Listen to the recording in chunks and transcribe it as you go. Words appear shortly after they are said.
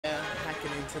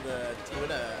into the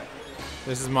Twitter.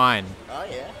 This is mine. Oh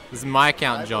yeah. This is my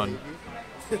account, John.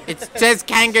 It says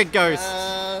Kanga Ghost.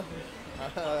 I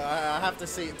have to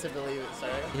see it to believe it.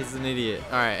 Sorry. He's an idiot.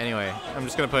 All right. Anyway, I'm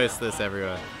just gonna post this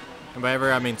everywhere, and by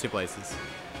everywhere I mean 2 places.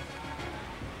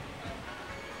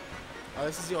 Oh,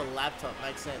 this is your laptop.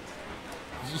 Makes sense.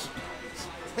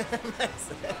 Makes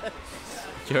sense.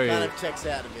 Kind of checks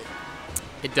out a bit.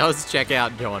 It does check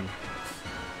out, John.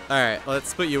 Alright,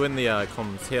 let's put you in the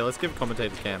comms. Here, let's give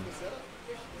commentator cam.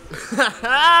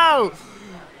 Oh!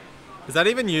 Is that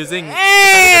even using...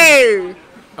 Hey!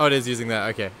 Oh, it is using that,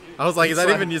 okay. I was like, is that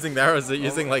even using that, or is it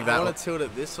using like that? I want to tilt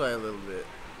it this way a little bit.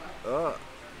 Oh.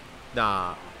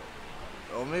 Nah.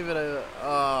 Or move it over.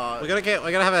 Oh. We're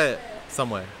gonna have it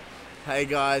somewhere. Hey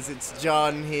guys, it's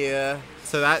John here.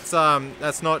 So that's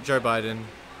not Joe Biden.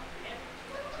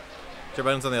 Joe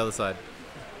Biden's on the other side.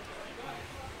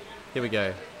 Here we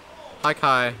go. Hi,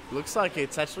 Kai. Looks like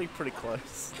it's actually pretty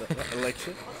close, the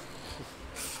election.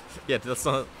 Yeah, that's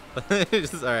not...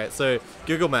 Alright, so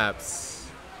Google Maps.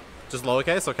 Just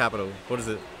lowercase or capital? What is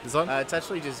it? This one? It's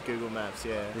actually just Google Maps,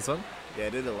 yeah. This one? Yeah,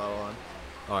 do the lower one.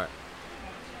 Alright.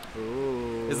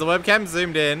 Ooh. Is the webcam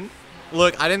zoomed in?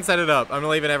 Look, I didn't set it up. I'm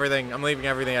leaving everything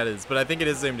as is, but I think it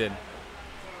is zoomed in.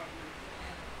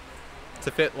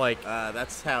 To fit, like...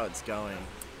 that's how it's going.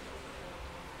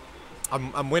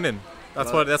 I'm winning.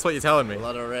 That's what you're telling me. A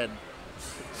lot of red.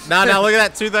 No, look at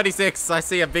that, 236. I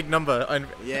see a big number.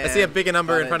 Yeah, I see a bigger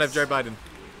number in front of Joe Biden.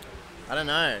 I don't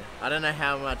know. I don't know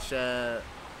how much...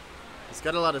 he's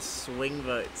got a lot of swing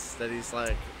votes that he's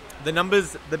like...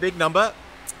 The big number.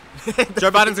 Joe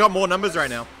Biden's got more numbers right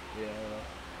now. Yeah.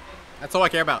 That's all I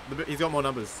care about. He's got more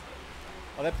numbers.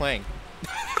 Oh, they're playing.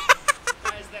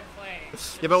 Guys, they're playing.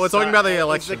 Yeah, but we're talking about the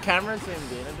election. Is the camera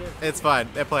zoomed in a bit? It's fine.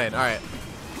 They're playing. All right.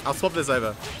 I'll swap this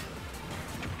over.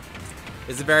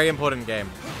 It's a very important game.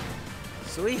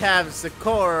 So we have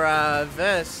Sakura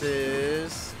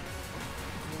versus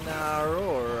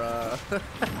Narora.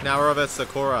 Narora versus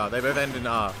Sakura. They both end in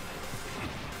R.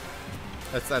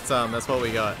 That's what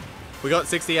we got. We got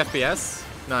 60 FPS.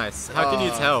 Nice. How can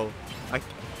you tell?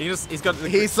 He's got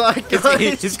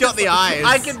the eyes.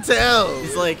 I can tell.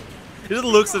 He's like, he just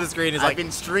looks at the screen. He's I've like,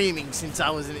 been streaming since I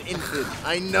was an infant.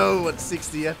 I know what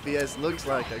 60 FPS looks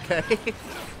like. Okay.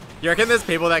 You reckon there's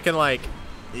people that can like?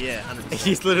 Yeah, 100%.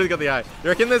 He's literally got the eye. You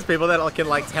reckon there's people that can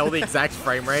like tell the exact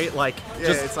frame rate, like yeah,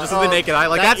 just like, with the naked eye?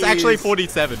 Like that's actually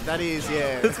 47. That is,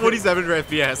 yeah. It's 47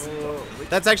 FPS.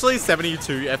 That's actually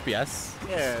 72 FPS.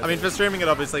 Yeah. I mean, for streaming, it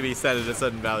obviously be set at a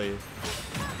certain value.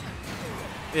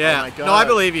 Yeah. Oh my God. No, I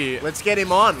believe you. Let's get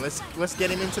him on. Let's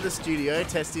get him into the studio,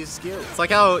 test his skills. It's like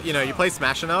how, you play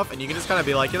Smash enough and you can just kind of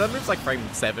be like, yeah, that move's like frame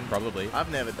 7 probably.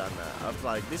 I've never done that. I've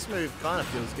like, this move kind of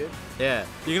feels good. Yeah.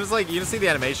 You can just see the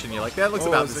animation. You're like, that looks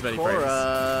about this many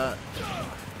frames.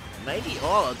 Maybe.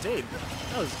 Oh, dude.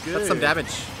 That was good. That's some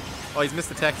damage. Oh, he's missed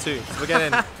the tech too. So we're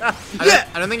getting... Yeah!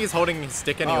 I don't think he's holding his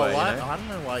stick anyway. I don't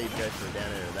know why you'd go for a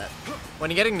down air of that. When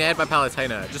you're getting nared by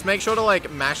Palutena, just make sure to like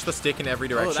mash the stick in every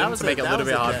direction to make it a little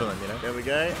bit hard for them, There we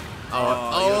go.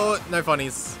 No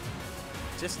funnies.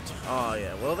 Oh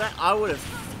yeah. Well, I would have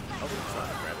tried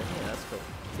to grab it. Yeah, that's cool.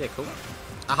 Yeah, cool.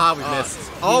 Aha, we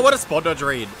missed. Oh, what a spot dodge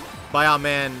read by our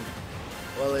man.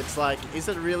 Well, it's like, is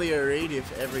it really a read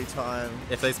if every time?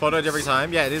 If they spot dodge every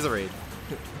time, yeah, it is a read.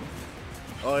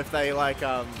 Or if they like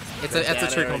it's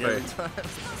a true combo.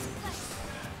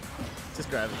 Just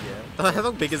grab it, yeah.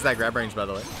 How big is that grab range, by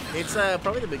the way? It's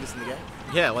probably the biggest in the game.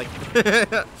 Yeah, like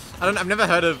I've never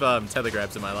heard of tether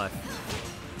grabs in my life.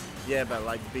 Yeah, but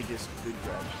like biggest good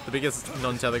grab. The biggest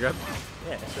non-tether grab?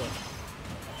 Yeah, sure.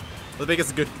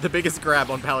 The biggest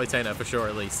grab on Palutena for sure,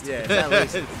 at least. Yeah, at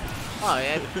least. Oh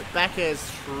yeah, back airs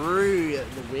through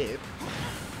the whip.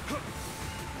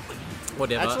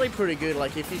 Whatever. Actually pretty good.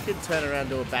 Like if you could turn around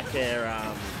to a back air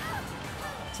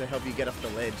to help you get off the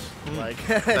ledge, like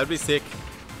that'd be sick.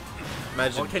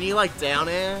 Imagine. Or can you like down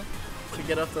air to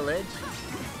get off the ledge?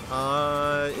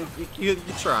 You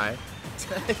try.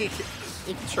 You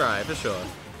can try for sure.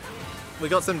 We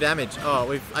got some damage.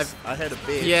 Oh, I heard a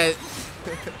bit. Yeah.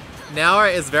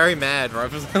 Naora is very mad, right?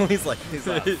 He's like,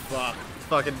 fuck.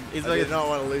 Fucking, he's like, I did not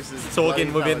want to lose his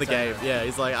talking within the game. Yeah,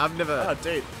 he's like, I've never. Oh,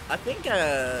 dude, I think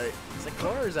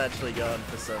Sakura's actually going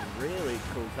for some really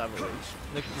cool coverage.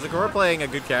 Sakura playing a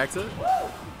good character.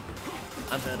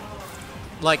 I've heard.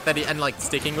 Like that, and like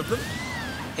sticking with them.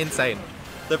 Insane.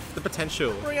 The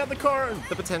potential. Bring out the Corrin.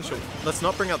 The potential. Let's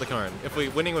not bring out the Corrin. If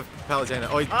we're winning with Palutena.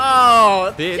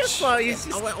 Oh, bitch.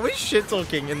 What, we shit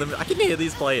talking in the. I can hear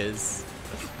these players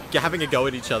having a go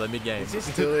at each other mid game. He's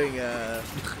just doing. I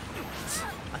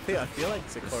I feel like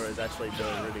Sakura is actually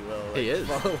doing really well. Like, He is.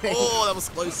 following. Oh, that was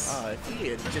close. Oh, if he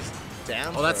had just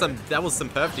down. Oh, that was some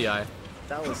perf DI.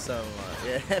 That was some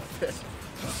yeah.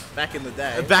 Back in the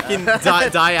day. Back in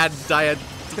Dyad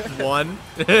 1.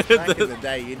 Back in the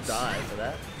day, you'd die for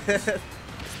that.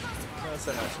 Not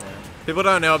so much now. People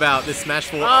don't know about this Smash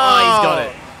 4. Oh, he's got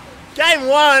it. Game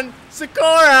 1,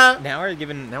 Sakura. Now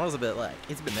it's a bit like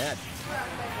he's a bit mad.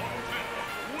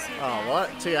 Oh,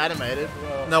 what? Too animated.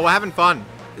 Well, No, we're having fun.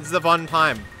 This is a fun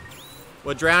time.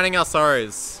 We're drowning our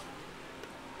sorrows.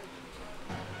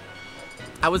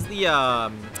 How was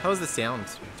the sound?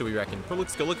 Do we reckon? It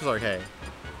looks okay.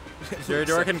 Do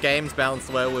you reckon games balanced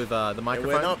well with the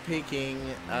microphone? We're not peaking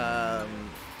at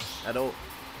all.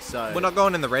 So We're not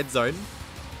going in the red zone.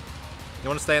 You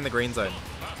want to stay in the green zone.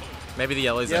 Maybe the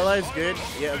yellow zone. Yellow's good.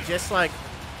 Yeah, just like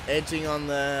edging on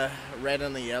the red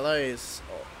and the yellow is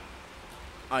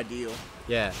ideal.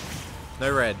 Yeah.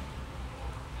 No red.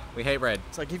 We hate red.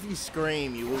 It's like if you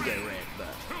scream, you will get red.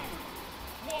 But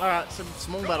all right, some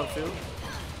small battlefield.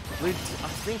 I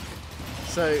think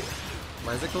so.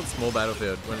 Why is it called small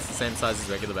battlefield when it's the same size as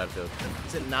regular battlefield?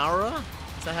 Is it Nara?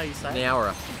 Is that how you say it?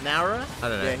 Naura. Nara? I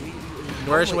don't know. Yeah,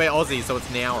 We're Aussie, so it's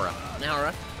Naura.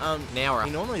 Nara. Naura.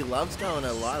 He normally loves going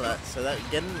to Lilac, so that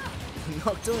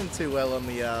not doing too well on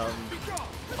the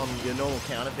on your normal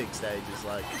counter pick stage is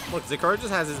like. Look, Zakoro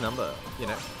just has his number, you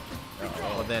know,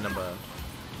 or their number.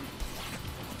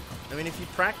 I mean, if you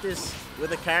practice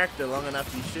with a character long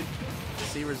enough, you should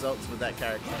see results with that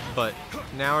character. But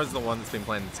Naura's the one that's been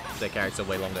playing their character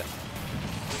way longer.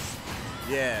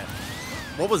 Yeah.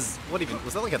 Was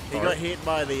that like a He throw? got hit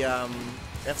by the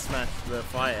F smash, the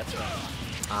fire F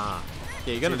smash. Ah.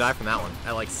 Yeah, you're gonna die from that one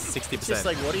at like 60%. It's just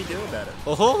like, what do you do about it?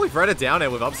 Oh, we've read it down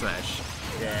there with up smash.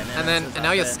 Yeah, And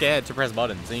now you're scared to press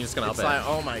buttons, and you're just gonna It's up air. like,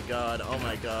 oh my god,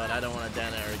 I don't want to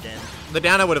down air again. The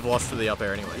down air would have lost to the up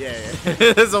air anyway. Yeah.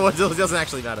 So it doesn't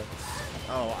actually matter.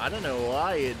 Oh, I don't know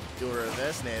why you'd do a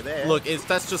reverse nair there. Look,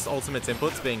 that's just Ultimate's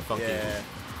inputs being funky. Yeah.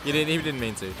 He didn't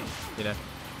mean to, you know.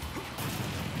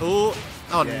 Ooh.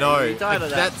 Oh Yeah, no. you die to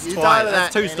that. That's You twice. die to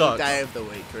That's that 2 any stocks. day of the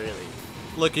week, really.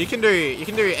 Look, you can do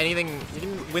anything. You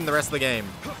can win the rest of the game.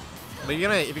 But if you're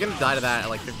gonna die to that at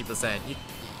like 50%,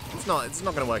 it's not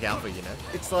gonna work out for you, you know.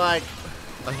 It's like,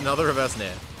 Another reverse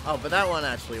nair. oh, but that one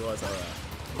actually was alright.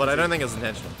 But I don't think it was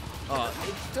intentional. Oh,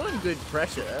 it's doing good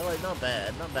pressure. Like, not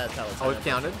bad talent. Oh, we've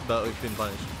counted, but we've been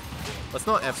punished. Let's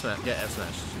not F smash. Get F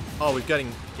smash. Oh, we've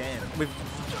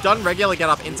done regular get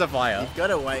up into fire. You've got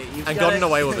to wait. Gotten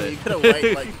away with it. You've got to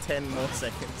wait like 10 more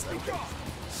seconds.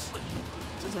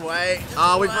 Just wait.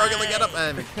 Ah, we've broken the get up,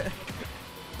 and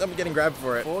I'm getting grabbed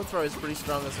for it. Forward throw is pretty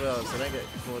strong as well, so don't get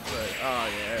forward throw. Oh,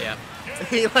 yeah. Yeah.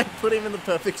 He like put him in the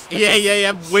perfect spot.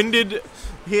 Yeah. Winded.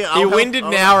 Here, He winded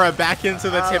Naura back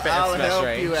into the tip I'll F smash help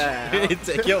range. you out.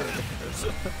 It killed me.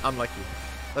 Unlucky.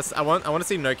 I want to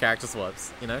see no character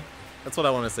swaps. You know, that's what I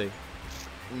want to see.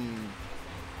 I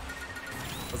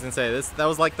was gonna say that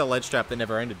was like the ledge trap that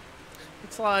never ended.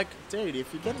 It's like, dude,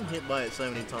 if you're getting hit by it so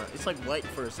many times, it's like wait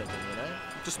for a second, you know?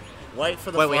 Just wait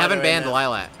for the Wait, we fighter haven't banned and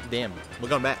Lilat. Damn, we're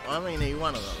going back. I mean, he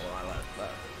won another Lilac,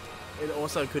 but it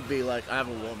also could be like, I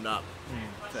haven't warmed up.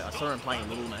 I saw him playing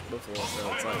Little Mac before,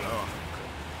 so it's like, oh.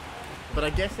 But I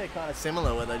guess they're kind of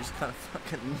similar, where they just kind of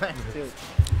fucking Mac too.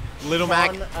 Little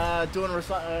Mac. Doing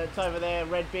it's over there,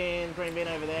 red bin, green bin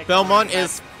over there. Belmont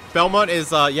is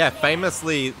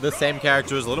famously the same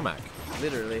character as Little Mac.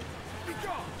 Literally.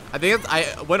 I think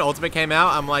when Ultimate came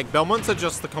out, I'm like, Belmonts are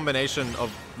just the combination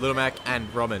of Little Mac and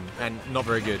Robin, and not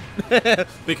very good.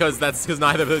 because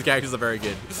neither of those characters are very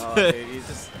good. Oh, dude, he's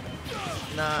just...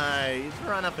 No, he's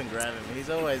run up and grab him. He's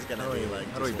always going to be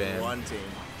like just wanting.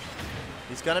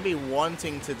 He's going to be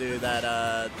wanting to do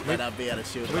that be out of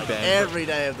shield like every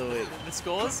day of the week. The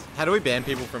scores? How do we ban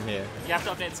people from here? You have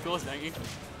to update the scores, don't you?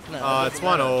 No, Oh, it's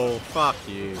 1-all. Fuck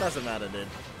you. Doesn't matter, dude.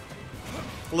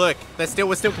 Look,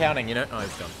 we're still counting, you know? Oh,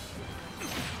 he's gone.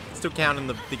 Still counting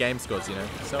the game scores, you know?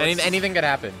 So anything could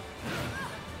happen.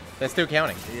 They're still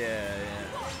counting. Yeah.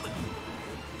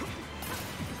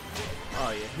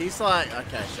 Oh, yeah. He's like,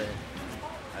 okay, so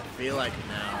I feel like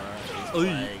now he's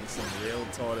playing some real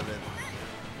tournament.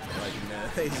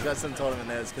 Like, he's got some tournament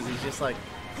nerves because he's just like,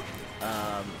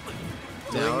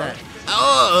 doing that.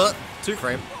 Oh! 2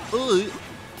 frame. Ooh.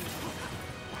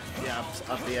 Yeah,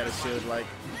 up the outer shield, like,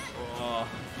 oh.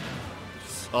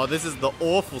 Oh, this is the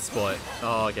awful spot.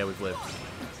 Oh, okay, we've lived.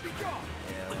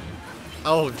 Yeah.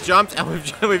 Oh, jumped, and we've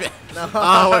No.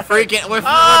 Oh, we're freaking, we're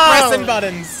pressing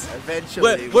buttons.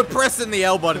 Eventually. We're pressing the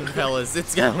L button, fellas.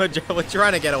 We're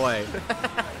trying to get away.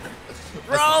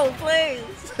 Roll,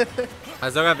 please. I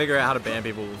still gotta figure out how to ban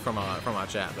people from our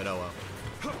chat, but oh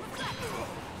well.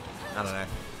 I don't know.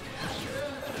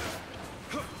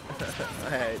 I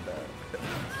hate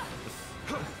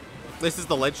that. This is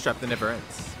the ledge trap that never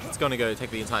ends. It's gonna go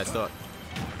take the entire stock.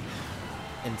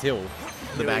 Until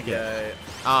the back end.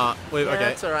 Okay.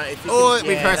 That's alright.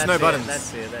 We press no buttons.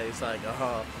 That's it. It's like,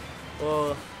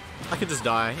 well, I could just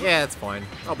die. Yeah, it's fine.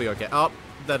 I'll be okay. Oh,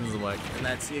 that doesn't work. And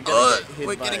that's you're gonna get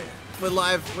hit by we're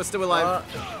live. We're still alive.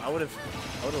 I would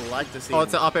have liked to see. Oh,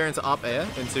 it's an up air into up air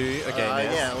into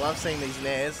nair. Yeah, I love seeing these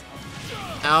nairs.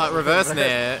 Reverse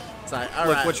nair. It's like,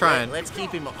 look, we're trying. Let's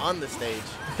keep him on the stage.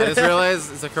 I just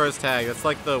realized it's a crow's tag. That's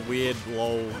like the weird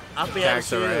lol up air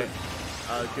character, right?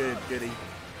 Oh, goody.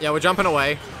 Yeah, we're jumping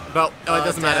away, but it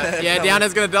doesn't matter. Yeah, down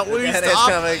air's gonna lose to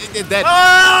up. It's dead.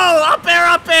 Oh, up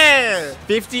air!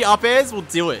 50 up airs will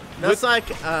do it. That's like,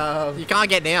 you can't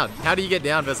get down. How do you get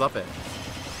down versus up air?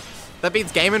 That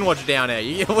beats Game & Watch down air.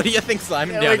 What do you think,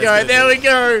 Simon? There we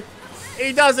go.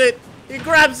 He does it. He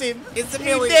grabs him. He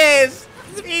dares.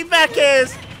 He back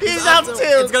airs. He's up tilt.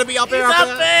 It's gonna be up air. He's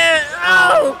up air.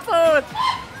 Oh, forward.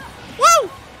 Woo!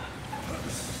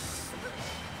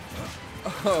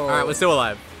 Oh. Alright, we're still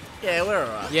alive. Yeah, we're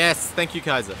alright. Yes, thank you,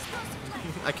 Kaiser.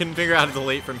 I couldn't figure out how to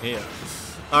delete from here.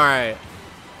 Alright.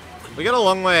 We got a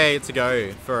long way to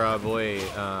go for our boy.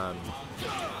 Oh,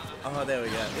 there we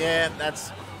go. Yeah,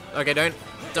 that's... Okay, don't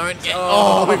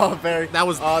get... very... That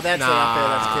was... Oh, that's up there.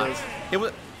 That's kills. It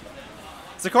was...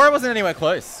 Zakora wasn't anywhere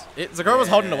close. Zakora was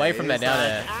holding away from that down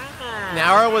there.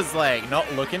 Naura was like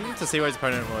not looking to see where his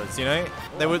opponent was, you know?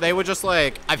 They were just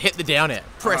like, I've hit the down air.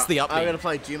 Press the up. I'm gonna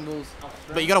play Jimbles.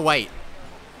 But you gotta wait.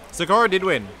 Zakora did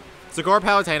win. Zakora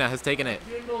Palutena has taken it.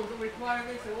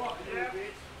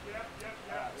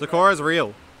 Zakora is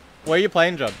real. Where are you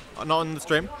playing, John? Not on the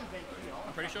stream?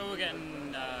 I'm pretty sure we're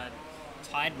getting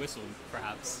Tide Whistle,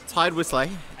 perhaps. Tide Whistle.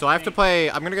 Do I have to play?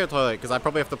 I'm gonna go to the toilet because I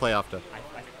probably have to play after.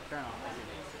 Fair enough.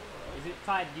 Is it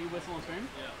Tide you whistle on stream?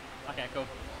 Yeah. Okay, cool.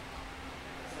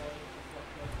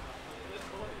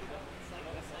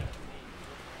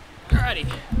 Alrighty.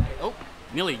 Oh,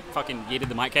 nearly fucking yeeted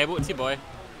the mic cable. It's your boy.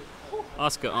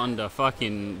 Oscar on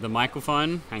the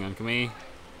microphone. Hang on, can we...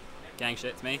 Gang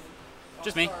shit, it's me.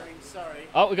 Just me. Sorry.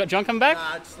 Oh, we got John coming back?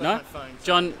 Nah, just no? my phone.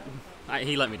 John,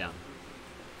 he let me down.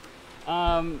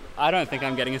 I don't think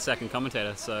I'm getting a second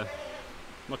commentator, so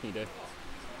what can you do?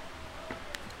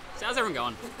 So how's everyone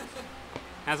going?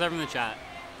 How's everyone in the chat?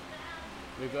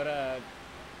 We've got a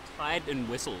Tide and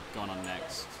Whistle going on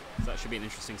next. So that should be an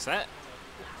interesting set.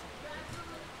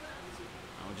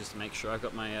 I'll just make sure I've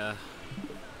got my...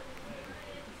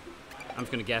 I'm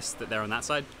just going to guess that they're on that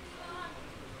side.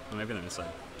 Or maybe they're on this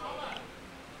side.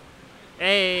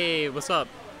 Hey, what's up?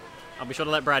 I'll be sure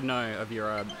to let Brad know of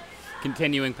your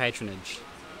continuing patronage.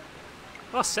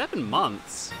 Oh, 7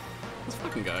 months. Let's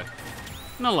fucking go.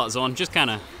 Not a lot, Zorn. Just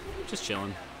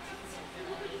chilling.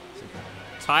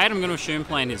 Tired, I'm going to assume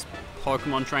playing his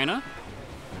Pokemon trainer.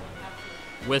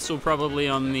 Whistle probably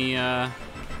on the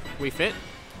Wii Fit,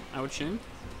 I would assume.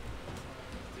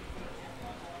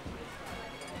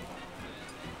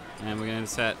 And we're going to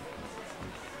set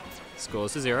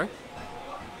scores to 0.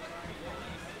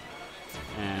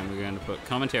 And we're going to put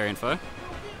commentary info.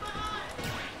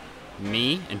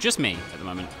 Me, and just me at the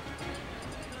moment.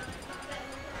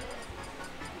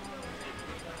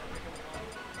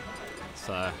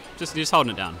 So, just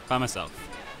holding it down by myself.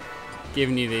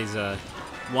 Giving you these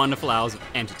wonderful hours of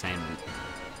entertainment.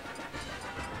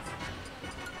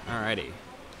 Alrighty.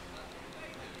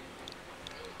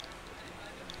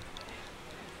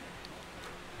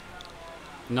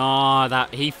 No,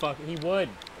 he would.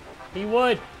 He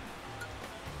would.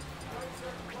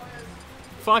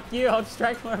 Fuck you, I'll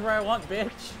distract whenever I want,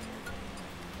 bitch.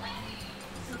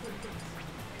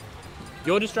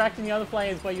 You're distracting the other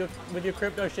players with your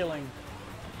crypto shilling.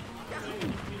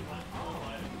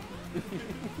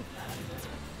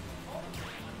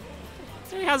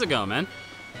 Hey, how's it going, man?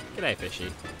 G'day,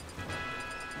 Fishy.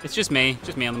 It's just me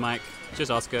on the mic. Just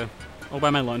Oscar. All by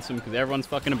my lonesome because everyone's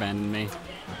fucking abandoned me.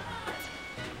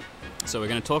 So we're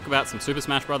going to talk about some Super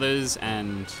Smash Brothers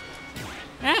and...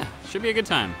 yeah, should be a good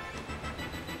time.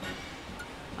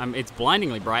 It's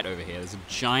blindingly bright over here. There's a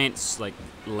giant, like,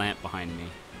 lamp behind me.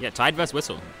 Yeah, Tide vs.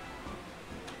 Whistle.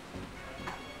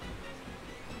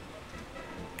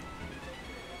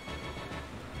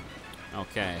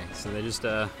 Okay, so they're just,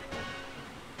 I'm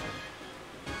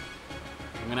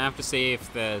gonna have to see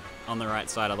if they're on the right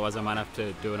side, otherwise I might have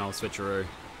to do an old switcheroo.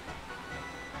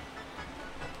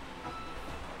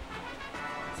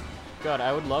 God,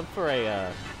 I would love for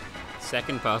a,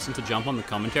 second person to jump on the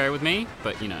commentary with me,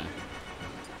 but, you know.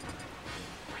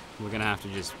 We're gonna have to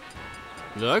just...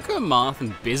 Lurker, Marth,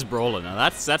 and Biz Brawler. Now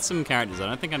that's some characters. I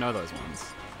don't think I know those ones.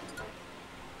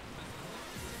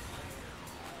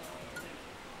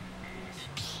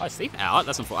 Oh, is Thief out?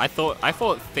 That's unfortunate. I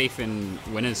thought Thief in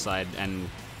winner's side, and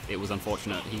it was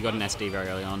unfortunate. He got an SD very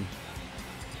early on.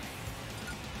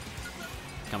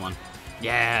 Come on.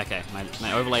 Yeah, okay.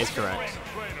 My overlay is correct.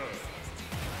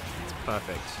 It's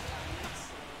perfect.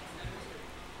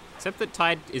 Except that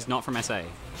Tide is not from SA,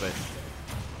 but...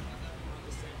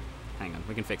 Hang on,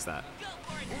 we can fix that.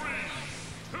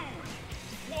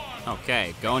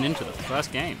 Okay, going into the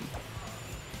first game.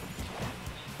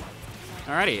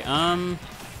 Alrighty,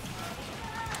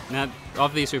 now,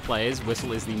 of these two players,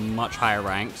 Whistle is the much higher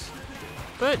ranked.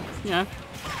 But, you know,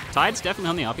 Tide's definitely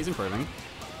on the up, he's improving.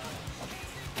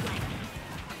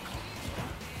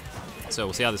 So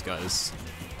we'll see how this goes.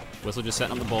 Whistle just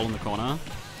setting up the ball in the corner.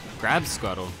 Grabs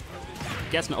Squirtle.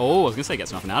 Gets I was gonna say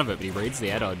gets nothing out of it, but he reads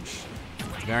the air dodge.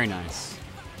 Very nice.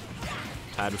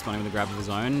 Tide responding with a grab of his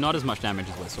own. Not as much damage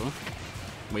as Whistle.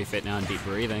 We fit now in deep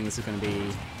breathing. This is gonna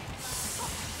be...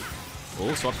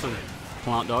 Oh, swaps to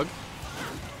Plant Dog.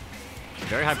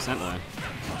 Very high percent though.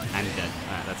 And he's dead.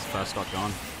 Alright, that's first stock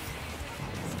gone.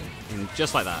 And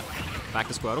just like that. Back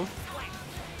to Squirtle.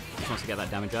 Just wants to get that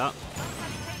damage out.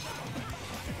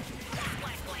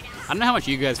 I don't know how much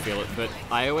you guys feel it, but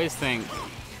I always think...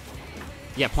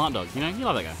 Yeah, Plant Dog, you know, you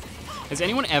love that guy. Has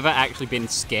anyone ever actually been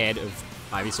scared of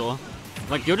Ivysaur?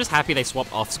 Like, you're just happy they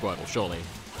swapped off Squirtle, surely.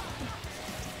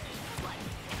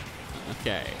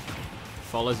 Okay.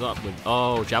 Follows up with...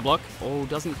 Oh, jab lock. Oh,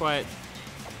 doesn't quite...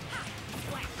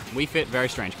 We Fit, very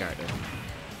strange character.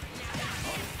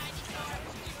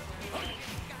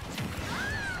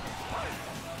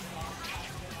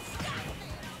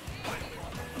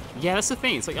 Yeah, that's the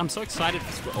thing. It's like, I'm so excited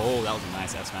for... Oh, that was a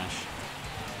nice F smash.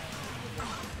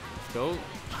 Go.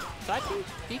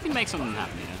 He can make something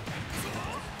happen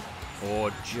here.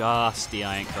 Or just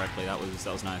DIing correctly. That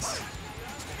was nice.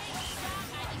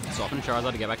 Swapping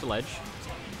Charizard to get back to ledge.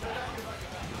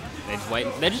 They're just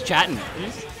waiting. They're just chatting.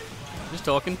 They're just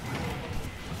talking.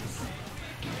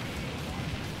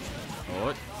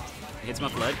 Oh, hits him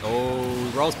off ledge.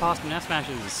 Oh, rolls past him and F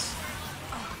smashes.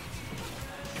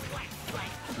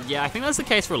 Yeah, I think that's the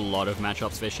case for a lot of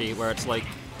matchups, Fishy, where it's like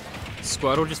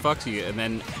Squirtle just fucks you, and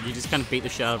then you just kind of beat the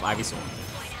shit out of Ivysaur.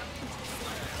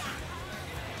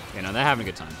 You know, they're having a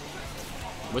good time.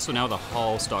 Whistle now with a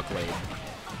whole stock lead.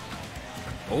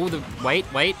 Oh, the wait,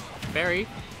 Berry.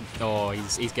 Oh,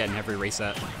 he's getting every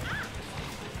reset.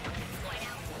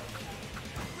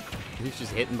 He's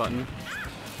just hitting button.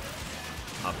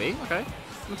 Up B, okay,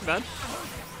 not too bad.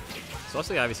 So I'll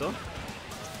see Ivysaur.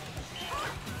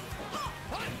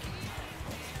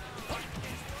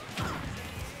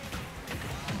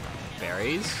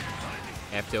 Berries.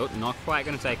 F tilt, not quite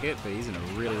going to take it, but he's in a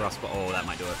really rough spot. Oh, that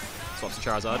might do it. Swaps to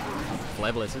Charizard.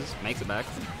 Flare Blizzes, makes it back.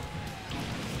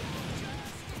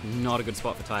 Not a good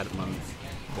spot for Tide at the moment.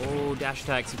 Oh, dash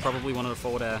attacks. He probably wanted a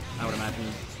forward air, I would imagine.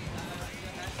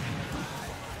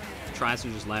 Tries to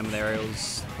just land with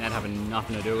aerials. Net having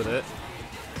nothing to do with it.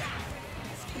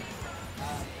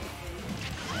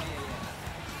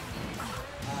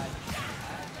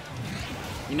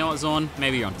 You know what, Zorn?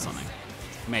 Maybe you're onto something.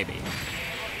 Maybe.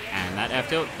 And that F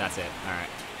tilt, that's it. Alright.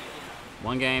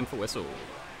 One game for Whistle.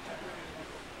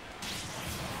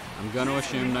 I'm going to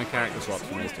assume no character swaps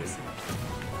from these two.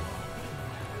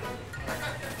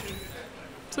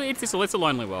 So it's a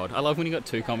lonely world. I love when you got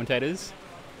two commentators.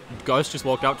 Ghost just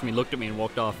walked up to me, looked at me, and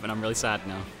walked off, and I'm really sad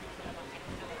now.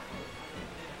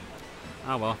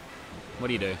 Oh well. What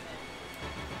do you do?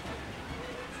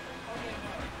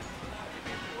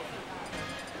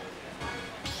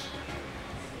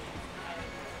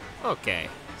 Okay,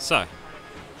 so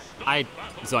I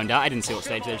zoned out. I didn't see what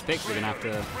stage they just picked. We're gonna have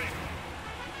to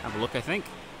have a look, I think.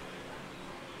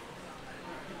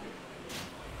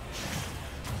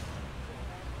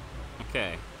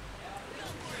 Okay.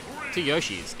 To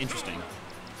Yoshi's, interesting.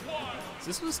 So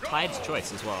this was Tide's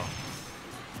choice as well.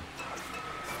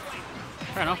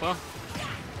 Fair enough. Well,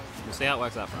 we'll see how it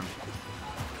works out for him.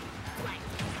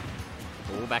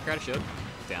 Oh, back out of shield.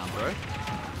 Down throw.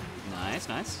 Nice,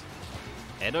 nice.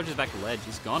 Air dodges back to ledge.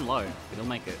 He's gone low, but he'll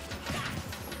make it.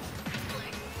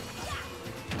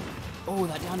 Oh,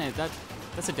 that down air.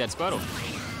 That's a dead Squirtle.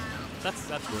 That's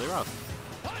really rough.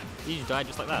 He died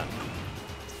just like that.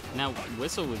 Now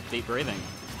Whistle with deep breathing.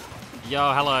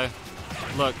 Yo, hello.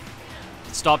 Look,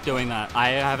 stop doing that. I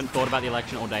haven't thought about the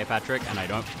election all day, Patrick, and I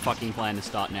don't fucking plan to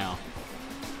start now.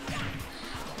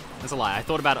 That's a lie. I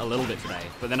thought about it a little bit today,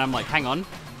 but then I'm like, hang on.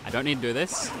 I don't need to do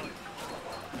this.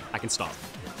 I can stop.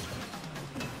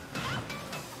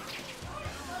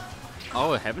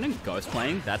 Oh, Heaven and Ghost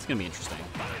playing? That's gonna be interesting.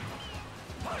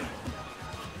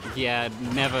 Yeah,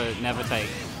 never do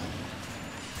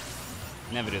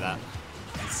that.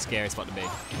 a scary spot to be.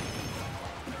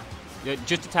 You're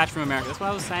just detached from America. That's what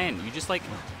I was saying. You just like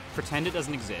pretend it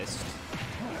doesn't exist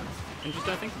and just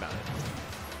don't think about it.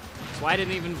 That's why I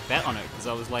didn't even bet on it, because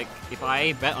I was like, if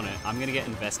I bet on it, I'm gonna get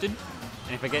invested,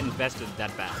 and if I get invested,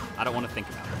 that's bad. I don't want to think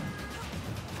about it.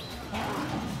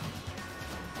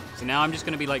 So now I'm just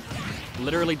gonna be like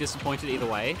literally disappointed either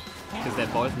way, because they're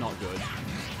both not good,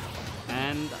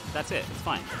 and that's it. It's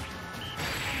fine.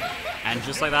 And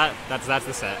just like that, that's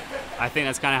the set. I think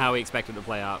that's kind of how we expected to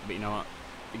play out, but you know what?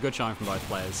 A good showing from both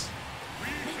players.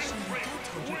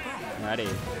 Alrighty.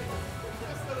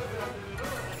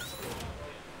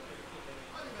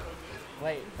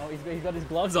 Wait, oh, he's got his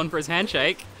gloves on for his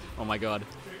handshake. Oh my god.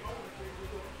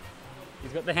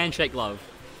 He's got the handshake glove.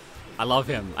 I love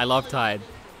him. I love Tide.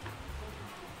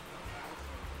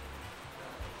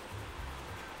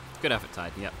 Good effort,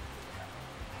 Tide. Yep.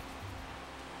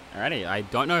 Alrighty, I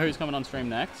don't know who's coming on stream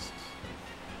next.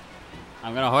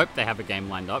 I'm gonna hope they have a game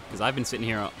lined up, because I've been sitting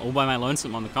here all by my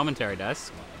lonesome on the commentary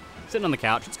desk. Sitting on the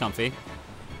couch, it's comfy.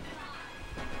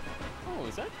 Oh,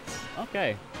 is that?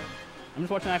 Okay. I'm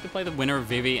just watching. I have to play the winner of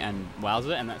Vivi and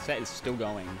Wowzer, and that set is still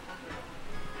going.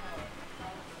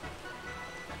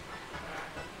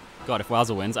 God, if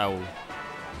Wowzer wins, I will...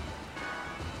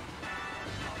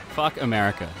 Fuck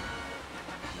America.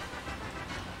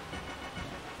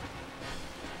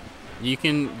 You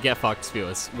can get fucked,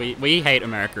 viewers. We hate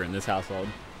America in this household.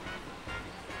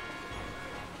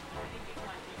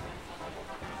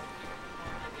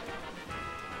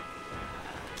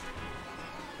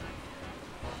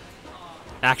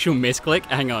 Actual misclick?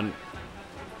 Hang on.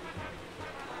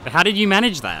 But how did you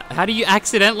manage that? How do you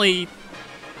accidentally...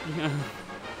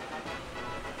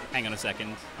 Hang on a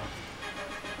second.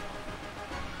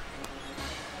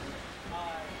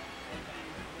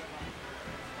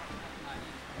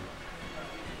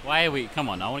 Why are we... Come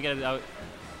on, I want to get it out.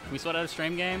 Can we sort out a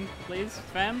stream game, please,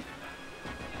 fam?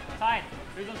 Tide,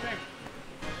 who's on stream?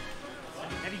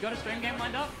 Have you got a stream game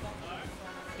lined up?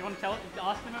 Do you want to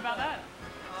ask them about that?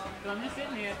 Because I'm just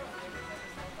sitting here.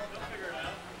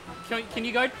 Can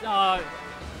you go...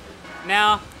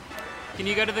 now, can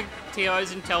you go to the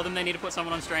TOs and tell them they need to put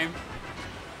someone on stream?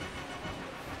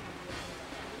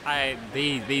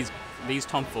 These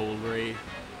tomfoolery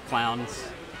clowns.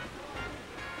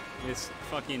 This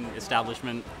fucking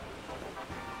establishment.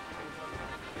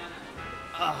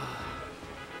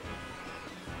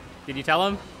 Did you tell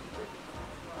him?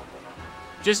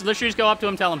 Just literally just go up to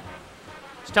him, tell him.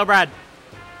 Just tell Brad.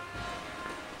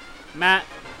 Matt,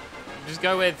 just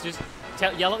go with,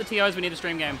 yell at the TOs, we need a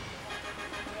stream game.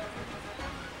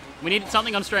 We need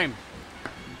something on stream.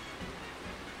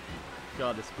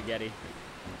 God, the spaghetti.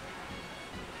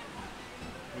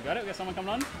 We got it? We got someone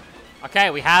coming on? Okay,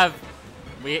 we have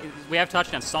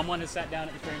touchdown. Someone has sat down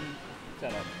at the stream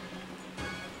setup.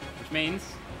 Which means...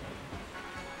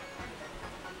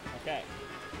 Okay.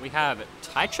 We have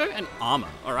Taicho and Armor.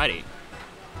 Alrighty.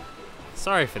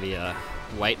 Sorry for the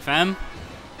wait, fam.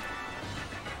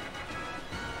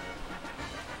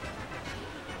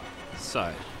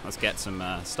 So, let's get some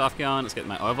stuff going. Let's get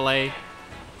my overlay.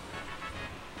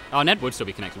 Oh, Ned would still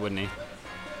be connected, wouldn't he?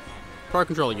 Pro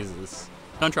controller uses this.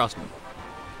 Don't trust him.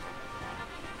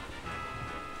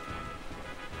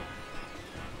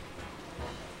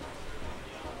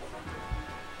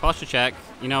 Posture check.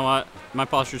 You know what? My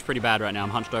posture is pretty bad right now. I'm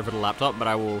hunched over the laptop, but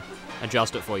I will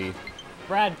adjust it for you.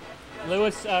 Brad,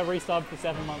 Lewis resubbed for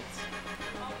 7 months.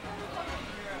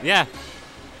 Yeah.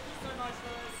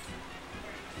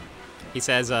 He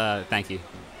says, thank you.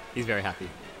 He's very happy.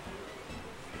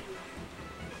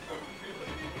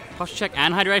 Posture check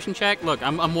and hydration check? Look,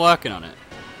 I'm working on it.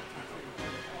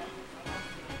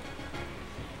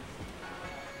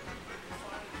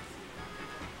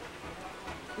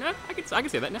 Yeah, I can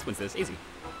see that. Ness wins this. Easy.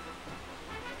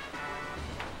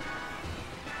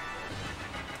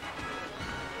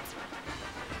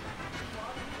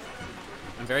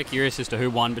 I'm very curious as to who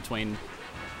won between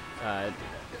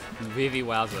Vivi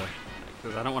Wowzer,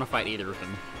 because I don't want to fight either of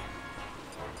them.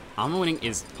 Armor winning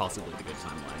is possibly the good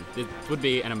timeline. It would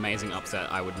be an amazing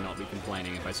upset. I would not be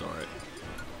complaining if I saw it.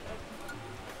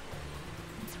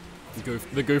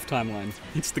 The goof timeline.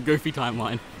 It's the goofy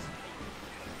timeline.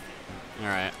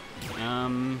 Alright.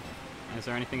 Is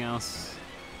there anything else?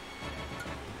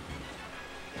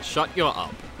 Shut your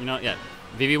up. You know, yeah.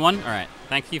 Vivi won? Alright.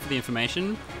 Thank you for the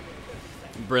information.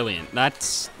 Brilliant.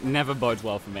 That's never bodes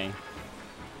well for me.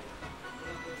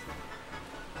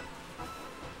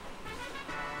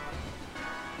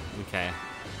 Okay.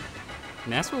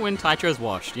 Ness will win. Taicho's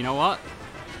washed. You know what?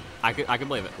 I could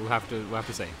believe it. We'll have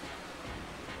to see.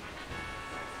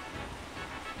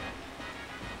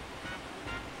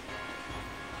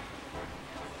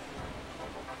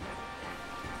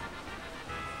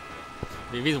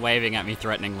 Vivi's waving at me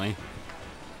threateningly.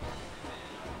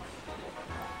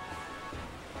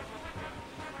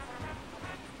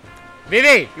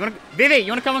 Vivi, you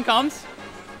wanna come on comms?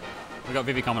 We got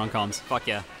Vivi coming on comms. Fuck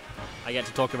yeah! I get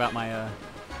to talk about my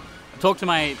talk to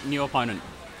my new opponent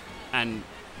and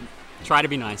try to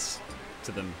be nice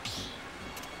to them.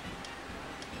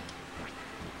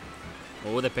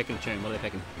 Oh, they're picking a tune. What are they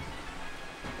picking?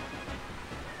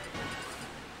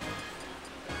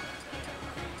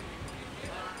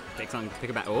 Pick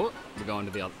a back. Oh, we're going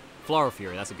to the other. Floral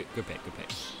Fury. That's a good pick. Good pick.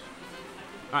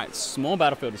 All right, small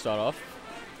battlefield to start off.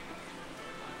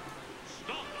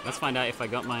 Let's find out if I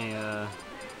got my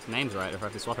names right, or if I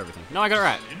have to swap everything. No, I got it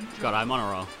right. God, I'm on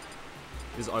a roll.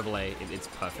 This overlay, it's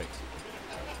perfect.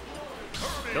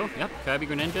 Cool. Yep. Kirby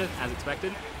Greninja, as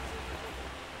expected.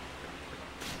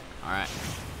 All right.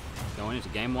 Going into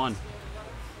game 1.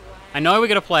 I know we're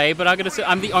gonna play, but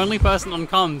I'm the only person on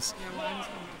comms.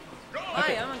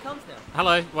 Hi, I'm on comms now.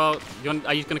 Hello. Well,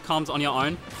 are you gonna comms on your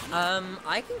own?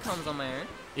 I can comms on my own.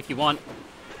 If you want.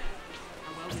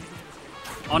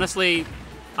 Honestly,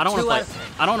 I don't want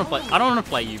to play. I don't want to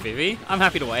play you, Vivi. I'm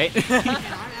happy to wait.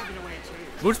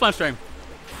 We'll just play on stream.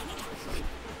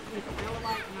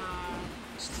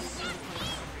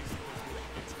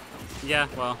 Yeah.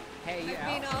 Well. Hey,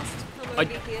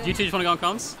 you two just want to go on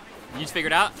comms? You just figure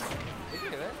it out? We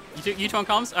can do it. You two on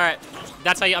comms? Alright.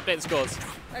 That's how you update the scores.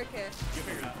 Okay.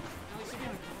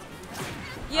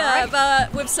 Yeah,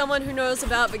 but with someone who knows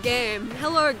about the game.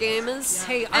 Hello, gamers.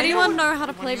 Hey, anyone know how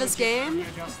to play this game?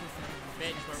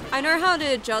 I know how to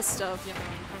adjust stuff.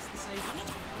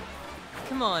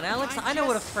 Come on, Alex. I know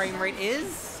what a frame rate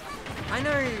is. I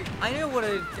know what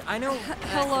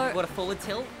a forward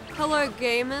tilt. Hello,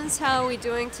 gamers. How are we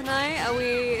doing tonight?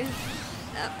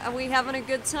 Are we having a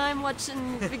good time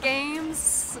watching the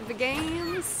games? The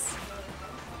games?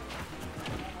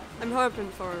 I'm hoping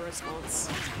for a response.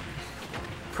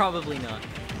 Probably not.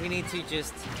 We need to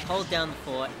just hold down the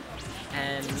fort.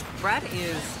 And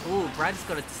Brad's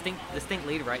got a distinct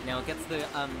lead right now. Gets the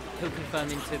he'll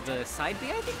confirm into the side B,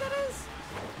 I think that is.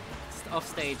 Just off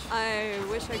stage. I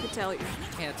wish I could tell you.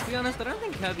 Yeah, to be honest, I don't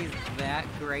think Kirby's that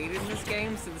great in this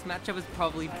game, so this matchup is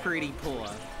probably pretty poor.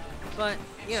 But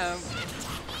you know,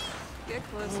 get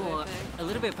closer. I think. A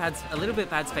little bit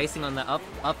bad spacing on the up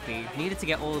B. Needed to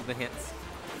get all of the hits.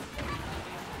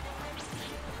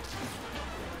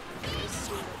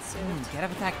 Get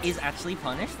up attack is actually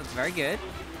punished. That's very good.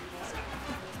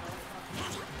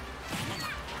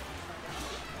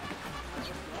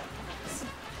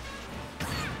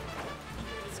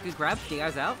 It's a good grab.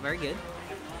 DI's out. Very good.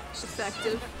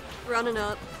 Effective. Running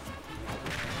up.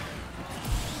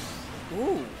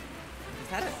 Ooh.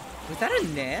 Was that a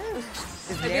nair?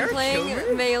 I've been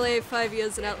playing Melee 5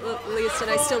 years at least,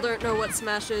 and I still don't know what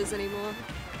Smash is anymore.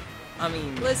 I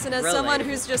mean, listen, as someone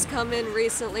who's just come in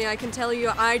recently, I can tell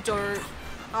you I don't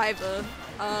either.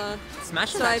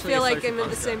 Smash is so I feel like I'm in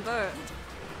the same boat.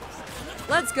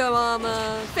 Let's go,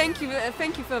 Arma. Thank you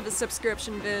for the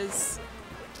subscription, Viz.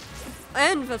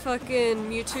 And for fucking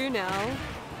Mewtwo now.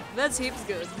 That's heaps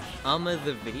good. Arma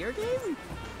the video game?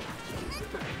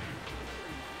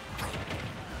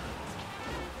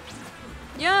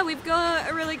 Yeah, we've got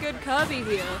a really good Kirby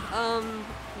here.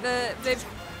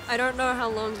 I don't know how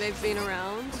long they've been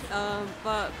around,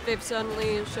 but they've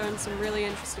certainly shown some really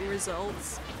interesting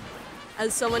results.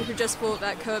 As someone who just thought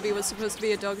that Kirby was supposed to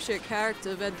be a dogshit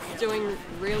character, they're doing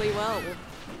really well.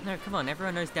 No, come on,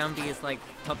 everyone knows down B is like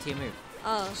top tier move.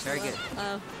 Oh, very good.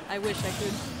 I wish I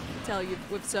could tell you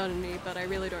with certainty, but I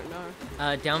really don't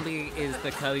know. Down B is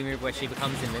the Kirby move where she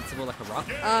becomes invincible like a rock.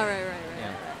 Oh, right.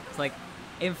 Yeah. It's like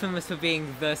infamous for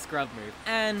being the scrub move.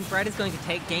 And Brad is going to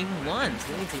take game 1.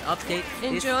 So we need to update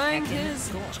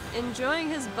enjoying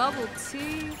his bubble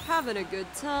tea, having a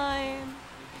good time.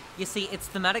 You see, it's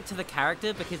thematic to the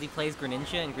character because he plays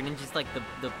Greninja, and Greninja's like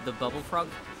the bubble frog.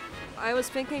 I was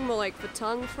thinking more like the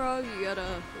tongue frog. You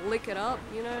gotta lick it up,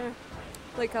 you know?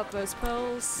 Lick up those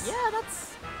pearls. Yeah,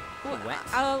 that's wet.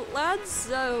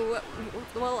 Lads,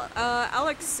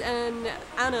 Alex and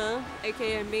Anna,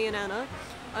 aka me and Anna,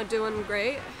 are doing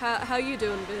great. How you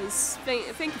doing, Biz? Thank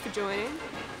you for joining.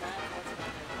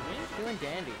 Doing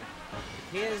dandy.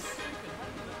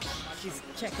 She's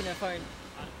checking her phone.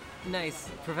 Nice,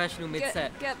 professional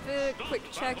mid-set. Get the quick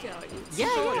checkout.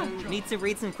 Yeah. Need to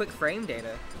read some quick frame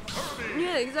data.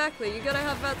 Yeah, exactly. You gotta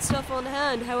have that stuff on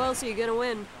hand. How else are you gonna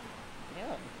win?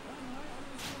 Yeah.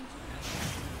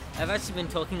 I've actually been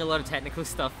talking a lot of technical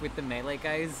stuff with the Melee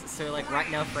guys, so like right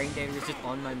now frame data is just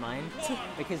on my mind.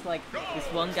 Because like this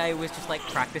one guy was just like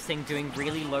practicing doing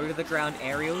really low to the ground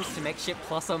aerials to make shit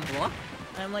plus on block.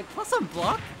 And I'm like, plus a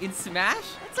block in Smash?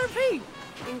 It's OP.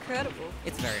 Incredible.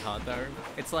 It's very hard though.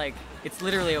 It's like, it's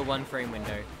literally a 1 frame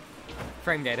window.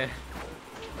 Frame data.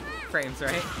 Frames,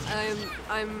 right?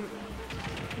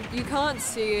 You can't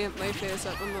see my face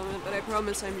at the moment, but I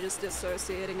promise I'm just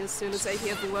dissociating as soon as I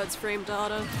hear the words frame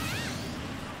data.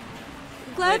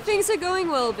 Glad things are going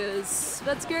well, Biz.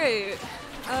 That's great.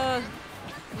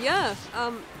 Yeah,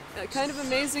 kind of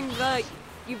amazing that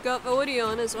you've got the audio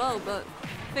on as well, but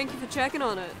thank you for checking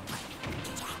on it.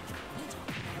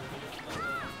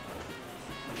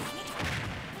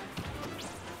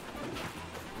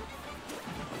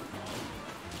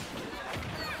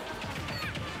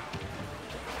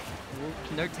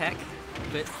 No tech,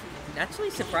 but actually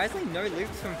surprisingly no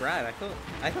loops from Brad.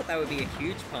 I thought that would be a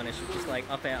huge punish, just like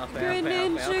up air, up air, up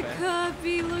air, up air, up air.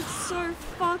 Kirby looks so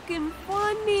fucking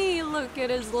funny. Look at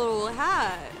his little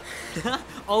hat.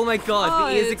 Oh my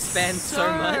god, the ears expand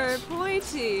so much. So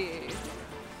pointy.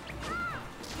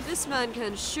 This man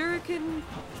can shuriken.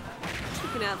 He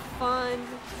can have fun.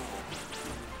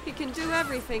 He can do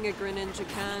everything a Greninja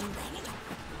can.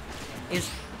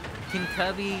 Can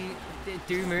Kirby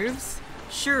do moves?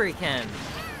 Sure he can.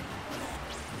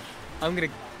 I'm gonna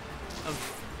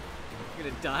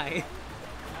die.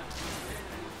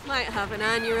 Might have an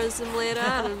aneurysm later,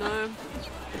 I don't know.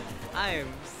 I am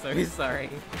so sorry.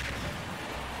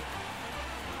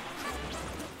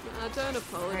 Don't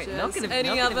apologize. Right, not gonna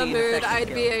Any be other an mood, effective I'd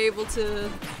kill. be able to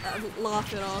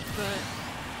laugh it off,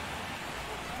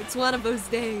 but it's one of those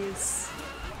days.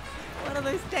 One of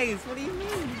those days, what do you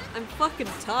mean? I'm fucking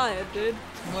tired, dude.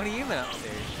 What have you been up to?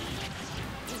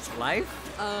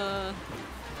 Life?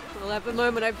 Well, at the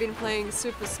moment I've been playing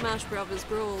Super Smash Bros.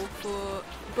 Brawl for...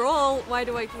 Brawl? Why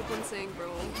do I keep on saying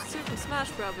Brawl? Super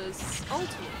Smash Bros.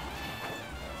 Ultimate.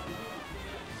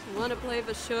 You wanna play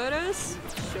the shooters?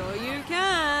 Sure you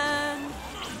can!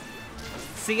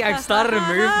 See, I've started a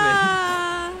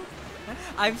movement.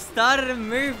 I've started a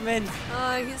movement!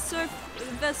 Oh,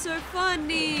 they're so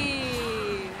funny!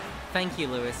 Thank you,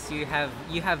 Lewis. You have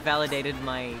validated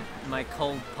my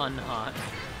cold pun heart.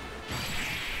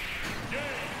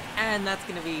 And that's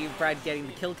gonna be Brad getting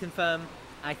the kill confirm.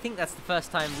 I think that's the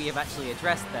first time we have actually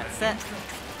addressed that set.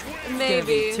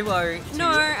 Maybe. It's gonna be 2-0 to No,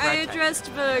 I Brad addressed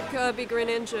the Kirby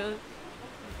Greninja.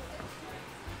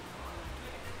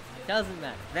 Doesn't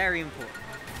matter. Very important.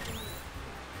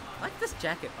 I like this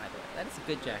jacket, by the way. That is a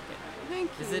good jacket. Thank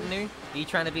you. Is it new? Are you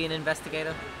trying to be an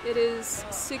investigator? It is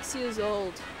 6 years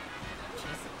old.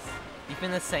 Jesus. You've been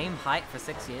the same height for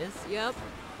 6 years? Yep.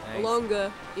 Nice.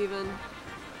 Longer, even.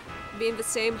 Being the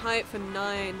same height for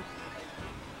 9.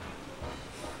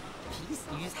 Jeez,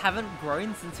 you just haven't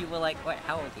grown since you were like, wait,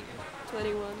 how old are you?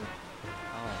 21. Oh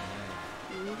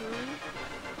no.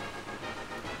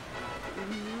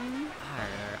 I I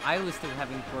don't know. I was still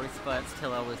having growth spurts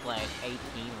till I was like 18 or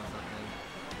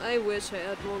something. wish I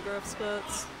had more growth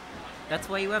spurts. That's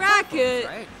why you wear Bracket!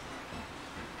 platforms, right?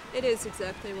 It is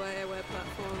exactly why I wear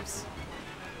platforms.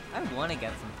 I want to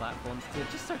get some platforms too. It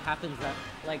just so happens that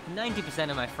like 90%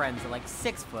 of my friends are like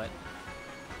 6 foot.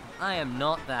 I am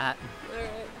not that.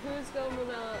 Alright, who's going with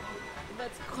that?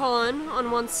 That's Con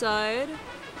on one side.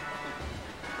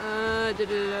 I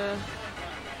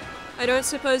don't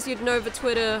suppose you'd know the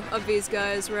Twitter of these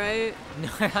guys, right? No,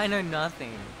 I know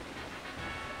nothing.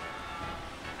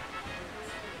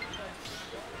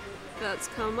 That's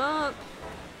come up.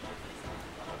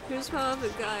 Who's the other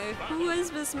guy? Who is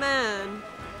this man?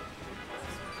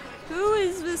 Who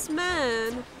is this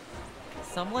man?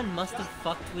 Someone must have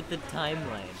fucked with the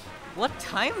timeline. What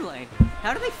timeline?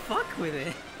 How do they fuck with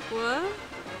it? What?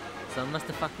 Someone must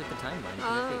have fucked with the timeline.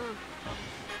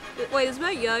 Wait, is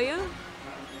that Yaya?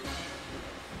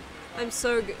 I'm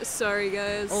so sorry,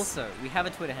 guys. Also, we have a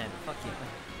Twitter handle. Fuck you.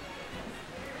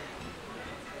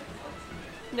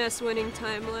 Ness winning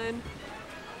timeline.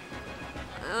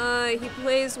 He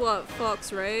plays what?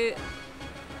 Fox, right?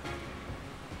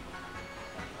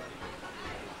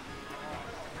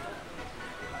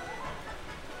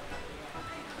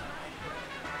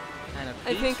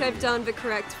 I think I've done the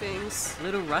correct things.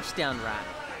 Little rushdown rat.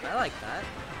 I like that.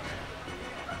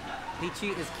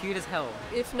 Pichu is cute as hell.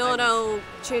 If not, I'll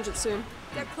change it soon.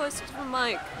 Get closer to the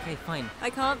mic. Okay, fine. I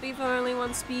can't be the only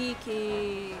one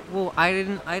speaking. Well, I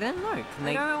don't know. Can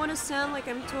I don't want to sound like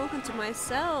I'm talking to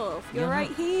myself. You're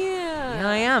right here. Yeah,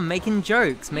 I am making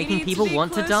jokes, making people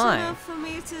want to die. You need to be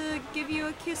close enough for me to give you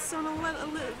a kiss on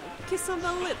kiss on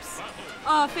the lips.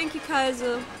 Oh, thank you,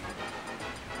 Kaiser.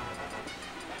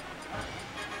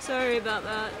 Sorry about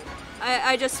that.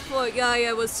 I just thought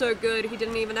Yaya was so good he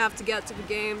didn't even have to get to the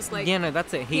games. Like, yeah, no,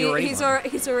 that's it. He's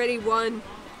already won.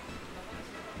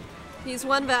 He's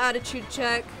won the attitude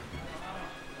check.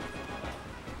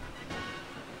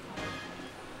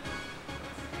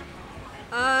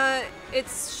 It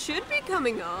should be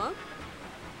coming up.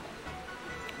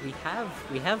 We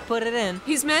have put it in.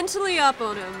 He's mentally up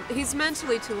on him. He's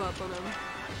mentally too up on him.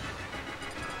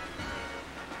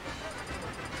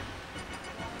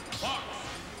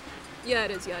 Yeah,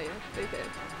 it is. Yeah. Okay.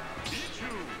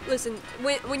 Listen,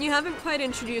 when you haven't quite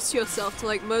introduced yourself to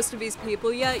like most of these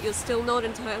people yet, you're still not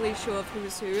entirely sure of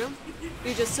who's who.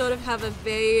 You just sort of have a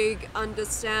vague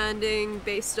understanding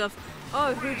based off,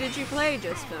 oh, who did you play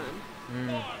just then?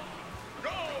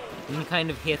 You can kind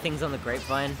of hear things on the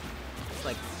grapevine. It's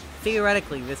like,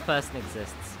 theoretically, this person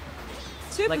exists.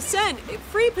 2%,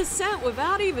 3%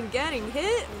 without even getting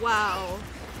hit? Wow.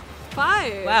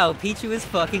 5. Wow, Pichu is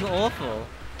fucking awful.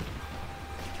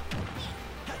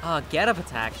 Ah, get up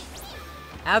attack.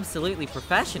 Absolutely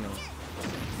professional.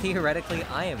 Theoretically,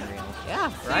 I am real.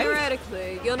 Yeah, right?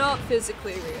 Theoretically, you're not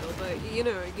physically real, but you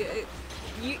know,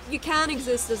 you can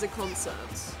exist as a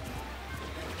concept.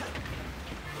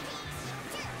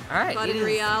 Alright, But in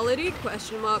reality,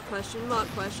 question mark,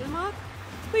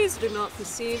 please do not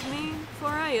perceive me, for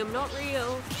I am not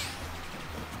real.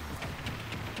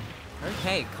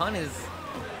 Okay, Con is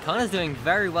doing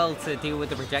very well to deal with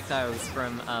the projectiles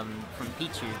from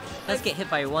Pichu. Let's get hit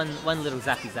by one little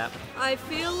zappy zap. I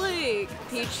feel like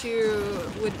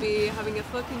Pichu would be having a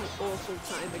fucking awful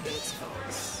time against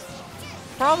Fox.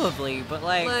 Probably, but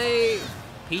like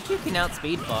Pichu can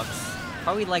outspeed Fox.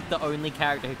 Probably like the only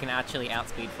character who can actually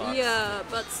outspeed Fox. Yeah,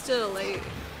 but still, like,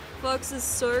 Fox is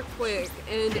so quick,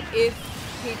 and if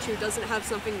Pichu doesn't have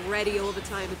something ready all the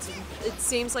time, it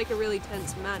seems like a really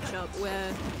tense matchup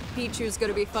where Pichu's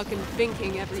gonna be fucking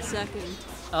thinking every second.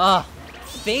 Ugh,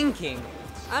 thinking?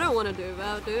 I don't want to do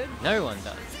that, dude. No one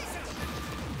does.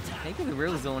 Maybe the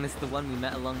real Zorn is the one we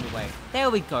met along the way.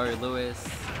 There we go, Lewis.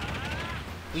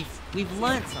 We've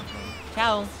learnt something.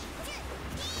 Ciao.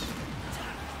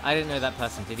 I didn't know that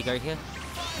person. Did he go here?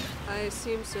 I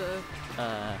assume so.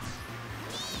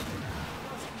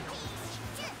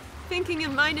 Thinking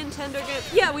in my Nintendo game.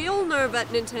 Yeah, we all know that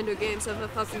Nintendo games have a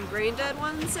fucking brain dead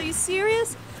ones. Are you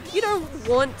serious? You don't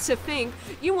want to think.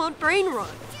 You want brain rot.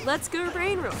 Let's go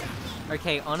brain rot.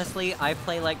 Okay, honestly, I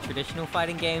play like traditional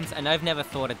fighting games, and I've never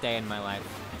thought a day in my life.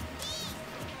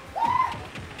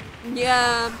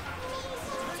 Yeah.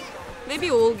 Maybe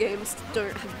all games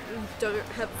don't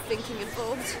have thinking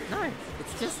involved. No,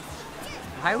 it's just,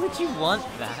 why would you want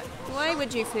that? Why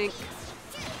would you think?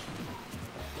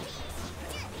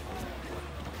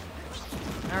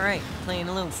 Alright, playing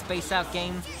a little space out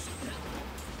game.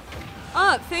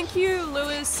 Ah, thank you,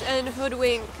 Lewis and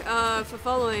Hoodwink, for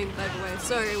following, by the way.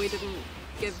 Sorry, we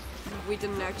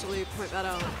didn't actually point that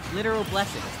out. Literal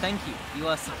blessings, thank you. You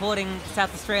are supporting the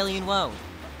South Australian world.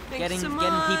 Thanks so getting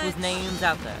much. people's names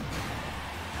out there.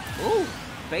 Ooh,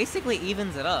 basically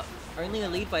evens it up. Only a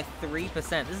lead by 3%.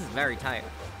 This is very tight.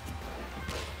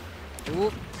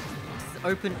 Ooh,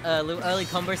 open little early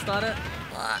combo starter.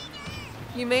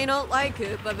 You may not like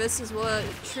it, but this is what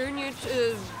true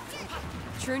neutral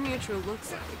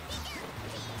looks like.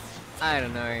 I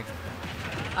don't know.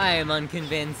 I am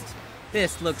unconvinced.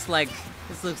 This looks like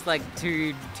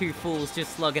two fools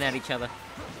just slugging at each other.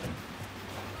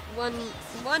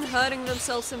 One hurting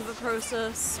themselves in the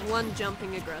process, one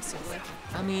jumping aggressively.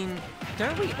 I mean,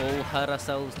 don't we all hurt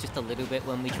ourselves just a little bit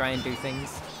when we try and do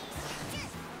things?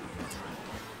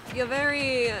 You're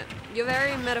very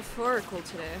metaphorical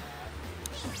today.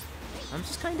 I'm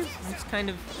just kind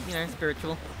of, you know,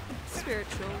 spiritual.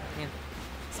 Spiritual. Yeah.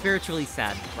 Spiritually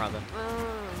sad, rather. Oh.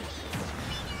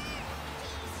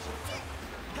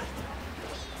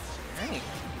 Alright.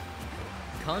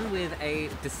 Con with a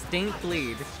distinct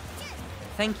lead.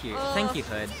 Thank you. Thank you,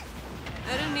 Hood.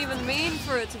 I didn't even mean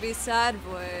for it to be sad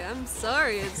boy. I'm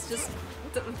sorry, it's just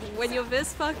when you're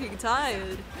this fucking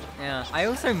tired. Yeah, I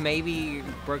also maybe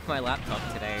broke my laptop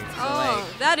today. So like,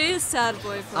 that is sad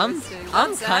boy posting.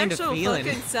 I'm kind of feeling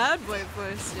fucking sad boy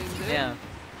posting, dude. Yeah.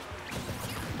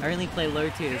 I only play low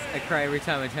tiers. I cry every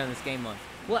time I turn this game on.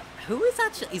 What? Who is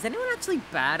actually? Is anyone actually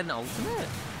bad in Ultimate?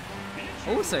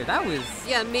 Also, that was.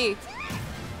 Yeah, me.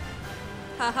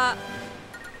 Haha.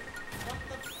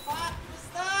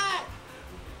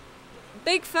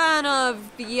 Big fan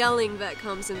of the yelling that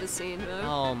comes in the scene, though.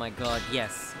 Oh my god,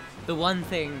 yes. The one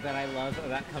thing that I love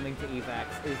about coming to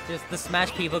EVACs is just the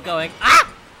Smash people going, ah!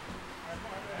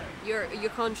 You're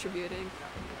contributing.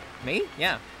 Me?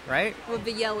 Yeah, right? With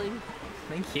the yelling.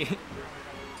 Thank you.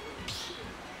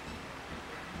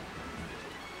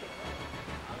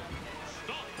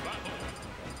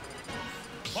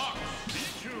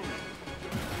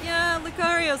 Yeah,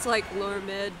 Lucario's like low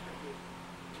mid.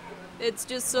 It's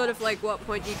just sort of like what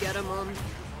point you get him on.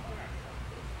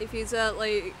 If he's at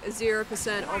like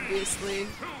 0%, obviously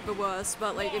the worst.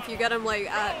 But like if you get him like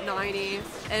at 90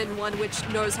 and one which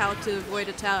knows how to avoid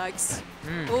attacks,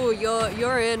 oh,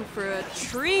 you're in for a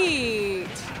treat.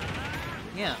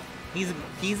 Yeah, he's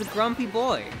a grumpy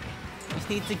boy. You just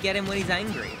need to get him when he's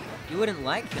angry. You wouldn't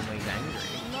like him when he's angry.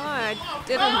 No, I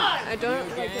didn't. I don't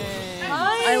like it.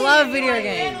 I love video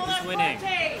games. Who's winning?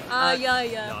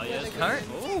 Yeah. Current?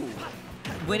 Ooh.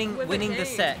 Winning the the game.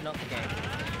 set, not the game.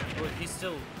 Well, he's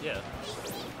still, yeah.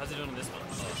 How's he doing in this one?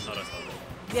 Oh, not as hot.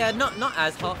 Yeah, not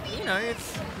as hot. You know,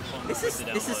 it's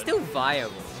this is still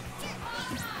viable.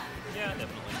 Yeah,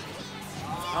 definitely.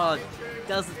 Oh,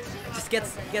 just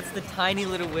gets the tiny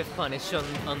little whiff punish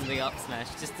on the up smash,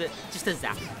 just a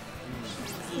zap.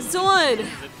 Zorn,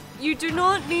 you do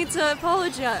not need to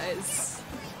apologize.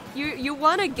 You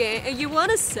won a game. You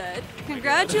won a set.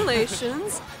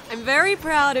 Congratulations. I'm very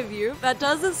proud of you. That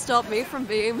doesn't stop me from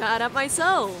being mad at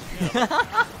myself.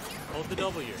 Hold the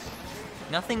W.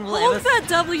 Nothing will Hold ever. that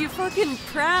W fucking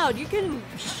proud. You can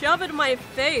shove it in my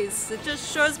face. It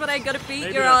just shows what I gotta beat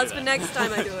Maybe your I'll do ass that. for next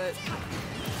time I do it.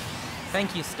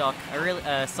 Thank you, Sock.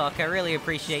 I really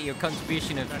appreciate your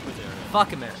contribution of Back with Aaron.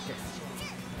 fuck America.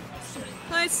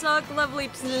 Hi, Sock. Lovely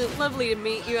to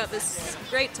meet you at this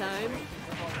great time.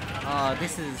 Oh,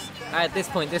 this is at this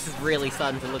point. This is really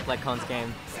starting to look like Con's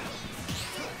game.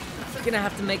 Gonna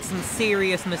have to make some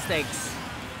serious mistakes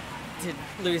to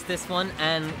lose this one,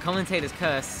 and commentator's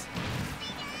curse.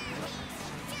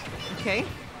 Okay,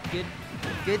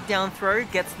 good down throw.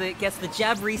 Gets the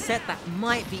jab reset. That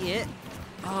might be it.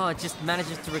 Oh, just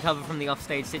manages to recover from the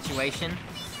offstage situation.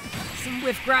 Some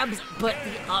whiff grabs, but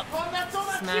the up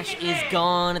smash is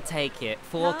gonna take it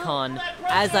for Con.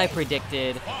 As I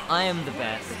predicted, I am the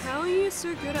best. How are you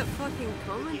so good at fucking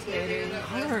commentating?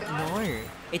 I don't know.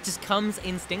 It just comes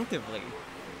instinctively.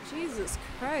 Jesus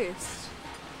Christ.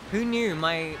 Who knew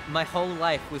my whole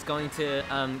life was going to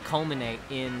culminate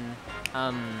in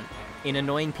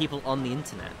annoying people on the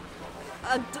internet?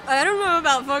 I don't know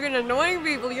about fucking annoying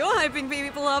people. You're hyping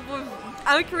people up with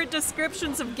accurate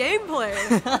descriptions of gameplay.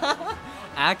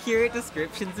 Accurate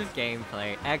descriptions of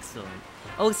gameplay. Excellent.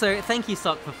 Also, thank you,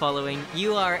 Sock, for following.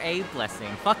 You are a blessing.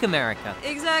 Fuck America.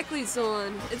 Exactly,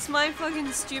 Zorn. It's my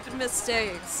fucking stupid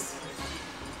mistakes.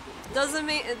 Doesn't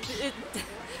mean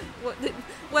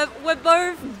we're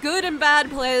both good and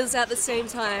bad players at the same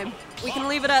time. We can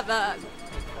leave it at that.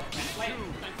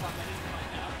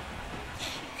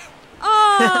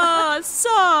 Oh,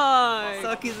 Sock!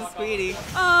 Sock is a sweetie.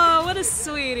 Oh, what a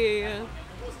sweetie.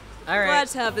 Alright. Glad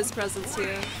to have his presence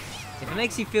here. If it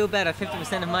makes you feel better,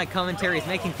 50% of my commentary is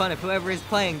making fun of whoever is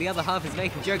playing. The other half is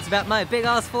making jokes about my big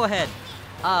ass forehead.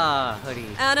 Ah,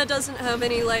 hoodie. Anna doesn't have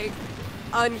any, like,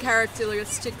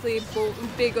 uncharacteristically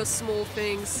big or small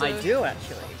things. So I do,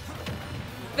 actually.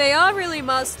 They are really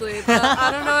muscly, but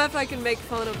I don't know if I can make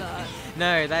fun of that.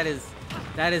 No, that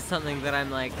is something that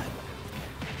I'm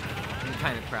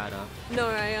kind of proud of. No,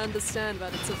 I understand,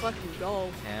 but it's a fucking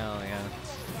goal. Hell yeah.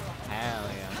 Hell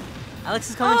yeah.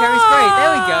 Alex's commentary is great.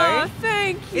 There we go.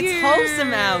 Thank you. It's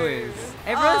wholesome hours.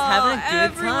 Everyone's having a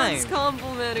good Everyone's time.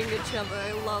 complimenting each other.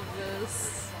 I love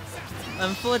this.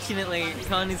 Unfortunately,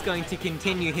 Con is going to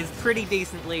continue his pretty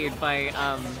decent lead by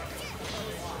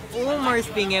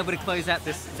almost being able to close out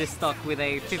this stock with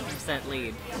a 50%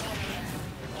 lead.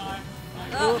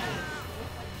 Oh.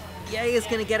 Yay is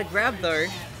going to get a grab though.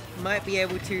 Might be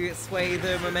able to sway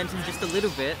the momentum just a little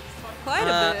bit. Quite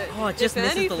a bit. Oh, just if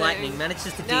misses anything. the lightning.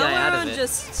 Manages to DI Now out we're of on it.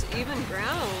 just even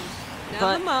ground.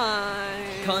 But Never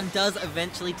mind. Con does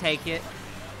eventually take it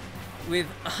with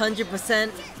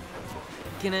 100%.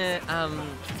 Gonna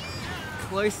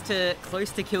close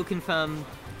to kill confirm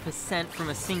 % from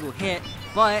a single hit,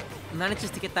 but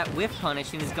manages to get that whiff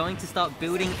punish and is going to start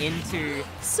building into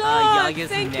So, Yaga's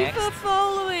thank next. you for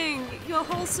following. Your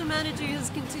wholesome energy has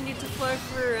continued to flow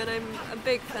through, and I'm a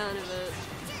big fan of it.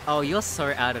 Oh, you're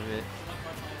so out of it.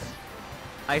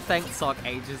 I thanked Sock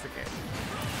ages ago.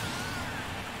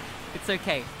 It's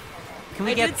okay. Can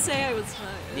we I get? did say I was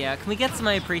tired. Yeah, can we get some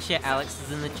I appreciate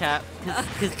Alex's in the chat?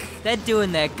 Because they're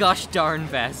doing their gosh darn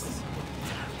best.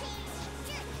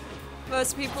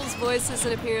 Most people's voices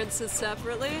and appearances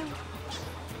separately?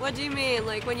 What do you mean?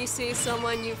 Like when you see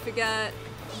someone you forget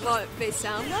what they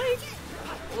sound like?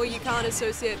 Or you can't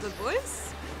associate the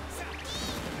voice?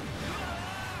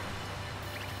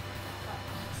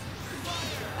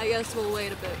 I guess we'll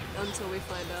wait a bit until we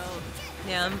find out.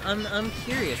 Yeah, I'm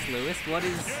curious, Lewis.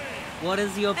 What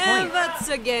is your point? And that's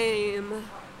a game.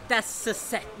 That's a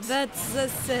set. That's a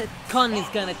set. Con is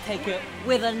gonna take it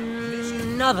with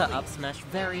another up smash.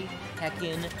 Very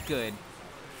heckin' good.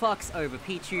 Fox over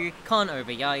Pichu, Con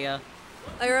over Yaya.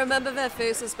 I remember their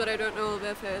faces, but I don't know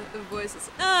their voices.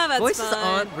 Ah, that's Voices fine.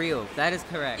 aren't real. That is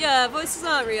correct. Yeah, voices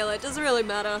aren't real. It doesn't really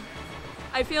matter.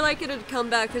 I feel like it'd come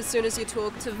back as soon as you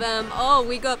talk to them. Oh,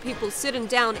 we got people sitting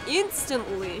down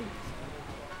instantly.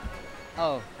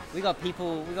 Oh, we got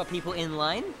people in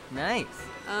line. Nice.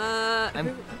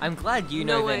 I'm glad you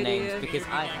know no their idea. names because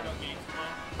I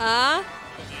have.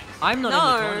 I'm not in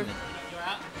the tournament.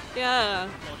 Yeah.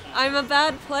 I'm a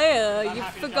bad player.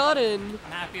 You've forgotten.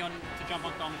 I'm happy to jump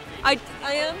on Dom with you.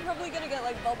 I am probably gonna get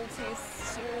like bubble tea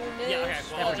soon. Yeah, okay,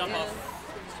 well, I'll jump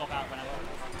off. Swap out whenever.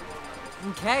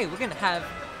 Okay, we're gonna have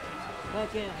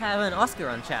an Oscar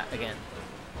on chat again.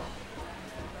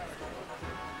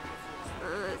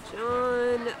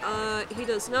 John, he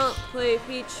does not play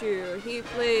Pichu. He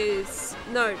plays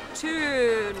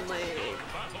Toon Link.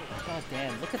 God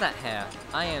damn, look at that hair.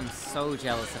 I am so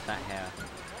jealous of that hair.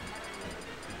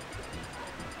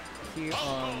 Q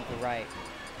on the right.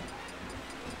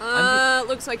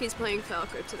 Looks like he's playing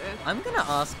Falco today. I'm gonna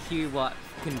ask Q what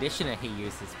conditioner he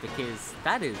uses because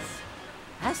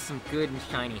that's some good and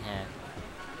shiny hair.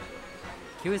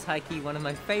 Q is high-key one of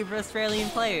my favorite Australian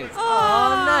players.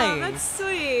 Oh, nice. That's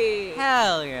sweet.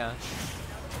 Hell yeah.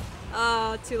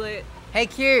 Too late. Hey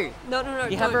Q. No, don't.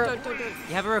 don't. You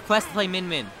have a request to play Min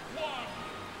Min.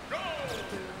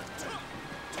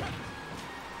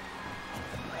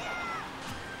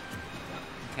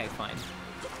 Okay, fine.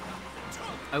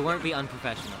 I won't be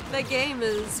unprofessional. They're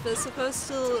gamers. They're supposed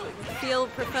to feel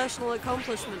professional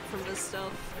accomplishment from this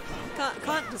stuff.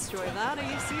 Can't destroy that.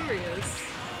 Are you serious?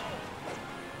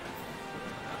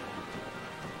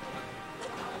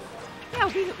 Yeah,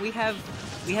 we have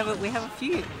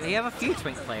a few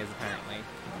Twink players apparently.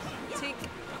 Tink,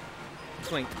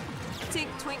 Twink. tink,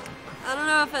 twink. I don't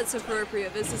know if that's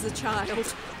appropriate. This is a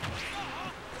child.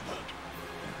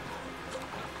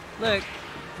 Look,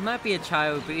 he might be a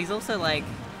child, but he's also like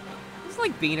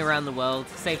been around the world,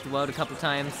 saved the world a couple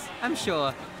times. I'm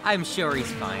sure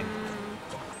he's fine.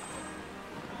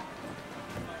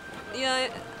 Yeah,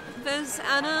 there's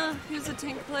Anna, who's a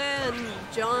Tink player, and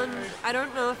John. I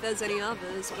don't know if there's any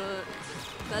others, but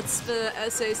that's the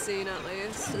SA scene at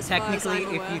least. As Technically, far as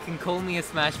I'm if aware. you can call me a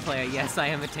Smash player, yes, I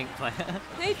am a Tink player.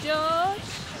 Hey, Josh.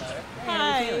 Hello. Hi.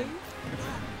 How are you feeling?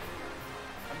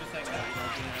 I'm just saying that,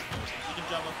 you can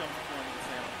jump off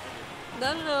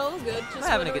No, all good. Just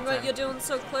having a wondering good what time. you're doing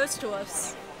so close to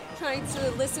us. Trying to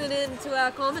listen in to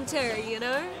our commentary, you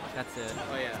know? That's it.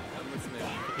 Oh yeah, I'm listening.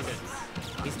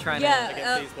 He's trying to.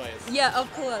 Yeah, these players. yeah,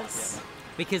 of course.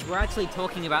 Because we're actually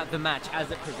talking about the match as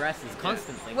it progresses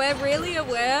constantly. We're really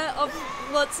aware of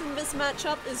what's in this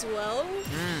matchup as well.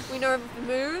 We know the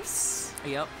moves.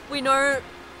 Yep. We know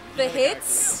the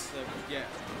hits. Yeah,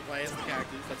 the players, the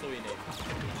characters, that's all you need.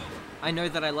 I know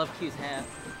that I love Q's hair.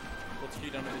 What's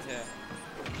Q done with his hair?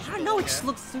 I don't know, it just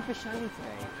looks super shiny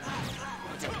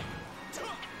today.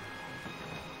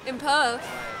 In Perth.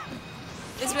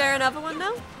 Is there another one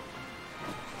now?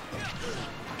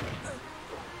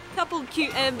 Couple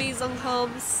cute ambies on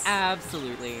comms.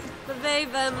 Absolutely. The they,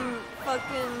 them,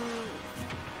 fucking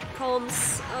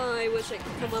comms. Oh, I wish I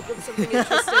could come up with something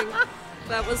interesting.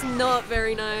 That was not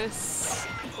very nice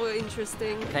or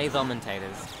interesting. They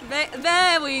commentators.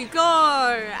 There we go!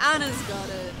 Anna's got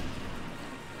it.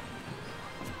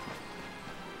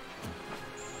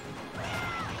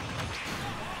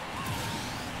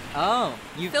 Oh,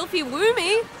 you Filthy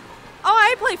Woomy? Oh,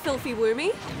 I play Filthy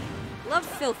Woomy. Love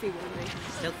Filthy Woomy.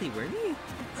 filthy Roomy?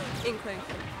 Inkling.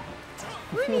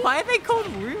 Why are they called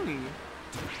Roomy?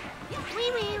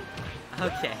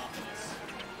 Okay.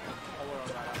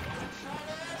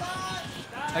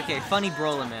 Okay, Funny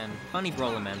Brawler Man. Funny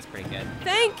Brawler Man's pretty good.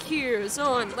 Thank you,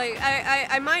 Zon. Like,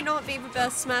 I might not be the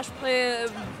best Smash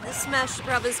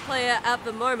Brothers player at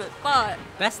the moment, but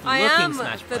Best I looking am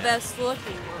Smash the player. best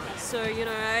looking one. So, you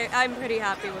know, I'm pretty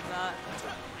happy with that.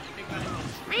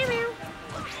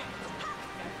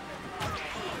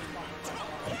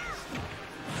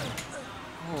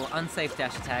 Oh, unsafe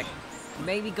dash attack.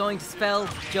 Maybe going to spell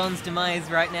John's demise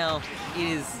right now. It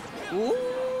is... Ooh,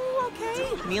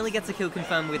 okay. Nearly gets a kill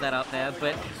confirmed with that up there,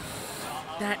 but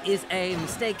that is a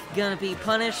mistake gonna be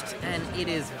punished, and it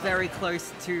is very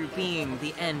close to being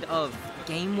the end of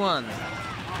game one.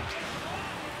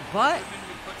 But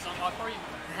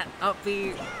that up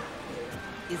B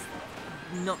is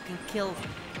not gonna kill.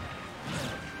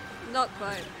 Not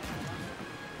quite.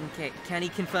 Okay, can he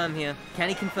confirm here? Can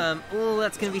he confirm? Oh,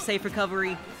 that's gonna be safe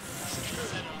recovery.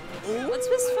 Ooh. What's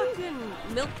this fucking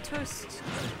milk toast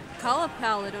color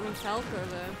palette on Falco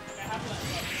though?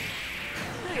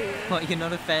 Hey, What, you're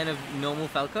not a fan of normal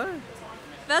Falco?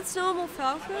 That's normal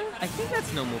Falco? I think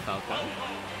that's normal Falco.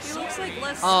 He looks like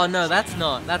less... Oh no, that's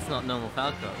not normal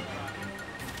Falco.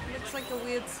 Looks like a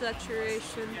weird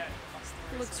saturation.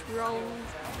 Looks wrong.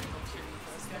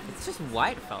 It's just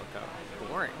white Falco.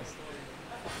 Boring.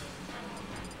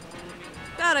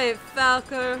 That ain't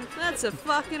Falco. That's a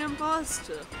fucking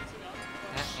imposter.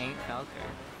 That ain't Falco.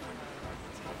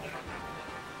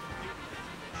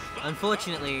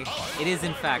 Unfortunately, it is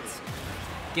in fact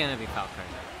gonna be Falco.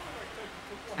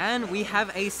 And we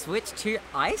have a switch to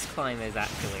Ice Climbers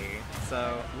actually.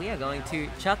 So we are going to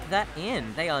chuck that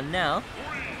in. They are now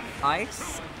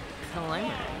Ice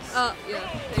Climbers. Oh, yeah.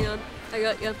 Hang on. I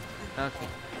got you. Okay.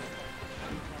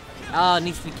 Oh, it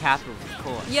needs to be capital, of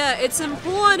course. Yeah, it's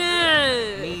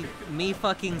important! Me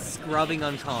fucking scrubbing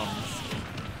on comms.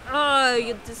 Oh,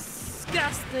 you're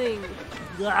disgusting.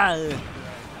 Ugh.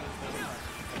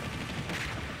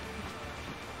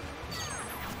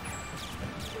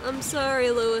 I'm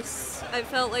sorry, Lewis. I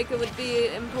felt like it would be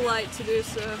impolite to do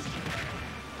so.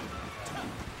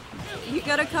 You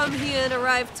gotta come here and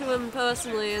arrive to him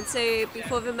personally and say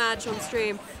before the match on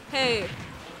stream, hey,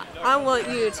 I want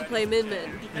you to play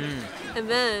Min-Min. And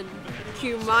then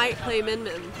Q might play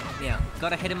Min-Min. Yeah,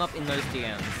 gotta hit him up in those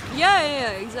DMs. Yeah,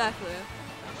 exactly.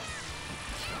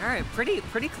 Alright,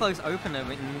 pretty close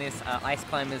opener in this Ice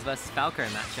Climbers versus Falco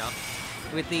matchup.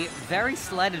 With the very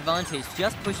slight advantage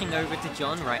just pushing over to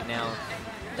John right now.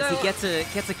 As he gets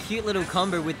a cute little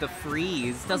combo with the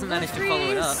freeze. Doesn't manage to follow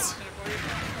it up.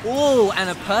 Ooh, and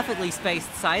a perfectly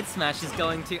spaced side smash is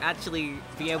going to actually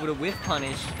be able to whiff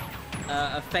punish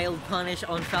a failed punish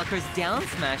on Falco's down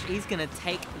smash. He's gonna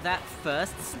take that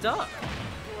first stock.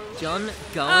 John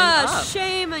going up.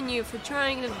 Shame on you for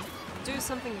trying to do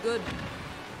something good.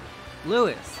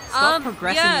 Lewis, stop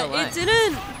progressing your life. It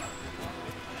didn't.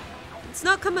 It's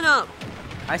not coming up.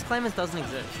 Ice Climbers doesn't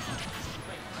exist.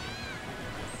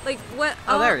 Like what?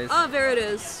 Oh, there it is. Oh, there it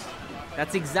is.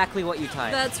 That's exactly what you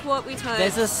typed. That's what we typed.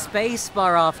 There's a space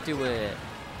bar after it.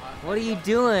 What are you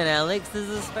doing, Alex? There's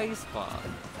a space bar.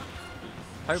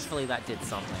 Hopefully that did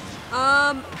something.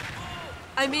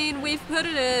 I mean, we've put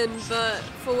it in, but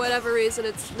for whatever reason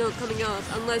it's not coming up.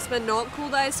 Unless they're not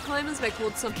called Ice Climbers, they're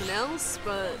called something else,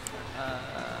 but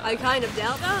I kind of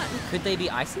doubt that. Could they be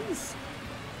Ices?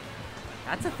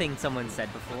 That's a thing someone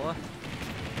said before.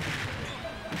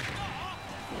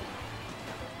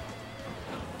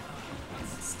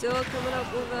 Still coming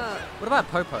up with that. What about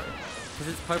Popo? Because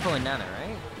it's Popo and Nana,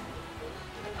 right?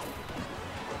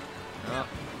 Oh.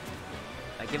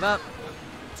 I give up.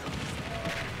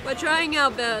 We're trying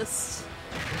our best.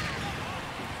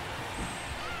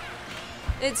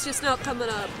 It's just not coming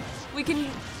up. We can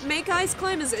make Ice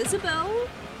Climbers Isabel.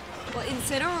 Or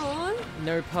Incineroar.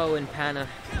 No Po and Panna.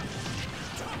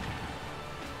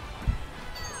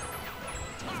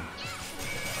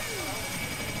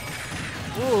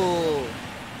 Ooh.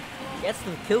 Gets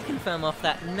the kill confirm off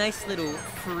that nice little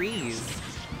freeze.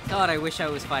 God, I wish I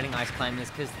was fighting Ice Climbers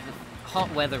because the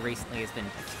hot weather recently has been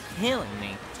killing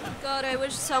me. God, I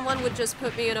wish someone would just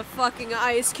put me in a fucking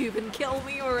ice cube and kill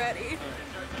me already.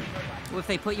 Well, if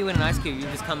they put you in an ice cube, you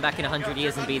just come back in 100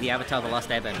 years and be the Avatar of the Last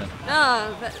Airbender.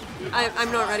 No, but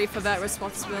I'm not ready for that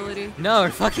responsibility. No,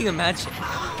 fucking imagine.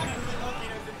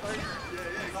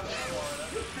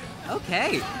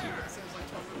 Okay.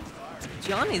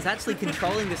 John is actually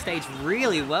controlling the stage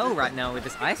really well right now with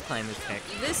this Ice Climbers tech.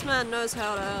 This man knows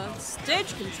how to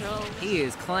stage control. He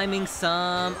is climbing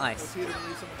some ice.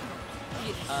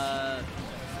 That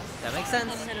makes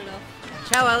sense. I'm headed off.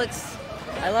 Ciao, Alex.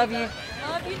 I love you.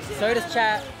 Love you too. So does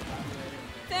chat.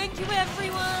 Thank you,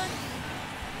 everyone.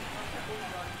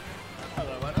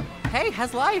 Hello, Anna. Hey,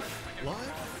 how's life?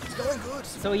 Life? It's going good.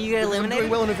 So are you eliminated? I'm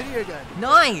doing well in a video game.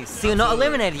 Nice. So you're not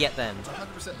eliminated yet then?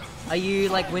 100%. Are you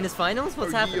like winners finals?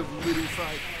 What's happening? Little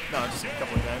fight. No, just a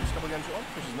couple of games won,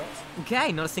 which is nice.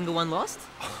 Okay, not a single one lost?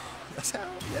 That's how,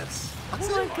 yes. Oh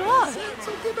my god. That's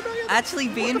so good about you. Actually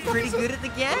being pretty good at the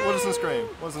game. What is on screen?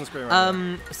 What's on screen right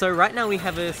now? So right now we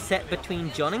have a set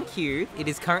between John and Q. It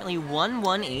is currently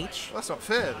 1-1 each. Well, that's not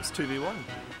fair. It's 2v1.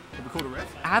 Have we called a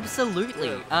ref? Absolutely.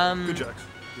 Yeah. Good jokes.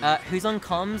 Who's on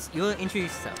comms? You'll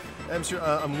introduce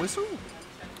yourself. I'm Whistle.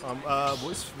 I'm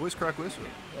voice crack Whistle.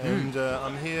 And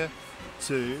I'm here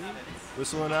to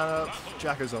whistle and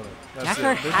Jacko's on it. That's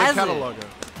Jacko it. has the it. cataloger.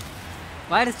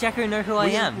 Why does Jacko know who I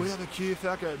am? We are the Q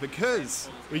Falco because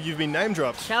you've been name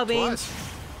dropped Ciao, Bean. twice.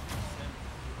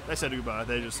 They said goodbye.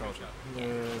 They just told you.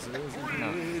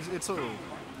 It's all.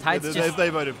 Tide's They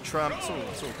voted for Trump. It's all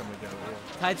coming together.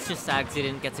 Yeah. Tide's just sad 'cause he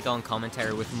didn't get to go on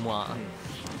commentary with moi.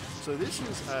 So this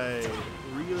is a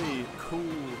really cool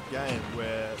game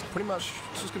where pretty much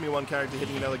it's just going to be one character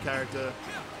hitting another character.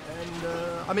 And,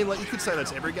 I mean, like, you could say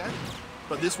that's every game,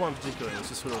 but this one particularly is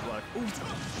just sort of like, ooh,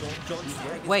 John's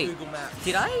Wait, Google Maps.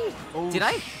 did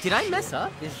I mess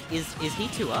up? Is he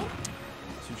 2 up?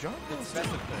 So John? It's best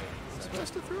of 3. It's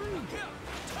best of 3.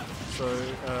 So,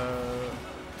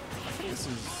 I think this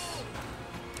is...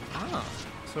 Ah.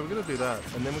 So we're going to do that,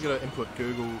 and then we're going to input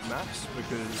Google Maps,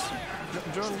 because,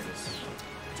 John,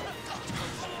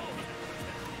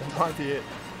 that might be it.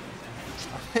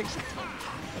 I think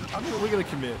we're going to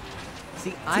commit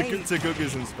See, to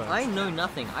Googles in space. I know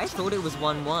nothing. I thought it was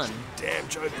 1-1. Damn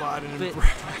Joe Biden and But-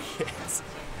 brackets.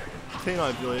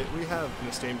 T9 Billy, we have an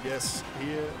esteemed guest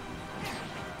here.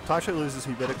 Taicho loses,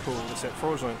 he better call the set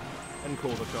fraudulent and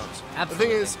call the cops. Absolutely. The thing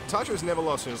is, Taicho's never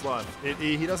lost in his life.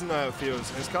 He doesn't know how it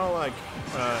feels. And it's kind of like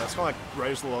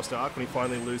Raiders of the Lost Ark when he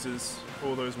finally loses.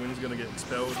 All those wins are going to get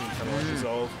expelled and kind of like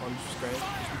dissolve on screen. Which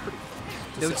would be pretty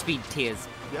fun. There would be tears.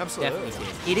 Yeah, absolutely. Definitely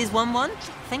tears. It is 1-1?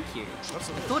 Thank you.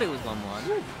 Absolutely. I thought it was 1-1.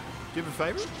 Do you have a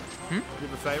favourite? Do you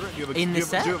have a favourite? Do you have a, In do the you have,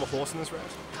 set? do you have a horse in this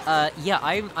race? Yeah,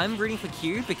 I'm rooting for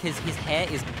Q because his hair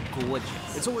is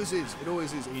gorgeous. It always is. It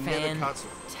always is. He never cuts it.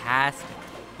 Fantastic.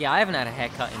 Yeah, I haven't had a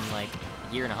haircut in like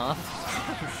a year and a half.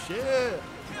 Oh, shit.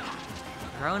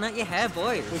 Growing out your hair,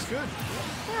 boys. It's good.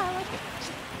 Yeah, I like it.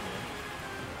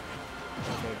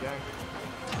 Okay, gang.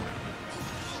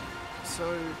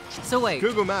 So wait.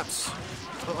 Google Maps,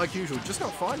 like usual, just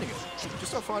not finding it.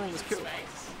 Just not finding this kill.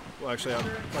 Well, actually, I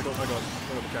got the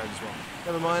characters wrong.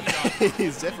 Never mind.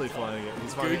 He's definitely finding it.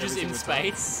 He's finding Googe is in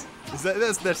space. Is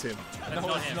that's him?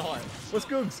 No, it's not. What's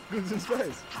Googs? Googs in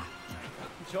space.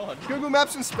 John. Google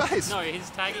Maps in space. No, his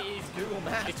tag is Google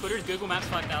Maps. His Twitter is Google Maps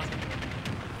 5000.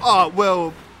 Oh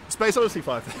well, Space Odyssey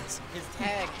 5000. His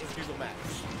tag is Google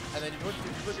Maps. And then if you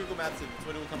put Google Maps in,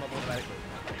 Twitter will come up automatically.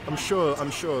 I'm sure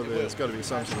there's got to be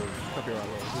some sort of copyright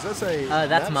law. Does that say?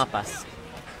 That's Maps? Mapas.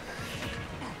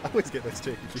 I always get those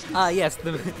two confused. Yes,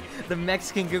 the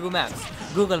Mexican Google Maps.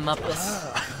 Google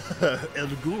Mapas. El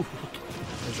Google.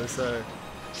 As they say.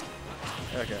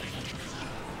 Okay.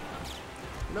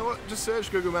 You know what? Just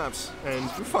search Google Maps and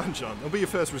you'll find John. It'll be your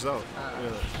first result.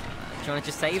 Really. Do you want to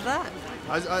just save that?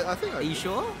 I think. Are you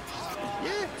sure?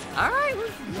 Yeah. All right,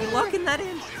 we're locking that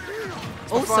in.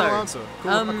 It's my final answer.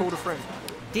 I called a friend.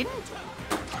 Didn't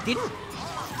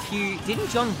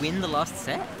John win the last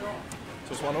set?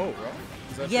 So it's 1-1, right?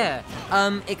 Is that Yeah.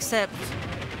 Except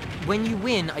when you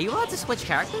win, are you allowed to switch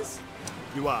characters?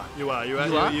 true? You are.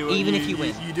 Even if you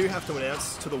win. You do have to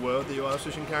announce to the world that you are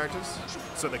switching characters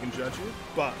so they can judge you.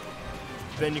 But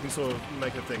then you can sort of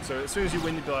make a thing. So as soon as you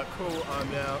win, you'd be like, cool,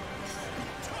 I'm now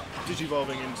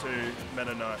digivolving into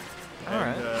Meta Knight.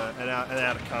 And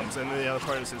out it comes. And then the other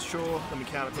opponent says, sure, let me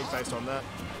counter pick based on that.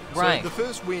 Right. So the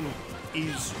first win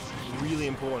is really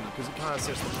important because it kind of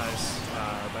sets the pace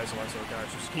based on that sort of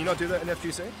characters. Can you not do that in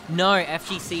FGC? No,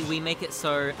 FGC, we make it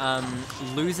so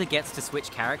loser gets to switch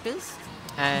characters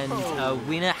and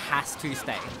winner has to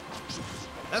stay.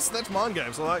 That's mind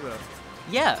games. I like that.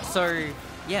 Yeah, so,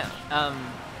 yeah. I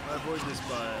avoid this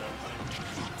by...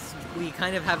 we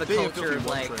kind of have a Being a culture of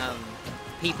filthy like one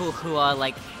people who are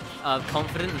like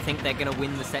confident and think they're going to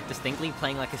win the set distinctly,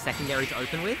 playing like a secondary to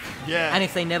open with. Yeah. And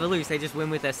if they never lose, they just win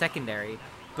with their secondary.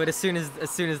 But as soon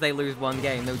as they lose one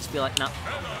game, they'll just be like, nah,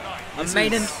 I'm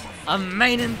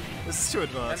maining. This is too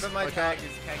advanced. Remember my tag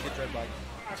is Kanga Joe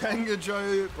Biden. Kanga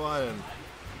Joe Biden.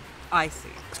 I see.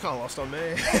 It's kind of lost on me.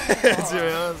 To be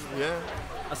honest, yeah.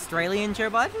 Australian Joe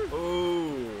Biden?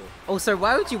 Oh. Also,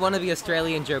 why would you want to be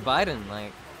Australian Joe Biden?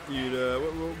 Like,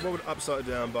 what would upside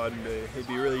down Biden be? He'd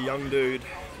be a really young dude.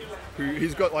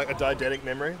 He's got like a deidetic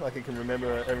memory, like he can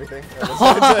remember everything.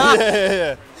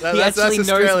 Yeah. That's actually knows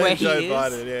Australian where he Joe is?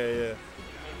 Biden.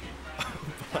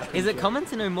 Yeah. is it common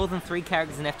to know more than 3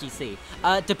 characters in FGC?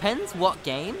 Depends what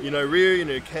game. You know Ryu, you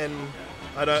know Ken,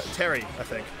 Terry, I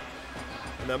think.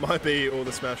 And that might be all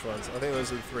the Smash ones. I think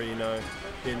those are the 3 you know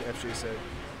in FGC.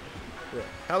 Yeah.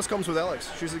 How's comms with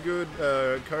Alex? She's a good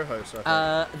co-host,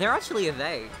 I think. They're actually a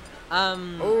they.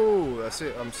 Oh, that's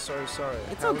it. I'm so sorry.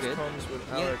 It's How's all good. comms with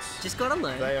Yeah, Alex? just gotta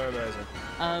learn. They are amazing.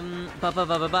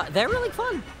 They're really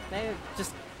fun.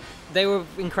 They were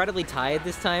incredibly tired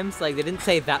this time, so like they didn't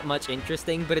say that much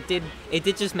interesting, but it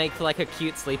did just make for like a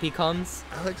cute sleepy comms.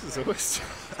 Alex is always...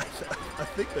 I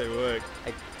think they work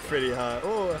pretty hard.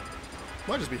 Or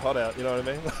might just be hot out, you know what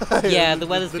I mean? Yeah, the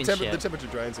weather's been shit. The temperature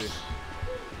drains you.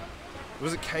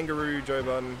 Was it Kangaroo Joe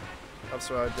Biden?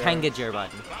 Upside down. Kanga Joe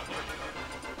Biden.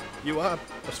 You are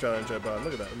Australian Joe Biden.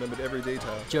 Look at that. Remembered every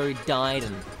detail. Joe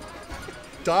Biden.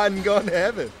 Died and gone to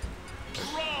heaven.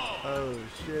 Oh,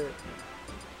 shit.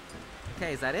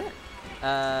 Okay, is that it?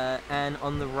 And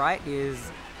on the right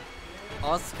is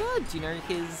Oscar. Do you know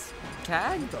his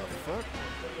tag? What the fuck?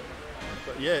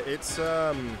 But yeah, it's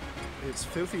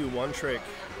filthy one trick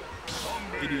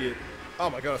idiot.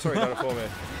 Oh my god, sorry, done it for me.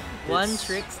 One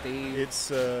trick, Steve. It's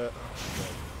you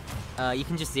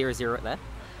can just 0-0 it there.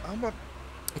 oh my.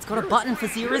 It's got a button for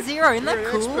 0-0. Isn't that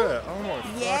cool? Expert. Oh my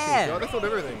Yeah. fucking god, I thought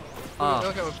everything. Oh.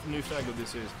 Look how newfangled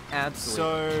this is.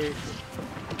 Absolutely. So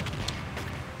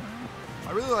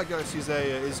I really like Ghost. He's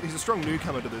a strong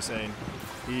newcomer to the scene.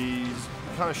 He's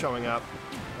kind of showing up.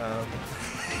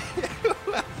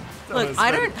 Look,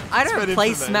 I don't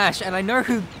play Smash, and I know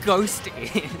who Ghost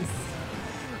is.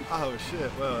 Oh shit!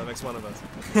 Well, that makes one of us.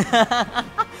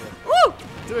 Woo!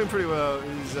 Doing pretty well.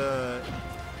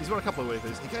 He's won a couple of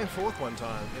weeklies. He came fourth one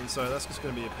time, and so that's just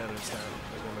going to be a permanent stand.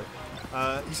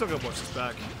 He's not going to watch this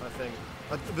back, I think.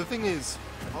 The thing is,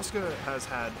 Oscar has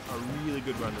had a really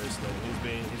good run recently. He's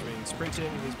been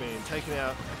sprinting. He's been taking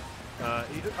out. I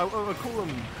call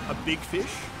him a big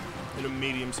fish in a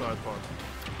medium-sized pond.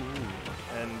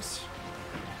 Ooh. And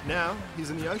now he's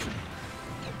in the ocean.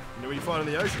 You know what you find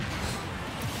in the ocean?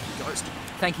 Ghost.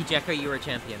 Thank you, Jacko. You were a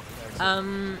champion. Yeah.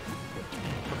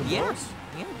 Balls?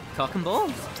 Yeah. Cock and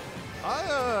balls.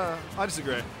 I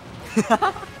disagree.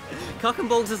 Cock and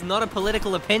balls is not a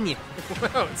political opinion.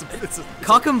 Well,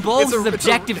 Cock and balls is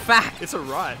objective fact. It's a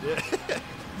right. Yeah.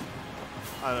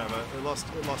 I don't know. It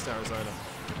lost Arizona.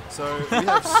 So we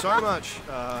have so much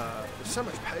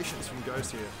patience from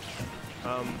Ghost here.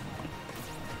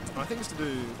 I think it's to do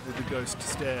with the Ghost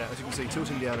stare. As you can see,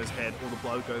 tilting down his head, all the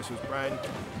blood goes to his brain,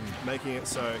 making it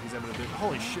so he's able to do.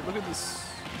 Holy shit! Look at this.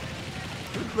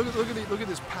 Look at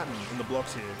this pattern in the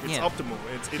blocks here. It's optimal.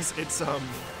 It's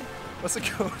what's it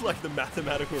called? Like the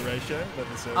mathematical ratio.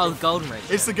 Oh, golden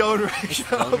ratio. It's the golden ratio.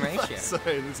 Golden ratio. So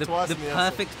it's twice the in the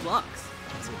perfect blocks.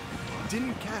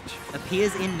 Didn't catch.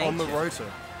 Appears in nature. On the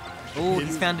rotor. Oh,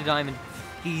 he's found a diamond.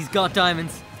 He's got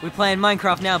diamonds. We're playing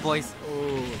Minecraft now, boys.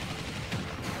 Oh.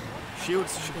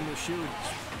 Shields in the shield.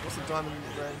 What's the diamond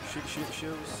brand?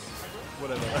 Shields.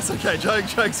 Whatever. That's okay.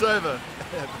 Joke's over.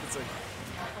 It's okay.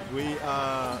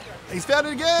 He's found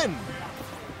it again!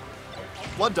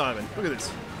 Blood diamond. Look at this.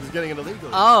 He's getting it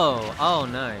illegally. Oh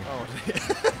no. Oh,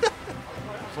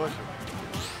 unfortunately.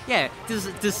 Yeah,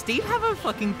 does Steve have a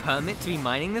fucking permit to be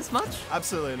mining this much?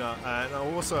 Absolutely not. And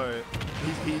also,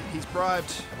 he's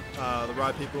bribed the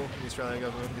right people in the Australian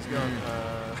government. He's gone.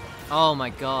 Oh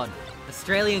my god.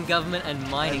 Australian government and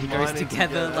mining goes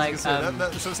together like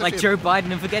like Joe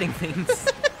Biden and forgetting things.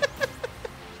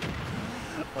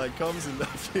 Like comms and not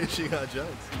finishing our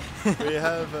jokes. We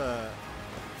have,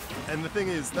 and the thing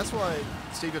is, that's why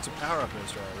Steve got some power up in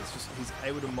Australia. It's just he's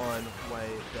able to mine way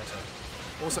better.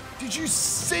 Also, did you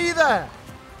see that?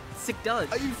 Sick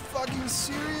dodge. Are you fucking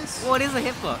serious? What is a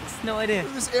hitbox? No idea.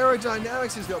 Look at this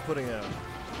aerodynamics he's got putting out.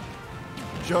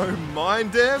 Joe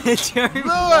mined him. Joe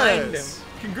mined him.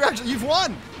 Congratulations, you've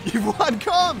won. You've won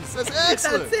comms. That's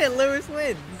excellent. That's it. Lewis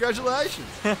wins. Congratulations.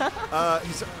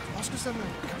 Oscar's done it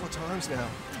a couple of times now.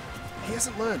 He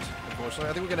hasn't learned, unfortunately.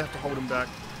 I think we're going to have to hold him back.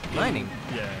 Learning?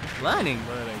 Yeah. Learning?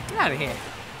 Get out of here.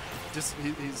 Just,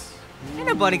 he's... Ain't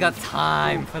nobody got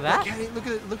time for that. Look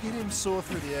at him soar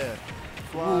through the air.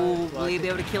 Ooh, will you be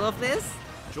able to kill off this?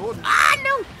 Jordan. Ah,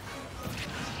 no!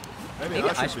 Maybe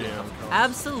I should be able to come.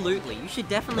 Absolutely. You should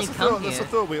definitely come here. That's a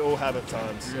thought we all have at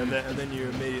times. And then you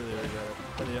immediately regret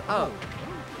it. And oh.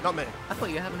 Not me. I thought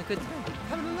you were having a good time.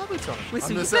 Having a lovely time.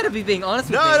 Listen, you better be being honest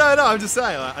with me. No, I'm just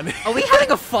saying. Are we having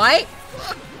a fight?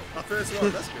 Our first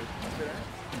one, that's good.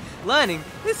 Learning.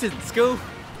 This isn't school.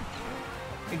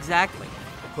 Exactly.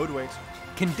 Hoodwinked.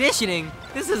 Conditioning.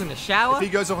 This isn't a shower. If he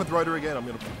goes off with rotor again, I'm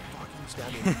going to fucking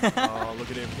stab him. Oh,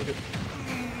 look at him. Look at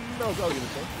I'll give it a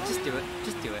thing. Just do it.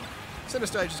 Just do it. Center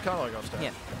stage is kind of like off stage.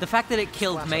 Yeah. The fact that it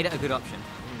killed made it a good option.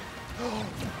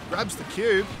 Grabs the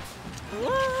cube.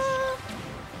 What?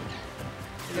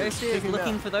 Ghost is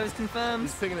looking for those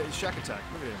confirms. He's picking at his shack attack.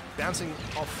 Look at him. Bouncing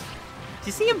off. Did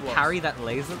you see him parry that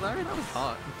laser though? That was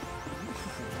hot.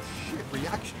 Shit,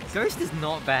 reaction. Ghost is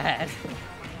not bad.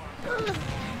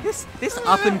 This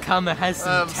up-and-comer has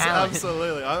some talent.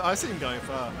 Absolutely. I see him going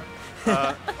far.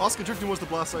 Oscar drifting towards the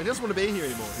blast zone. He doesn't want to be here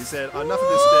anymore. He said, enough of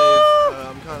this, Steve.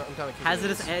 I'm kind of kicking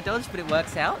hazardous air dodge, but it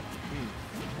works out.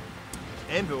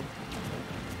 Anvil.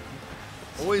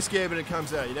 Always scared when it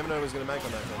comes out. You never know what he's going to make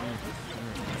on that thing.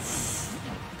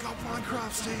 Got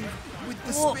Minecraft, Steve. With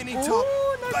the spinny top.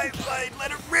 Beyblade,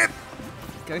 let it rip.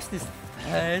 Ghost is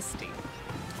thirsty.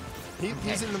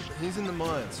 He's in the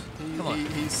mines.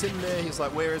 He's sitting there. He's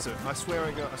like, where is it? I swear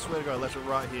to God, I left it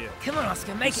right here. Come on,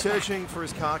 Oscar, make he's searching for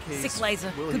his car keys. Sick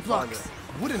laser. Will Good he find blocks. it?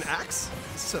 Wooden axe?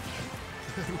 This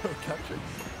World Country.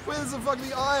 Where's the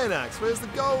fucking iron axe? Where's the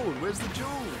gold? Where's the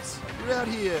jewels? We're out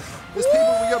here. There's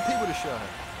people. We got people to show.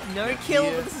 No Now kill,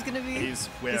 here but this is gonna be. is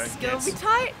where This is it gonna gets be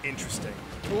tight. interesting.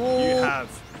 Ooh. You have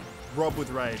Rob with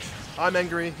rage. I'm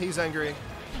angry. He's angry.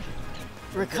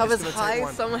 Recovers It's gonna take high,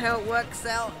 one. somehow it works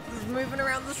out. He's moving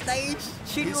around the stage,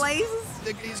 shooting He's-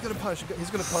 lasers. He's gonna punch.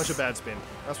 He's gonna punch a bad spin.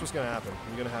 That's what's gonna happen.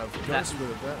 You're gonna have Ghost with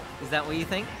a bad. Is that what you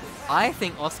think? I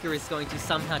think Oscar is going to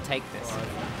somehow take this. 5,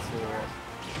 4,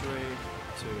 3,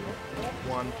 2,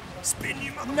 1. Spin,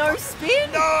 you mother. No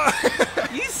spin! No!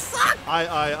 You suck!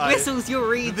 I. Whistles your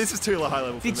reeds. This is too high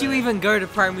level. For Did me. you even go to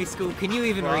primary school? Can you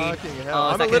even read? Fucking hell.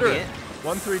 is I'm that a gonna be literate. it?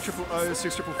 1 3 triple O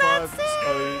 6 triple 5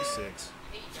 06.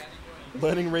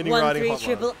 Learning, reading, writing, 1 3 hotline.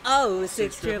 triple O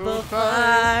 6 triple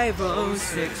 5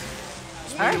 06.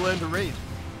 That's when you learn to read.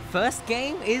 First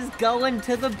game is going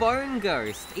to the Bone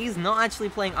Ghost. He's not actually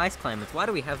playing Ice Climbers. Why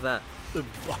do we have that? The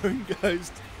Bone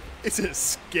Ghost. It's a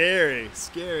scary,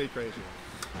 scary creature.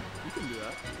 You can do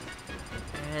that.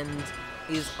 And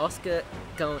is Oscar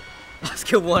going?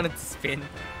 Oscar wanted to spin.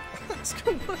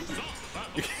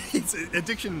 It's,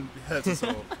 addiction hurts us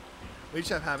all. We each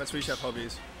have habits, we each have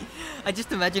hobbies. I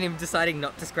just imagine him deciding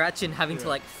not to scratch and having to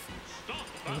like.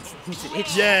 It's an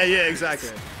itch. Yeah, exactly.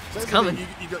 It's coming.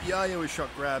 You got Yaya with shot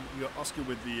grab, you got Oscar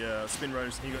with the spin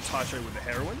roast, and you got Taicho with the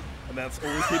heroin, and that's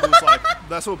all people's like.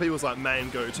 That's all people's like main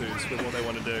go-tos with what they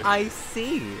want to do. I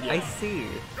see. I see.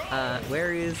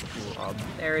 Where is Rob?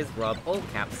 There is Rob. All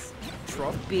caps.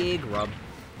 Trop. Big Rob.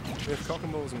 We have cock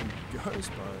and balls and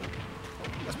ghost bone.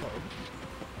 That's probably.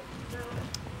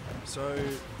 So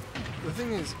the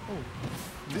thing is,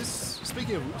 this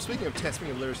speaking of tests,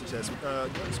 speaking of literacy tests,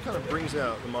 this kind of brings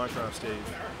out the Minecraft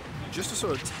Steve, just to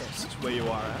sort of test where you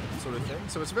are at, sort of thing.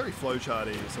 So it's a very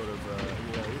flowcharty sort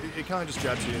of, it kind of just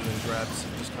jabs you and then grabs,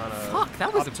 just kind of. Fuck,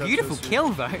 that was a beautiful kill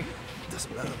though. It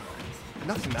doesn't matter.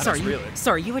 Nothing matters Sorry, really.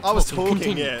 sorry, you were talking. I was talking,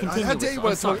 Continue, yeah. continue How dare you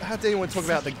want to sorry. talk? How dare you want to talk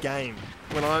about the game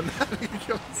when I'm?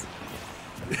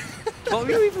 What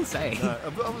were you even saying? No,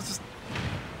 I was just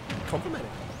complimenting.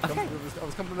 Okay. I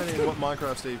was complimenting what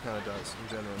Minecraft Steve kind of does in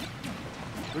general.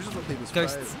 Which is what people's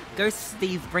favourite. Ghost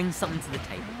Steve brings something to the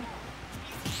table.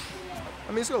 I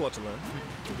mean, he's got a lot to learn.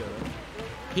 We'll go there.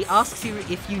 He asks you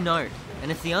if you know,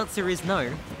 and if the answer is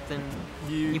no, then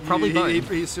you probably won't. won't.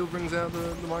 He still brings out the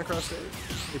Minecraft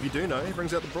Steve. If you do know, he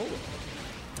brings out the brawler.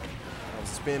 That was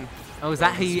a spin. Oh, is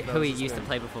that who was he a used to spin.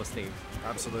 play before Steve?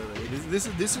 Absolutely. This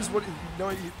is what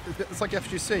it's like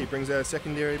FGC. He brings out a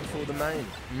secondary before the main.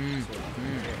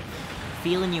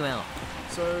 Feeling you out.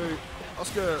 So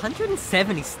Oscar.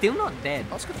 170, still not dead.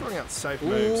 Oscar throwing out safe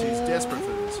moves. He's desperate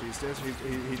for this. He's desperate.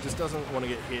 He just doesn't want to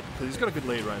get hit because he's got a good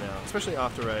lead right now, especially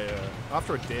after a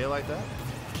dare like that.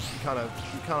 You kind of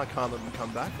can't let them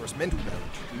come back, or it's mental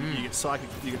damage. You get psychic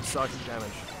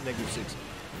damage, -6.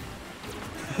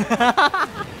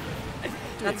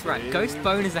 That's right. Ghost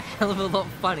Bone is a hell of a lot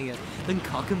funnier than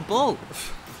Cock and Ball.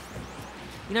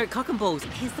 You know, Cock and Balls,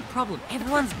 here's the problem.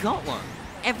 Everyone's got one.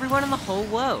 Everyone in the whole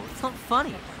world. It's not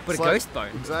funny. But It's a like- Ghost Bone.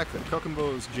 Exactly. Cock and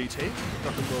Balls GT.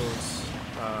 Cock and Balls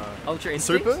Ultra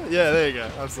Instinct. Super. Yeah, there you go.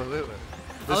 Absolutely.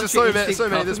 There's just Ultra so many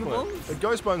Instinct at this Cock and point. Balls? The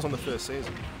Ghost Bone's on the first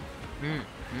season.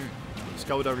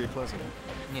 Skullduggery Pleasant.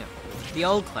 Yeah. The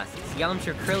old classics.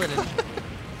 Yamcha, Krillin, and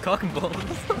Cock and Balls.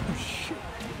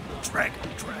 Dragon.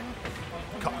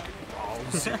 Cock and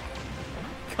Balls.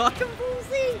 Cock and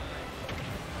Ballsy.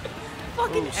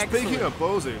 Fucking excellent. Speaking of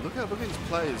Ballsy, look at these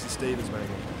plays that Steve is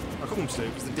making. I call him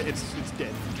Steve because it's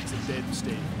dead. It's a dead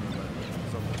Steve.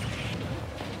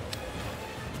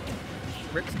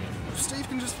 Rips me. Steve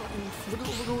can just fucking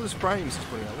look at all this frames he's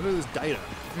putting out. Look at this data.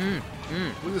 Look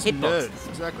at this Hitboxes. nerd.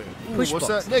 Exactly. Ooh, Push what's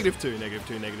boxes. that?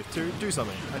 -2. Do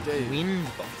something. I dare you. Wind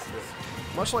boxes.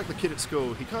 Much like the kid at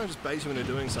school, he kind of just baits you into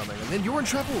doing something, and then you're in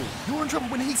trouble. You're in trouble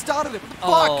when he started it.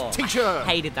 Oh, Fuck, teacher.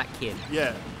 Hated that kid.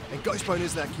 Yeah, and Ghostbone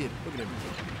is that kid. Look at him.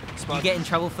 Smart. You get in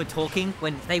trouble for talking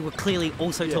when they were clearly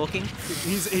also Yeah. talking.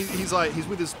 He's like, he's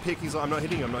with his pick. He's like, I'm not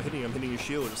hitting him. I'm hitting his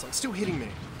shield. It's like, still hitting me.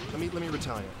 Let me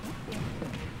retaliate.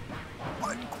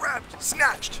 One grabbed,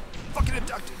 snatched, fucking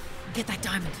abducted. Get that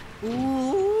diamond.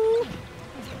 Ooh.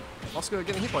 Oscar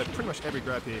getting hit by pretty much every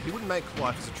grab here. He wouldn't make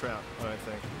life as a trout, I don't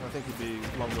think. I think he'd be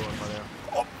long gone by now.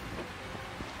 Oh.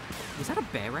 Was that a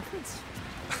bear reference?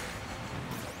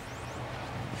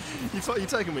 You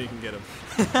take him where you can get him.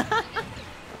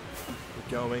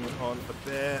 We're going on a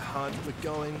bear hunt. We're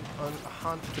going on a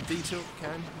hunt for detail.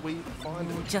 Can we find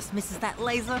it? Just misses that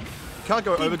laser. Can't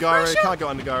go Big over gyro, pressure. can't go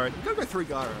under gyro. You gotta go through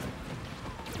gyro.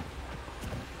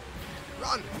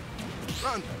 Run!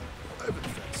 Over the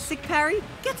fence. Sick parry.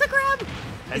 Gets a grab.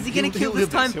 And Is he gonna kill he'll this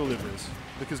live time? He'll live this.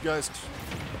 Because Ghost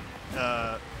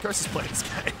Ghost has played this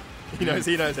game. He knows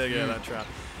how to get out of that trap.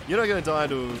 You're not going to die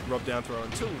to Rob down throw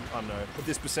until, I don't know, at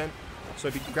this percent. So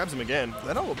if he grabs him again,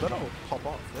 then I'll pop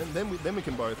off. Then we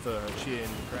can both cheer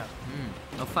and grab.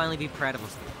 I'll finally be proud of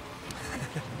us.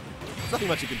 There's nothing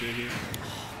much you can do here.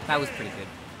 That was pretty good.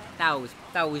 That was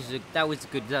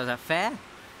good. Was that fair?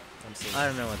 I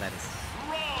don't know what that is.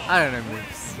 I don't know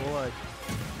moves. More like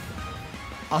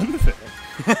unfair.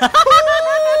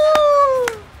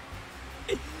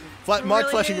 Mike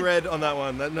flashing red on that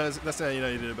one. That's how you know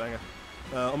you did a banger.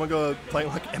 Oh my god, playing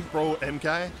like Emperor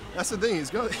MK. That's the thing. He's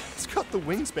got the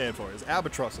wingspan for it. It's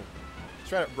albatrossing.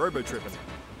 Straight up robo tripping.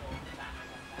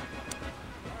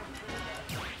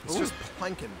 It's just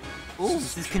planking. Ooh,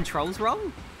 his controls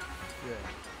wrong? Yeah.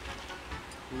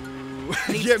 Ooh.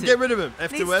 Get rid of him.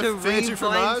 F2F. Fancy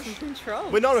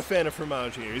fromage. We're not a fan of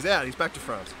fromage here. He's out. He's back to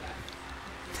France.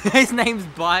 His name's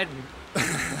Biden.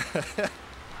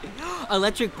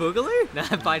 Electric Boogaloo? Nah,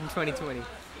 Biden 2020.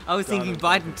 I was thinking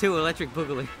Biden 2, Electric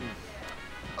Boogaloo.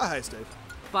 I hate Steve.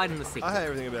 Biden the secret. I hate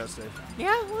everything about Steve.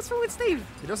 Yeah, what's wrong with Steve?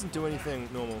 He doesn't do anything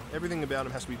normal. Everything about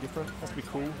him has to be different. Has to be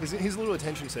cool. He's a little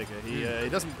attention seeker. He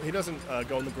doesn't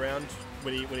go on the ground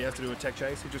when he has to do a tech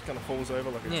chase. He just kind of falls over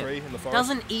like a tree in the forest.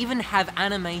 Doesn't even have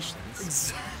animations.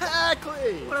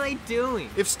 Exactly. What are they doing?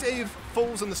 If Steve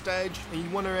falls on the stage and you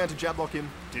wander around to jab lock him,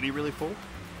 did he really fall?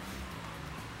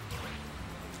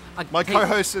 My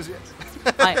co-host says yes.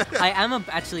 I am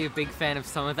actually a big fan of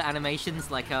some of the animations,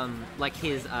 like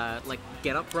his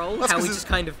get up roll. That's how he just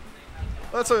kind of.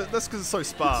 That's because it's so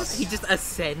sparse. He just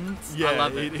ascends. Yeah, I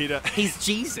love it. He's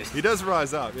Jesus. He does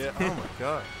rise up. Yeah. Oh my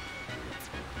god.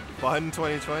 Biden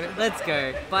 2020. Let's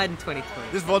go. Biden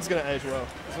 2020. This VOD's gonna age well.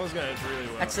 This one's gonna age really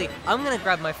well. Actually, I'm gonna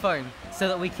grab my phone so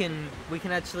that we can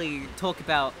actually talk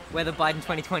about whether Biden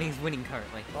 2020 is winning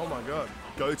currently. Oh my god.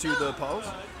 Go to the polls.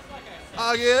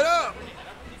 I'll get up!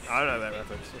 I don't know that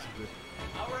reference. That's good.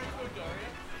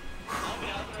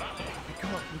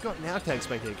 We got now tags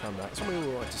making a comeback. That's what we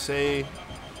would like to see.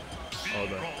 Oh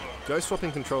no. Ghost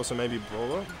swapping control, so maybe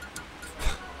Brawler.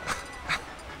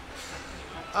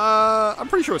 I'm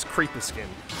pretty sure it's Creeper Skin,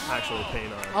 actually,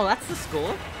 P9. Oh, that's the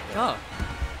score? Yeah. Oh.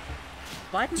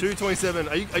 Biden? 227.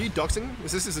 Are you doxing?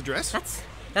 Is this his address?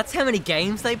 That's how many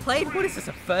games they played? What is this,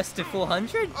 a first to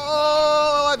 400? Oh,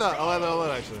 I like that. I like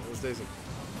that actually. That's decent.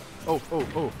 Oh.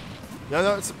 No,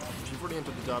 you've already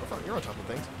entered the data file. You're on top of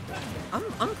things.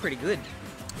 I'm pretty good.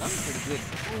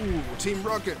 Ooh, Team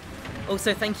Rocket.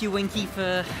 Also, thank you, Winky,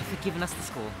 for giving us the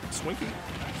score. Swanky.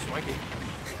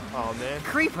 Oh, man.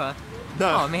 Creeper?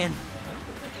 No. Oh, man.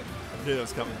 I knew that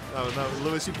was coming. No,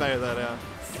 Lewis, you baited that out.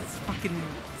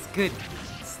 It's good.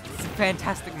 It's a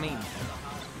fantastic meme.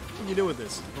 What can you do with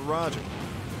this? Barraging.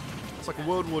 It's like a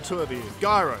World War II over here.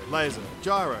 Gyro, laser.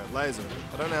 Gyro, laser.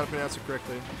 I don't know how to pronounce it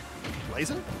correctly.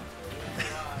 Laser?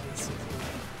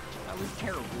 That was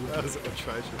terrible. That was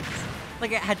atrocious.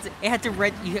 Like you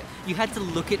had to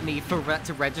look at me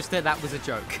to register that was a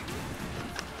joke.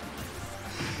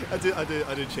 I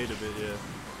did cheat a bit, yeah.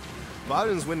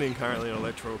 Biden's winning currently in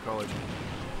Electoral College.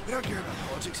 We don't care about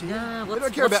politics here. Nah, we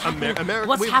don't care about America.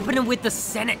 What's happening with the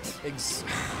Senate?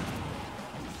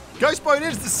 Ghost Boat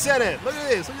is the Senate. Look at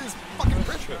this. Look at this fucking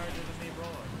pressure.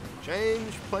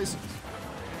 Change places.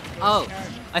 Oh,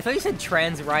 I thought you said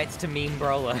trans rights to meme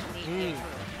brawler.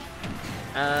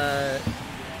 No,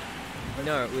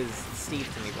 it was Steve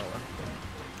to me brawler.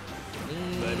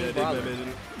 Maybe I did, maybe I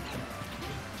didn't.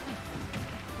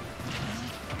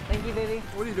 Thank you, baby.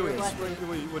 What are you doing?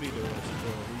 What are you doing?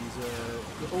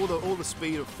 He's all the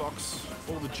speed of Fox,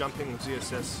 all the jumping of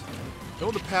ZSS, and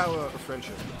all the power of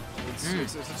friendship.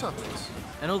 It's a tough race.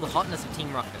 And all the hotness of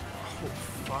Team Rocket. Oh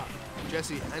fuck!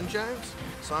 Jesse and James,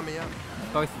 sign me up.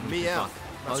 Both of them. Meowth.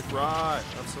 That's right.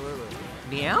 Absolutely.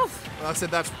 Meowth? I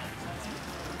said that's.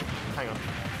 Hang on.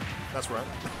 That's right.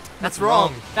 That's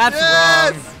wrong. That's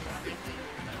wrong.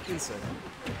 Insane.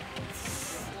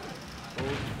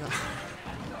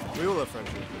 We all have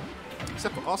friendship.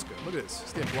 Except for Oscar. Look at this.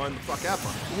 He's getting blown the fuck out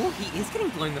by him. Ooh, he is getting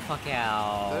blown the fuck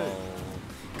out.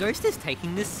 Dude. Ghost is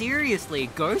taking this seriously.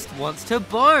 Ghost wants to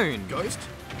bone. Ghost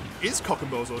is cock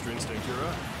and balls Ultra Instinct, you're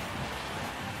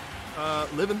right.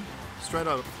 Living. Straight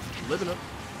up. Living it.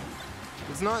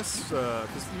 It's nice,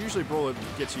 because usually Brawler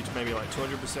gets you to maybe like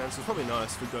 200%, so it's probably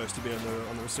nice for Ghost to be on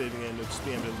the receiving end of just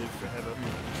being able to live forever.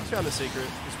 He's found the secret.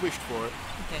 He's wished for it.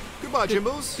 Okay. Goodbye,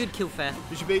 Jimbles. Good kill fair.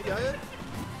 Did you beat Yaya?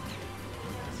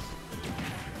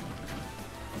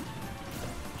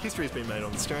 History's been made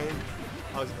on the stream.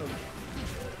 I'll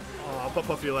pop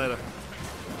off you later.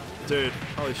 Dude,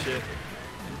 holy shit.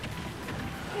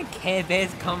 Care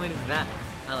Bears comment is that?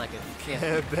 I like it. Yeah.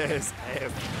 Care Bears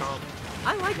AF comment.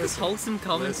 I like this wholesome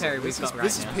commentary we've got right now.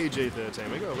 This is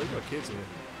PG-13. We got kids here.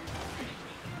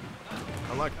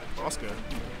 I like Oscar.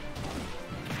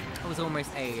 That was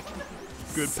almost a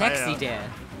good sexy payout. dare.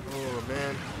 Oh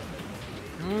man.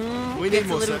 We need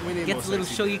more. Gets a little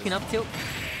Shoryuken up tilt.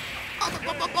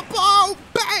 Oh,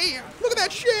 bam! Look at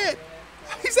that shit!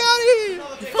 He's out of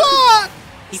here! Fuck!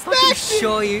 He fucking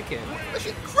Shoryuken. That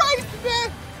shit crazy,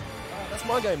 man! That's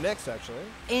my game next, actually.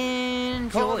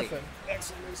 Enjoy.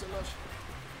 Excellent, thanks so much.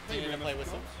 Are you gonna play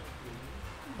whistles?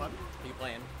 What? Are you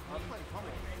playing? I'm playing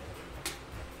comic.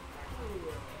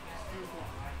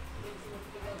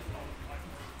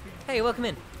 Hey, welcome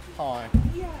in. Hi.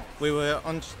 We were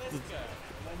on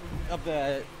up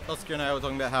there. Oscar and I were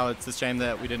talking about how it's a shame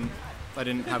that I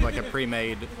didn't have like a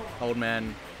pre-made old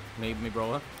man me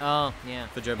brawler Oh, yeah.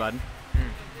 for Joe Biden.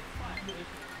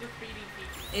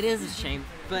 It is a shame,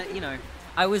 but you know,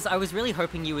 I was really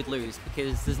hoping you would lose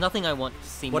because there's nothing I want to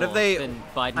see What more if they? than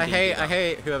Biden. I being beat up.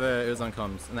 hate whoever it was on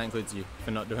comms, and that includes you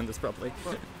for not doing this properly.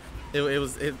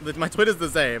 My Twitter's the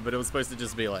same, but it was supposed to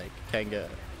just be like can't go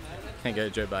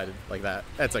Joe Biden like that.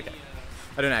 That's okay.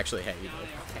 I don't actually hate you though.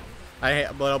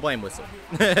 But I'll blame Whistle.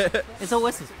 It's all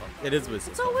Whistle's fault. It is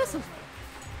Whistle. It's all Whistle's fault.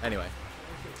 Anyway,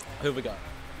 who have we got?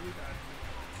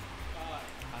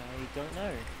 I don't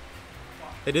know.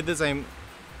 They did the same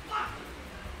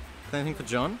thing for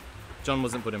John. John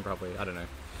wasn't put in properly. I don't know.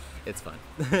 It's fine.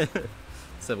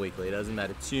 So weekly. It doesn't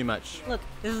matter too much. Look,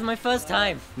 this is my first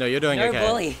time. No, you're doing No okay.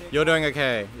 bully. You're doing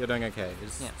okay. You're doing okay.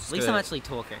 Yeah, at least I'm actually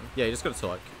talking. Yeah, you just gotta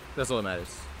talk. That's all that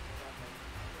matters.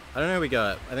 I don't know who we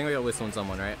got. I think we got Whistle and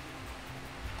someone, right?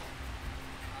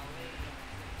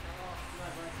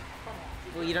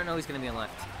 Well, you don't know who's going to be on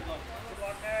left.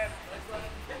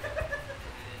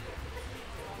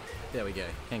 There we go.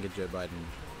 Can't get Joe Biden.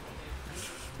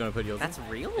 You wanna put yours That's in?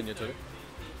 real? In your Twitter?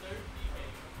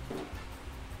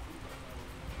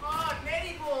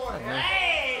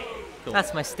 Cool.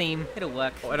 That's my Steam. It'll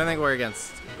work. I don't think we're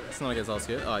against. It's not against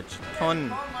Oscar. Oh,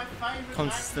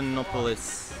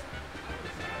 Constantinopolis.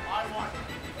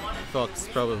 Fox,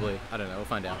 probably. I don't know. We'll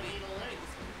find out.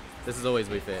 This is always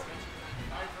We Fit.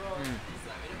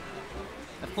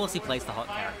 Of course he plays the hot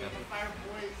character.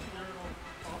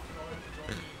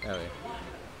 Oh, yeah.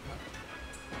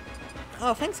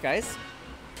 Oh, thanks, guys.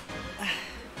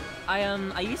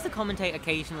 I used to commentate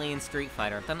occasionally in Street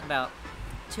Fighter. I've done it about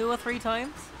 2 or 3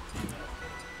 times.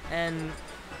 And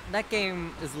that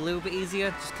game is a little bit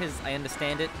easier just because I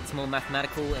understand it. It's more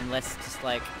mathematical and less just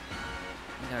like,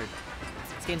 you know,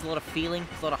 this game's a lot of feeling,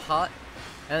 it's a lot of heart.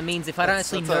 And that means if I don't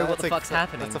actually know what the fuck's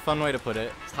happening, That's a fun way to put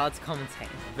it. it's hard to commentate.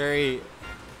 Very...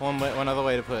 One other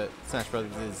way to put Smash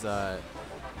Brothers is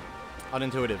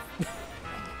unintuitive.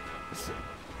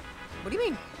 What do you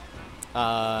mean?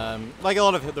 Like a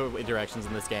lot of the interactions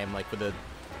in this game, like with the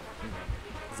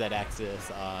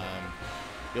Z-axis,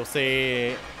 you'll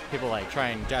see people like try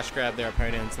and dash grab their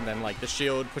opponents, and then like the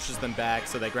shield pushes them back,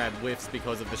 so they grab whiffs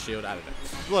because of the shield. I don't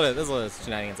know. There's a lot of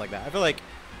shenanigans like that. I feel like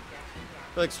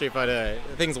Street Fighter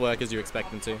things work as you expect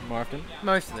them to more often.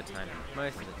 Most of the time.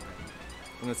 Most of the time.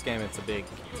 In this game, it's a big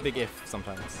if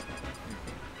sometimes.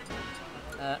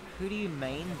 Who do you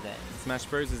main then? Smash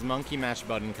Bros is monkey mash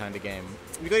button kind of game.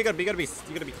 You gotta be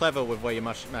clever with where you're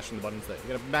mashing the buttons. There,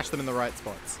 you gotta mash them in the right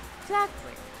spots.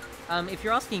 Exactly. If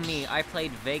you're asking me, I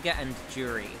played Vega and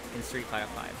Jury in Street Fighter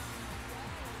V.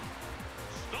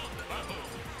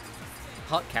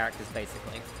 Hot characters,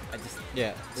 basically. I just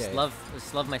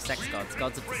love my sex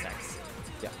gods of the sex.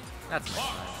 Yeah. That's nice.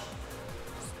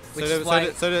 So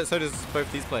does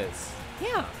both these players.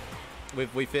 Yeah.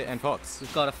 With We Fit and Fox.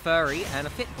 We've got a furry and a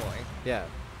fit boy. Yeah.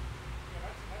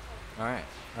 All right.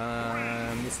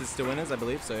 This is still winners, I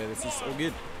believe. So this is all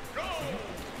good.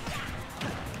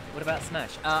 What about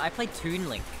Smash? I played Toon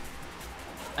Link.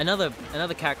 Another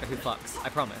character who fucks. I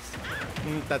promise.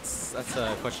 That's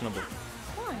questionable.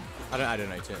 Why? I don't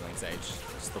know Toon Link's age.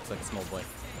 Just looks like a small boy.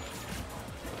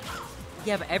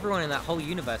 Yeah, but everyone in that whole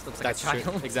universe looks like a child.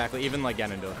 True. Exactly. Even like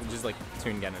Ganondorf, which is like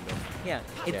Toon Ganondorf. Yeah.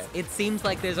 It seems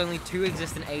like there's only 2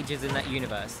 existent ages in that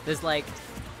universe. There's like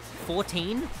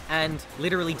 14 and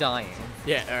literally dying.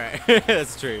 Yeah. All right.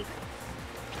 That's true.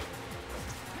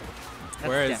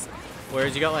 Whereas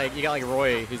you got like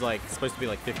Roy, who's like supposed to be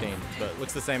like 15, but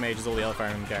looks the same age as all the other Fire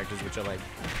Emblem characters, which are like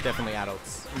definitely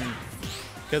adults,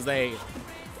 because they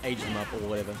aged them up or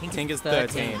whatever. Tinker's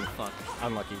 13. Fuck.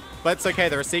 Unlucky, but it's okay.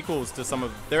 There are sequels to some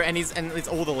of there, and it's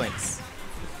all the links.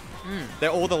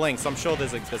 They're all the links. I'm sure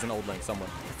there's an old Link somewhere.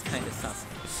 It's kind of sus.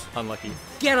 Unlucky.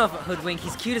 Get off it, Hoodwink.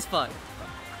 He's cute as fuck.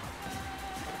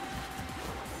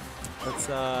 Let's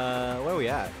where are we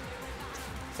at?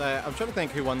 So I'm trying to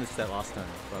think who won this set last time,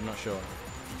 but I'm not sure.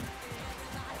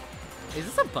 Is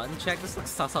this a button check? This looks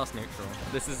sus neutral.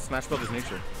 This is Smash Brothers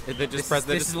neutral. They just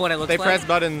This is what it looks They like? press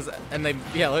buttons and they're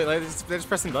just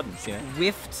pressing buttons, you know?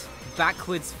 Whiffed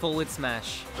backwards forward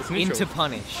smash It's neutral. into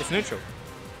punish. It's neutral.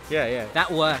 Yeah, yeah.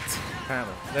 That worked.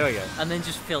 Apparently. There we go. And then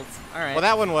just filt. Alright. Well,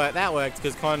 that one worked. That worked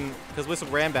because Whistle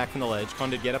ran back from the ledge. Con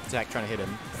did get up attack trying to hit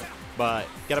him. But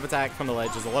get up attack from the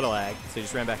ledge is a lot of lag, so he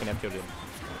just ran back and F-killed him.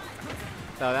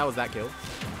 So that was that kill.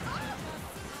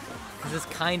 This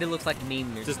kind of looks like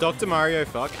meme news. Does Dr. Mario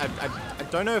fuck? I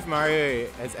don't know if Mario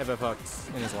has ever fucked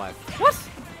in his life. What?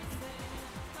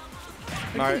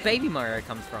 Where Mario- did baby Mario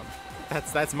comes from?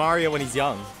 That's Mario when he's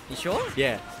young. You sure?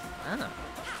 Yeah. Ah.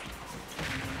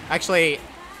 Actually,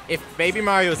 if Baby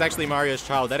Mario is actually Mario's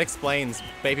child, that explains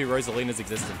Baby Rosalina's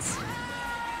existence.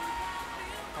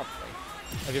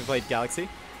 Probably. Have you ever played Galaxy?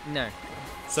 No.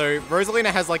 So Rosalina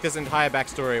has like this entire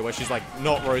backstory where she's like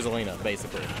not Rosalina,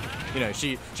 basically. You know,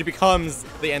 she becomes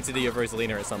the entity of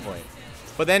Rosalina at some point.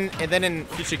 But then in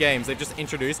future games they've just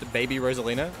introduced Baby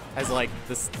Rosalina as like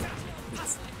this.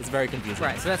 It's very confusing.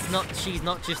 Right, so she's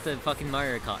not just a fucking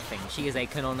Mario Kart thing. She is a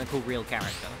canonical real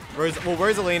character.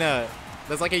 Rosalina,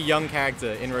 there's like a young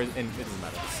character in it doesn't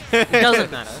matter. It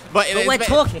doesn't matter. But we're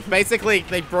talking. Basically,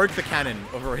 they broke the canon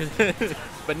of Rosalina.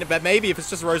 but maybe if it's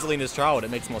just Rosalina's child, it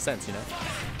makes more sense, you know.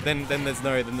 Then there's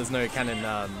no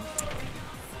canon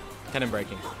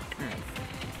breaking.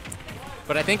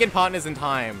 But I think in Partners in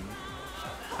Time,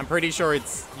 I'm pretty sure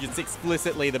it's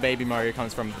explicitly the Baby Mario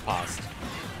comes from the past.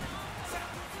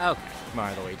 Okay.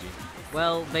 Mario Luigi.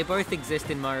 Well, they both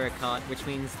exist in Mario Kart, which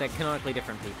means they're canonically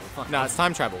different people. Fuck. No, it's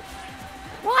time travel.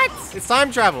 What? It's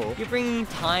time travel. You're bringing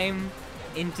time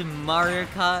into Mario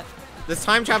Kart? There's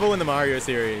time travel in the Mario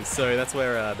series, so that's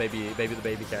where the baby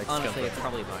characters Honestly, come it's from.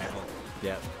 probably viable.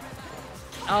 Yeah.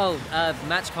 Oh,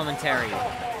 match commentary.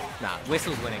 Nah.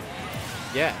 Whistle's winning.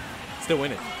 Yeah. Still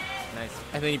winning. Nice.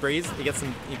 And then he breathes.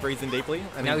 He breathes in deeply.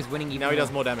 And Now then he's winning even Now he more.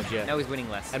 does more damage. Yeah. Now he's winning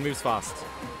less. And moves fast.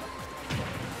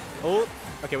 Oh.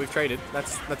 Okay, we've traded.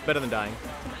 That's better than dying.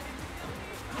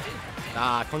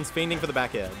 Ah, Con's fiending for the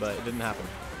back air, but it didn't happen.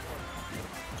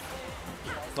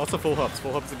 Lots of full hops.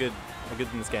 Full hops are good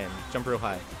in this game. Jump real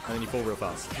high, and then you fall real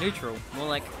fast. Neutral. More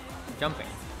like jumping.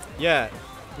 Yeah.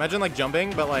 Imagine like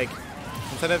jumping, but like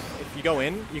instead of if you go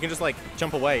in, you can just like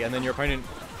jump away, and then your opponent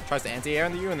tries to anti-air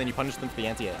into you, and then you punish them for the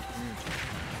anti-air.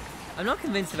 I'm not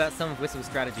convinced about some of Whistle's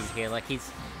strategies here. Like he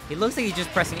looks like he's just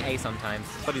pressing A sometimes.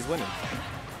 But he's winning.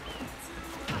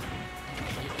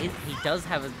 He does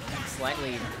have a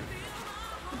slightly...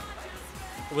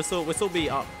 Whistle be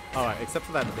up. Alright, except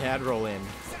for that bad roll in.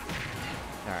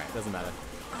 Alright, doesn't matter.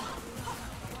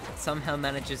 Somehow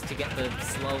manages to get the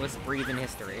slowest breathe in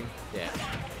history. Yeah.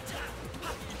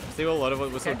 See what a lot of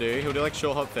what Whistle do? He'll do like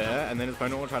short hop fair, and then his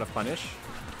opponent will try to punish.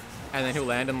 And then he'll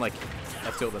land and like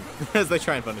F-tilt them as they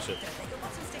try and punish it.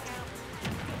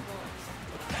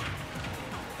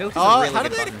 Filter's Oh, a really how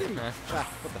good did button. they...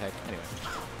 what the heck? Anyway.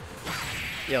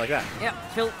 Yeah, like that. Yeah,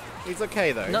 Phil. He's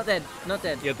okay though. Not dead. Not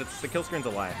dead. Yeah, the kill screen's a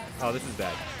lie. Oh, this is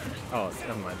bad. Oh,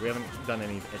 never mind. We haven't done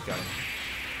any edge guarding.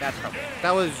 That's probably...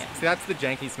 That was... See, that's the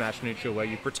janky smash neutral where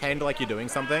you pretend like you're doing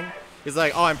something. He's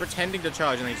like, oh, I'm pretending to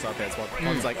charge, and then you start there. So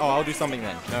He's like, oh, I'll do something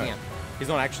then. No. Yeah. He's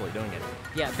not actually doing it.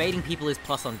 Yeah, baiting people is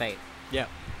plus on bait. Yeah.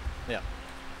 Yeah.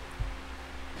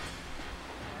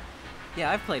 Yeah,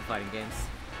 I've played fighting games.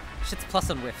 Shit's plus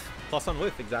on whiff. Plus on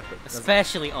whiff, exactly.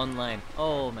 Especially online.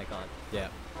 Oh my god. Yeah.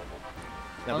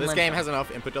 Now, Online this game fun. has enough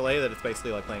input delay that it's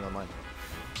basically like playing online.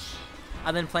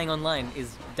 And then playing online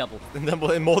is double.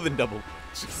 More than double.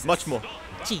 Jesus. Much more.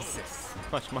 Jesus.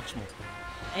 Much more.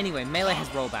 Anyway, Melee has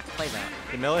rollback. Play that.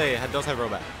 The Melee does have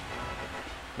rollback.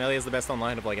 Melee is the best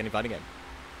online of like any fighting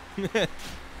game.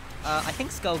 I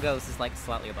think Skullgirls is like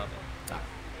slightly above it.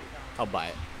 I'll buy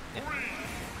it. Yeah.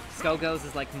 Skullgirls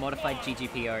is like modified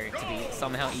GGPO to be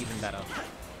somehow even better.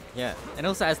 Yeah. And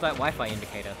also has that Wi-Fi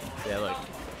indicator. Yeah, look.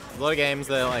 A lot of games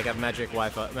that like have magic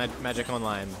Wi-Fi, magic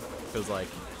online feels like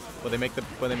where they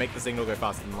make the signal go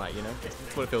faster than light. You know,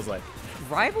 that's what it feels like.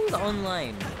 Rivals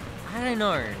online. I don't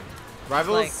know.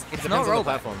 Rivals. Like, depends it's not on the rollback.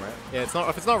 platform, right? Yeah, it's not.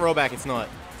 If it's not rollback, it's not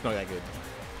that good.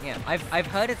 Yeah, I've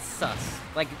heard it's sus.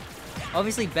 Like,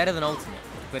 obviously better than Ultimate,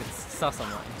 but it's sus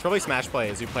online. It's probably Smash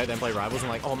players who play Rivals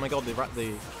and like, oh my god, the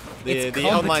It's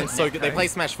online's so competent good. They play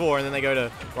Smash 4 and then they go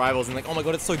to Rivals and like, oh my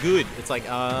god, it's so good. It's like,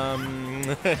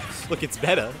 look, it's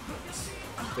better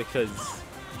because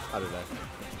I don't know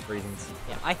reasons.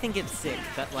 Yeah, I think it's sick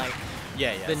that like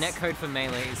Yeah. the netcode for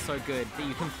Melee is so good that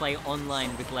you can play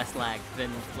online with less lag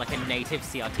than like a native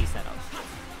CRT setup.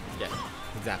 Yeah,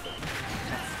 exactly.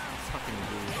 That's fucking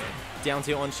weird. Down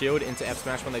tilt on shield into F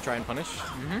smash when they try and punish.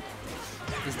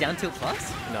 Is down tilt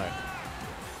plus? No.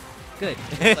 Good.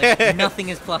 Like, nothing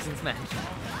is plus in Smash.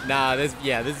 Nah, there's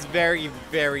very,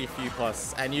 very few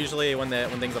plus, and usually when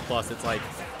things are plus, it's like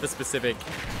for specific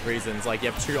reasons. Like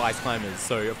you have 2 ice climbers,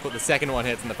 so of course the second one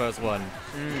hits and the first one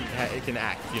it can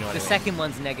act. You know what I mean? The second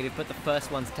one's negative, but the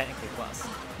first one's technically plus.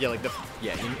 Yeah, like the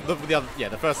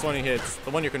first one you hits,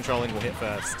 the one you're controlling will hit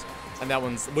first, and that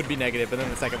would be negative, but then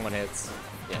the second one hits.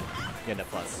 Yeah, you end up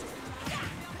plus.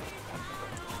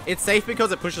 It's safe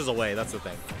because it pushes away. That's the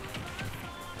thing.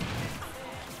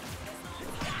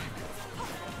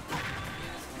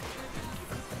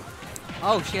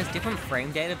 Oh, she has different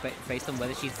frame data based on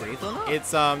whether she's breathed or not?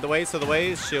 It's the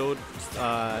way shield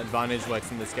advantage works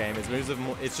in this game is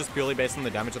it's just purely based on the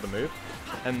damage of the move,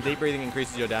 and deep breathing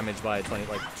increases your damage by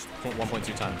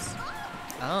 1.2 times.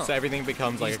 Oh. So everything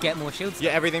becomes you just get more shields.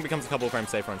 Yeah, everything becomes a couple of frames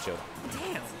safer on shield.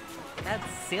 Damn,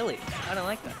 that's silly. I don't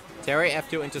like that. Terry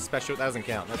F2 into special, that doesn't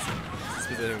count. That's a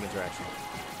specific interaction.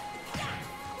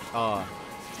 Oh,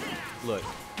 look.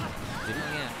 Did he?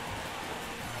 Oh, yeah.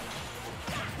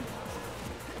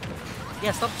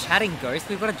 Yeah, stop chatting, Ghost.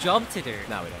 We've got a job to do.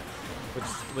 No, we don't.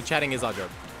 We're chatting is our job.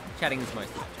 Chatting is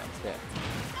most of our jobs. Yeah.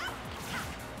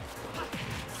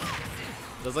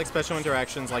 There's like special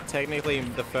interactions, like technically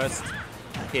the first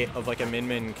hit of like a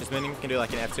Min, because Min can do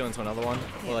like an F2 into another one,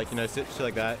 or like, you know, shit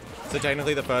like that. So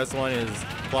technically the first one is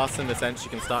plus in the sense she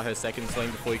can start her second swing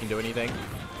before you can do anything,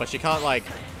 but she can't like...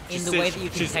 In the way that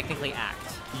you can technically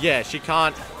act. Yeah, she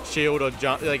can't shield or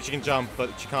jump, like she can jump,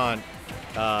 but she can't...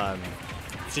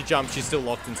 she jumps, she's still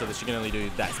locked into this, she can only do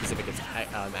that specific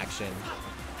action.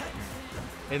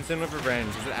 Instant of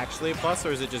Revenge, is it actually a plus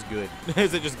or is it just good?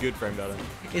 Is it just good frame data?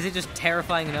 Is it just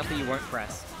terrifying enough that you won't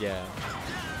press? Yeah.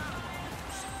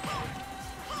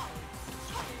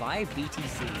 Buy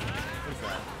BTC. What's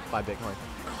that? Buy Bitcoin.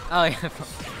 Oh yeah.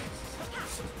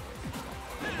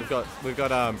 We've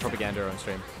got propaganda on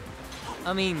stream.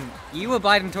 I mean, you were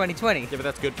Biden 2020. Yeah, but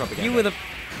that's good propaganda. You were the...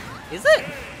 Is it?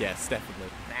 Yes, definitely.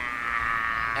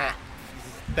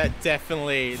 That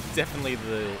definitely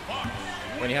the...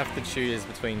 When you have to choose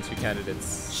between 2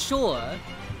 candidates. Sure,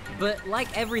 but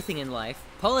like everything in life,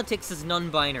 politics is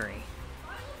non-binary.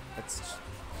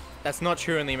 That's not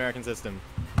true in the American system.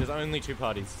 There's only 2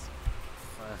 parties.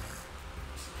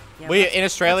 Yeah, in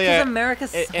Australia,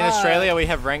 in Australia we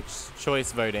have ranked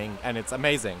choice voting, and it's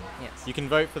amazing. Yes. You can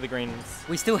vote for the Greens.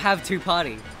 We still have 2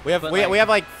 parties. We have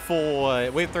like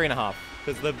 4. We have 3.5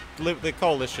 because the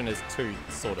coalition is 2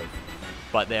 sort of,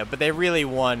 but they're really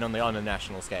 1 on a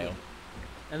national scale. Yeah.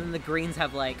 And then the Greens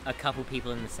have like a couple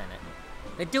people in the Senate.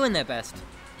 They're doing their best.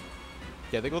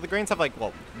 Yeah, the Greens have like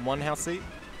what, 1 House seat?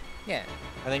 Yeah.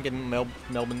 I think in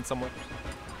Melbourne somewhere.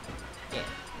 Yeah.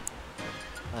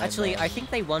 Actually, I think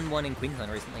they won 1 in Queensland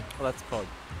recently. Well, that's probably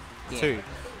 2. Yeah.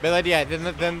 But yeah,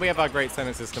 then we have our great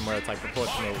Senate system where it's like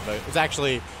proportional vote. It's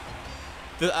actually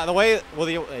the way. Well,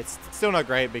 it's still not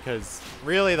great because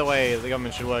really the way the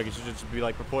government should work, it should just be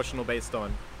like proportional based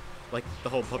on like the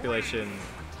whole population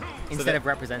instead of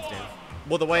representative.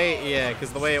 Well,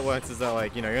 because the way it works is that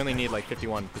like, you know, you only need like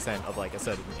 51% of like a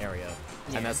certain area,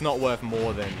 and that's not worth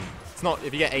more than. It's not,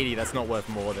 if you get 80, that's not worth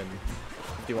more than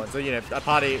 51. So, you know, a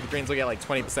party, the Greens will get like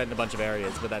 20% in a bunch of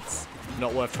areas, but that's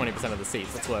not worth 20% of the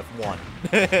seats. That's worth 1.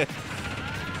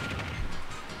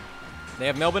 They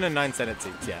have Melbourne and 9 Senate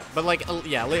seats, yeah. But like,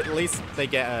 yeah, at least they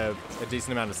get a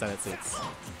decent amount of Senate seats,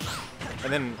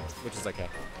 and then, which is okay.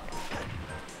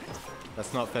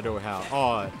 That's not federal how.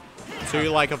 Oh, 2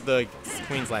 like of the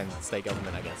Queensland state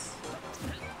government, I guess.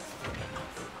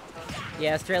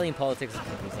 Yeah, Australian politics is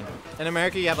confusing. In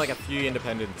America, you have like a few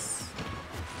independents,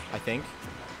 I think.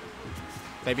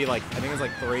 Maybe like, I think there's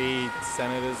like 3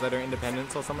 senators that are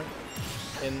independents or something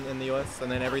in the US, and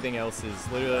then everything else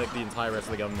is literally like the entire rest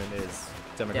of the government is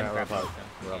Democrat or Republican.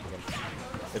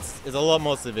 It's a lot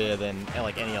more severe than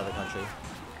like any other country.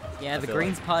 Yeah, the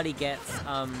Greens Party gets 2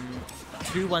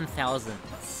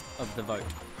 1,000ths of the vote.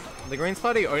 The Greens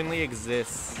Party only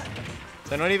exists.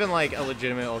 They're not even like a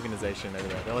legitimate organization over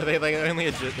there. They only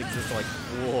exist to like,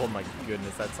 oh my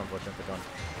goodness, that's unfortunate for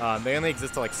Don. They only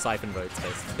exist to like siphon votes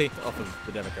basically off of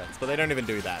the Democrats, but they don't even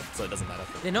do that, so it doesn't matter.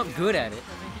 They're not good at it.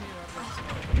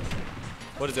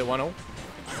 What is it, 1-0? No, it's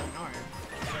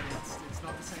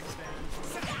not the same span.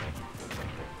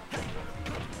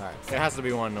 Alright, it has to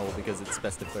be 1-0 because it's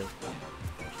best of 3.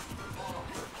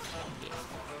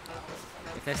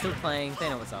 If they're still playing, they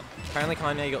know what's up. Apparently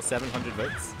Kanye got 700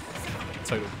 votes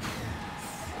total.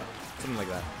 Something like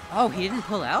that. Oh, he didn't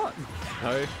pull out?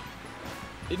 No.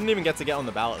 He didn't even get on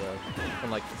the ballot though.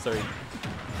 And like, so, you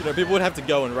know, people would have to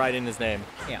go and write in his name.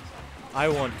 Yeah. I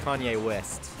want Kanye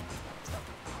West.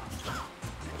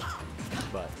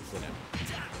 But, you know.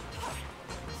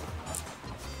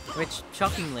 which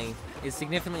shockingly is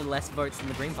significantly less votes than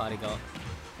the Green Party got.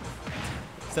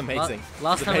 It's amazing.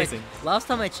 Last it's time amazing. last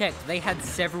time I checked, they had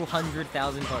several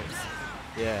 100,000 votes.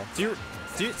 Yeah.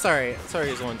 Sorry,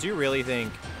 Zlon, do you really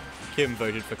think Kim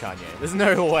voted for Kanye? There's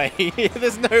no way.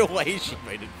 There's no way she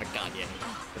voted for Kanye.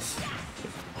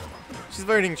 She's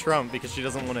voting Trump because she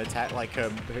doesn't want to attack like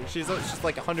her. She's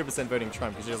like 100% voting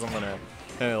Trump because she doesn't want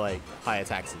to like higher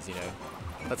taxes. You know,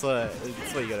 that's what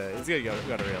you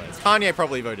gotta realize. Kanye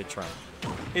probably voted Trump.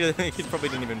 He probably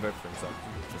didn't even vote for himself.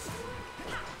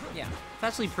 Yeah, it's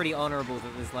actually pretty honorable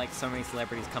that there's like so many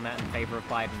celebrities come out in favor of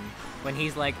Biden when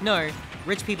he's like, no,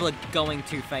 rich people are going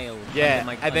to fail. Yeah,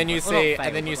 and then you see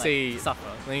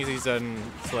suffer. Then you see certain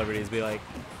celebrities be like,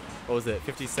 what was it,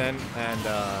 50 Cent and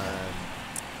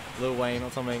Lil Wayne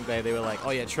or something. They were like,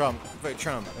 oh yeah, Trump, vote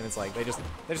Trump, and it's like they just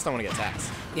don't want to get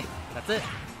taxed. Yeah, that's it.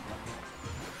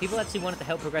 People actually wanted to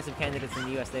help progressive candidates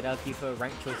in the US. They'd argue for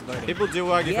ranked choice voting. People do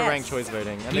argue for ranked choice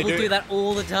voting, and people they do that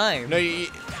all the time. No,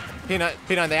 Peanut,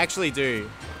 they actually do.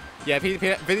 Yeah,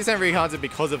 50 Cent recounts it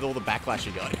because of all the backlash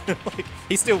he got. Like,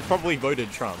 he still probably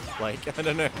voted Trump. Like, I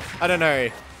don't know.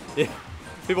 Yeah.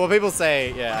 People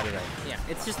say, yeah, I don't know. Yeah,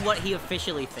 it's just what he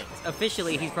officially thinks.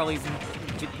 Officially, he's probably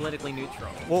politically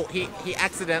neutral. Well, he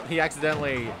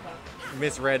accidentally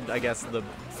misread, I guess, the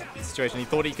situation. He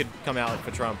thought he could come out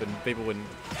for Trump and people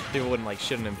wouldn't like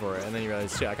shit on him for it, and then he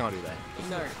realized, shit, I can't do that.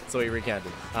 No. So he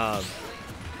recanted.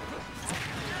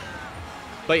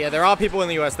 But yeah, there are people in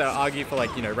the US that argue for,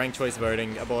 like, you know, ranked choice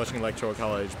voting, abolishing electoral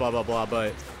college, blah blah blah.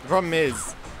 But the problem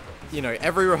is, you know,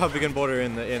 every Republican voter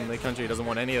in the country doesn't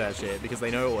want any of that shit because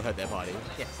they know it will hurt their party.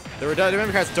 Yes. The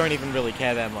Democrats don't even really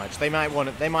care that much. They might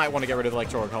want to get rid of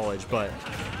electoral college, but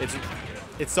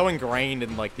it's so ingrained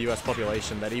in like the US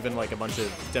population that even like a bunch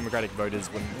of Democratic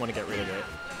voters wouldn't want to get rid of it.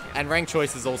 And ranked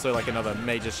choice is also like another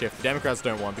major shift the Democrats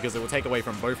don't want because it will take away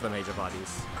from both of the major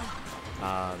parties.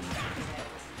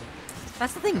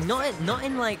 That's the thing. Not in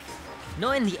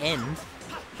the end,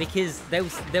 because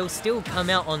they'll still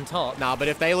come out on top. Nah, but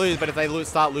if they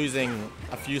start losing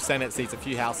a few Senate seats, a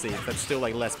few House seats, that's still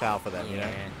like less power for them, you know.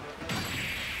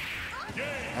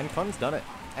 And Con's done it.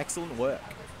 Excellent work.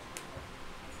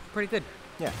 Pretty good.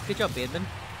 Yeah. Good job, Beardman.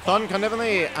 Con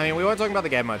definitely. I mean, we weren't talking about the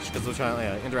game much because we're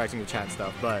trying interacting with chat and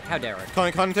stuff. But how dare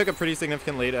I? Con took a pretty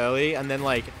significant lead early, and then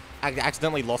like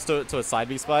accidentally lost to a side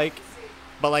B spike.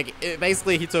 But like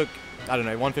basically he took, I don't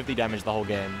know, 150 damage the whole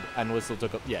game, and Whistle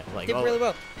took did really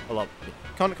well. A lot.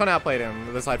 Con outplayed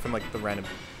him aside from like the random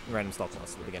stock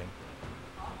loss at the beginning.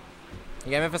 You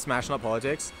game it for Smash, not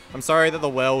politics. I'm sorry that the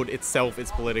world itself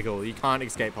is political. You can't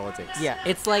escape politics. Yeah,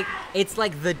 it's like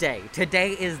the day.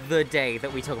 Today is the day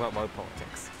that we talk about world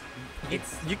politics.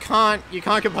 You can't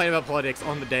complain about politics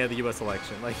on the day of the US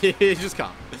election. Like, you just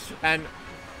can't. And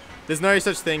there's no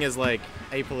such thing as like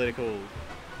apolitical.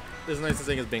 There's no such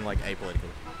thing as being like apolitical.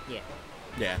 Yeah.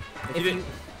 Yeah.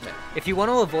 If you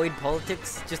want to avoid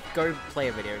politics, just go play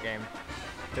a video game.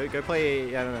 Go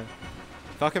play. I don't know.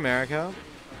 Fuck America.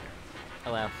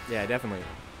 Allow. Yeah, definitely.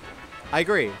 I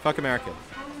agree. Fuck America.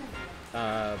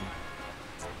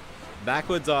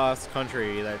 Backwards ass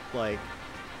country that like.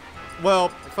 Well,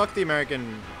 fuck the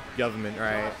American government,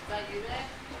 right?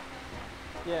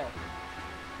 Yeah.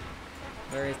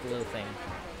 Where is the little thing?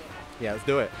 Yeah, let's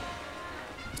do it.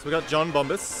 So we got John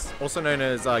Bombus, also known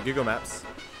as Google Maps.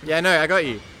 Yeah, no, I got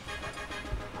you.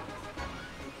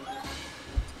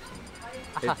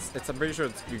 I'm pretty sure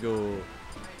it's Google.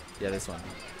 Yeah, this one.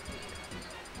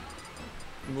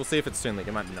 We'll see if it's Toon League.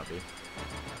 It might not be.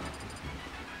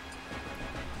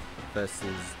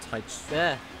 Versus Taicho.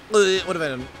 Yeah. What have I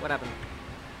done? What happened?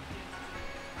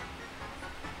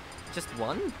 Just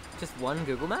one? Just one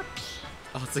Google map?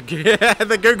 Oh, it's the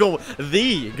Google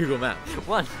map.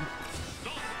 One.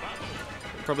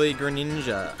 Probably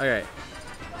Greninja. Okay.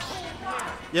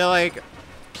 Yeah, like,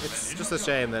 it's just a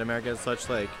shame that America has such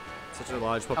a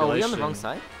large population. Oh, are we on the wrong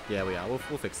side? Yeah, we are. We'll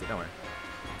fix it. Don't worry.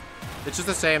 It's just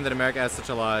a shame that America has such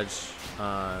a large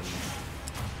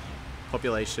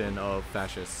population of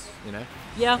fascists, you know?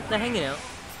 Yeah, they're hanging out.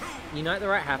 You know the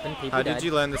right happened. People How died. did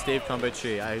you learn the Steve combo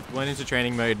tree? I went into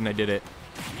training mode and I did it.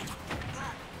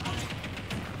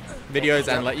 Videos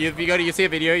and like you see a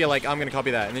video, you're like, I'm gonna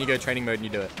copy that, and then you go training mode and you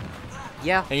do it.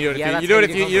 Yeah. And you do it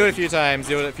a few times.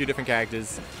 You do it a few different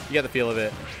characters. You get the feel of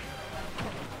it.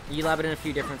 You lab it in a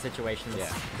few different situations.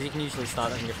 Yeah. Because you can usually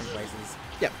start it in different places.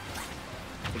 Yep.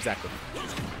 Exactly.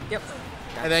 Yep.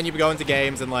 And then you go into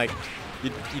games and like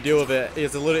you deal with it.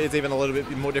 It's even a little bit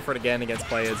more different again against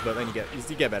players, but then you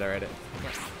get better at it.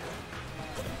 Yep.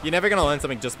 You're never gonna learn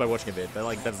something just by watching a vid, but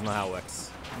like that's not how it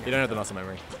works. You don't have the muscle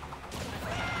memory.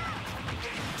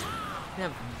 I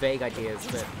have vague ideas,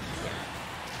 but yeah.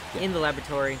 in the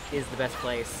laboratory is the best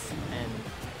place, and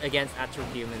against actual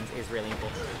humans is really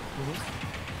important.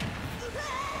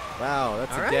 Wow,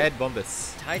 that's All a right. dead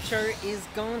Bombus. Taicho is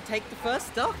going to take the first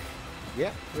stock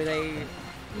Yeah. with a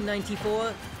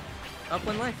 94 up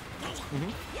 1 life.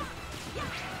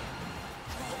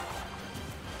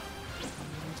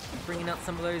 Bringing out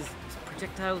some of those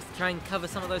projectiles to try and cover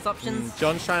some of those options.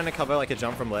 John's trying to cover like a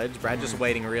jump from ledge. Brad just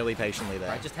waiting really patiently there.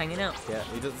 Right, just hanging out. Yeah,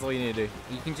 that's all you need to do.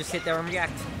 You can just sit there and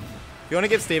react. If you want to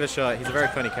give Steve a shot, he's a very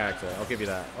funny character. I'll give you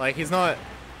that. Like, he's not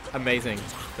amazing.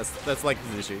 That's like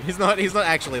the issue. He's not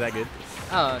actually that good.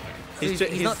 Oh, okay. So he's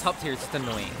He's not top tier, it's just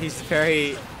annoying. He's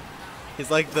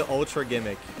like the ultra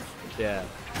gimmick. Yeah.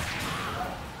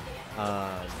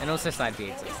 And also side B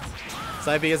exists.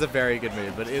 Side B is a very good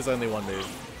move, but it is only one move.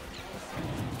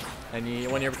 And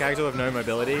when you're a character with no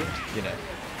mobility, you know.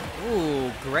 Ooh,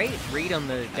 great read on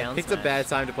the down Picked a smash. bad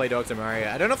time to play Dr. Mario.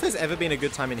 I don't know if there's ever been a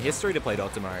good time in history to play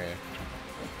Dr. Mario.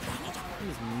 He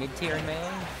was mid-tier in Melee,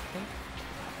 I think.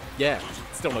 Yeah,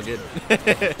 still not good.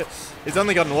 It's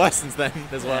only gotten worse since then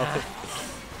as well.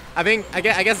 I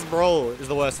guess Brawl is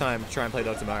the worst time to try and play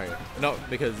Dr. Mario. Not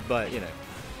because, but you know.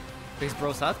 Because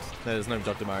Brawl sucks? No, there's no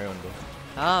Dr. Mario anymore.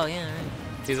 Oh, yeah, right.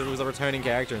 He was a returning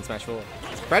character in Smash 4.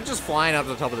 Brad's just flying up to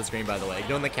the top of the screen, by the way.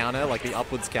 Doing the counter, like the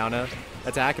upwards counter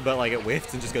attack, but like it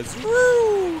whiffed and just goes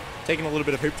woo! Taking a little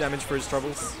bit of hoop damage for his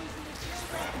troubles.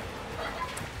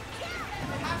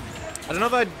 I don't know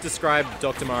if I'd describe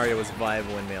Dr. Mario as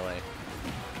viable in Melee.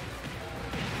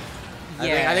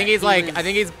 Yeah, I think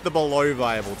he's the below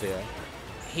viable tier.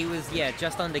 He was, yeah,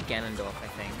 just under Ganondorf, I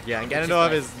think. Yeah, and Which Ganondorf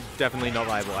like- is definitely not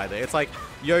viable either. It's like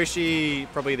Yoshi,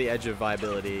 probably the edge of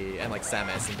viability, and like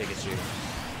Samus and Pikachu.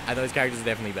 And those characters are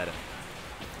definitely better.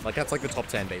 Like, that's like the top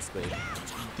 10, basically.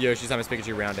 Yoshi, Samus,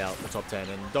 Pikachu round out the top 10.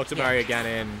 And Dr. Mario,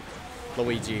 Ganon,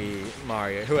 Luigi,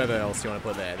 Mario, whoever else you want to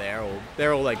put there,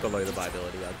 they're all like below the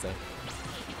viability, I'd say.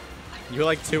 You were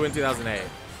like 2 in 2008.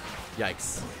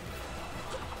 Yikes.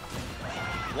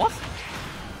 What?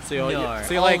 So you're, No.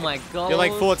 so you're Oh like, my God. you're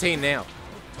like 14 now.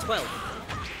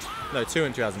 12. No, 2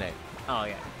 in 2008. Oh,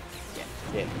 yeah.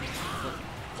 Yeah.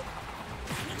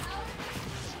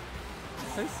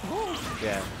 So small.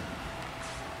 Yeah.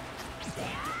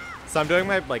 So I'm doing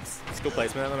my like school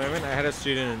placement at the moment. I had a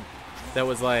student that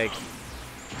was like,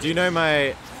 "Do you know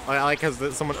my?" I like because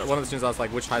one of the students asked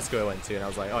like which high school I went to, and I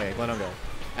was like, "Oh yeah, Glenongo."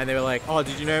 And they were like, "Oh,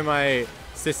 did you know my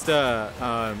sister?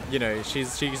 You know, she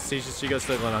goes to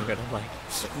Glenongo." And I'm like,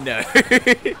 "No."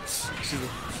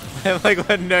 I'm like,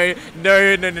 well, no.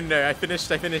 I finished.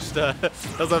 That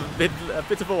was a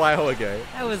bit of a while ago.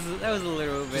 That was a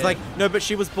little bit. She's like, no, but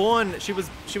she was born. She was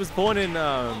born in.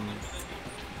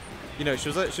 You know, she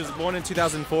was born in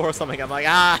 2004 or something. I'm like,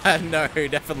 no,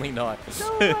 definitely not.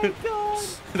 Oh my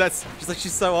God. She's like,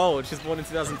 she's so old. She's born in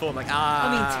 2004. I'm like,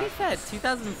 I mean, to be fair,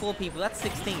 2004 people, that's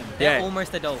 16. They're Yeah.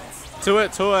 almost adults. To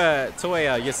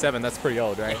a year 7, that's pretty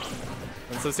old, right?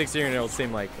 And so 16-year-olds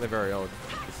seem like they're very old.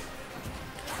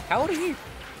 How old are you?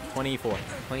 24.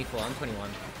 24. I'm 21.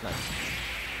 Nice.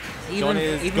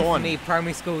 Even for gone. me,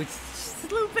 primary school, it's just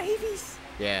little babies.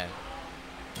 Yeah.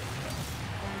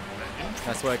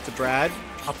 Nice work to Brad.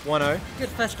 Up 1-0. Good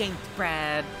first game,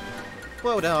 Brad.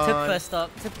 Well done. Took first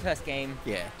stop. Took the first game.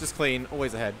 Yeah, just clean.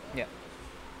 Always ahead. Yeah.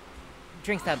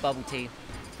 Drinks that bubble tea.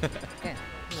 Yeah.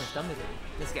 Almost done with it.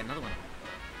 Let's get another one.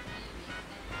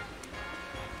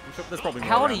 I'm sure there's probably more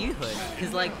How old are around. you, Hood?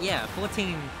 Because, like, yeah,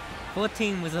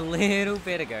 14 was a little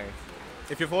bit ago.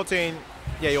 If you're 14,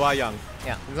 yeah, you are young.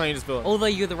 Yeah. It's not you just feel. Although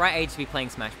you're the right age to be playing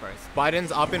Smash Bros.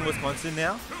 Biden's up in Wisconsin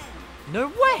now. No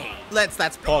way! That's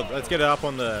Pog. Let's get it up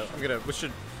on the.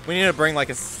 We need to bring like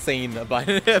a scene of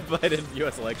Biden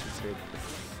U.S. election stream.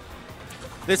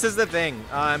 This is the thing.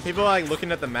 People are like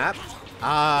looking at the map.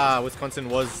 Wisconsin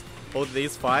was all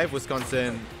these 5.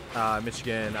 Wisconsin,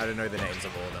 Michigan. I don't know the names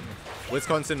of all of them.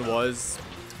 Wisconsin was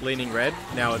leaning red.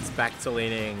 Now it's back to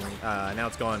leaning. Now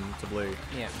it's gone to blue.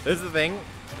 Yeah. This is the thing.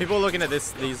 People are looking at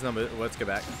these numbers. Let's go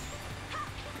back.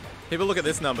 People look at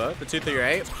this number, the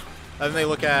 238, and then they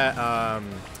look at.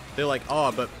 They're like,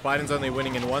 oh, but Biden's only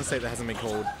winning in one state that hasn't been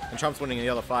called, and Trump's winning in the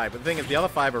other 5. But the thing is, the other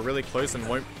 5 are really close and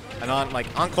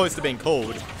aren't close to being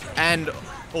called. And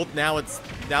now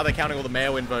they're counting all the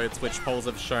mail-in votes, which polls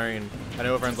have shown. I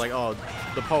know everyone's like, oh,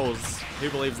 the polls, who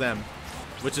believes them?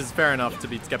 Which is fair enough to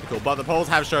be skeptical, but the polls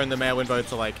have shown the mail-in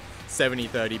votes are like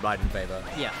 70-30 Biden favor.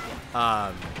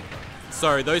 Yeah.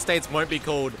 So those states won't be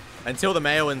called until the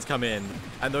mail-ins come in,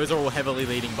 and those are all heavily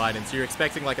leading Biden. So you're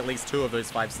expecting like at least 2 of those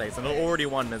 5 states, and already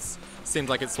one seems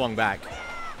like it swung back.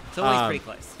 It's always pretty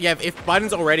close. Yeah, if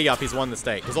Biden's already up, he's won the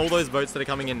state, because all those votes that are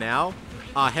coming in now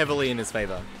are heavily in his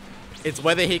favor. It's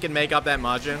whether he can make up that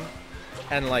margin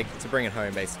and like to bring it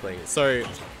home basically. So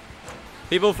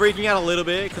people freaking out a little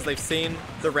bit because they've seen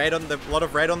the red on a lot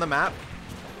of red on the map.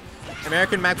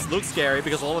 American maps look scary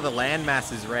because all of the land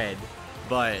mass is red,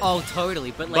 but oh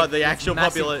totally, but like the actual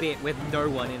population bit with no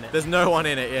one in it. There's no one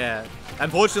in it, yeah.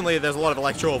 Unfortunately, there's a lot of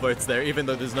electoral votes there, even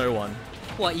though there's no one.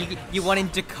 What, you want in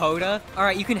Dakota?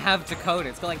 Alright, you can have Dakota.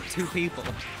 It's got like 2 people.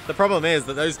 The problem is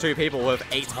that those 2 people were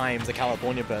 8 times a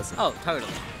California person. Oh,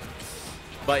 totally.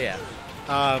 But yeah.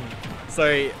 So,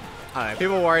 I don't know,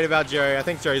 people are worried about Joe. I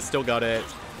think Joe's still got it.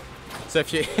 So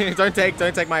if you don't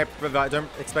expect my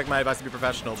advice to be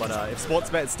professional, but if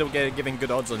Sportsbet is still giving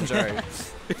good odds on Joe,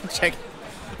 check,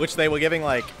 which they were giving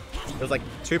like, it was like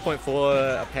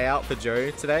 2.4 a payout for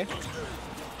Joe today,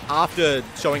 after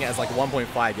showing it as like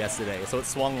 1.5 yesterday, so it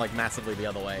swung like massively the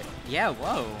other way. Yeah,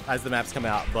 whoa. As the maps come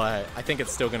out, but I think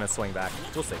it's still gonna swing back.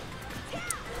 We'll see.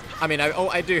 I mean,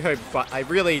 I do hope, but I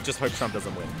really just hope Trump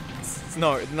doesn't win. It's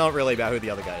not really about who the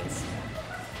other guy is.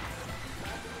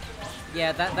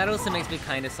 Yeah, that also makes me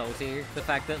kind of salty. The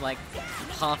fact that like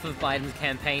half of Biden's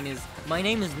campaign is, my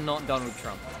name is not Donald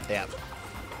Trump. Yeah,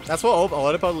 that's what a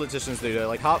lot of politicians do. Though.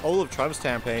 Like all of Trump's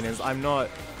campaign is, I'm not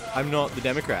the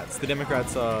Democrats. The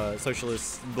Democrats are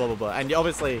socialists, blah blah blah. And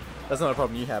obviously that's not a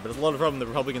problem you have, but there's a lot of problem the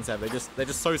Republicans have. They're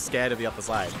just so scared of the other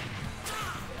side.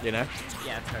 You know?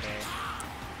 Yeah, totally.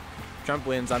 Trump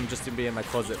wins, I'm just gonna be in my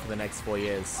closet for the next 4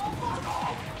 years.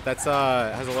 That's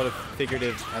has a lot of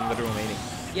figurative and literal meaning.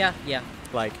 Yeah, yeah.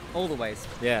 Like all the ways.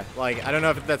 Yeah, like I don't know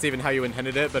if that's even how you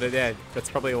intended it, but yeah, that's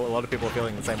probably what a lot of people are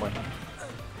feeling the same way.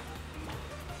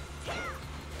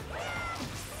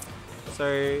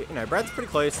 So, you know, Brad's pretty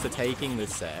close to taking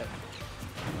this set.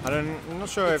 I'm not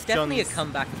sure it's if definitely John's... a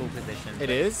comebackable position. It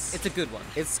is? It's a good one.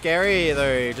 It's scary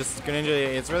though, just Greninja,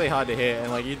 it's really hard to hit,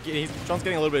 and like John's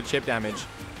getting a little bit of chip damage.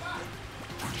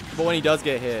 But when he does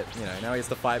get hit, you know, now he has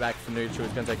to fight back from neutral,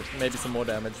 he's going to take maybe some more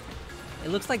damage. It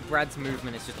looks like Brad's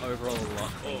movement is just overall a lot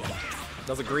cleaner.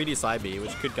 Does a greedy side B,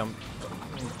 which could come...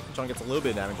 John gets a little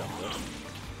bit of damage off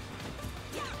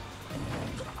it.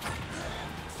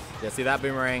 Yeah, see that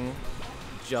boomerang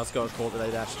just got caught with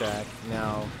a dash attack.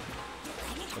 Now,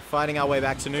 we're fighting our way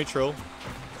back to neutral.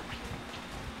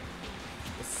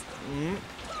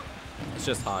 It's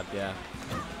just hard, yeah.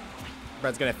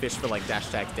 Brad's gonna fish for like dash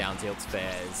attacks, down tilt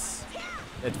spares.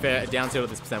 It's fair, down tilt at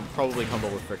this percent, probably combo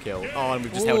with for a kill. Oh, and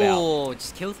we've just held out. Oh,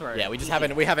 just kill throw. Yeah, we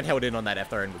haven't held in on that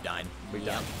F throw and we've died. We've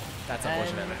done. That's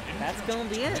unfortunate. That's gonna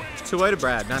be it. 2-0 to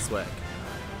Brad, nice work.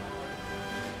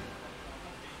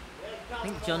 I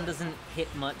think John doesn't hit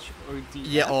much OD.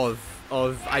 Yeah,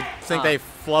 I think they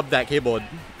flubbed that keyboard.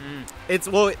 It's,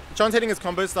 well, John's hitting his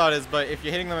combo starters, but if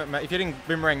you're hitting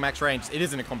boomerang max range, it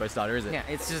isn't a combo starter, is it? Yeah,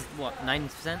 it's just what,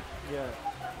 90%? Yeah.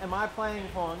 Am I playing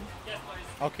pawn? Yes,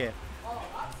 please. Okay.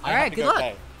 All right, good luck.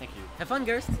 Okay. Thank you. Have fun,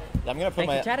 Ghost. I'm gonna put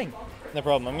Thank you for chatting. No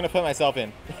problem. I'm gonna put myself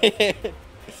in.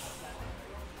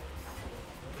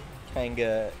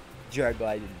 Kanga, Joe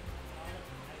Biden.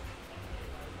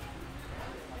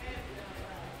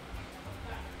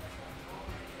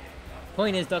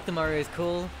 Point is, Dr. Mario is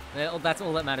cool. That's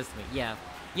all that matters to me. Yeah.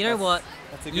 You know what?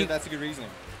 That's a good reasoning.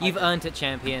 You've earned it,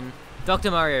 champion.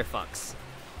 Dr. Mario fucks.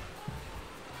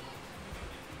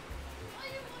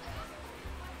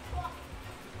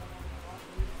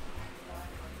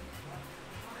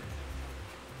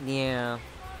 Yeah.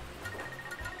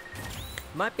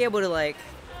 Might be able to, like,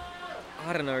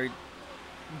 I don't know,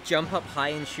 jump up high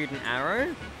and shoot an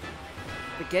arrow.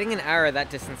 But getting an arrow that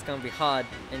distance is gonna be hard.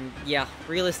 And yeah,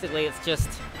 realistically, it's just,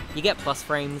 you get plus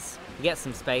frames, you get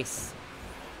some space.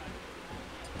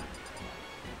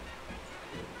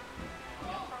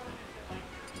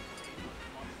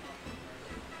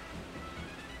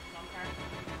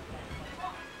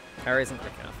 Arrow isn't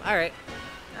quick enough. Alright.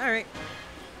 Alright.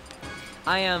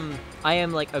 I am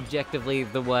like objectively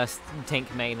the worst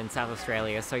tank main in South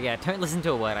Australia, so yeah, don't listen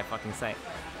to a word I fucking say.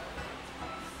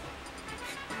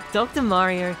 Dr.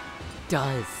 Mario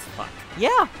does fuck.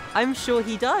 Yeah, I'm sure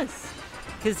he does.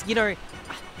 Cause, you know,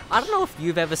 I don't know if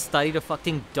you've ever studied a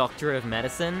fucking doctor of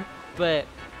medicine, but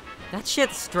that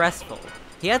shit's stressful.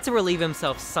 He had to relieve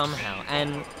himself somehow,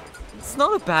 and it's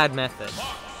not a bad method.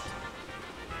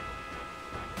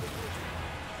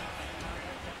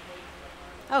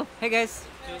 Oh, hey guys.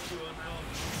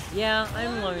 Yeah,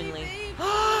 I'm lonely.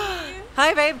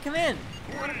 Hi babe, come in.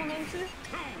 You wanna come in too?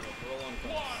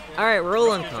 Alright, we're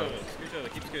all on comms.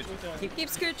 Keep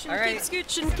scooching, All right. keep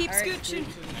scooching, keep All right. scooching.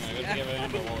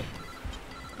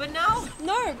 But no!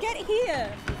 No, get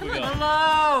here. Come on,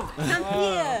 Hello! come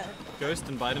here. Ghost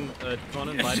and Biden, Con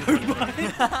and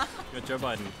Biden. You're Joe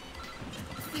Biden.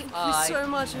 Thank you so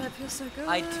much, and I feel so good.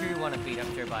 I too want to beat up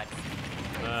Joe Biden.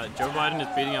 Joe Biden is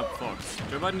beating up Fox.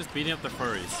 Joe Biden is beating up the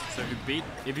furries. So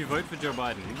if you vote for Joe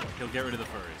Biden, he'll get rid of the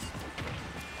furries.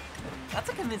 That's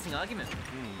a convincing argument.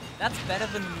 That's better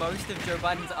than most of Joe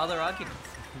Biden's other arguments.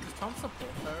 Does Tom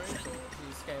support furries or is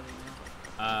he scaling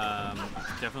now?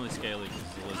 Definitely scaly because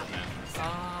he's a lizard man.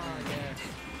 Ah, yeah.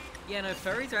 Yeah, no,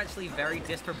 furries are actually very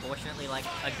disproportionately like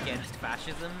against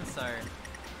fascism, so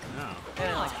No. they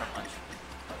don't like Trump much.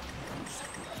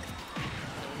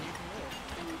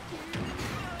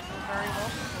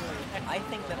 I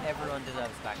think that everyone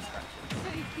deserves back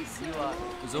scratches. You are.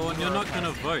 Zorn, you're not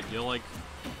gonna vote. You're like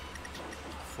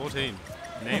 14.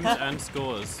 Names and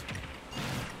scores.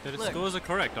 The Look. scores are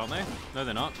correct, aren't they? No,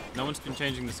 they're not. No one's been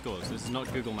changing the scores. This is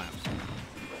not Google Maps.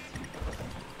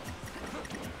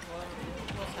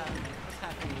 What's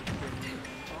happening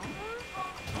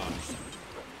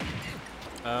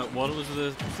with What was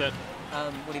the set?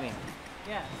 What do you mean?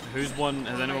 Yeah. Who's won?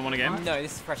 Has anyone won a game? No,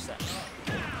 this is a fresh set.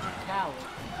 Coward.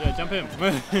 Yeah, jump in.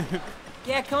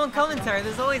 Yeah, come on, commentary.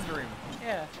 There's always room.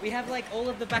 Yeah. We have like all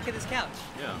of the back of this couch.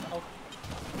 Yeah.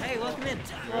 Hey, welcome in.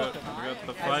 We got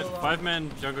the five-man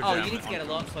jungle Oh, jam. you need to get a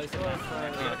lot closer.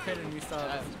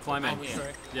 Climb in.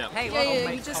 Yeah. Hey, Yeah, welcome.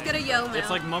 yeah, you just gotta yell now. It's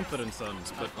like Mumford and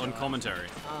Sons, but on commentary.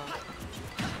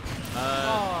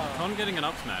 Con getting an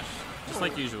up smash, just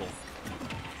like usual.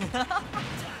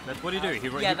 That's what do you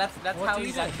do? Yeah, that's how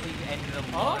he's actually ended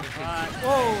a lot of his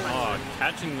Oh,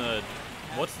 catching the...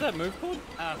 What's that move called?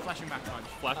 Flashing back punch.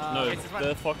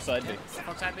 The Fox side B.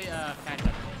 Fox had me, Phantom.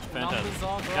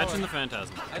 Phantasm. Catching the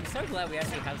Phantasm. I'm so glad we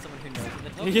actually have someone who knows what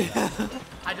they're talking about.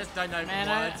 I just don't know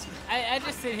words. I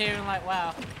just sit here and like,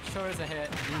 wow, sure is a hit.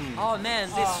 Oh man,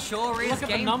 this sure is Look at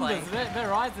the gameplay. numbers, they're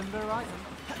rising.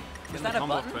 Is that a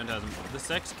combo button? Phantasm. The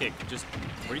sex kick, just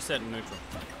reset and neutral.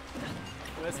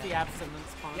 Where's the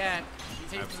abstinence punch? Yeah,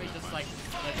 he seems to be just like,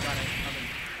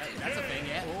 that's a thing,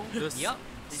 yeah. Yep.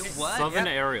 What? Southern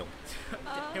aerial.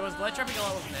 He was blood trapping a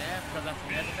lot with Nair because that's the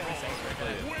thing we say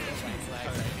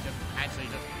he just actually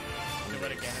just do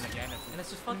it again and again. And it's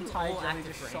just fucking all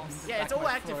active frames. Yeah, it's all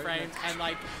active frames and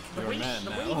like the You're a Wii man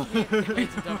now.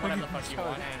 hit to do whatever the fuck you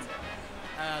want.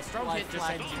 And strong hit just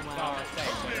sends you far off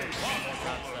stage.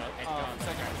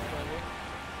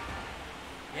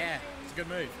 Yeah, it's a good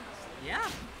move. Yeah.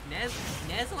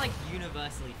 Nairs are like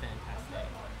universally fantastic.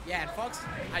 Yeah, and Fox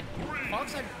I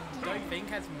don't think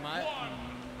has much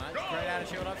great out of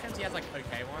shield options. He has like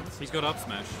okay ones. He's got up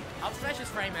smash. Up smash is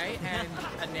frame 8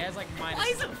 and Nair's like minus. Why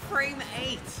is it frame 8?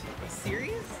 Are you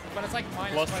serious? But it's like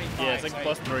minus Plus, 25. yeah, it's like so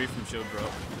plus 3 from shield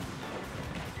drop.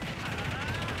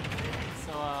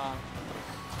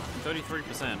 So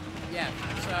 33%. yeah.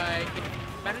 So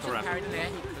if manager Correct. carried in there,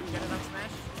 he could get an up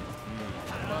smash.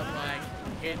 But like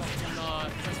it's not.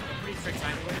 It's a pretty strict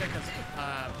timing with it because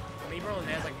Libra and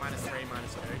Nair's like minus 3,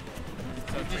 minus 2. So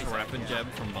it's Just pretty rapid safe, jab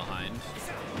from behind.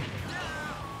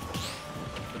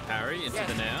 The parry into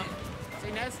the nair.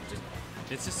 See, Nair's just.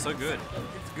 It's just so good.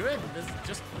 It's good. There's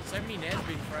just so many Nairs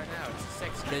being thrown out. It's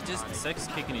sexy. They're just sex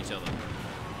kicking each other.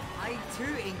 I too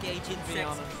engage in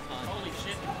sex. Holy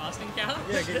shit, Austin count?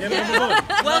 Yeah, get him on the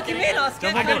board. Welcome in, Oscar.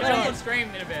 I'm gonna jump on screen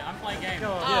in a bit. I'm playing game.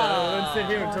 Yeah, let's sit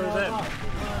here until then.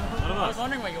 I was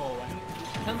wondering where you all went.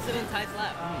 Come sit in Ty's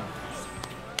lap.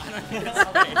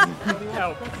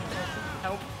 Help.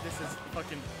 Help. This is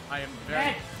fucking... I am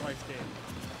very close to it.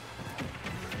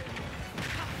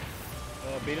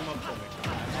 Beat him up for me.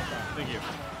 Thank you.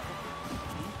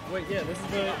 Wait, yeah, this is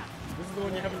the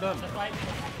one you haven't done.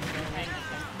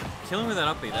 Kill him with that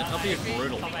up B. That up B is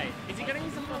brutal. Oh, wait. Is he gonna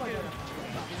use some fucking...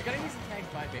 Is he gonna use some tag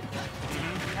 5 bit?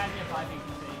 He had me a 5 bit.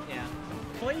 Yeah.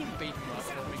 Please beat him up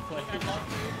for me, please.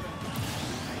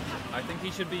 I think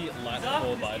he should be Latin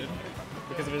for Biden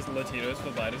because of his Latinos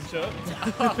for Biden shirt.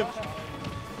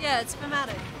 Yeah, it's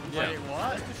thematic. Yeah. Wait,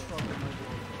 what?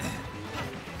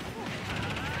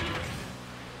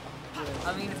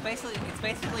 I mean, it's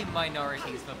basically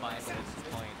minorities for Biden at this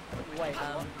point. Wait,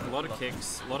 A lot of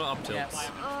kicks, a lot of up tilts,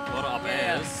 Yep. a lot of up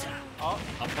airs. Oh.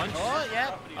 Up punch? Oh,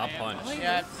 yeah. Up punch.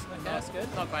 Yeah, that's good.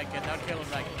 Not quite good. That would kill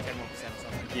him like 10 more percent or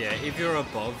something. Yeah, if you're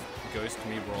above Ghost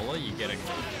Me Brawler, you're getting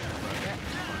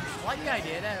I like the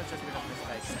idea there, it's just a bit of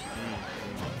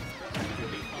mispace.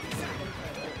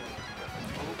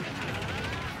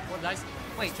 What nice.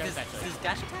 Wait, Just does actually.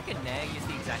 dash attack and Nair use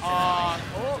the exact same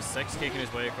animation? just sex kicking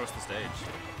his way across the stage.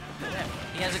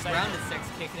 He has a grounded sex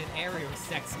kick and an aerial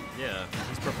sex. Yeah,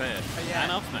 he's prepared. yeah.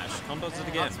 And up smash. Con does it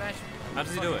again. Up smash. How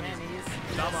does he do it? Man, he is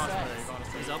dumbass move,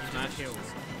 honestly. He's up smash.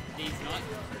 He's not.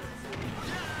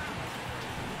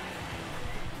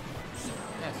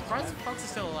 Yeah, surprised Fox is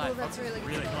still alive. Oh, that's Fox is really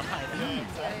really good.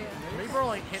 alive. Reaper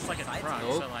like hits like a truck,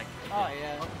 Nope. so like Oh,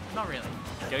 yeah. Well, not really.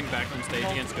 Getting back on stage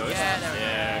against Ghost. Yeah, there we go.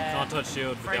 Can't touch shield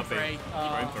with the Frame uppy. three.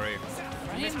 Frame 3.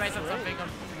 If you miss base on something on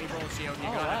Meatball's shield,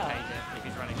 you're gonna take it if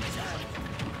he's running this.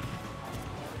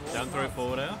 Down throw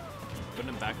forward air. Putting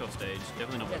him back off stage.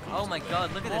 Definitely not with Oh my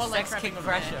god, look at this sex kick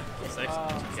pressure. Sex.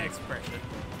 Sex pressure.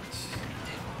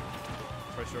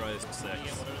 Pressurized sex.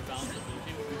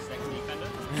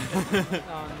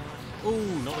 Oh,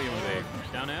 Ooh, not what you want to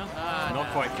be. Down air? Not no.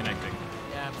 quite connecting.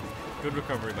 Yeah. Good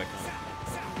recovery back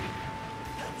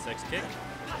on. Sex kick.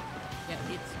 Yeah,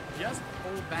 it's just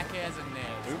all back airs and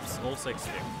nairs. Oops, all sex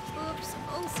kick. Oops,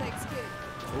 all sex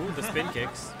kick. Ooh, the spin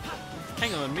kicks.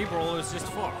 Hang on, Me Brawler is just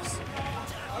Fox.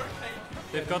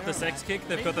 They've got the sex kick,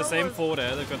 they've got the same forward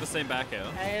air, they've got the same back air.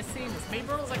 Hey, it seems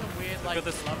Meatball's like a weird, like,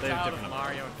 this- love they have child of different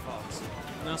Mario and Fox.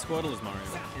 No, Squirtle is Mario.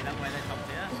 Is that why they top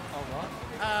tier? Oh what?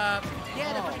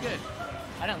 Yeah, they're pretty good.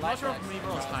 I don't I'm like not sure that. if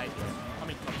Meatball's high tier. I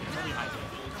mean, top tier, probably high tier.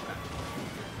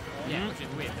 Yeah, which is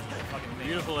weird. That's a fucking thing.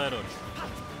 Beautiful air dodge.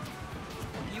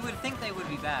 You would think they would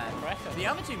be bad. The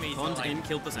other two meets are Con's like, in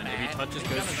kill percent. If he man. touches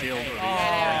He's Ghost gonna shield, like, or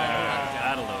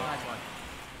That'll battle do. Nice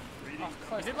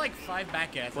one. He did like 5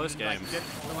 back airs. Close and, like, game. did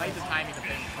delayed the timing of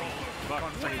thing.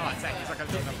 Con's like, oh, it's like, he's like, I'm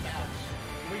doing another back.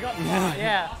 We got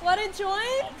yeah. Want to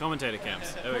join? Commentator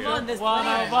camps. There we Come go. on, there's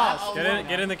plenty of us.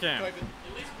 Get in the camp.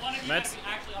 Matt's.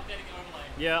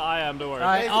 Yeah, I am. Don't worry.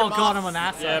 Right. Oh god, I'm an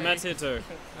asshole. Yeah, Matt's here too.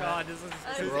 God, this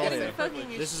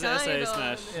is This is shine SA on.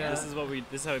 Smash. Yeah. This is what we.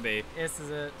 This is how we be. This is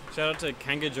it. Shout out to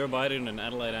Kanga Joe Biden and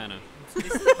Adelaide Anna. This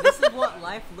is what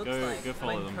life looks Go- like go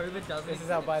follow when them. COVID doesn't. This is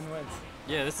how Biden wins.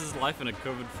 Yeah, this is life in a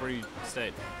COVID-free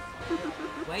state.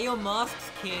 Wear your masks,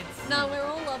 kids. No, we're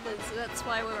all lovers, so that's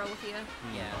why we're all here.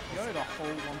 Yeah. You're the whole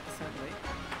 1% lead.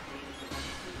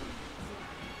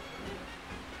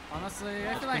 Honestly,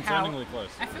 I feel like Concerningly close.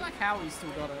 I feel like Howie still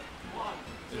got it.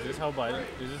 Is this how Biden?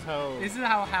 Is this how? This is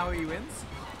how Howie wins.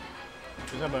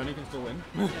 Is this how Bernie can still win?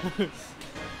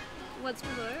 What's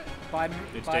below? Biden,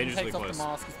 It's Biden dangerously takes off close. the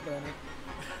mask as Bernie.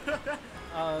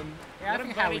 Yeah, I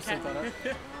think Howie still got it.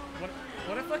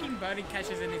 What if fucking Bernie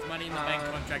cashes in his money in the bank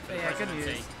contract for the Yeah, good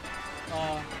presidency? news.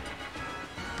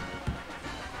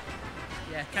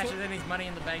 Yeah, cashes in his money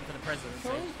in the bank for the presidency.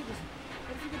 Surely you could just,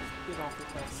 what if you could just give off the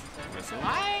presidency?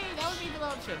 Why? That would be the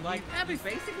option. Like, That'd be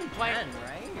basically planned,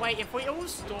 right? wait, if we all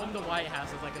storm the White House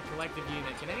as like a collective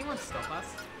unit, can anyone stop us?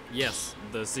 Yes,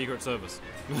 the Secret Service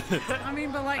I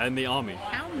mean, but like, and the army.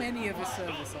 how many of us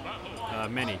service are?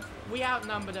 Many. We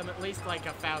outnumber them at least like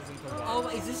 1,000 to 1. Oh,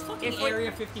 is this fucking If we-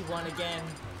 Area 51 again?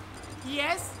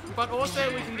 Yes, but also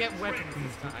we can get weapons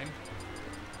this time.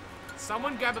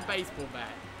 Someone grab a baseball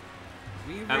bat.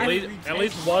 At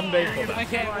least one baseball bat.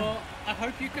 Okay, well, I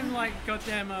hope you can like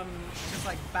goddamn just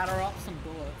like batter up some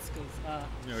bullets, cause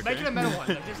You okay? Make it a metal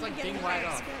one. Just like ding right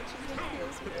off.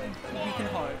 you can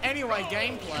hope. Anyway,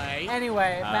 gameplay.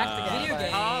 Anyway, back to Video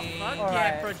gameplay. game. Oh fuck yeah,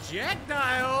 Alright.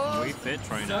 projectiles! We fit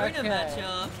trainer. Zona Okay.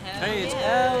 matchup. Hey, it's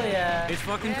Hell yeah. It's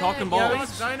fucking Yeah, cock and yo, balls.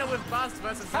 it's Zona with bust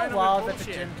versus How Zona wild with that the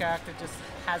bullshit. gym character just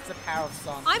has the power of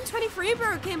sun. I'm 23,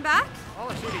 bro. Came back. Oh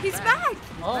shit, He's back.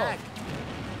 Oh, back.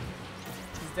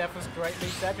 his death was greatly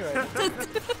exaggerated.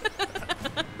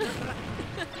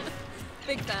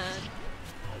 Big fan.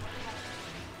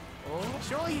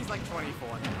 Surely he's like 24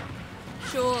 now.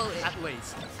 Surely. At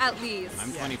least. At least.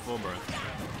 I'm 24, bro.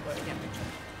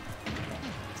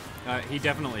 He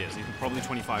definitely is. He's probably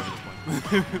 25 at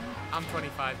this point. I'm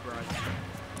 25, bro.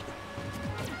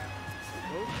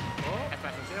 FF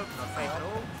and shield, not safe at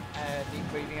all.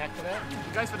 Deep breathing activate.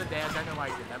 He goes for the dash, I don't know why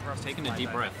he did that, bro. Taking a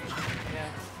deep breath. Yeah.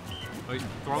 Oh, he's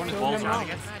throwing his Still balls him around. wrong.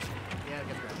 Gets smashed. Yeah, it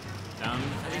gets grabbed. Down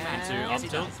to Yes, he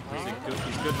up tilt. does.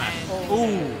 He's good match. Oh.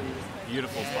 Ooh,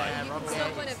 beautiful spike. Yeah, Rob Still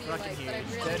whatever you like, fucking but I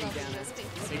huge. really love this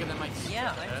thing. Bigger than my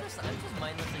Yeah, I'm just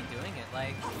mindlessly doing it.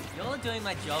 Like, y'all are doing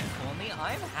my job for me.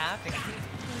 I'm happy.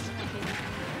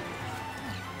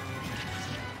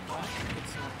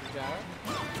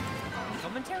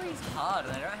 Commentary is hard,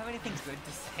 and I don't have anything good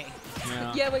to say.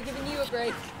 Yeah. Yeah, we're giving you a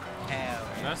break. Hell.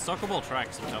 That's soccer ball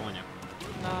tracks, I'm telling you.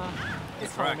 Nah,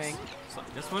 it's Tracks. homing.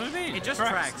 That's what it means. It just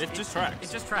tracks. It just tracks.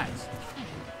 It just tracks.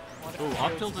 Ooh,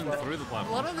 up tilt and through the A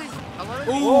platform. lot of these.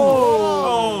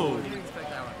 Oh! Didn't expect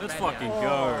that one. Let's Bad fucking guy.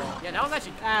 go. Yeah, that was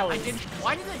actually. That was- I didn't.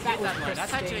 Why did it hit was that low?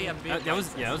 That's actually a bit. That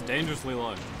was dangerously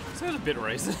low. So it was a bit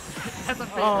racist. That's a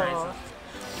bit Oh.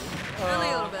 racist. Only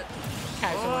a little bit.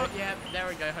 Casually. Oh yeah, there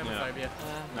we go. Homophobia.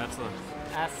 That's the.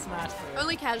 Ass smash.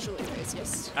 Only casually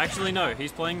racist. Actually, no.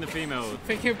 He's playing the female.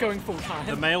 Thinking of going full time.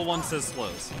 The male one says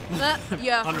slurs.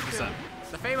 Yeah. 100%.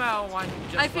 The female one.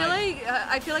 Just I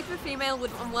feel like the female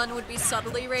one would be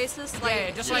subtly racist. Like,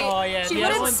 yeah, just like she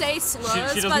wouldn't say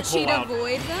slurs, she but she'd out.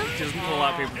 avoid them. She doesn't call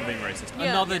out people for being racist. Yeah.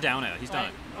 Another down air. He's done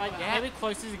it. Like, maybe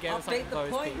closest again is like those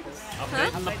people.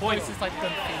 And the point Closest like the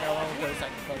female one goes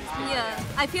like those people. Yeah,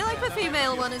 I feel like the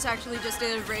female one is actually just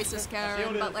a racist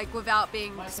Karen, but like without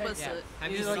being explicit.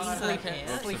 Have you He's seen like her sleeper-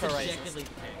 hair? sleeper It's racist. objectively the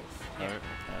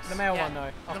case. The male Yeah. one,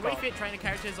 though. The Wii Fit trainer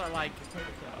characters are like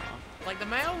the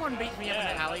male one beats me up in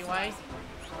an alleyway,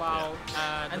 while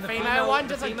the female one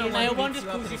just like The gives male me- one just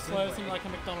pulls you slurs in like a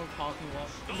McDonald's parking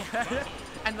lot.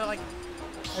 and the like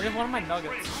Or just one of my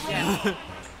nuggets. yeah,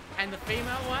 and the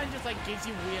female one just like gives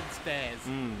you weird stares.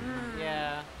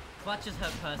 Yeah. Clutches her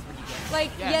purse when you get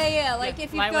Like, Yeah. yeah, like if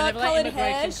you've Like, got whenever, like, coloured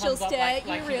immigration hair, she'll comes up, stare like at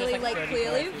you she just, really like, like 30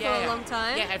 clearly seconds. for a long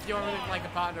time. Yeah, if you're with like a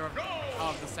partner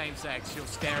of the same sex, she'll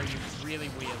stare at you really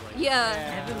weirdly. Yeah.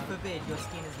 Heaven forbid your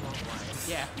skin is not white.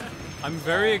 Yeah. I'm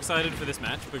very excited for this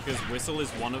match because Whistle is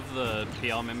one of the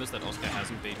PR members that Oscar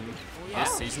hasn't beaten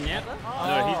this season yet.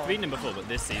 No, he's beaten him before, but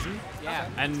this season. Yeah.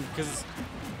 And because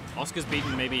Oscar's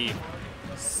beaten maybe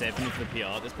 7 of the PR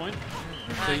at this point.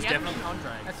 So he's he hasn't definitely... beaten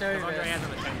Andre. That's very Because Andre good.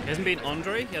 hasn't attempted. He hasn't been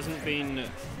Andre, he hasn't been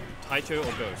Taicho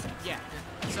or Ghost. Yeah.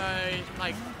 So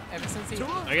like Ever since he...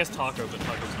 I guess Taco, but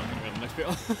Taco's not going to win the next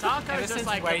PR. Taco's Ever just since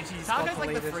like Wagy's got Taco's like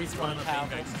the deleted, free he's spawn gone of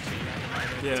powerful.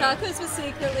 Yeah. Tacos was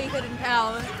secretly hidden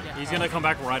power. He's going to come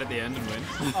back right at the end and win.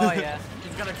 Oh, yeah.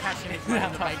 He's gonna cash in his money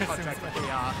in the main contract with PR.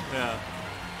 Yeah.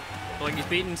 But like he's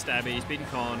beaten Stabby, he's beaten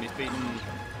Con, he's beaten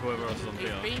whoever else is on He's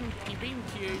PR. beaten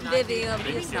Q, Nike. Vivi,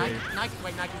 obviously.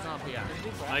 Nike's not on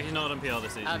PR. Nike's not on PR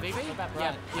this season. Vivi? about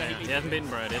Yeah, Brad? yeah, He hasn't beaten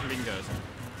Brad, he hasn't beaten Ghost.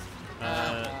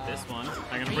 This one.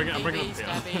 I'm gonna bring it on PR.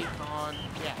 Stabby, Con,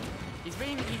 yeah. He's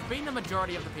been the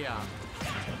majority of the PR.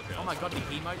 Oh my god, the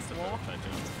emotes the war.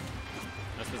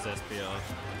 That's Possessed PR.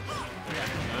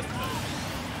 That's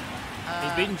Possessed.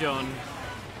 He's beaten John,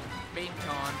 Beaten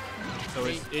Con. so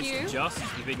it's Q?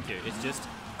 he's beaten Q. It's just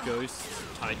Ghost,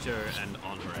 Taicho, and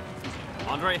Andre.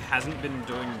 Andre hasn't been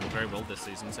doing very well this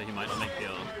season, so he might not make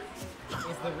PR.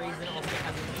 Is the reason Oscar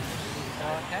hasn't been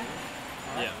Okay.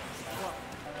 Yeah.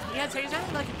 Yeah, so he's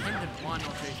only like attended 1 or 2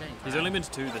 things. He's only been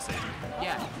to 2 this season.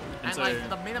 Yeah. And so- like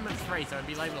the minimum's 3, so it'd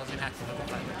be labeled as inactive at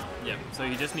the moment. Yeah, so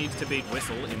he just needs to beat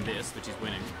Whistle in this, which he's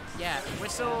winning. Yeah,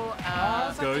 Whistle,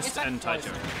 Ghost and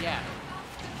Taicho. yeah.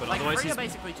 But Like otherwise 3 he's, are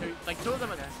basically 2, like 2 of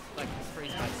them are like 3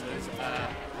 spaces.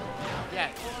 Yeah.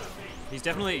 he's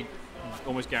definitely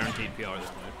almost guaranteed PR at this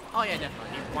point. Oh yeah, definitely.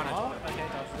 He's 100. Okay,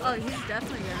 Oh, he's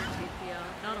definitely guaranteed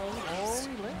PR. Not all.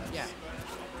 Yeah.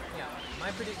 Yeah, my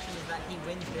prediction is that he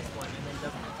wins this one and then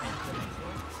doesn't attempt the next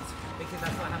one. Because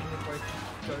that's what happened with both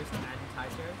Ghost and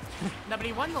Taicho. No, but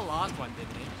he won the last one,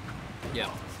 didn't he? Yeah.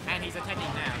 And he's attending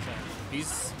now, so.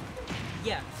 He's...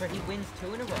 Yeah, so he wins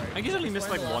 2 in a row. I think he's only missed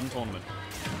like 1 tournament.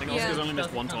 I think Yeah. Oscar's only missed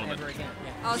Doesn't 1 come tournament. ever again.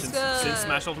 Yeah. Oscar. Since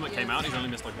Smash Ultimate yeah. came out, he's only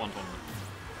missed like 1 tournament.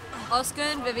 Oscar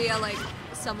and Vivi are like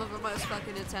some of the most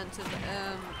fucking attentive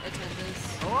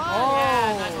attenders. Oh,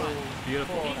 yeah, nice one.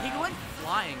 Beautiful. He went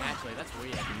flying, actually. That's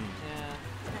weird. Yeah.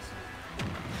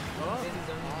 Vivi's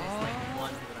only missed like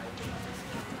 1 that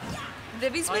I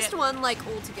Vivi's Oh, missed yeah. one like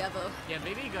altogether. Yeah,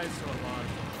 Vivi goes to a lot.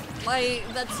 Like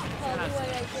that's partly why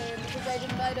I came because I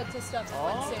invited to stuff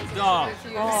on stage. Oh.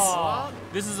 Refused. Oh.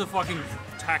 This is a fucking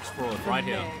tax fraud right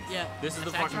here. Yeah. This is the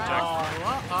Tax fucking write- tax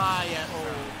What? Ah, yeah.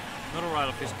 Not a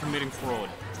write-off, he's committing fraud.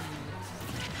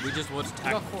 We just watched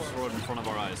tax fraud in front of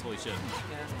our eyes, holy shit.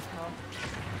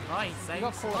 Oh, he saved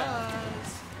got caught out.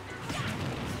 us.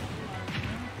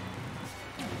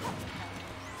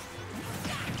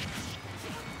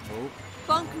 Oh,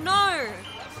 Bonk, no!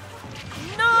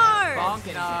 No! Bonk,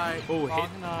 no. oh Bonk,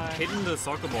 no. hitting the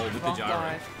soccer ball with the Bonk,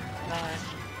 gyro. no.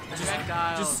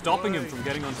 Projectiles. Just stopping him from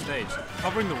getting on stage.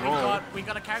 Covering the roll. We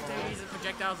got a character who uses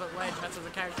projectiles at ledge versus a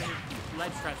character who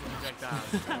ledge traps with projectiles.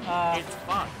 It's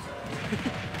fucked.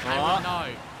 I would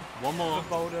know. One more.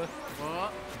 Boulder.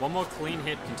 What? One more clean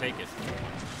hit can take it.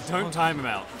 Don't time him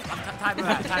out. Time it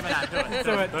out, time it out. Do it.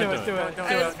 Do it, do Don't it, do it, do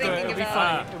I was it, do it. thinking It'll be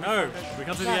about funny. No, we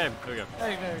can't do the game. There we go.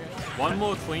 There you go. One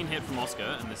more clean hit from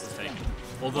Oscar, and this is taken.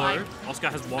 Although, Like, Oscar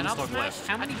has 1 An up stock smash? left.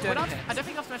 How many I dirty don't- hits? I don't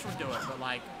think up smash would do it, but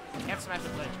like F smash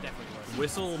and ledge definitely would.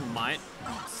 Whistle might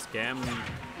scam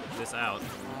this out.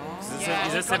 He's Yeah,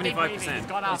 at he's got deep 75%. breathing, He's he's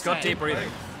got got Arsene. deep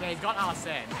breathing. Yeah, he's got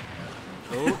Arsene.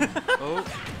 Oh.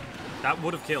 That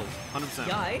would have killed, 100%.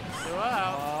 Yikes.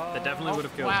 Wow. That definitely would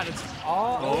have killed. Wow, it's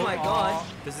Oh my god.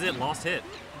 This is it, last hit.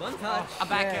 One touch. a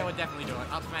back Yeah. air would definitely do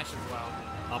it. Up smash as well.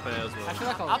 Up air as I well. feel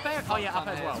like Up air? Oh yeah, up Up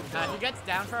as air well. as well. If he gets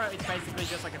down throw, it's basically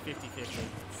just like a 50-50.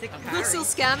 Sick We're still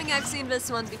scamming. I've seen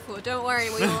this one before. Don't worry,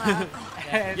 we all have.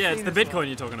 Yeah, it's the Bitcoin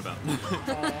you're talking about.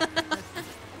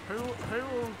 Who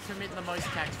commit the most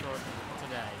tax fraud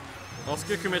today?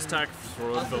 Oscar commits tax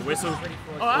fraud, but Whistle.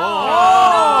 Oh!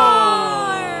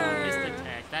 Missed the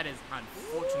tag. That is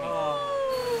unfortunate.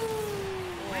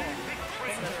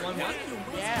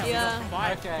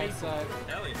 Yeah. Okay, so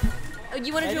Oh,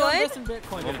 you want to anyone join? got some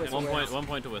Bitcoin? One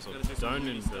point to Whistle. Don't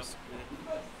invest.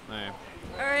 No.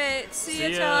 Alright, see See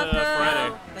you, ya Taco.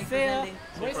 Friday. See ya.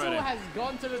 Whistle Friday. has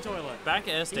gone to the toilet. Back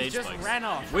air He stage just spikes. ran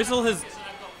off. Whistle has.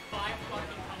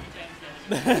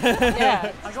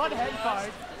 Yeah, I got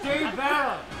headphones. Do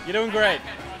better. You're doing great.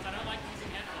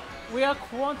 We are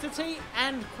quantity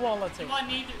and quality.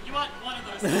 You want one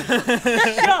of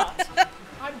those. Shut!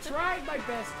 I'm trying my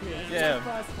best here. It's Yeah.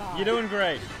 my first time. You're doing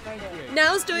great. Thank you.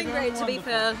 Now's doing You're great, to be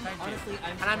wonderful. fair. Thank you. Honestly,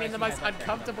 And I'm in the most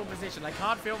uncomfortable position. I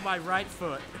can't feel my right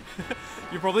foot.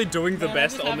 You're probably doing the Man,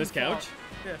 best I'm on this just having couch.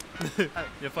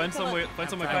 Yeah, find somewhere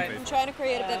comfy. I'm trying to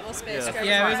create a bit more space. Yeah. Grab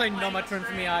Yeah, a there's like not much room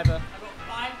for me either.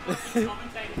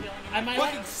 Am I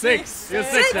like Six. You're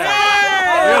six now.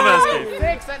 Real basket.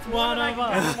 six? That's one of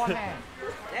us. One hand.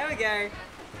 There we go.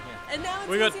 And now it's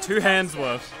We got easier 2 to hands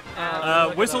worth.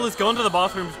 Whistle has gone to the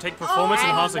bathroom to take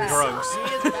performance-enhancing drugs.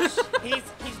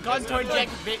 He's gone to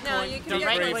inject No, you Bitcoin can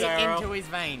directly breathe, Daryl. into his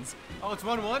veins. Oh, it's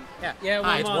 1-1? Yeah,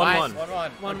 It's 1-1.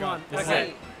 1-1. This is Okay.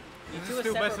 it. You Is two this are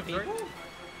still best separate of 3? people?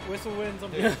 Whistle wins.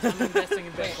 I'm investing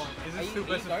in Bitcoin. Is Are this you still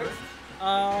best of 3? Yes.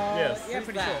 Yeah, Who's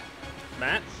pretty that? sure.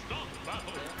 Matt?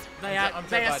 They are I'm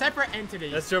they Joe are Biden. separate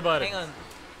entities. That's Joe Biden. Hang on.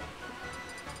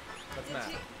 That's Matt.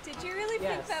 Did you really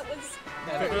Yes. think that was...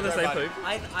 We're the same poop.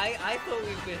 I thought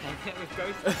we've been hanging out with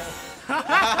ghosts.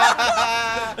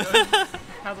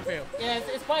 How's it feel? Yeah,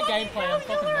 it's by gameplay. I'm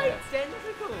fucking mad.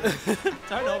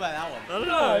 Don't know about that one. I don't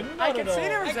know. I can see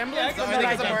the resemblance, but I not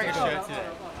think I'm wearing a identical. shirt today.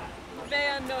 They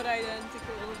are not identical.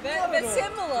 They're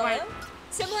similar. Wait.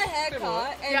 Similar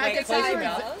haircut and Yeah, I can see the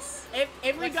eyebrows.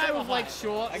 Every guy with like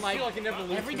short, like feel like you never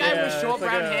every lose. guy with Yeah, short it's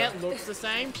like brown a- hair looks the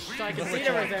same, so I can see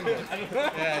the resemblance.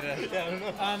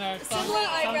 I know. Similar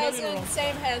eyebrows and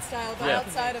same hairstyle, but Yeah.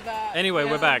 outside of that. Anyway,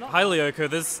 we're back. Hi, Lyoko.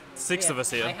 There's 6 of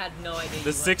us I here. had no idea.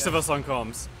 There's 6 of us on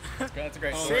comms. That's a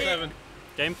great Oh, story. 7.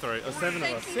 Game 3. Or 7 of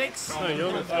us. 6 No,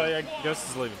 you're the... Oh, yeah, Ghost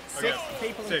is leaving.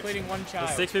 people, including one child.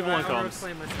 There's 6 people on I'll comms.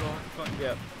 reclaim my score.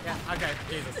 Yeah. Yeah. Okay.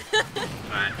 Jesus.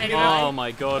 Anyway. Oh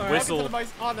my god, Welcome to Whistle. the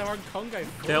most- Oh, they're on Congo.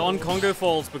 They're on Congo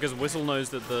Falls because Whistle knows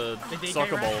that the DK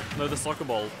soccer rack? ball, no, the soccer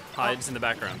ball hides in the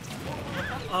background.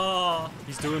 Oh,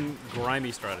 He's doing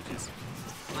grimy strategies.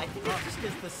 I think it's just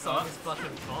because the song is fucking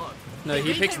fun. No,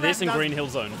 he DK picks this rack in does- Green Hill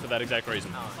Zone for that exact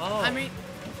reason. Oh, I mean,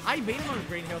 I beat him on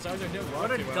Green Hill, so I was like, no, what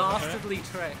a dastardly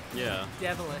trick. Yeah.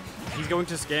 Devilish. He's going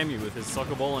to scam you with his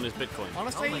soccer ball and his Bitcoin.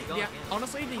 Honestly, Oh my God, yeah, yeah.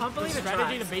 honestly, the Can't believe it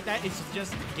strategy to tracks. beat that is to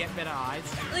just get better eyes.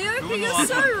 Leoka, you're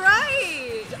so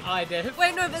right. I did.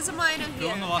 Wait, no, there's a minor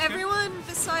here. on the last game? Everyone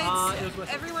besides it was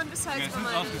with- everyone besides Okay, the since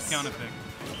minors. Oscar's counter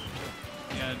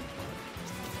pick. Yeah.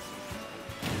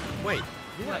 Wait.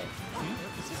 Wait.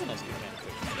 This isn't Oscar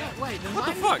counter. Yeah, wait, then What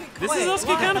the why fuck? This is Wait,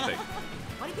 Oscar why? Counterpick.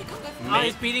 Why did you pick Congo? May- Oh,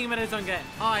 he's beating him at his own game.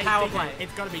 Oh, it's Power DK. play.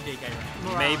 It's got to be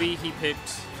DK. Maybe he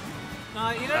picked No,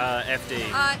 you don't.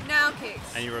 FD Now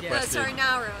kicks. and you No, requested. sorry,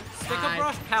 now Rose. Sticker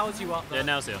brush powers you up. Though. Yeah,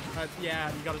 now's here. Yeah,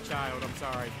 you got a child. I'm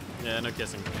sorry. Yeah, no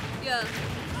kissing. Yeah.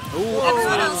 Ooh,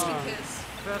 Everyone up else smash. can kiss.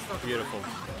 First off, Beautiful.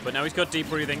 But now he's got deep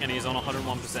breathing and he's on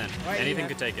 101%. Wait, Anything yeah.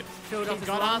 could take it. filled up He's his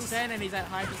got lungs. Arsene and he's at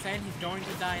high percent. He's going to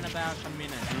die in about a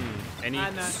minute. Any I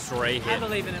know. stray I hit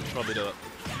believe in him. probably do it.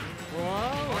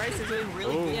 Whoa, Race is doing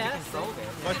really Ooh. good Yeah. to control there.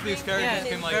 Most of these characters Yeah,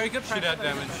 can like very good shit out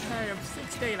practice. damage. Hey, I'm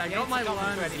 16. I got my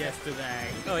lungs yesterday.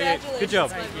 Oh yeah, good job.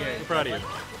 Congratulations, my Thank you. I'm proud of you.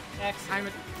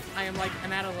 Excellent. I am like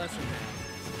an adolescent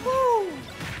now.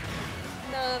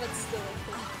 No, that's still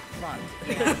okay.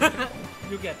 But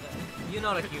You'll get there. You're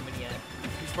not a human yet.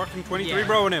 He's fucking 23 Yeah.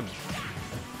 bro in him.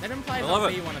 let him play I the love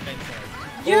it. B1 eventually.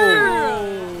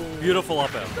 Oh, beautiful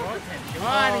up air. Come on,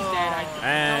 he's dead.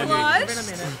 And What? Give it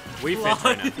a minute. we fit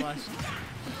right now. Flush.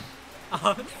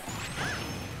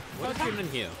 What happened in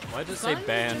here? Why does it say Sun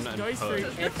ban just and goes through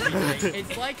purge? everything.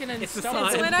 It's like an It's a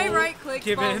installment. sign. When I right clicked,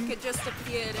 Give bulk, in. it just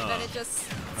appeared, and then it just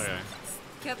Okay.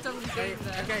 kept on Okay, being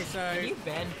there. okay, Can you so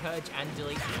ban, purge, and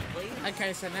delete, please?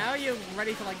 okay, so now you're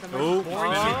ready for like the Oh. most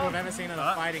boring Oh. shit we've ever seen in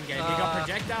a fighting game. You got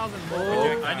projectiles and more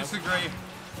projectiles. I disagree.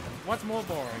 What's more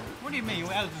boring? What do you mean?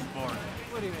 How is this boring?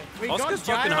 What do you mean? We Oscar's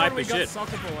got fucking gyro hype and we as got shit.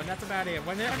 soccer ball, and that's about it.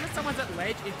 When someone's at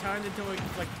ledge, it turns into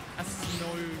like a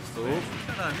snow. Ooh.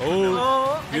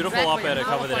 Oh, beautiful up air to Exactly.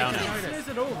 cover the down It's air. smooth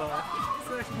at all, though.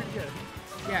 It's actually pretty good.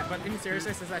 Yeah, but in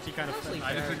seriousness, it's actually kind of fun.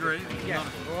 I disagree. Yeah.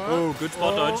 Oh, good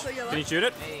spot dodge. Oh. Can you shoot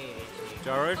it? Hey.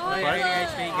 Gyro, Oh, right? yeah.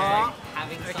 ADHD gang.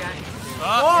 Having something.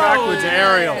 Backwards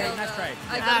aerial. Nice trade.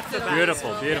 I got it for that Beautiful,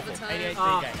 as well beautiful. the other time. ADHD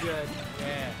Oh, gang. good.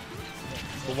 Yeah.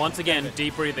 But once again,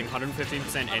 deep breathing,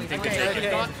 115%, anything can take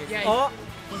it. Oh!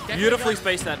 Beautifully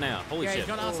spaced that now. Holy Yeah, shit. he's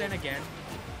got Arsene again.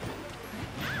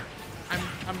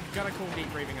 I'm gonna call deep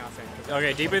breathing Arsene.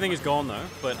 Okay, deep breathing is gone though,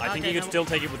 but I think you could still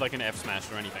take it with like an F smash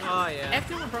or anything. Oh yeah.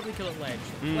 F2 would probably kill it ledge.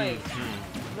 Wait.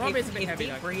 Rob is a bit if heavy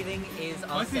deep though. breathing is Most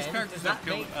of Arsene, these characters does that have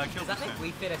make kill does that make percent.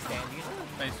 we fit a stand user?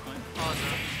 Basically. Oh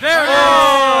There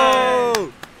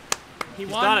Oh! He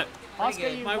He's won. done it. Oscar,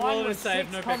 you My won wallet with is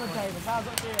saved, 6 no Bitcoin. commentators. How's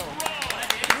it feel?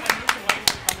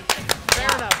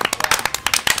 Fair enough.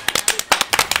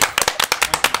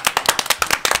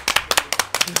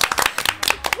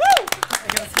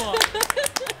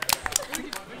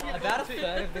 About a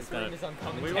third of this room is on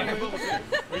commentary.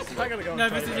 No,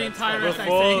 this is the entire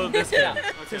Before SAC. this game.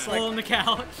 Just all on the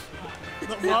couch.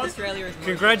 Australia is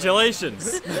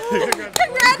Congratulations.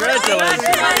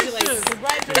 Congratulations!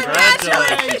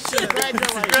 Congratulations.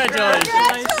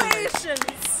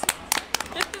 Congratulations!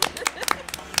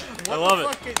 I love it.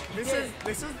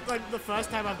 This is like the first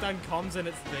time I've done comms and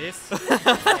it's this.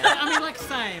 I mean, like,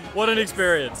 same. What an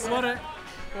experience. What a...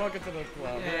 Welcome to the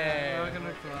club. Yeah. Welcome to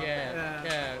the club. Yeah.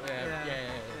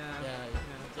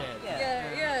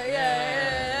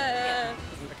 Yeah.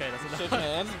 Okay, that's enough. Shake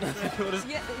hands.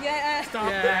 Yeah. Stop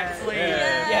that, please.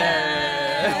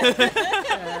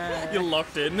 You're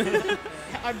locked in.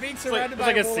 I'm being It's surrounded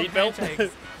like by a wall of seatbelt.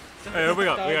 handshakes. Alright, who we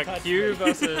got? We got Don't Q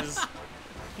touch me. versus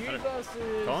Q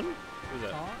versus... Con? Who's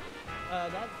that?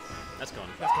 That's Con.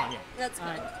 Con, yeah. That's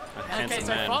fine. A Okay, handsome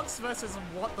so man. Fox versus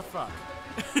what the fuck?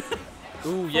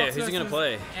 Ooh, yeah, Fox who's he gonna versus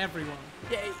play? Everyone.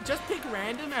 Yeah, just pick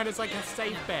random and it's like a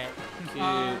safe bet. Q.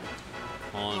 Welcome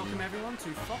Con. everyone to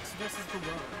Fox versus the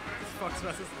World. Fox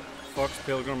versus... Fox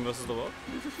Pilgrim versus the world?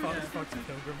 Fox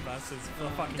Pilgrim versus the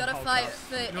fucking Gotta Hulk fight House.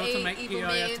 for In order to 8 make evil PO,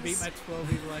 I have to beat names. my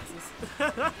 12 evil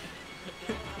X's.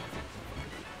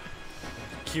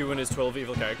 Q and his 12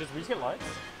 evil characters. We just get lights?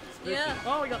 Yeah.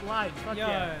 Oh, we got light. Fuck Yo.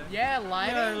 yeah. Yeah,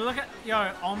 lighting. Yo, look at... Yo,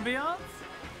 ambiance?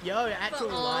 Yo, actual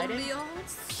For lighting.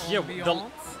 ambiance. Yeah,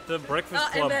 Ambiance? the Breakfast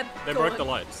and Club, they're they broke the gone.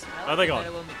 lights. Oh, they gone.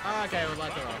 Oh, okay, we'd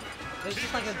like to roll. There's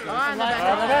just like a Oh, and the Light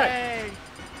back. on the Hey.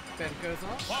 Then goes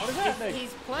off. What is that?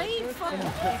 He's playing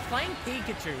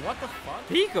Pikachu. What the fuck?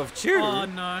 Peak of Chew? Oh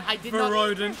no. I did For not.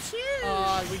 rodent.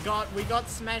 We got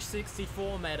Smash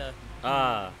 64 meta.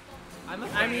 Ah.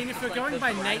 I mean, if we're going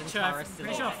by nature, I'm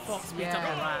pretty sure Fox beats up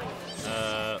a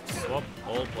rat. Swap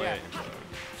all play.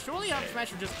 Surely Up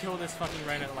Smash would just kill this fucking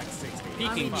rain at like 60.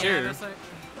 Peeking Yeah, Chew. that's like...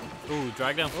 Ooh,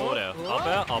 drag down forward air. Oh, Up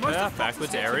air, Most of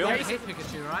backwards Fox's aerial. hits are hit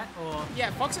Pikachu, right? Or...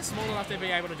 Yeah, Fox is small enough to be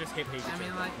able to just hit Pikachu. I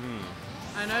mean, like...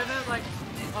 Hmm. I know that, like...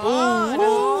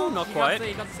 Ooh, not quite.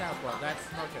 You got the South Block.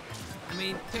 That's not good. I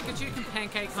mean, Pikachu can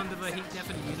pancake under the heat death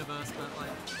of the universe, but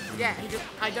like... Yeah,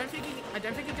 I don't think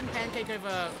he can pancake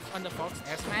over under Fox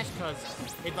F Smash because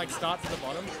it like starts at the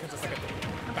bottom because it's like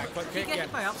a backfoot You kick. get Yeah.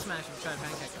 hit by up smash and try to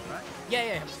pancake it, right?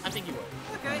 Yeah, I think you would.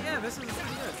 Okay, yeah, this is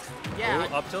pretty good. Yeah,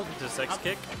 Ooh, up tilt into sex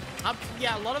kick.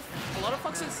 yeah. A lot of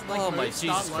Fox's like Oh my moves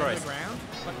start Jesus low to Christ. the ground,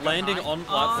 but Landing high. on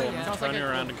platform, yeah. turning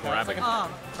around and grabbing. It's like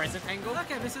a crescent angle.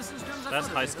 Okay, this is just That's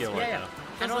high skill right Yeah, there.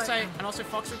 and That's also like-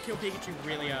 Fox would kill Pikachu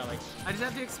really early. I just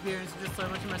have the experience of just so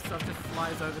much of my stuff just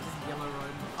flies over this yellow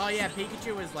road. Oh yeah,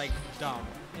 Pikachu is like dumb.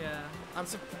 Yeah.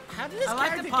 How did this I like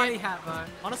character the party get? hat though.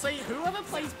 Honestly, whoever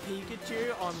plays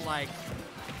Pikachu on like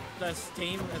the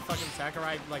Steam that fucking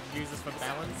Sakurai like uses for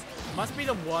balance must be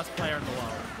the worst player in the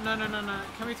world. No.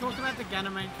 Can we talk about the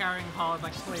Ganymede carrying hard?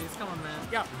 Like, please, come on, man.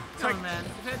 Yeah, Come on, man.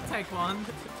 If it take one.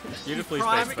 Beautifully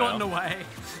Pride's spaced gotten foul. away.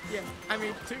 yeah. I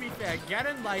mean, to be fair,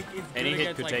 Ganon like is good Any hit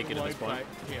against could like take it at low this point.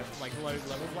 like low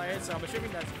level players. So I'm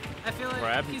assuming that's I feel like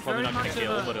Grab, he's probably very not much gonna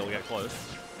kill, of but a, it'll get close.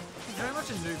 he's very much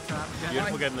a noob trap. Yeah,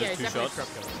 Beautiful getting yeah, those he's two definitely shots. a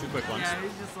trap killer. Two quick ones. yeah,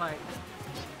 he's just like.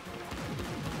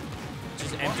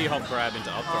 Just empty hop grab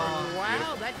into up throw.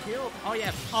 Wow, that killed. Oh yeah,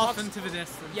 Off Fox. into the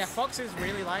distance. Yeah, Fox is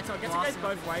really light, so I guess it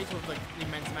goes both ways with like the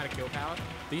immense amount of kill power.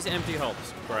 These empty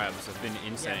hops grabs have been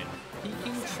insane.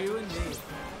 Peking Chew indeed.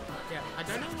 Yeah, I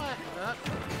don't know what.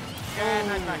 Yeah,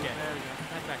 nice back end. There we go.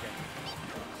 Nice back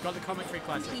end. Got the commentary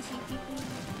classics.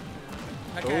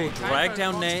 Oh, drag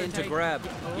down Nair into grab.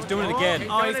 He's doing it again.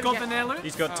 Oh, he's got the nair loop?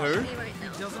 He's got two.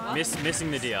 Doesn't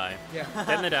Missing the DI. Yeah.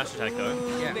 Getting the dash attack though.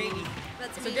 Yeah.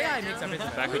 That's It's a me DI right mix now. up, isn't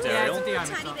it? Backwards Yeah, aerial. it's a DI Tiny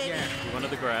mix-up. baby. Yeah. One of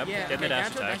the grab. Yeah. Getting the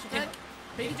dash down to attack.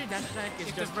 Pikachu dash attack is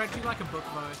It just just read you like a book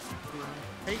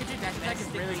though. Pikachu dash attack is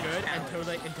really good until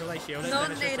they shield it.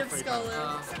 then it's just a Non-native free scholars.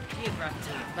 punch.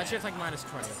 That shit's like minus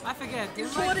 20. I forget. Didn't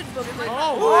Imported booklet.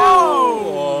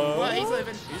 Oh! Well, he's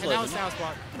living. And that was South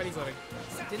Spot, but he's living.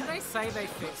 Didn't they say they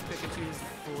fixed Pikachu's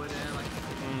forward air, like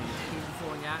even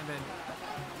falling out, and then?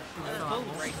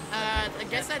 I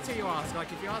guess that's who you ask.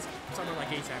 Like, if you ask someone like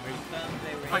Isam,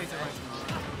 who Plays it right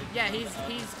now. Yeah, he's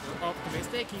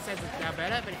optimistic. He says it's now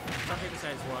better, but some people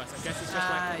say it's worse. I guess it's just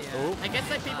like I guess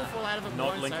that people fall out of it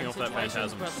more in certain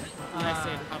situations, but less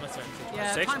in other certain situations.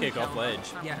 Yeah, Sex kick off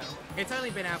ledge. Yeah, it's only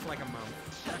been out for like a month.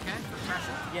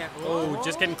 Okay. Yeah. Oh,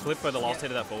 just getting clipped by the last hit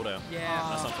of that fall down. Yeah.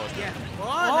 That's unfortunate. Yeah.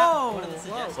 Whoa! What are the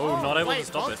suggestions? Oh, not able Wait, to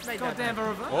stop Fox it. made God that damn, a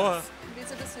happen. reverse. Oh,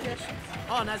 These are the suggestions.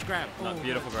 Oh, nice grab. no,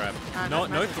 beautiful grab. No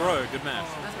No throw, good match.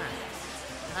 Nice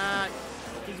match.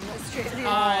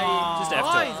 Just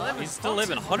after. He's still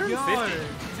living. 150.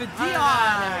 The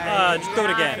DI! Just do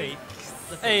it again.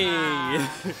 Hey.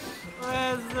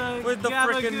 Where's the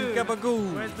frickin'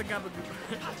 Gabagoo? Where's the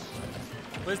Gabagoo?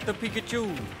 Where's the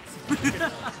Pikachu?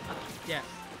 Yeah.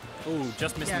 Ooh,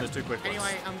 just missing those two quick ones.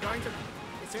 Anyway, I'm going to.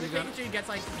 As soon as Pikachu gets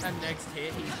like a next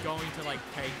hit, he's going to like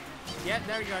take. Yeah,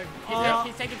 there we go.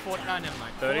 He's taking 40. Oh, never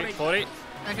mind. 30, 40,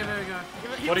 Okay, there we go.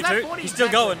 He was at 42. 40 He's still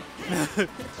exactly.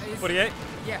 going. 48.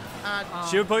 Yeah.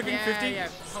 Shield poking, Yeah, 50. yeah.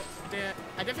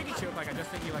 I don't think he shield poke. I just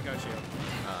think he let go shield.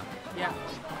 Yeah.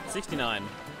 69.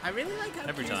 I really like how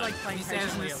Every he's time. like playing He says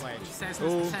patiently this, at ledge. he says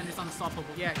this percent is unstoppable.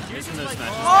 Yeah, Q's Missing just those like.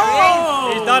 smashes.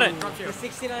 Oh! He's done it. Drop The shield.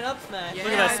 69 up smash. Yeah.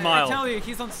 Look at that I smile. tell you,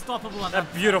 he's unstoppable at that.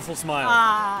 That beautiful smile.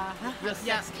 Ah. Your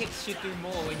sex kicks should do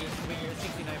more when you're at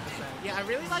 69%. Yeah, I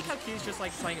really like how Q's just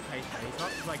like playing it patiently. He's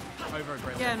not like over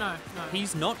aggressive. Yeah, no.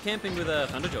 He's not camping with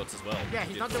Thunder Jolts as well. Yeah,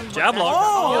 he's not doing Jab much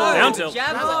lock. damage. Oh! Down tilt.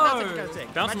 Jab That's lock. what it's gonna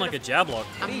take. Bouncing like a jab lock.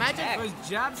 Imagine. Those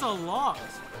jabs are locked.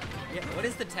 Yeah. What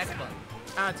is the tech button?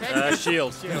 Take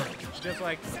Shield. shield. Just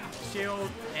like shield,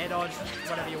 air dodge,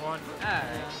 whatever you want.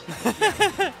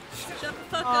 Shut the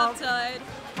fuck up, Tide.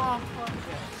 Oh,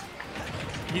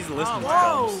 fuck. He's listening to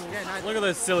whoa. comms. Yeah, nice. Look at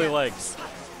those silly legs.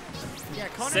 Yeah,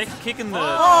 Connor's. Sick kicking the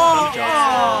Oh, Thunder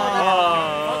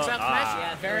Jolts. Fox up smash,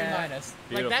 Yeah, very yeah. minus. Like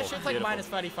Beautiful, that shit's like beautiful. minus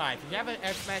 35. If you have an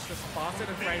F smash that's faster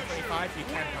than frame 25, you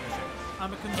can punish it.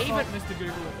 I'm a consult, Even- Mr.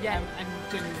 Google. Yeah. I'm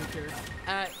genuinely curious.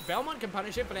 Belmont can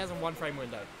punish it, but it has a one frame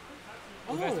window.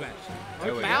 With Oh. F smash.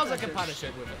 There we go. Bowser can punish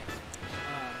it with it.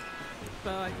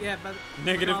 But yeah, but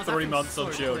Negative Miles, 3 I months think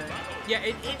on so, shield. Yeah,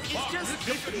 it's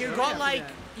just you got like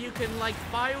you can like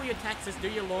file your taxes, do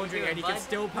your laundry, and you can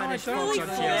still punish don't folks on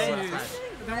like shield. that. That's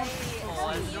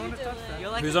right. don't want to touch that. You're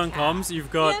like Who's a on cat. comms?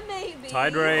 You've got Yeah, maybe.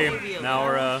 Tide Ray,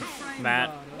 Naura,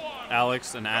 Matt,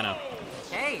 Alex, and Anna.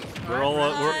 Hey. We're all.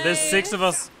 There's 6 of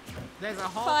us. There's a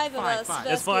whole Five of us.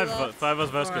 There's 5 of us. 5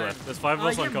 of us Vescu Alright. left. There's 5 of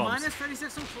us on comms. minus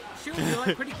 36 on shield. You're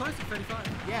like pretty close to 35.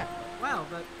 Yeah, Wow,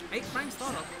 but 8 frame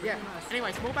startup. yeah. Pretty nice.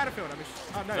 Anyway, small battlefield. I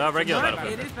mean, no, Regular No,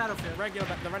 battlefield. it is Battlefield. Regular,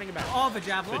 the running about. Oh, the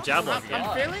jab The lock. jab lock again.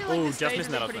 I'm feeling like Ooh, this just stage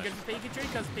missing is that pretty up good for Pikachu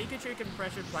because Pikachu can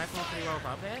pressure platform pretty well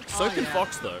above there. So can yeah.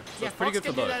 Fox though. So Yeah, it's pretty Fox good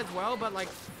for can do that both. as well, but like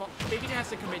Pikachu has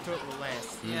to commit to it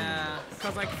less. Yeah.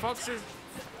 Because like Fox's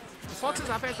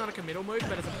up air is not a committal move,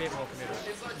 but it's a bit more committal.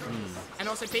 And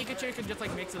also Pikachu can just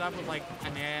like mix it up with like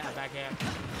an air, a back air.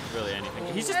 Really anything.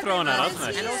 He's just throwing out up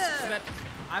smash. And also that,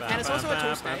 and it's also a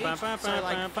tool stage, so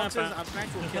like Fox's up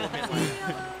smash will kill a bit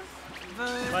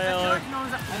like. Bye, Alex.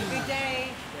 Good day.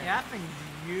 Yeah, that thing's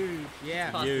huge.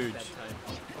 Yeah. Huge.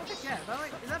 Yeah, but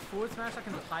like, is that forward smash like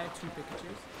an entire 2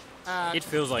 Pikachus? It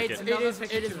feels like It it. is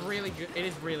Pikachu. really good. It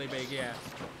is really big, yeah.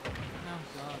 Oh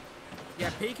god. Yeah,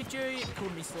 Pikachu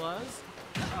called me slurs.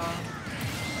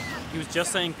 He was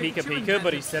just saying Pika Pika,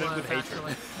 but he said it with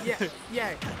hatred. Yeah,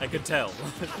 yeah. I could tell.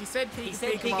 He said Pika He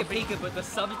said Pika Pika, but the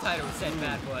subtitle said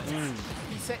bad words.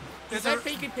 He said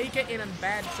Pika Pika in a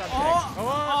bad subject.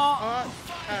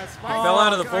 Spike. Fell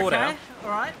out of the forward Okay, out.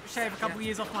 alright. Shave a couple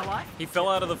years off my life. He fell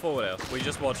out of the forward out. We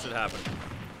just watched it happen.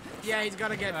 Yeah, he's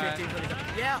gonna get 15.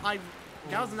 Yeah,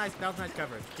 that was nice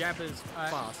coverage. Jab is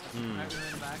fast. Right, we're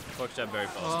in the back. Fox jab very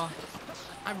fast. Oh,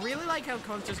 I really like how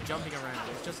Con's just jumping around.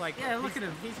 It's just like yeah, look at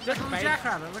him. He's Look just at the baiting.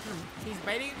 jackrabbit, look at him. He's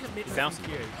baiting commitment Bouncing.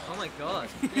 from Q. Oh my god.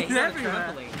 Yeah, He's he's on a everywhere.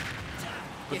 trampoline.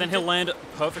 But then he'll land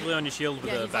perfectly on your shield with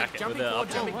Yeah, the he's back like jumping with the forward,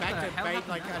 up. jumping what back the to hell bait happened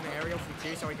like now? an aerial from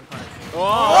Q so he can punish.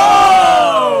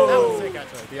 Oh! That was sick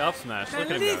actually. The up smash. Look at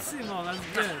him go. Bellissimo, that's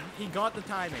good. He got the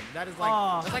timing. That is like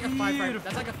Oh, that's like a 5 frame. beautiful.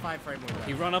 That's like a 5 frame window.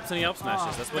 He run ups and he up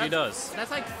smashes. That's what he does. That's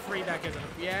like free back, isn't it?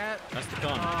 Yeah, That's the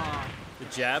con. Oh, The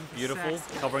jab, beautiful,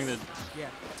 Sexy. covering the yeah,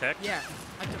 tech. yeah.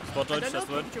 Spot dodge, I don't know that's if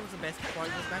the word. Pikachu was the best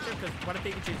point in this matchup because one of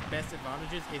Pikachu's best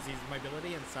advantages is his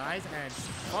mobility and size, and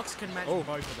Fox can match both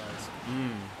of those.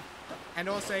 And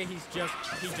also, he just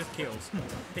kills.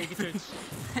 Pikachu's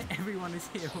everyone is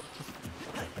healed.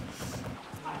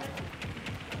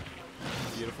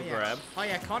 Beautiful yeah. grab. Oh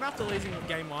yeah, Con after losing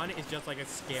game 1 is just like a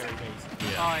scary beast. Yeah.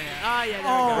 Oh yeah. Oh yeah, there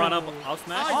we go. Run up, up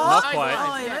smash? Oh, Not oh, quite.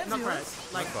 Oh, yeah, yeah, not he quite.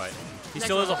 was. Like, Not quite. He next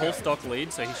still has a one. whole stock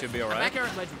lead, so he should be a alright. back air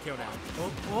at ledge would kill now.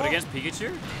 But against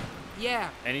Pikachu? Yeah.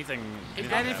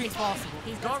 Anything's possible.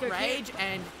 He's got rage,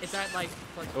 and it's at like.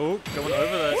 Oh, going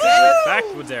over the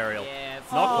backwards aerial. Yeah.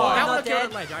 Not quite. That would have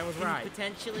killed Ledge. I was right.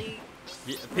 Potentially.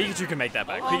 Yeah, Pikachu can make that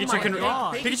back. Oh Pikachu can. my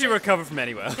God. Pikachu recover from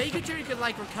anywhere. Pikachu could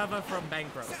like recover from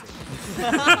bankruptcy.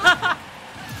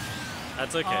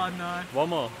 That's okay. Oh no. One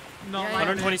more. Not Yeah,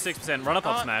 like 126%. Run up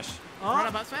smash. Run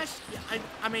about smash? Yeah,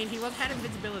 I mean, he had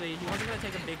invincibility. He wasn't going to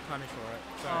take a big punish for it.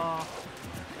 So.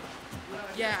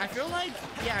 Yeah, I feel like,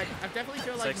 I definitely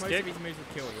feel like Sex most kick? of his moves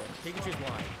will kill you. Pikachu's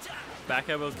wide. Back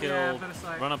air will kill. Yeah, but it's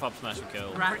like- Run up smash will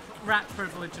kill. rat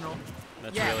privilege and all.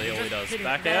 That's Yeah, really all he just does. hit him.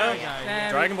 Back There air. we go. There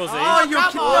Dragon Ball Z. Oh, you're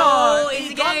Come kidding. on! Oh,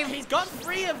 He's got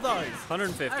 3 of those.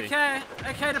 150. Okay,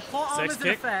 the plot Sex armor's in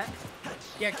kick? effect.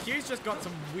 Yeah, Q's just got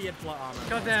some weird plot armor.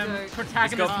 Goddamn He's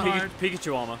protagonist got mode.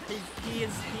 Pikachu armor. He is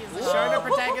a shoulder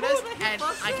protagonist, and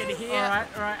I can hear.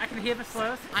 Alright, I can hear the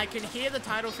slows. I can hear the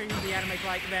title thing of the anime.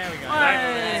 Like, there we go.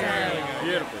 Hey. There we go.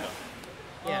 Beautifully done.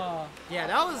 Yeah, yeah,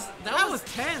 that was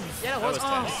tense. Yeah, that was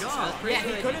tense. God. Yeah,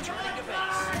 he could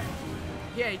have.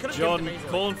 Yeah, he could have. John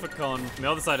calling for con from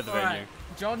the other side of the venue. Alright.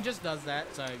 John just does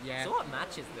that, so yeah. So what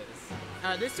match is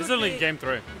this? This This would is only be- game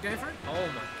 3. You go for it? Oh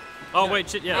my. Oh wait,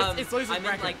 shit, yeah. It's losers I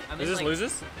meant bracket. like. Is this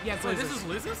losers? Yeah, So this is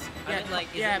losers? I meant like.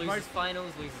 Is yeah, it losers most-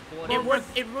 finals, losers quarters?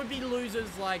 It would be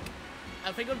losers like.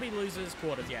 I think it would be losers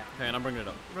quarters. Yeah. Okay, and I'm bringing it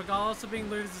up. Regardless of being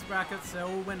losers brackets, they're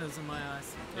all winners in my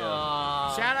eyes.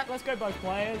 Yeah. Shout out. Let's go both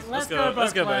players. Let's go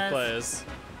Let's go both players.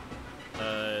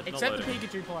 players. Except the not loading.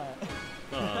 Pikachu player.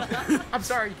 Oh. I'm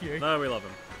sorry, Q. No, we love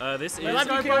him. This is love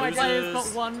you, Let's Q, go I both players, losers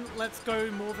but one, let's go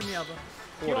more than the other.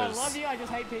 Q, I quarters. love you. I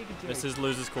just hate Pikachu. This is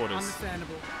losers quarters.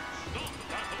 Understandable.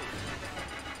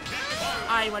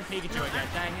 I went Pikachu again.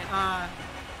 Dang it.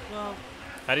 Well,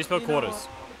 How do you spell You know quarters?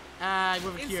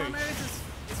 With a in Q. some areas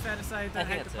it's fair to say don't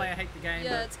hate the that's player, hate the game. Yeah,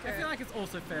 but it's I feel correct. like it's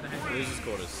also fair to hate. Losers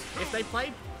quarters. If they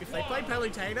play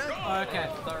Palutena, Oh, okay.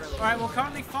 Alright, well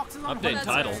currently Fox is on Update hot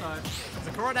title. So,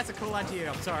 Sakura, that's a cool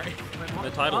idea. I'm sorry.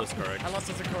 The title is correct. I lost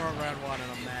to Sakura round 1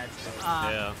 and I'm mad.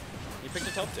 Yeah. You picked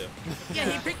a top tier. Yeah,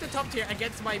 he picked the top tier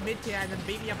against my mid tier and then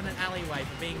beat me up in an alleyway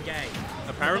for being gay.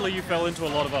 Apparently you fell into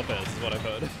a lot of up airs, is what I've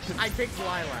heard. I picked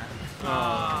Lilac.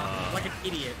 Like an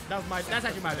idiot. That's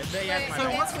actually my bad. Yeah, that's my so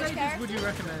bad. what stages would you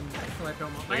recommend for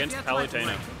Belmont? Like, Against if you had to, like,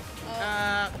 Palutena.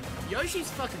 rank.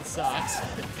 Yoshi's fucking sucks.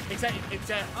 except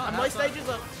most stages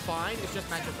are fine, it's just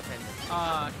matchup dependent.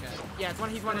 Okay. Yeah,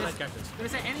 he's one of those characters. Gonna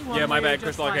say anyone Yeah, my where bad, you're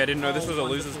Chris. just Like, I didn't know this oh, was a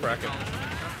one losers to bracket.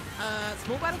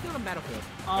 Small Battlefield and Battlefield.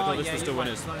 Oh, thought this yeah, was you still like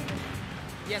winners. zone.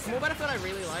 Yeah, Small Battlefield I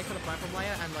really like for the platform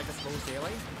layer and like the small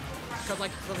ceiling. Because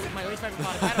like my least favorite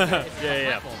part of Battlefield is the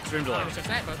Yeah. platform. Stream delay. It's just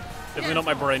that, but Definitely not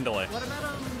my brain delay. What about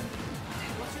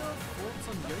what's your thoughts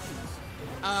on Yoshi's?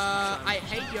 I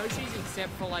hate Yoshi's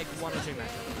except for like 1 or 2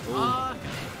 matches.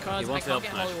 Because I wants can't the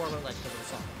get up Holy War Roulette because of the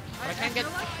song. But I can get.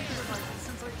 feel like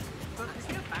since like, but is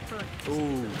he a back row?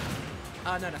 Ooh.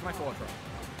 No, that's my forward throw.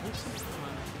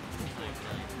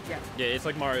 Yeah, it's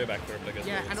like Mario back throw, but I guess.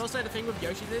 Yeah, and also the thing with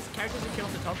Yoshi's is characters who kill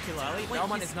off the top too early.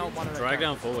 Belmont is not one of those. Drag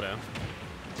down characters. forward now.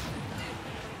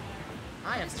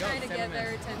 I have Just to go. trying to 7 get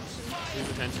minutes. their attention. Whose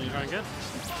attention you trying to get?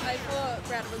 I thought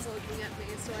Brad was looking at me,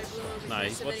 so I blew over. No,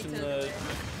 he's watching the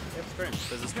stream.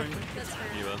 There's a stream That's fair.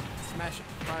 viewer. Smash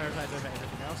prioritize over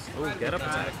everything else. Ooh, get up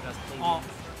attack. Oh,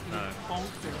 No.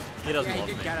 bonked him. He doesn't Yeah, he love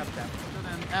did me. get up there.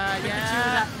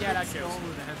 Yeah, that kills.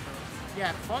 with the head throw.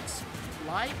 Yeah, Fox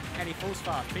light and he falls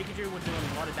fast. Pikachu would do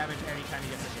a lot of damage anytime he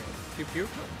gets a hit. Pew pew.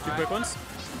 Two quick ones.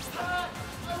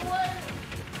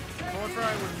 Forward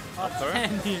throw would Up throw.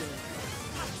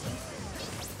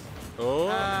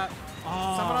 Uh,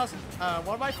 Oh. Someone else.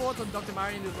 What are my thoughts on Dr.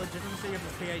 Mario and the legitimacy of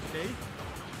his PhD?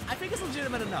 I think it's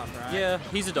legitimate enough, right? Yeah,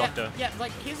 he's a doctor. Yeah,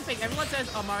 like here's the thing. Everyone says,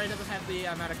 "Oh, Mario doesn't have the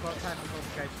amount of time for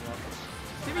qualification."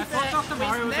 To be I fair, thought Dr.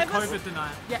 Mario was a never COVID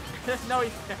denier. Yeah, no,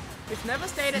 it's never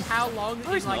stated how long No,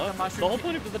 in he's like not. the The mushroom. whole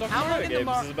point of the Dr. How long Mario in the games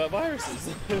mar- is about viruses.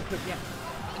 Yeah.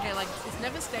 Okay, like it's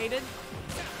never stated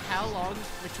how long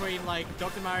between like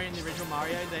Dr. Mario and the original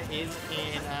Mario there is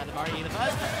in the Mario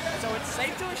universe. So it's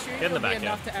safe to assume Get in it the would be back,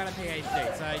 enough to earn a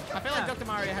PhD. So I feel like Dr.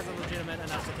 Mario has a legitimate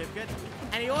enough certificate,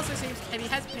 and he also seems and he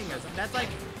has pingers. That's like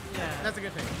that's a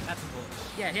good thing. That's important.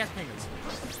 Yeah, he has pingers.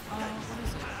 What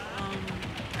is it?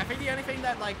 I think the only thing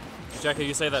that like Jackie,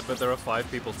 you say that, but there are 5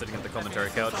 people sitting at the commentary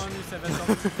couch. Someone who said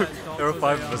that There are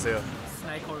 5 of us here.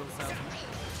 Snake oil salesman.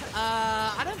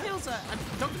 I don't feel so.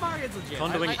 Dr. Mario is legit.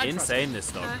 Con doing I trust insane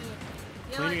this dog.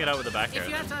 Cleaning it out with the back If air.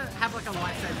 you had to have like a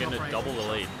lightsaber Getting operation, a double the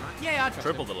lead. him. Yeah, I trust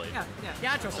Triple him. the lead.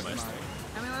 Yeah, I trust Dr. Almost. Mario.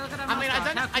 I mean, look at him. I mean,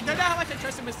 I don't know how much I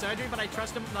trust him with surgery, but I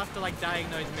trust him enough to like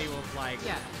diagnose me with like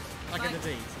like a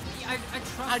disease. I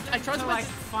trust him to like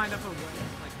as- find up a way.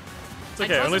 Like, It's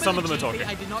okay, only some of them are I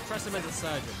talking. did not trust him as a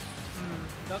surgeon.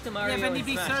 Dr. Mario. Yeah, but he'd and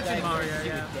be Smash searching Bros. Mario. would be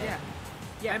Yeah. dead.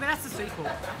 Yeah, maybe that's the sequel.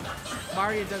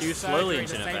 Mario does You slowly surgery to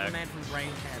inching it save back. a man from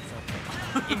brain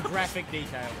cancer. In graphic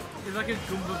detail. It's like a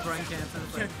Goomba brain cancer.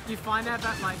 It's like, you find out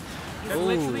that like he's Ooh,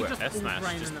 literally just S all smash,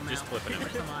 brain just in the mouth. flipping him.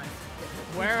 Some eyes.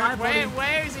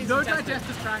 Where is his No intestines?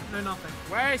 digestive tract, no nothing.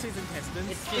 Where is his intestines?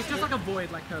 It's just like a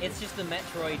void, like Kirby. It's just the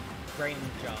Metroid brain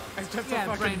jar. It's just Yeah, a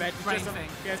fucking brain- med- brain just a- thing.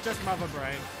 Yeah, it's just mother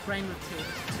brain. brain with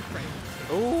teeth. Brain.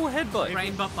 Ooh, headbutt.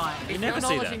 Brain but bite. You If never you're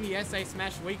see not that. watching the SA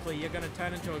Smash Weekly, you're gonna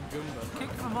turn into a Goomba.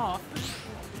 Kick them off.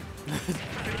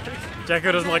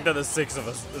 Jacko doesn't like that there's 6 of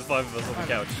us. There's 5 of us on the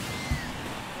couch.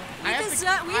 We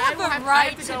have a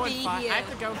right to be here.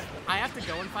 I have to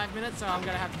go in 5 minutes, so I'm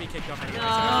gonna have to be kicked off anyway. No.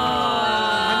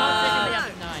 I'm not picking me up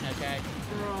at 9, okay?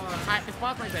 It's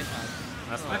past my bedtime.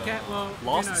 That's Okay, well,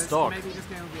 Lost who knows, stock. maybe this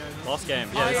game will be over. Lost game.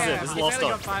 Yeah, this is it. This is lost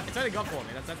stock. It's only got 4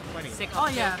 minutes. That's plenty. Oh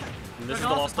yeah. And this is But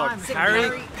the all lost the stock.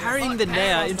 time. Parrying the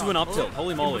Nair into an up tilt.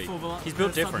 Holy moly. Before He's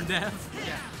built the sudden different. death.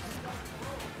 Yeah.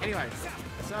 Anyways,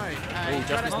 so. Ooh,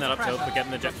 just missing that up tilt, but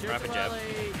getting the rapid jab.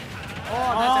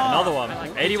 Oh, Another one. I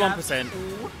like 81%.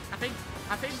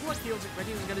 I think what heals it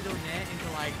ready was gonna do a nair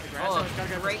into like the grass, Oh, so it's gotta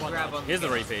go for great squad grab dodge. on Here's the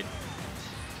repeat.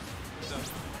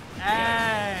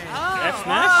 Hey. F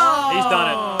smash? He's done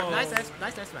it. Nice F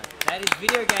smash. That is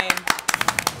video game.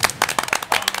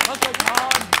 Let's go,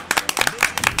 Tom.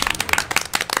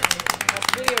 That's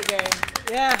video game.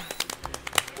 Yeah.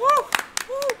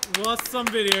 Lost some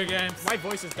video games. My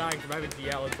voice is dying from having to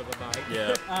yell into the mic.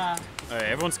 Yeah. Alright,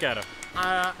 everyone scatter.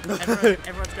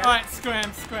 Everyone's got. Alright,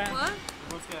 scram. What?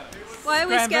 Why are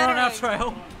we Scram, they're on our scattering?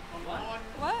 trail.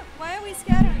 What? Why are we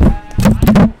scattering?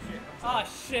 Oh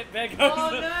shit, there goes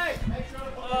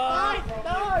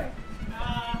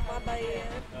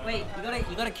Wait,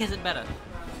 you gotta kiss it better.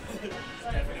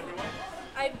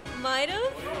 I might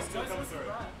have.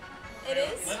 It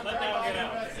is.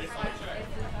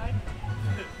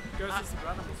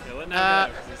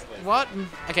 What?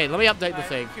 Okay, let me update the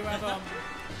thing. You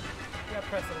have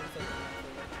precedence.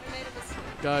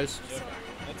 Goes.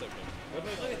 That's okay. Look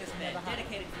at this man,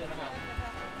 dedicated to the heart.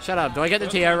 Shut up. Do I get the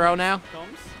TO roll now?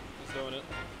 He's doing it.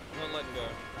 I'm not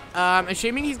letting go.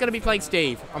 Assuming he's gonna be playing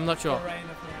Steve. I'm not sure.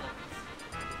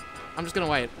 I'm just gonna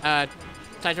wait.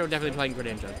 Taicho will definitely playing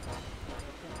Greninja.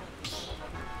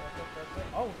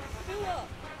 Fill up.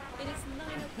 It is 9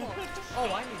 o'clock. Oh,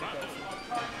 I need to go.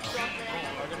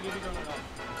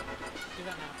 Do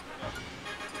that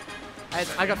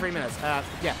now. I got 3 minutes.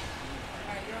 Yeah.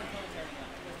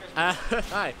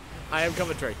 Hi. I am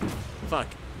commentary. Fuck.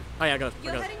 Oh yeah, I got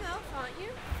You're it. heading out, aren't you?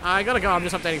 I gotta go. I'm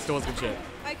just updating stores and shit.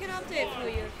 I can update for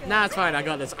you. Nah, it's fine. I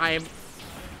got this. I am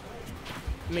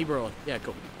me brawler. Yeah,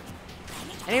 cool.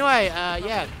 Anyway,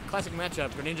 yeah, classic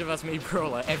matchup. Greninja vs me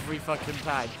brawler every fucking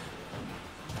time.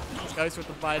 Goes with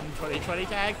the Biden 2020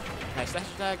 tag. Nice dash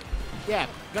attack. Yeah,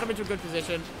 got him into a good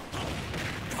position.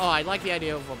 Oh, I like the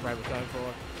idea of what Brad was going for.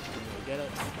 Didn't really get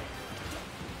it.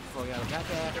 Falling out of that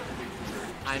there.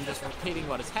 I'm just repeating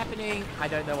what is happening. I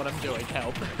don't know what I'm doing.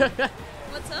 Help.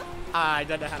 What's up? I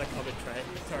don't know how to commentate.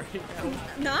 Sorry. Help.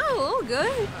 No, all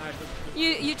good.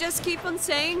 You just keep on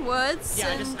saying words. Yeah,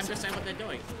 and I'm just saying what they're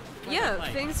doing. What yeah, they're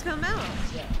playing. things come out.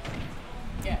 Yeah.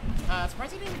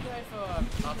 Surprised he didn't go for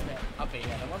up B.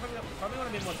 Yeah, probably would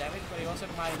have been more damage, but he also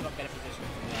might have got better position.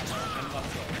 I'm not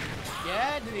sure.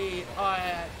 Yeah, did he? He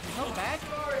held back.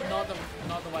 Not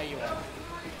the way you are.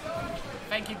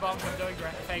 Thank you, Bomb, for doing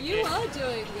great. Thank you. You are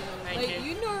doing good. Thank like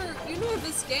you. you know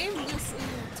this game just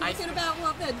talking about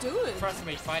what they're doing. Trust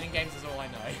me, fighting games is all I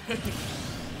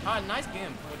know. Nice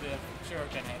game with the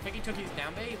Shuriken. I think he took his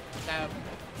down B.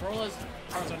 Brawler's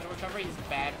horizontal recovery is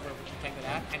bad where we can take it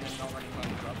out and then not running by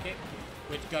the drop kick,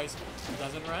 which Ghost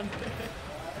doesn't run.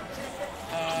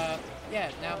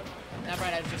 Yeah, now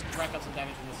Brad has just racked up some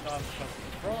damage from the start because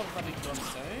Brawler will probably kill him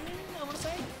soon, I want to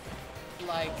say.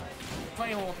 Like,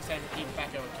 20 or more % he'd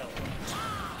back over kill.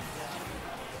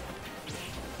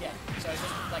 Yeah, so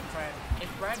just like try and, if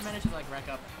Brad manages to like rack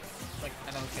up like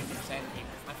another 50%,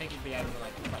 I think he'd be able to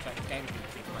like flash out his game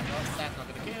if he'd like, oh, that's not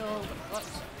gonna kill, but what?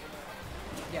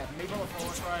 Yeah, me Brawler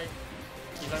forward throw.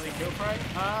 He's only kill throw.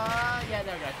 Yeah,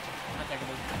 there we go.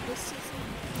 Untakeable.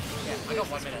 Yeah, I got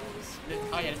 1 minute.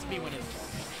 Oh yeah, this would be winners.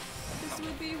 This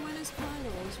would be winners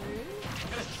finals, really? I'm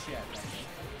gonna share that.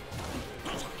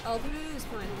 I'll put it as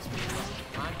finals for now.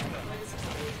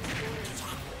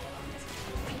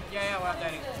 Yeah, we're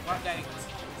updating. We're updating.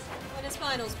 Winners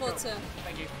finals, Forza.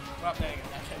 Thank you. We're updating it.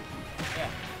 Okay. Yeah.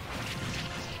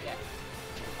 Yeah.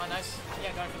 Oh, nice.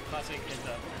 Yeah, going for the classic is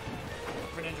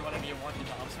Greninja, whatever you want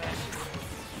into up smash.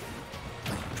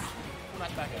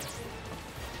 Nice back up.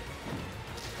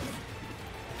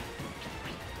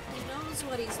 He knows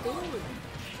what he's doing.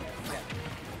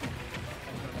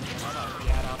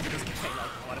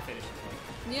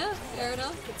 Yeah, fair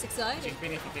enough. It's exciting. She's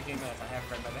been here for 15 minutes. I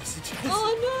haven't read my messages.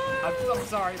 Oh no! I'm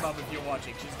sorry, Mum, if you're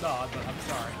watching. She's not, but I'm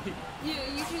sorry.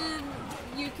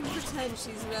 You can pretend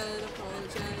she's red and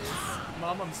apologize.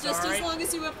 Mum, I'm sorry. Just as long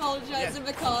as you apologize in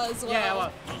the car as well. Yeah,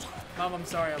 well, Mum, I'm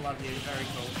sorry. I love you. You're very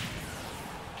cool.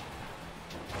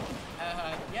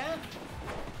 Yeah.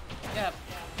 Yeah.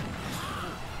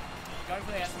 Going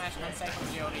for the S smash, unsafe on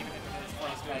the shield, even if it's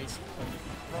play space.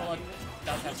 Brawler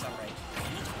does have some rage.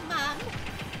 Mom.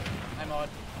 Hey, Maud.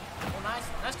 Well,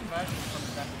 nice conversion from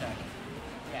the grab attack.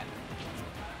 Yeah.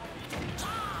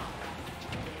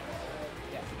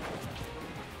 Yeah.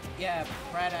 Yeah,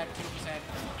 Brad at 2%.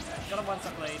 Got a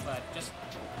 1-step lead, but just,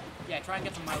 yeah, try and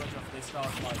get some mileage off this start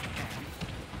like you can.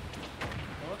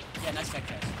 Yeah, nice tech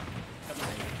chase. Got the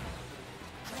lead.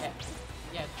 Yeah.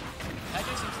 Yeah.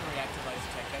 Taicho seems to react to those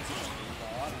tech chases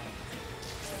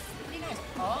pretty nice.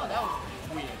 Oh, that was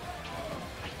weird.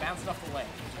 Bounced off the leg.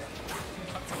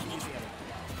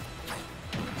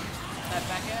 That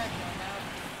back air, now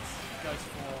goes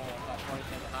for that 40%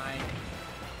 behind.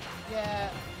 Yeah,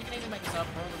 you can easily make this up.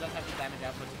 Brawler does have the damage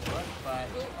output to do it, but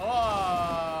oh,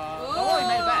 he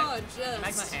made it back. Just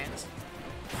Magma hands.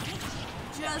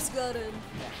 Just got him.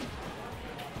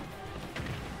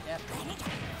 Yeah.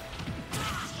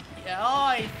 Yeah.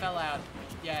 Oh, he fell out.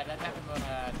 Yeah, that happened on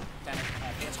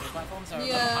PS2 platform. So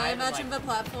yeah, I imagine the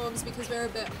platforms because they're a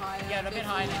bit higher. Yeah, they're a bit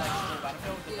higher than like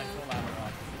Battlefield, but they fall out a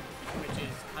lot, which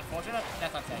is unfortunate.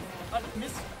 That's unsafe. But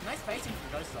nice spacing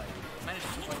from Ghost though. Managed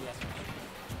to win the S.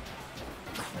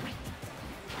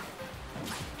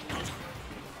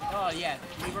 Oh yeah,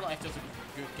 Liberal F does a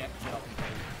good get up.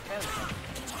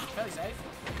 Fairly safe.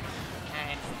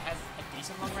 And has a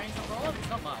decent long range on Brawler. It's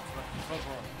not much, but it's well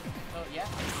Brawler. Oh yeah.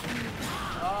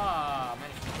 Oh,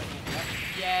 managed to put it.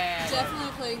 Yeah.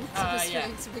 Definitely playing to the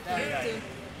strengths of the character.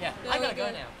 Yeah, I gotta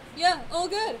go now. Yeah, all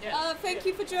good. Yeah. Thank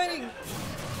you for joining.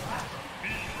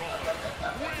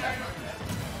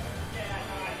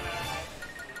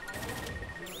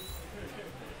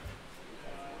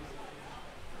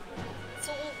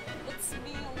 So it's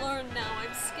me alone now.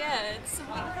 I'm scared.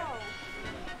 Someone help.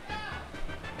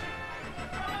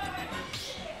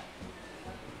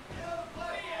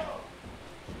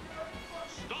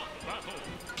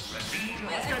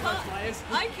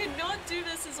 I cannot do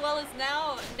this as well as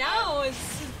now. Now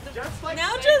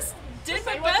just did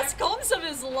the best comps of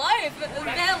his life,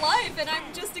 their life, and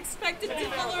I'm just expected to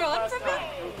follow on from it.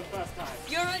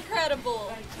 You're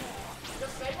incredible.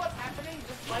 Just say what's happening.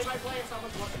 Just play by play if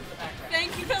someone's watching in the background.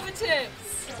 Thank you for the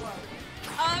tips.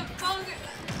 Bong,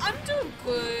 I'm doing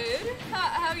good.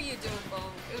 How are you doing,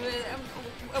 Bong?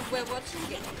 We're watching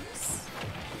games.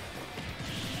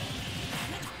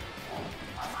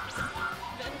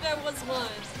 There was one.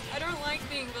 I don't like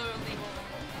being the only one.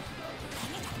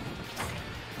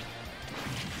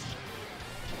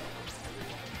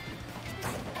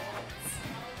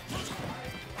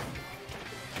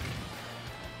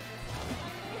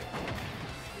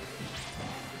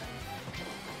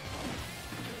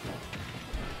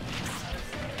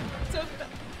 So,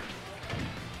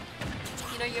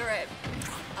 you know, you're right.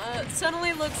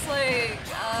 Suddenly looks like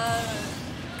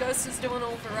Ghost is doing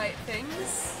all the right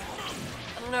things.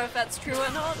 I don't know if that's true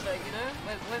or not, but you know,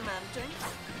 we're managing.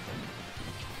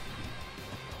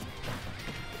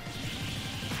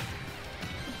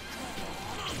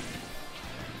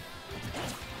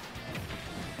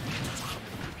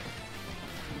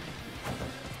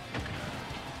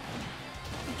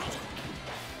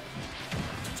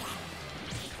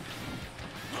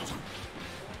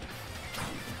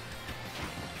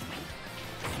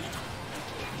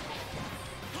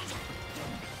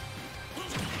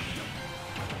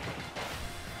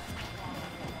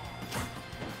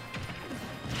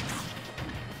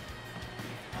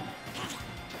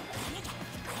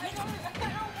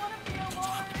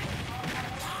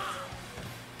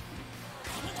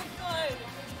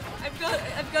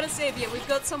 I've got to save you. We've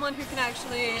got someone who can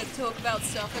actually talk about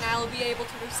stuff, and I'll be able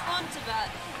to respond to that,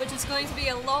 which is going to be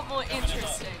a lot more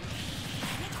interesting.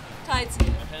 Taicho.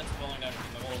 My pants are falling down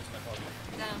from the walls in my pocket.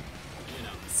 Damn. You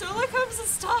know. Solo comes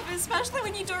is tough, especially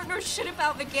when you don't know shit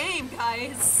about the game,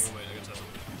 guys. Wait, I got something.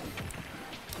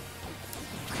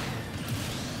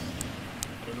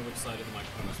 I don't know which side of the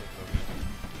microphone is looking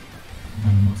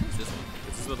at. What's this one?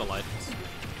 This is where the light is.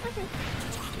 Okay.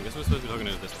 I guess we're supposed to be talking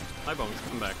to this one. Hi, Bong.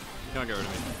 Come back. You can't get rid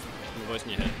of me. I'm the voice in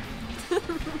your head.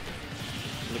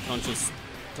 I'm the conscious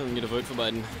telling you to vote for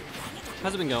Biden.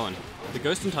 How's it been going? The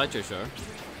Ghost and Taicho show.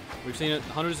 We've seen it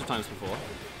hundreds of times before.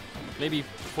 Maybe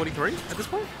 43 at this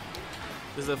point?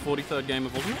 This is the 43rd game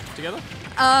of Ultimate together?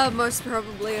 Most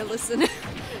probably. Listen,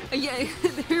 yeah,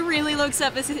 who really looks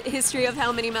up the history of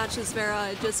how many matches there are?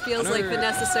 It just feels like the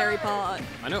necessary part.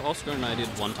 I know Oscar and I did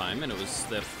one time, and it was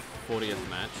their 40th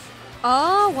match.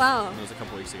 Oh, wow. It was a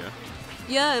couple weeks ago.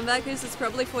 Yeah, in that case, it's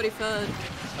probably 43rd.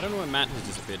 I don't know where Matt has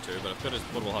disappeared to, but I've got his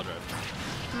portable hard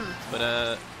drive.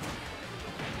 But,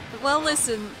 Well,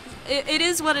 listen, it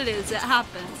is what it is. It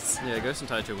happens. yeah, Ghost and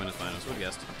Taicho win as finals. Would have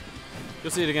guessed.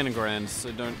 You'll see it again in Grand,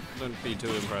 so don't be too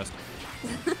impressed.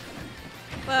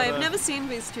 Well, I've never seen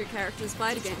these two characters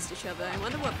fight against each other. I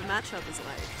wonder what the matchup is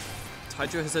like.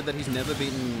 Taicho has said that he's never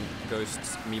beaten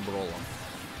Ghost's Me Brawler.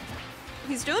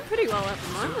 He's doing pretty well at the He's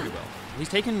doing moment. pretty well. He's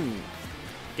taken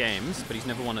games, but he's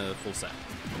never won a full set.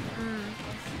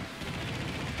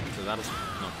 So that'll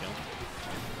not kill.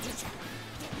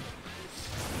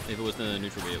 If it was the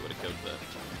neutral B, it would have killed, but...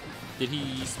 Did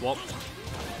he swap?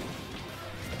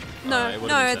 No, It would've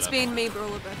no, been it's set up. been me,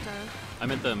 Brawler Better. I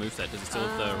meant the moveset. Does it still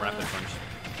have the rapid punch?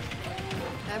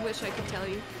 I wish I could tell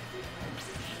you.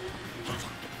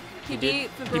 He did-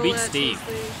 beat the he Brawler beat at Steve.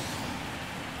 Cheesley.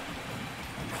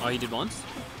 Oh, he did once?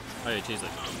 Oh yeah, Cheesley.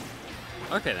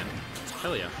 Okay then.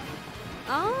 Hell yeah.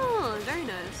 Oh, very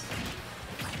nice.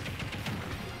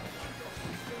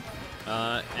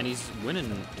 And he's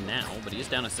winning now, but he is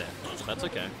down a set. So that's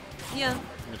okay. Yeah, I'm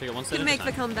gonna take it one set can at a make the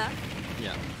time. comeback.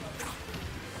 Yeah.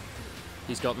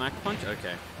 He's got Mac Punch?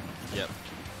 Okay. Yep.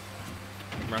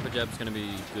 Rapid Jab's gonna be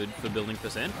good for building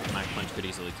percent, but Mac Punch could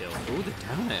easily kill. Ooh, the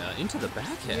down air into the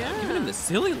back air. Yeah. Giving him the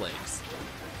silly legs.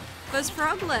 Those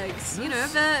frog legs, you know,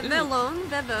 they're long,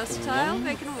 they're versatile,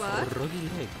 they can work. Froggy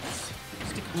legs.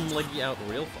 Stick them leggy out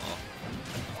real far.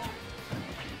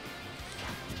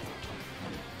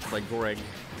 Like Greg.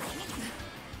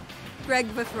 Greg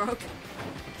the Frog.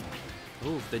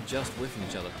 Ooh, they're just whiffing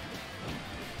each other.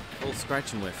 All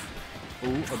scratch and whiff.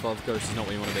 Ooh, above Ghost is not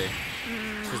where you want to be.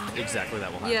 Because exactly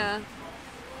that will happen. Yeah,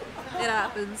 it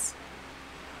happens.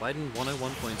 Biden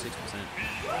 101.6%.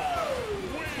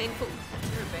 Painful.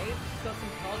 Here, babe. Got some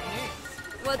pog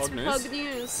news. What's Pog news? pug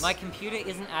news? My computer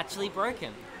isn't actually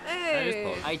broken.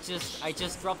 Hey. Pog. I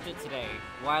just dropped it today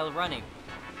while running,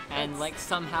 and like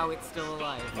somehow it's still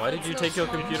alive. Why did you take your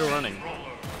computer running?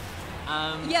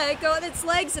 Yeah, it got its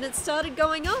legs and it started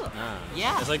going up. Ah.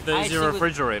 Yeah. It's like I your actually was-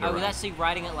 refrigerator. I was right? actually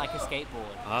riding it like a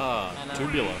skateboard. Ah, And,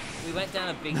 tubular. We went down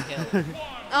a big hill.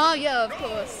 Oh yeah, of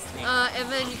course.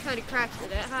 And then you kind of cracked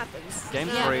it. It happens. Game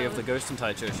Yeah. 3 of the Ghost and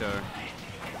Taicho show.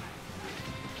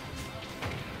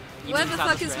 You Where mean the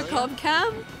South fuck is the Australia?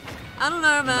 comcam? I don't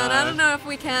know, man. No. I don't know if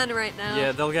we can right now.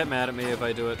 Yeah, they'll get mad at me if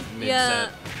I do it Yeah,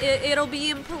 mid-set. it'll be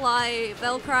impolite.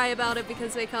 They'll cry about it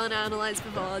because they can't analyze the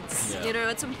VODs. Yeah. You know,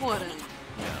 it's important.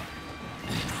 Yeah.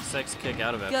 Sex kick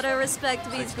out of it. Gotta respect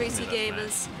these Thanks for greasy giving me that,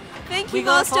 gamers. Thank We you,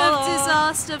 got Master of follow.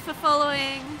 Disaster, for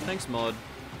following. Thanks, Mod.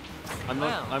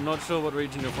 Wow. I'm not sure what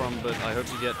region you're from, but I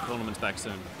hope you get tournaments back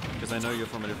soon. Because I know you're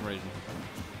from a different region.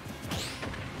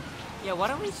 Yeah, why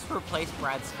don't we just replace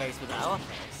Brad's face with our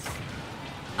face?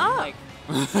 Oh, Like,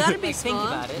 that'd be like, think smart.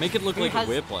 about it. Make it look Who like has-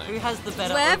 we're playing. Who has the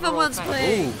better Whoever overall wants face?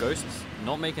 playing. Ooh, Ghosts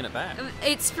not making it back.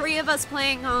 It's 3 of us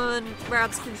playing on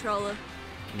Brad's controller.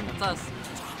 That's us.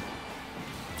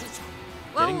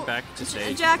 Getting Well, back to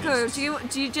stage. Jacko, against-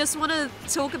 do you just want to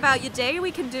talk about your day?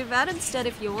 We can do that instead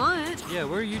if you want. Yeah,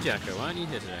 where are you, Jacko? Why aren't you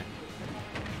here today?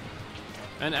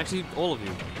 And actually, all of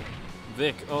you.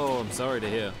 Vic, oh, I'm sorry to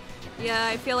hear. Yeah,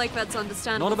 I feel like that's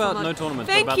understandable. Not about from no tournaments,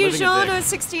 but Thank about you, living in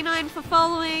Vic. Jono69, for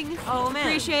following. Oh man.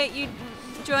 Appreciate you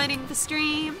joining the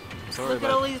stream. Sorry Look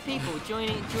at all about these people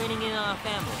joining in our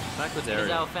family. backwards It is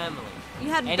area. our family. You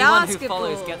had Anyone who basketball.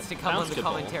 follows gets to come on the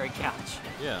Basketball. commentary couch.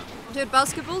 Yeah. Dude,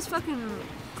 basketball's fucking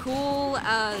cool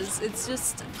as it's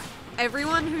just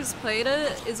everyone who's played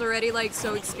it is already like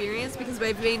so experienced because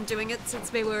they've been doing it since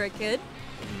they were a kid.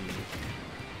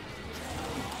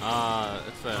 Ah,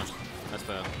 that's fair. That's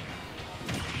fair.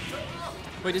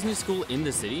 Wait, isn't his school in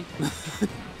the city?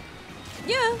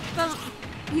 Yeah, but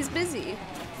he's busy.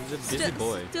 He's a busy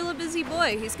boy. Still a busy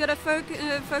boy. He's got to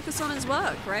focus on his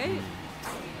work, right?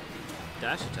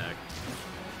 Dash attack.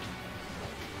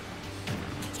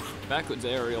 Backwards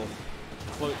aerial.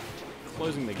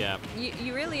 Closing the gap.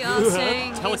 You really are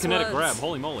saying these Telekinetic words. grab.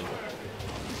 Holy moly.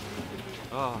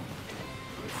 Oh.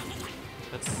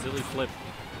 That's a silly flip.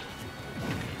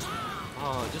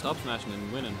 Oh, just up smashing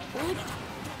and winning.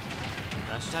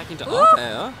 Dash attack into up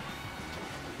air.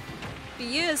 For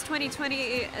years,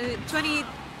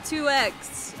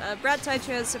 22X, Brad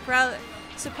Taicho has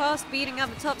surpassed beating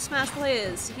other top Smash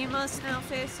players. He must now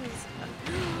face his...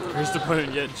 First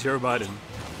opponent yet, Joe Biden.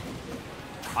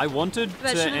 I wanted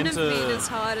That to shouldn't have been enter. as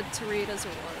hard to read as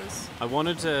it was. I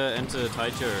wanted to enter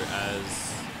Taicho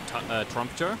as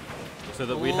Trumpcho, so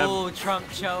that we'd have. Oh, Trump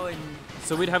Cho and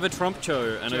So we'd have a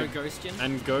Trumpcho and Joe a Ghostian.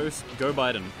 and Go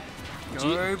Biden.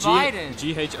 Go Biden.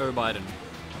 GHO Biden.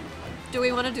 Do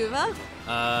we want to do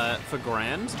that? For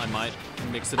grand, I might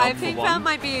mix it up I for think one. that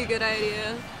might be a good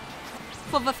idea.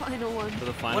 For the final one. For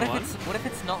the final What if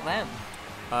it's not them?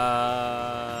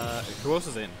 one. Who else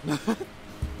is in?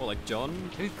 Well, like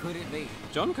John. Who could it be?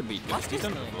 John could be. Oscar's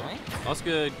still in, right?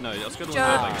 Oscar. No, Oscar doesn't Joe,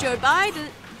 have Joe Biden.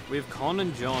 We have Con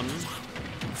and John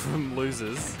from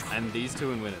losers, and these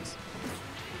two in winners.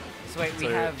 So wait, we So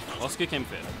have Oscar came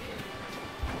fifth,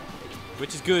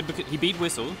 which is good because he beat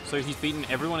Whistle, so he's beaten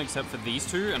everyone except for these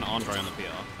two and Andre on the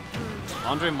PR.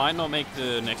 Andre might not make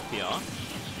the next PR,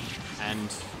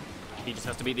 and he just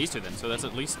has to beat these two then. So that's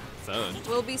at least third.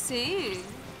 We'll be seeing.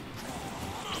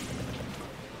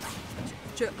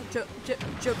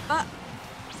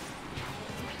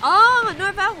 Oh,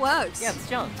 no, that works. yeah, it's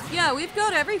John. Yeah, we've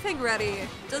got everything ready.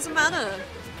 Doesn't matter.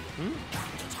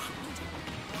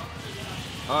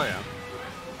 Oh yeah.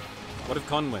 What if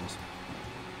Con wins?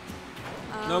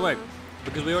 No wait,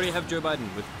 because we already have Joe Biden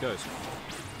with Ghost.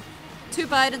 Two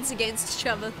Bidens against each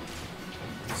other.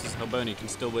 This is how Bernie can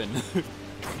still win. Was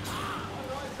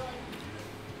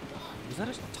that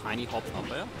a tiny hop up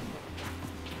there?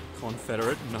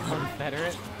 Confederate? No.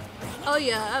 Confederate. Oh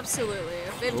yeah, absolutely.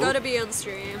 They've Oh. got to be on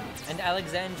stream. And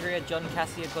Alexandria John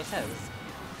Cassia Cortez.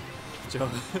 Joe.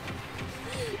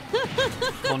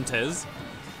 Contez.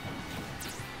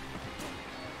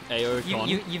 AO Con.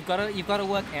 You've got to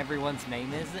work everyone's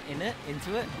name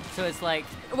into it. So it's like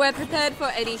We're prepared for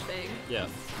anything. Yeah.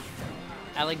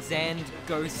 Alexand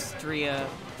Ghostria,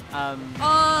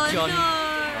 Oh John-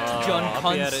 no! John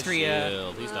I'll be out of Constria,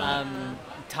 shield. He's done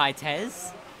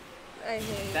Taitez. I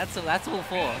hate. That's all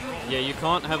four. it. Yeah, you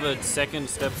can't have a second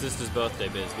stepsister's birthday,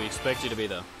 Biz. We expect you to be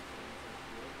there.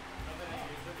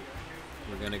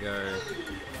 We're gonna go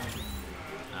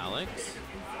Alex.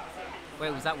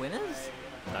 Wait, was that winners?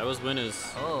 That was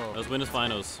winners. Oh. That was winners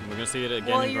finals. We're gonna see it again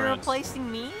Well, in you're grands.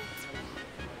 replacing me?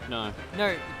 No.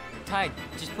 No, Tide,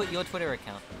 just put your Twitter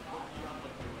account.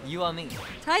 You are me.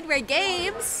 Tide Ray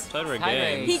Games. Tide Tide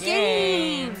Games. He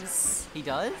Games. games. He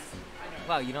does?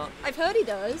 Wow, you don't. I've heard he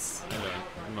does. Anyway,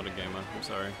 I'm not a gamer. I'm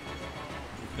sorry.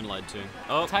 I've been lied to.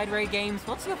 Oh, Tide Ray Games,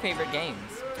 what's your favorite games?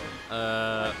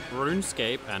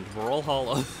 RuneScape and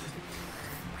Brawlhalla.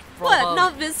 What?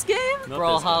 Not this game? Not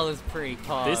Brawlhalla is pretty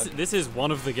hard. this is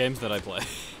one of the games that I play.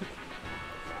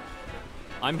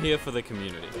 I'm here for the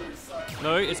community.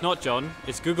 No, it's not John.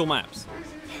 It's Google Maps.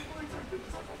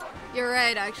 You're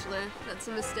right, actually. That's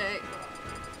a mistake.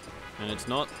 And it's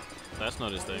not... That's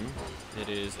not his thing. It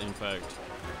is, in fact,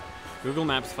 Google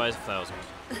Maps 5000.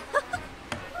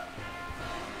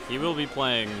 He will be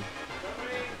playing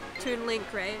Toon Link,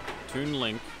 right? Toon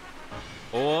Link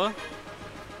or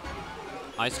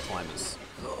Ice Climbers.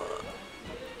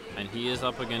 And he is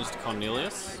up against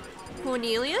Cornelius.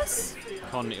 Cornelius?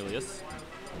 Cornelius.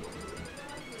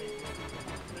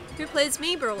 Who plays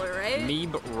me Brawler, right?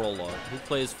 Meeb Roller, who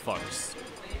plays Fox.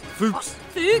 Fuchs!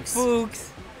 Fuchs?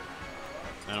 Fuchs.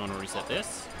 And I want to reset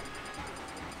this.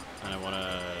 And I want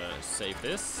to save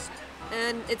this.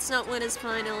 And it's not winners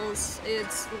finals,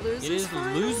 it's losers It is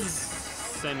finals?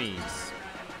 losers semis.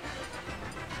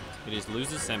 It is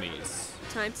losers semis.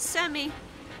 Time to semi.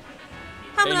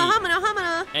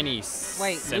 Hamana. Any Wait,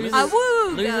 semis?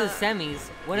 Awooga. Losers semis.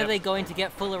 When Yep. are they going to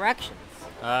get full erections?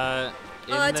 In it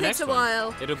the takes next a one.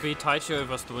 while. It'll be Taicho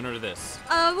versus the winner of this.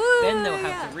 Awooga. Then they'll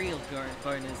have the real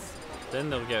bonus. Then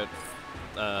they'll get,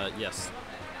 yes.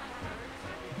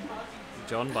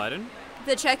 John Biden.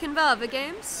 The check and Valve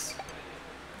games.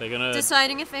 They're gonna.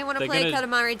 Deciding if they want to they're play gonna-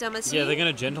 Katamari Damacy. Yeah, they're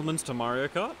gonna gentlemen's to Mario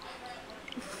Kart.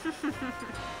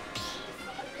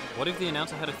 What if the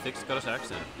announcer had a thick Scottish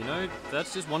accent? You know,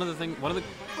 that's just one of the things. One of the.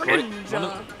 great- Ninja. one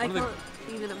of- I one of the-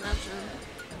 can't even imagine.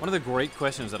 One of the great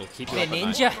questions that'll keep you up at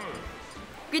night. Greninja.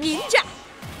 Greninja.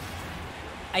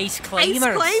 Ice climbers.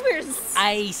 Ice climbers.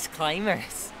 Ice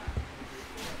climbers.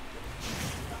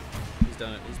 He's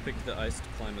done it. He's picked the iced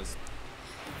climbers.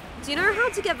 Do you know how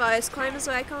to get the Ice Climbers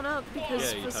icon up?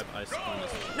 Because Yeah, you type iced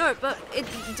climbers. no, but it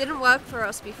didn't work for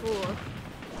us before.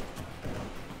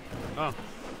 Oh.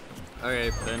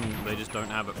 Okay, then they just don't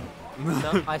have it.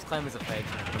 No, ice climbers are fake.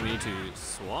 And we need to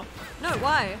swap. No,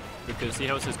 why? Because see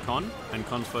how it says Con? And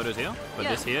Con's photo's here? But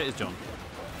Yeah. this here is John.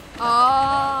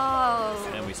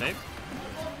 Oh. And we save.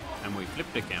 And we flip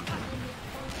the cam.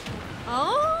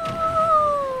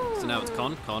 Oh. So now it's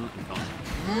Con, and Con.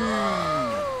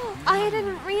 I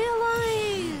didn't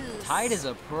realize. Tide is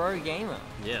a pro gamer.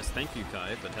 Yes, thank you,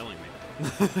 Kai, for telling me.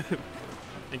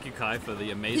 Thank you, Kai, for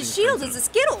the amazing. His shield is a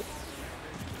skittle.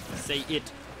 Say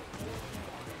it.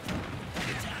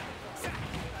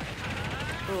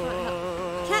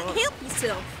 Can't help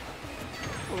yourself.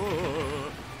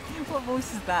 What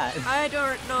voice is that? I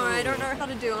don't know. I don't know how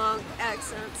to do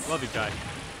accents. Love you, Kai.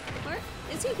 Where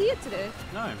is he here today?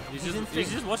 No, he's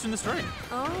just watching the stream.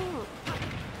 Oh.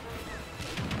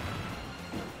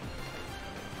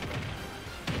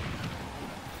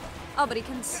 Oh, but he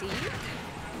can see?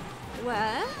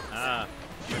 Where? Ah,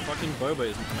 my fucking boba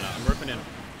isn't coming out. I'm ripping in.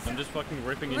 I'm just fucking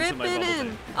ripping into my bubble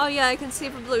tea. Oh yeah, I can see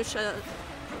the blue shirt.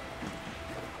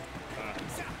 Can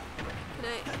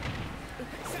I?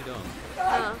 What are you doing?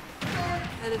 Oh,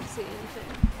 I didn't see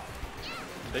anything.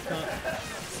 They can't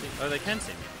see. Oh, they can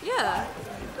see me. Yeah.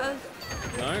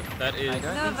 No, that is.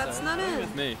 No, that's not it.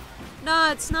 With me.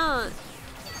 No, it's not.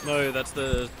 No, that's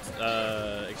the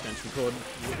extension cord.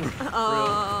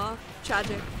 Oh,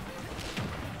 tragic.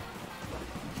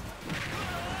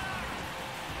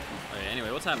 Okay,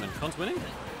 anyway, what's happening? Con's winning?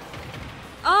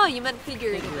 Oh, you meant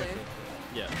figuratively.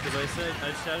 Yeah, because I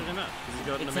shouted him out because he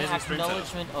got an amazing It's stream an setup.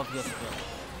 acknowledgement of your skill.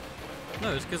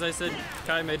 No, it's because I said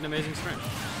Kai made an amazing stream.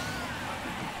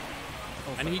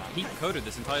 And he coded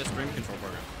this entire stream control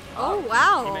program. Oh,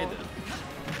 wow. He made that.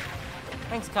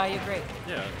 Thanks, Kai. You're great.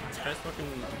 Yeah, Kai's fucking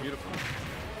beautiful.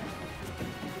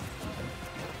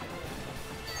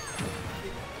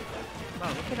 Wow,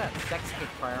 look at that sex kick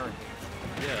priority.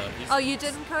 Yeah. Oh, you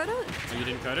didn't code it? Oh, you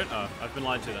didn't code it? Oh, I've been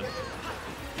lied to then.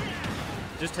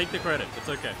 Just take the credit. It's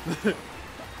okay.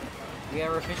 We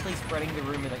are officially spreading the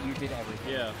rumor that you did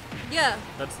everything. Yeah. Yeah.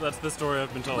 That's the story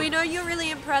I've been told. We know you're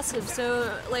really impressive,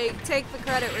 so, like, take the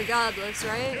credit regardless,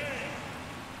 right?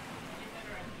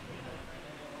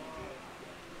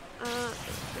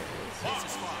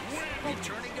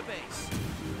 Returning to base.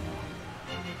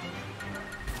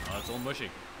 Oh, it's all mushy.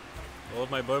 All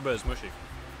of my boba is mushy.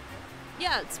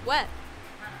 Yeah, it's wet.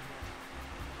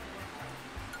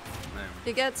 Man.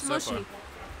 It gets So mushy. far.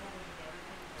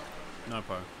 No,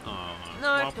 po. Oh,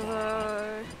 No, Wah,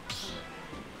 wah.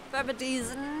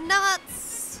 Babadee's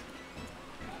nuts.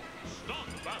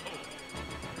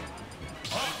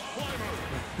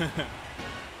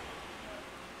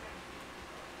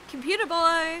 Computer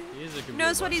boy. He is a computer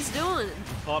Knows boy. what he's doing.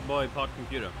 Pot boy, pot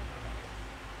computer.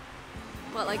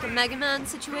 What, like a Mega Man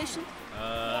situation?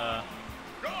 Sure.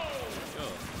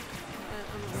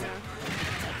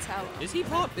 That's how. Is he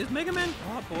pot? Is Mega Man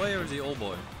pot boy or is he all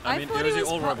boy? I mean, thought or is he was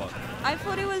all part- robot? I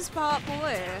thought he was part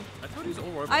boy. I thought he was all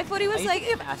robot. I thought he was Are you like.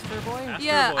 thinking of Astro Boy? Astro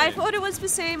Yeah, Boy. I thought it was the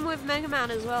same with Mega Man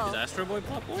as well. Is Astro Boy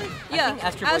pot boy? Yeah, think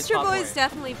Astro Boy's Astro part Boy's boy.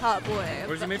 definitely part boy.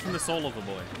 Or is he made from the soul of a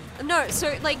boy? No,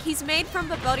 so like he's made from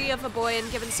the body of a boy and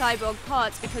given cyborg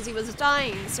parts because he was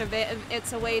dying. So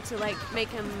it's a way to like make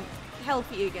him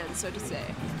healthy again, so to say.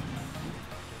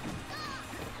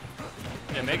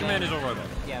 Yeah, Mega Man is all robot.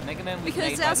 Yeah, Mega Man was Because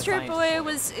made by the Astro science Boy boy.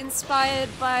 was inspired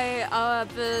by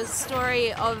the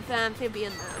story of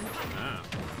Amphibian Man. Ah.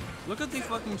 Look at the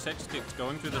fucking sex sticks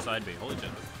going through the side B. Holy shit.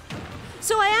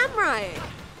 So I am right.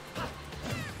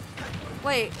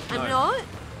 Wait, I'm No. not.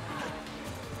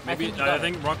 Maybe think you I got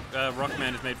think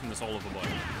Rockman is made from the soul of a boy,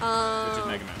 which is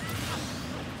Mega Man.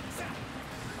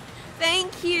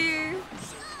 Thank you.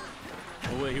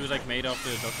 Oh, he was like made after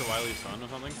Dr. Wily's son or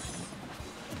something.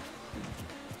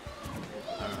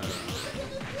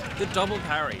 The double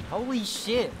parry. Holy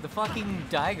shit, the fucking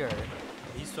dagger.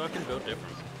 He's fucking built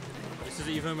different. This is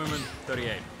Evo Moment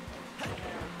 38.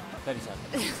 37.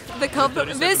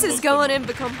 This is going in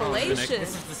the Oh, compilation.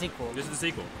 This is the sequel. This is the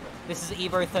sequel. This is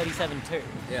Evo 37 too.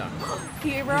 Yeah.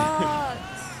 He rocks.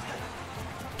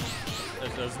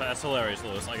 That's hilarious,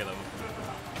 Lewis. I get that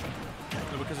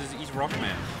one. No, because he's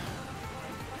Rockman.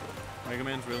 Mega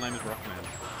Man's real name is Rockman.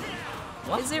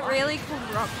 What? Is it really called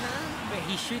Rockman? But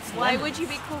he shoots Why lemons. would you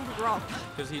be called Rock?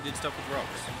 Because he did stuff with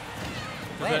rocks.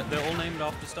 When? Because they're all named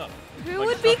after stuff. Who Like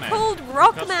would be Stuntman. called But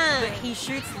Rockman? he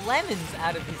shoots lemons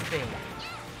out of his thing.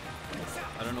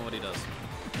 I don't know what he does.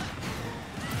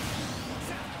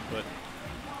 But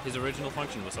his original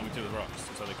function was something to do with rocks,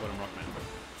 so they called him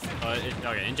Rockman.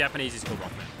 Okay, in Japanese he's called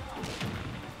Rockman.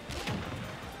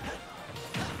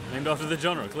 Named after the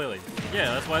genre, clearly.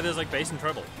 Yeah, that's why there's like bass and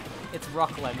treble. It's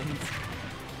rock lemons.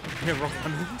 Yeah, rock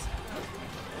lemons.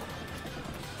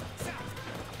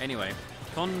 Anyway,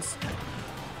 Con's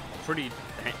pretty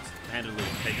handedly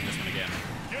taking this one again.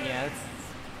 Yeah, this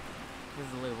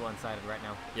is a little one-sided right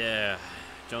now. Yeah,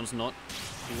 John's not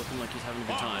looking like he's having a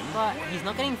good time. But he's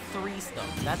not getting 3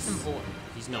 stuff. That's important.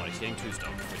 He's not, he's getting 2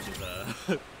 stuff, which is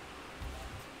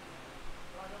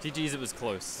GG's, it was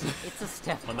close It's a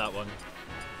step on that one.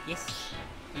 Yes.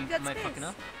 You That's might nice. fucking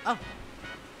up. Oh.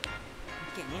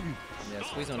 Get in. Yeah,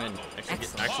 squeeze on in.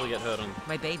 Actually get heard on.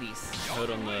 My babies. Heard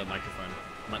on the microphone.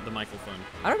 The microphone.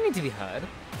 I don't need to be heard.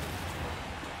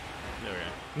 There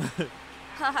we go.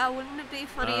 Haha, wouldn't it be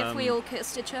funny if we all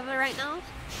kissed each other right now?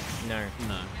 No.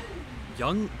 No.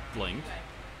 Young Link.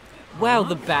 Wow,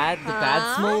 the bad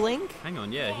small Link. Hang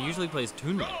on, yeah, he usually plays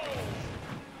Toon Link.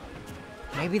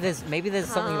 Maybe there's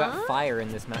something about fire in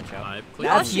this matchup.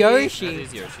 That's Yoshi. That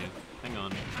is Yoshi. Hang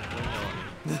on. Don't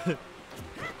yell at me.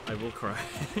 I will cry.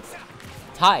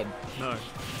 Tied. No.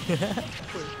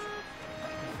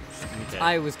 Okay.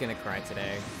 I was gonna cry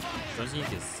today. Don't you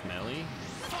think it's smelly?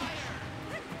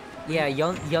 Yeah,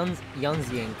 Yon's Yink. Yon's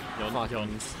Yink.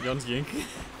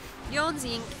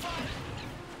 Yawnsing.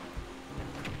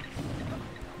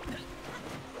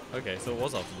 Okay, so it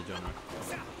was after the genre.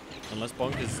 Unless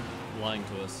Bonk is lying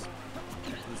to us.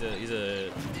 He's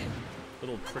a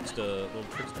little trickster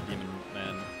demon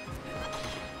man.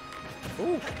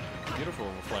 Ooh, beautiful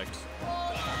reflect.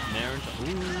 Nair into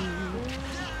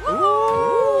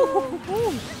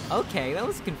Ooh. Okay, that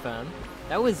was confirmed.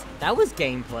 That was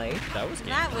gameplay. That was game.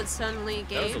 That was suddenly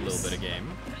games. That was a little bit of game.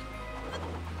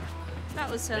 That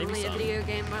was suddenly a video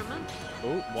game moment.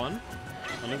 Ooh, one.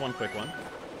 Only one quick one.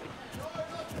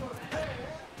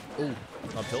 Ooh,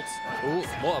 up tilts. Ooh,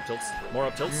 more up tilts. More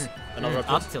up tilts. Another up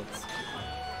tilt. Up tilts.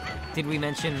 Did we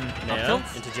mention Nair up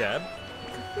tilts? into jab.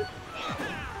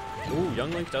 Ooh,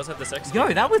 Young Link does have the sex.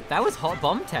 Yo, that was hot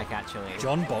bomb tech actually.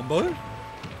 John Bombo?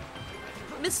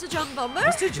 Mr. John Bomber?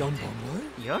 Mr. John Bombo?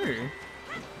 Yo.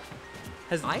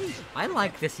 I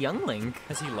like this Young Link.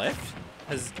 Has he left?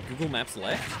 Has Google Maps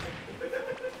left?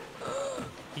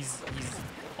 He's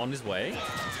on his way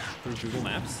through Google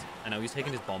Maps, and now he's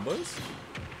taking his bombos?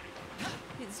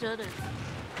 He's done it.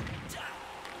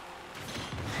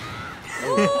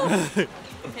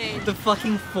 Hey. The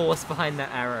fucking force behind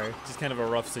that arrow. Just kind of a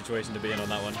rough situation to be in on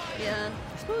that one. Yeah.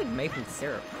 It's probably maple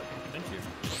syrup. Thank you.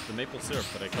 The maple syrup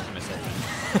that I covered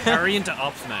myself in. Parry into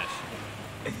up smash.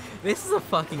 This is a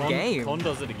fucking game. Con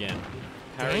does it again.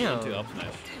 Parry Damn. into up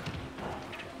smash.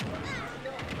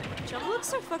 John looks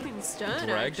so fucking stern,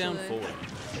 Drag actually. down forward.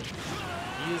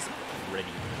 He is ready.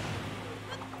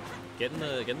 Getting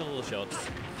the little shots.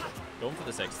 Going for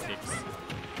the sex kicks.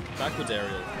 Backwards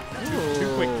aerial.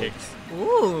 Two quick kicks.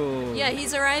 Ooh. Yeah,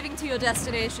 he's arriving to your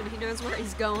destination. He knows where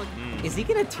he's going. Is he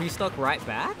gonna two-stock right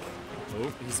back?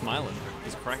 Oh, he's smiling.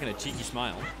 He's cracking a cheeky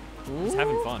smile. Ooh. He's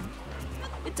having fun.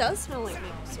 It does smell like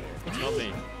maple syrup. It's not me.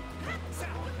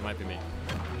 It might be me.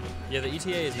 Yeah, the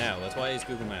ETA is now. That's why he's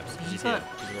Google Maps. He's here.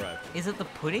 He's arrived. Is it the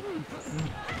pudding?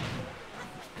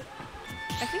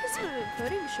 I think it's the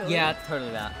pudding show. Yeah,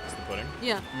 totally that. It's the pudding.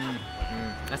 Yeah.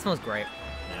 That smells great.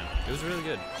 Yeah, it was really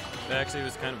good. Actually, it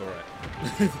was kind of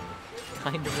alright.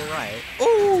 Kind of alright.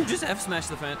 Oh, just F smash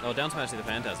the down smash the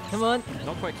Phantasm. Come on.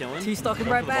 Not quite killing. Two-stocking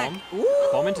Going right for the back. Bomb. Ooh.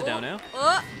 Bomb into down air.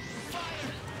 Oh,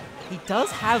 He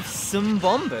does have some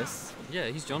bombus. Yeah,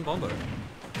 he's John Bombo.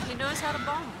 he knows how to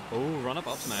bomb. Oh, run up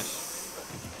smash.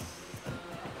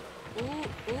 Ooh.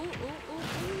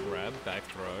 Grab, back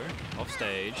throw, off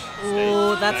stage.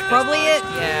 Ooh, that's probably it.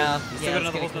 Yeah. He's still Yeah, got it's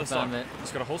another gonna whole stock. confirm it.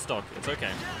 He's got a whole stock. It's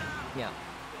okay. Yeah.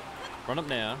 Run up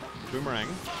now. Boomerang.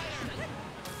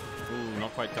 Ooh,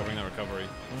 not quite covering that recovery.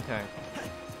 Okay.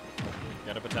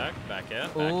 Get up attack, back air,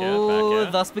 back air, back Ooh,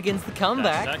 air. thus begins the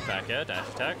comeback. Dash attack, back air, dash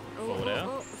attack, forward air.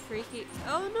 Oh, freaky.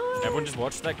 Oh no. Everyone just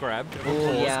watched that grab. Everyone Ooh,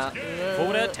 paused. yeah.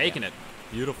 Forward air, taking it.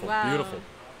 Beautiful, Wow. beautiful.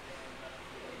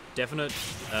 Definite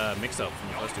mix-up from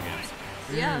the first two games.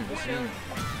 Yeah, for sure.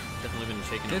 Definitely been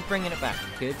shaking Good up. bringing it back.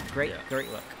 Good. Great. Yeah.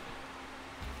 Great look.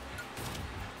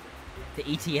 The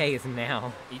ETA is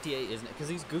now. ETA isn't it? Because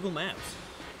he's Google Maps.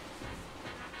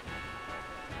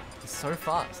 He's so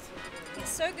fast. He's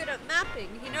so good at mapping.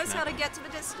 He knows how to get to the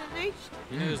destination.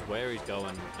 He knows where he's going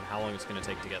and how long it's going to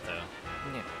take to get there.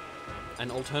 Yeah.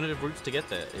 And alternative routes to get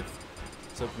there, if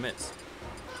so permits.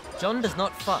 John does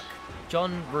not fuck.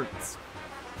 John roots.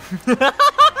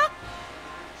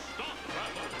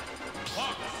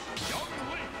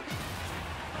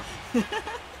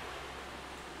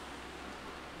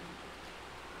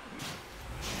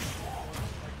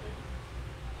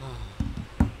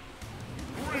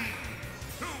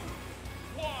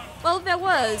 Well, there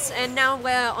was, and now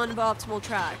we're on the optimal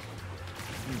track.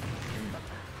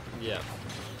 Yeah.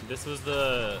 This was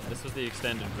the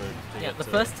extended route to Yeah, get the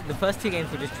to first two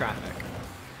games were just traffic.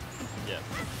 Yeah.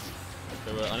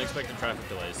 There were unexpected traffic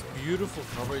delays. Beautiful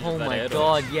coverage Oh of that my air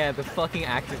god, dodge. yeah, the fucking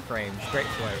active frames. Great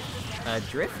flow.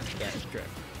 Drift? Yeah, drift.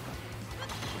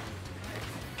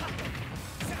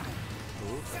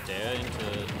 Ooh, dare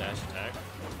into dash attack.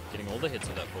 Getting all the hits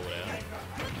of that forward air.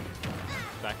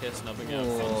 Back air snubbing out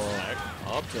front Whoa. attack.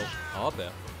 Up tilt. Up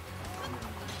air.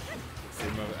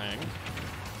 Ang.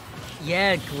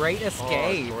 Yeah, great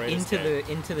escape great into escape.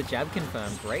 into the jab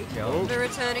confirm. Great job. The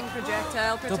returning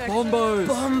projectile protection. bombos.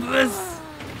 Bombers.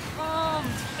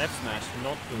 F smash,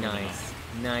 not good enough.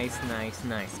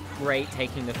 Nice. Great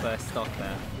taking the first stock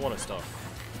there. What a stop.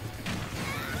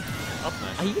 Up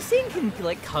smash. Are you seeing him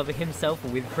like cover himself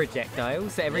with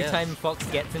projectiles? So every Yeah. time Fox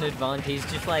gets an advantage,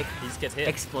 just like He just gets hit.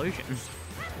 explosions.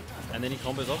 And then he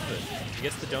combos off of it. He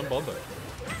gets the John Bombo.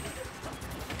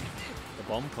 The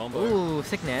bomb combo. Ooh,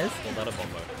 sickness. Call that a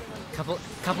bombo.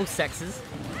 Couple sexes,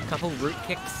 couple root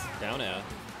kicks. Down air.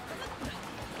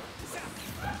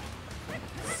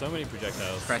 So many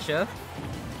projectiles. Pressure.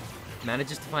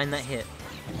 Manages to find that hit.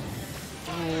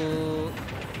 Ooh.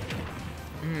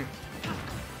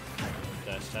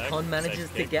 Dash tag. Con manages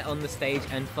Sex to kick. get on the stage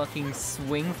and fucking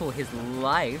swing for his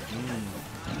life.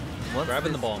 Once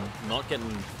Grabbing the this- bomb, not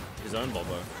getting his own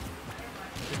bombo.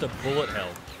 Just a bullet hell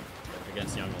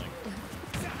against Youngling.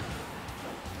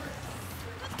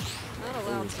 Not Ooh,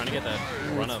 allowed. trying to get that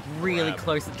run up. Really grab.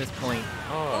 close at this point.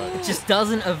 Oh, It just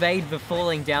doesn't evade the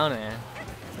falling down air.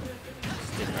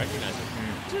 just didn't recognize it.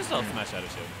 Just up smash out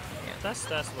of shield. Yeah. That's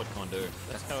what Con do.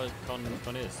 That's how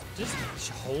Con is. Just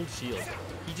hold shield.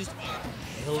 He just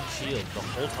held shield the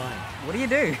whole time. What do you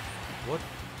do? What?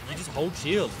 You just hold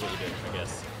shield is what you do, I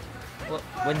guess. Well,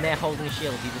 when they're holding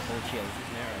shield, you just hold shield.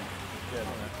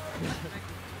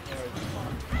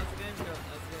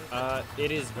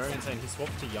 It is very insane. He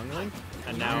swapped to Youngling,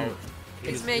 and now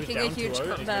He's making a down huge 2-0,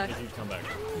 and comeback. He's making a huge comeback.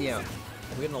 Yeah.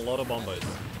 We're getting a lot of bombos.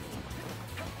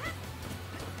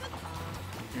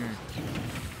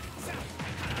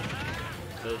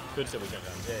 The good stuff we got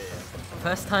done.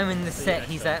 First time in the set, yeah,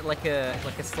 he's sure. at like a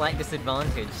slight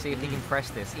disadvantage. See if he can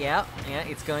press this. Yeah,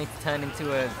 it's going to turn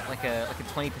into a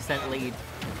 20% lead.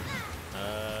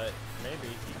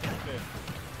 Maybe.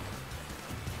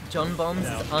 John Bombs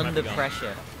No, is he might be under gone.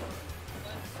 pressure.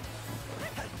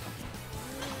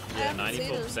 Yeah, haven't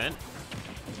seen 94%.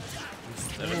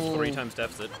 Instead of Ooh. 3 times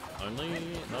deficit. Only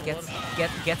not a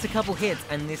lot. Gets a couple hits,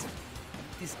 and this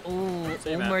See, Matt.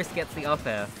 almost gets the up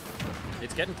air.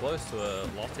 It's getting close to a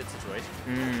loft hit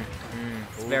situation.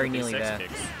 It's Ooh, very these nearly sex there.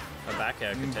 Kicks. A back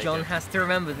air could take John it. has to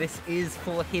remember this is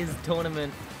for his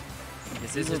tournament.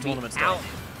 This He is will his be tournament out.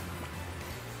 stuff.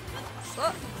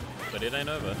 Oh, But it ain't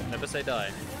over. Never say die.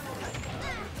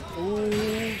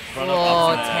 Ooh. Run Oh,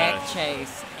 up tech smash.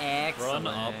 chase. Excellent.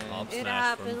 Run up it smash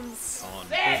happens. from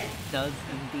Con. It does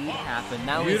indeed happen.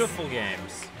 That Beautiful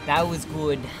games. was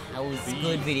good. That was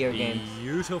good video game.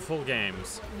 Beautiful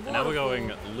games. And now we're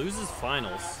going losers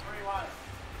finals.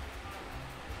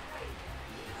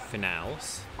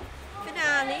 Finals.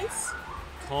 Finales.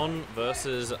 Con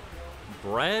versus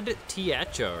Brad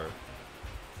Taicho.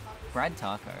 Brad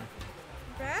Taco.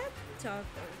 Brad Taco.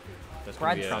 That's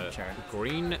Brad gonna be Trump a show.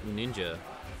 Green Ninja.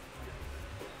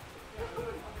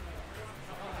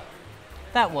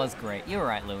 That was great. You're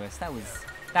right, Lewis. That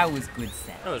was good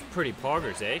set. That was pretty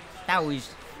poggers, eh? That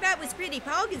was pretty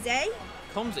poggers, eh?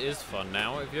 Comms is fun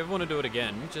now. If you ever want to do it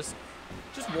again, just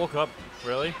walk up,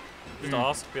 really. Just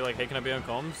ask, be like, hey, can I be on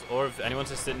comms? Or if anyone's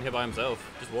just sitting here by himself,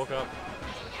 just walk up.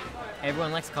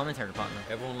 everyone likes commentary partner.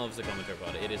 Everyone loves the commentary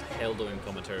part. It is hell doing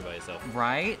commentary by yourself.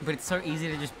 Right? But it's so easy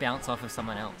to just bounce off of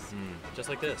someone else. Just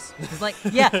like this. It's like,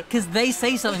 yeah, because they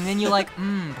say something, then you're like,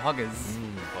 poggers.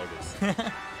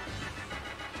 Poggers.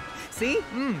 See?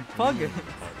 Poggers. Poggers.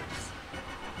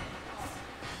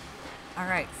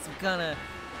 Alright, so we're gonna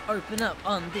open up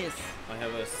on this. I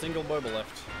have a single boba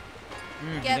left.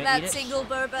 You Get don't that need it? single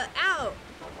boba out.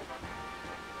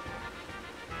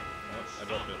 Oh, I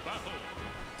dropped it.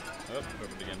 Oh,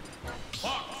 opened again.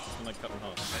 Just been like cut in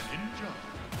half.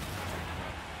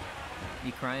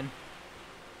 You crying?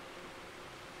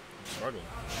 Struggle.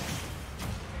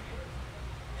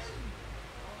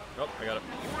 Oh, I got it.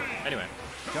 Anyway.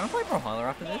 Do you want to play Brawlhalla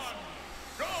after this?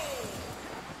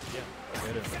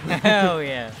 Yeah. Hell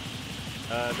yeah.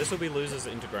 This will be losers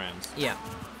into grands. Yeah.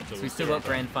 So So we still got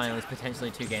grand finals,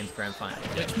 potentially 2 games grand final.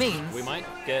 Which means we might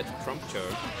get Trump Cho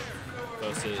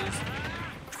versus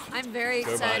I'm very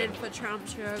Go excited Biden. for Trump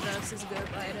Show versus Go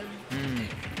Biden.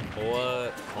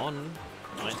 or Con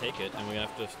might take it, and we're gonna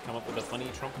have to come up with a funny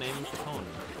Trump name for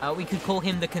Con. we could call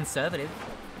him the conservative.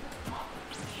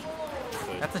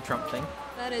 So That's a Trump thing.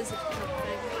 That is a Trump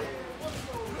thing.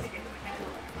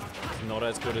 it's not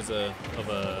as good as a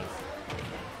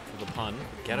pun.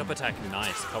 Get up attack,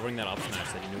 nice, covering that up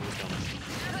smash that he knew was coming.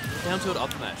 Down to an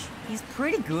up smash. He's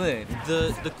pretty good.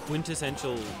 The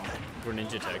quintessential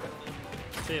Greninja tag.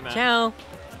 See you, man. Ciao.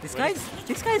 This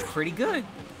guy's pretty good.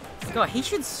 God, he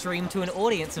should stream to an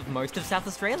audience of most of South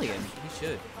Australia. He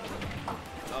should.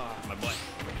 Oh, my butt.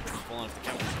 Falling off the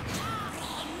couch.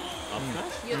 Up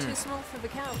smash? You're too small for the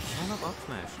couch. Oh, not up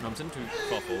smash. No, I'm sitting too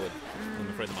far forward. I'm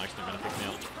afraid the mic's not going to pick me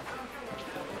up.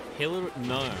 Hillary?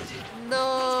 No.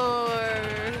 No,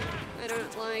 I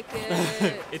don't like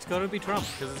it. It's got to be Trump,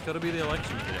 because it's got to be the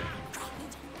election today.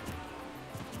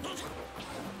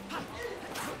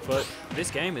 But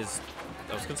this game is,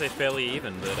 I was going to say fairly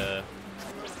even, but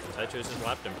Taicho's just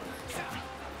lapped him.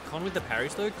 Con with the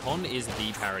parries though, Con is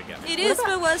the parry guy. It is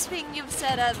the worst thing you've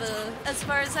said ever, as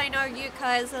far as I know, you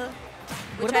Kaiser.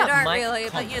 Which What I about don't Mike really,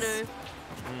 but you Thomas? know.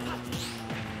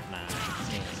 Nah.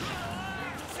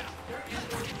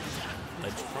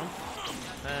 Ledge trump?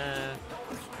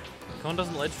 Con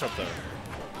doesn't ledge trump though.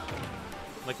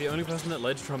 Like the only person that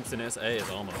ledge trumps in SA is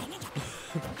Alma.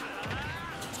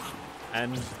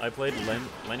 And I played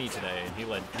Lenny today, and he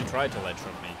tried to ledge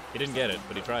trump me. He didn't get it,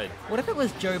 but he tried. What if it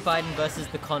was Joe Biden versus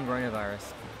the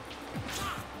coronavirus?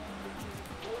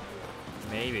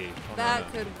 Maybe.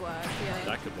 That could work, yeah.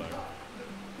 That could work.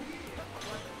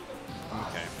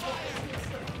 Okay.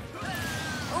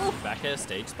 Ooh. Back air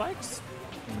stage spikes?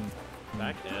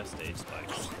 Back air stage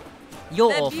spikes.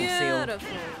 You're They're awful, Seal.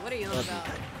 beautiful. What are you on about?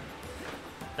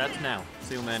 That's now.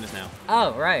 Seal Man is now.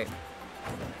 Oh, right.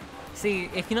 See,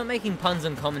 if you're not making puns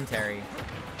on commentary,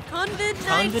 COVID-19!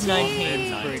 COVID-19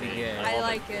 is pretty good. I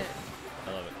like it.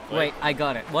 I love it. Wait, I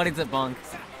got it. What is it, Bonk?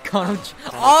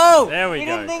 Oh! There we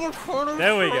go. Didn't think of Donald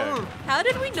There we Trump. go. How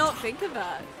did we not think of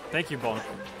that? Thank you, Bonk. You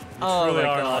Oh truly my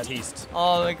are God. an artiste.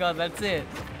 Oh my god, that's it.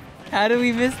 How do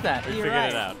we miss that? We You're figured right.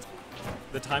 it out.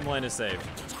 The timeline is saved.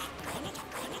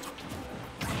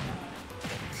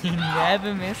 He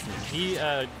never misses. He,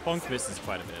 Bonk misses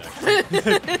quite a bit,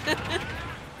 actually.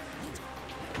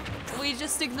 We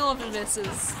just ignore the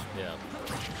misses. Yeah.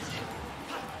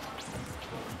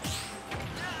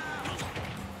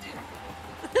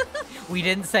 We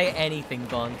didn't say anything,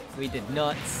 Bonk. We did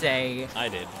not say... I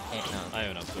did. No. I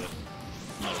own up to it.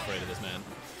 I'm not afraid of this man.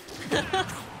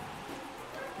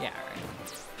 Yeah,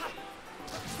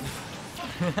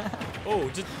 alright. Oh,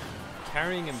 just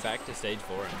carrying him back to stage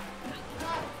 4.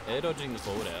 Air dodging the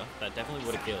forward air. That definitely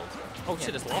would have killed. Oh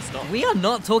shit, it's lost off. We are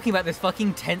not talking about this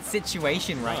fucking tense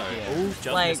situation right here. Oh,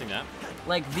 just missing that.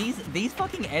 Like, these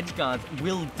fucking edge guards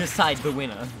will decide the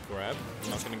winner. Grab. I'm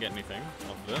not going to get anything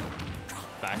off of it.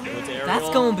 Backwards aerial. That's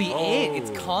gonna be Oh. it.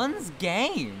 It's Con's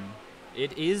game.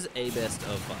 It is a best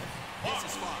of 5.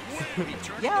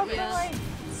 Yeah, Yeah.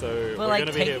 So but we're like,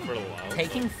 going to be here for a little while.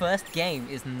 taking first game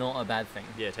is not a bad thing.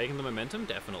 Yeah, taking the momentum,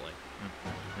 definitely.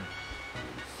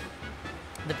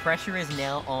 The pressure is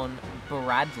now on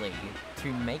Bradley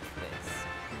to make this.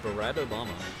 Barack Obama.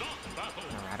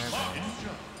 Barack Obama.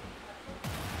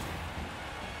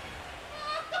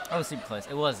 Oh, it was super close.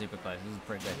 It was super close. It was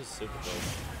pretty That good. was super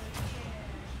close.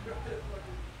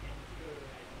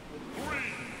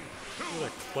 What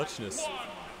a clutchness.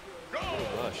 What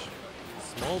a rush.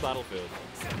 Small battlefield.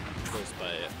 Close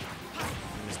by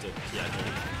Mr. Taicho.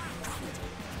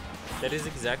 That is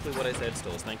exactly what I said,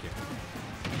 Stalls. Thank you.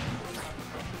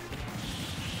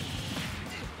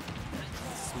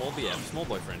 Small BF, small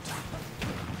boyfriend.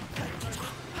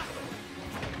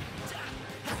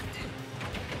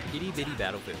 Itty bitty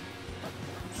battlefield.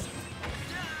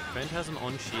 Phantasm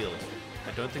on shield.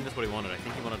 I don't think that's what he wanted. I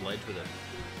think he wanted ledge with it.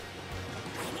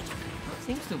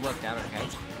 Seems to have worked out okay.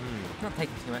 Not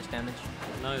taking too much damage.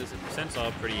 No, the percents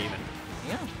are pretty even.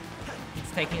 Yeah.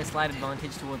 It's taking a slight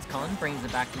advantage towards Con, brings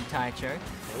it back to Taicho.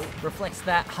 Reflects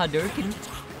that Hadouken.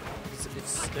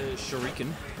 It's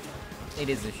Shuriken. It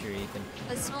is a Shuriken.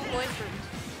 A small boyfriend.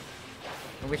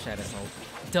 I wish I had a soul.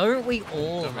 Don't we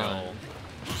all, Don't we hun? all?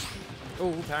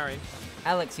 Oh, parry.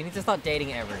 Alex, you need to start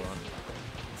dating everyone.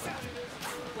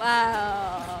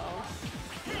 Wow.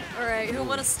 Alright, who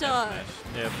wanna start?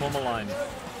 Yeah, form a line.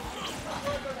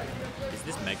 Is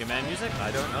this Mega Man music?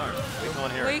 I don't know. We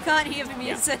can't hear We it. can't hear the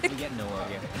music. We get no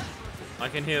audio. I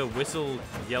can hear Whistle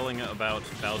yelling about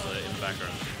Bowser in the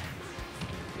background.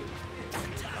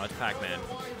 Oh, it's Pac-Man.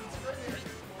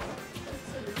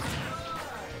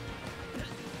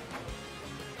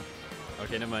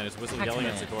 Okay, never mind. It's Whistle yelling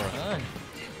at Pac-Man. Sakura. Oh.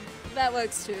 That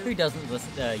works too. Who doesn't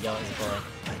listen, yell at Sakura?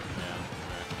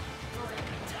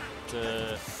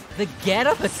 Yeah. The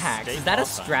get-up attacks, Stay is that a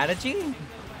fast, strategy?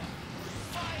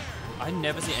 I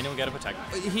never see anyone get up attack.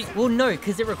 Well, no,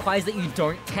 because it requires that you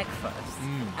don't tech first.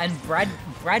 And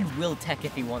Brad will tech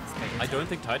if he wants to. I don't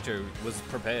think Taicho was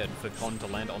prepared for Con to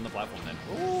land on the platform then.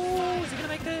 Oh, is he gonna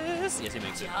make this? Yes, he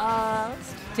makes it.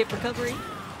 Just tip recovery.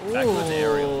 Backwards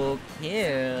aerial.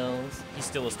 Kills. He's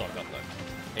still a stock up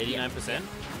though. 89%.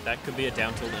 That could be a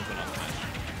down tilt into another match.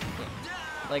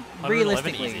 Like, 111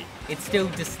 realistically, easy. it's still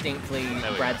distinctly There we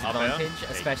go. Brad's Up air. advantage,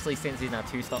 Okay. especially since he's now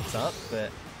 2 stops up, but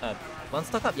One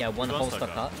stock up? Yeah, one He's whole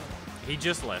stock up. He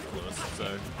just left, Lewis,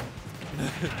 so...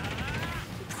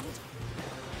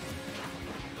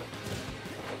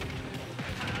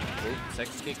 Ooh,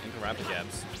 sex kick into rapid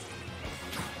jabs.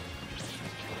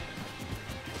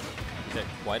 He's at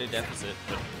quite a deficit,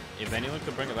 but if anyone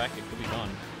could bring it back, it could be gone.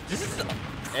 This is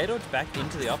air dodge back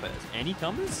into the up airs. Any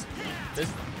comers?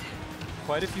 There's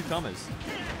quite a few comers.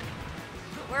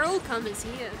 We're all comers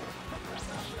here.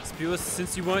 Spewers,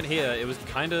 since you weren't here, it was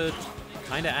kinda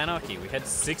anarchy. We had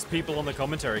 6 people on the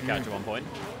commentary couch at one point.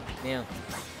 Yeah.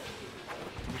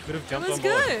 We could have jumped was on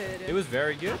board. good. It was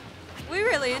very good. We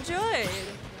really enjoyed.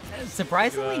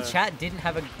 Surprisingly, chat didn't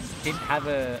have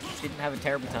a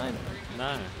terrible time.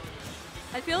 No.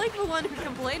 I feel like the one who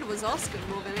complained was Oscar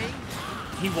more than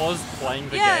anything. He was playing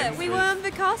the game. Yeah, we were on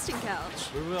the casting couch.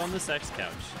 We were on the sex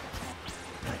couch.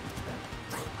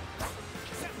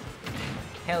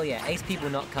 Hell yeah, ace people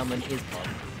not coming is pop.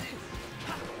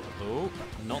 Oh,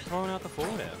 not throwing out the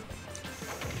forward air.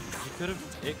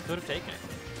 It could have taken it.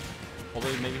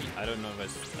 Although maybe, I don't know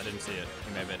if I didn't see it.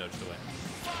 He maybe dodged away.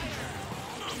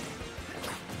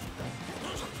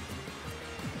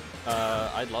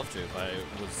 I'd love to if I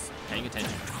was paying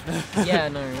attention. Yeah,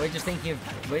 no, we're just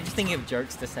thinking of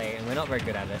jokes to say, and we're not very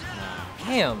good at it. No.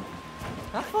 Damn,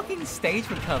 that fucking stage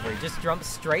recovery just jumped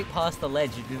straight past the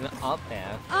ledge and did an up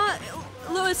there.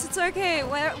 Lewis, it's okay.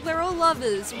 We're all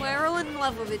lovers. We're all in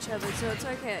love with each other, so it's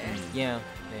okay. Yeah.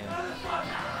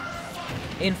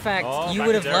 In fact, you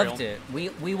would have loved it.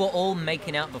 We were all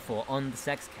making out before on the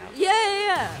sex couch.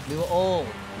 Yeah. We were all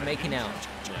making out.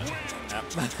 Yeah.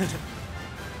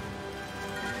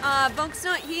 Bonk's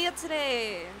not here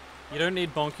today. You don't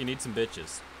need bonk, you need some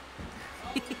bitches.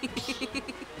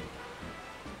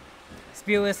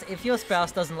 Spewers, if your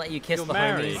spouse doesn't let you kiss You're the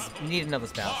married. homies, you need another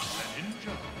spouse.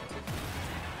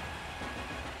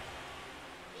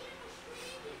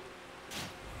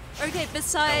 Okay,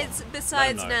 besides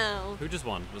now. Who just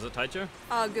won? Was it Taicho?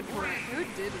 Oh, good point. Who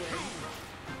did win?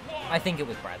 I think it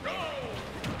was Bradley.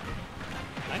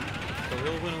 The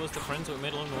real winner was the friends that we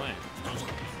made along the way.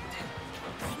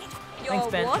 Thanks,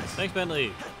 Ben. What? Thanks,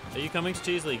 Bentley. Are you coming to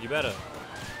Cheese League? You better.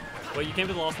 Wait, you came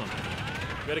to the last one.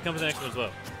 You better come to the next one as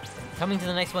well. Coming to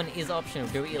the next one is optional.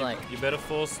 Do what you like. You better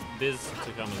force Biz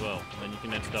to come as well. Then you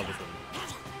can enter doubles with him.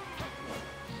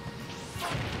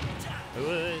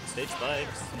 Oh, stage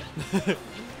spikes.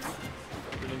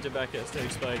 Ninja back at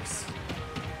stage spikes.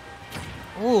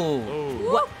 Ooh.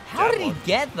 Oh. What? How did he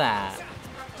get that?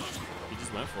 He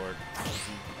just went for it.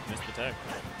 He missed the tech.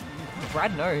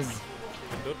 Brad knows.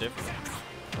 Built different.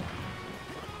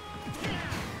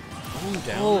 Ooh,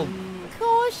 down. Oh,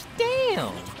 gosh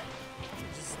damn.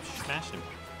 Just smash him.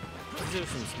 These are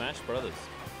some Smash Brothers.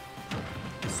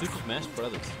 Super Smash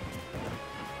Brothers.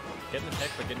 Getting the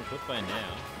tech by getting cooked by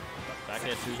now. Back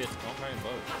air 2 hits, conquering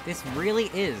both. This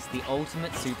really is the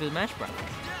ultimate Super Smash Bros.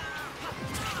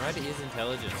 Brad is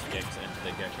intelligent, Gex and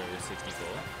the Gecko is 64.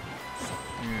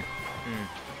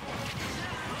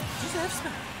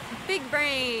 Big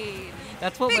brain.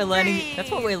 That's what Big we're learning. brain.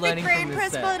 That's what we're learning Big brain, from this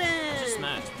press set. button. Just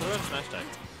smash. Put her on smash tag.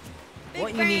 Big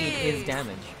What you need brain. is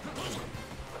damage.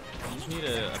 You just need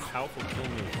a powerful kill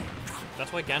move.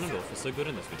 That's why Ganondorf is so good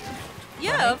in this video.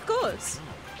 Yeah, of course.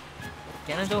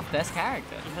 Ganondorf, best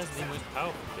character. He has the most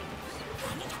powerful kill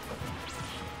moves.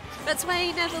 That's why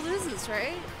he never loses,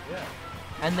 right? Yeah.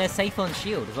 And they're safe on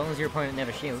shield, as long as your opponent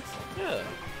never shields. Yeah.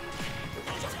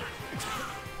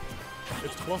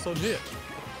 It's plus on hit.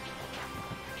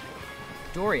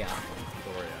 Doria.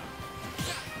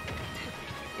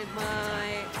 In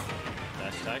my...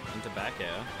 Dash attack into back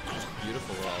air.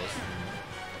 Beautiful rolls.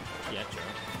 Taicho.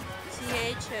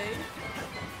 Taicho.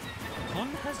 Con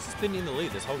has just been in the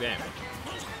lead this whole game.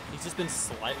 He's just been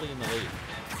slightly in the lead.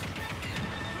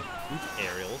 Oop,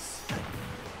 aerials.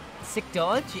 Sick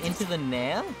dodge into the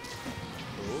nair.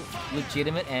 Ooh.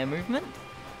 Legitimate air movement.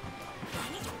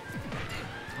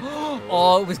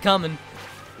 Oh, it was coming.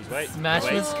 He's waiting. Smash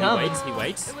he waits, was coming. He waits, he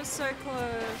waits. It was so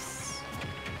close.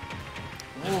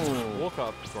 Ooh. Walk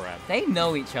up, grab. They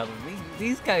know each other.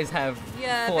 These guys have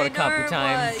Yeah, fought they a couple know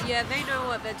times. what. Yeah, they know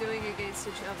what they're doing against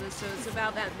each other. So it's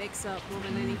about that mix-up more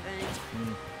than anything.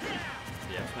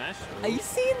 Yeah, smash. Are you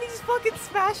seeing these fucking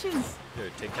smashes? Go,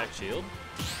 tic tac shield.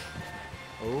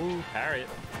 Oh, parry it.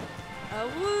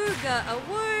 Awooga,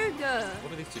 awooga.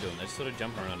 What are these two doing? They just sort of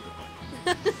jump around at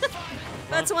the point.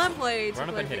 That's one play to Run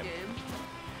up play and the hit game. him.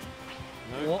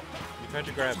 No, What? you tried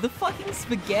to grab. The fucking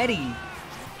spaghetti.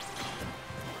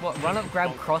 What, run up,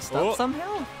 grab, crossed Oh. up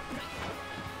somehow?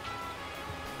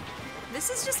 This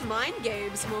is just mind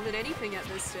games more than anything at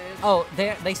this stage. Oh,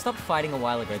 they stopped fighting a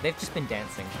while ago. They've just been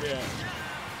dancing. Yeah.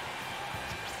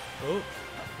 Oh,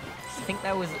 think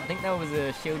that was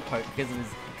a shield poke because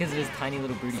of his tiny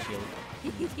little booty shield.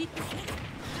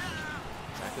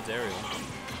 Backwards aerial.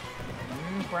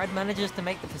 Brad manages to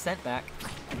make the percent back.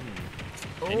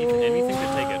 Anything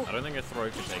could take it. I don't think a throw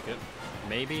could take it.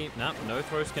 Maybe, no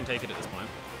throws can take it at this point.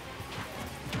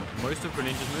 Most of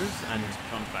Greninja's moves and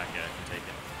front back air can take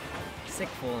it. Sick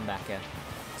falling back air.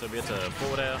 So we get to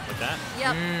forward air like that.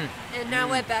 Yep. And now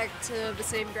we're back to the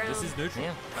same ground. This is neutral.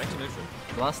 Yeah. Back to neutral.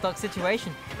 Last stock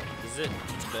situation. This is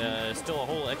it. Still a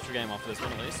whole extra game after this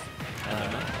one at least.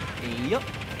 Yep.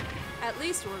 At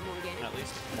least one more game. At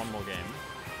least one more game.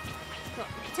 Well,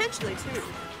 potentially two.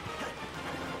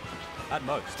 At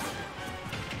most.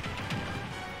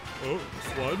 Oh,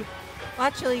 flood.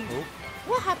 Actually,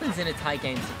 what happens in a tie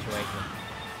game situation?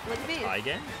 What do you mean? Tie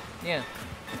game? Yeah.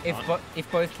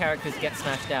 If both characters get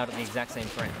smashed out at the exact same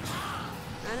frame.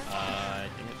 I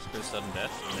think it just goes sudden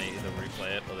death, and they either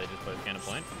replay it or they just both gain a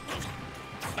point.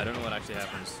 I don't know what actually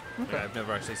happens. Okay. Like, I've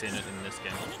never actually seen it in this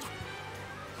game.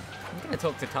 I'm gonna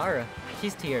talk to Tara.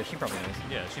 She's tier. She probably knows.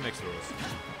 Yeah, she makes the rules.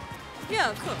 Yeah,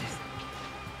 of course.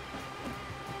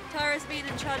 Tara's been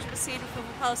in charge of the scene for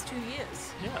the past 2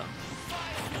 years. Yeah.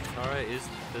 Tara is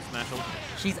the Smash Ultimate.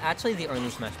 She's actually the only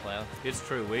Smash player. It's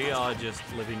true, we are just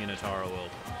living in a Tara world.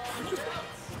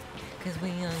 Cause we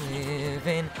are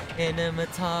living in a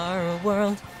Matara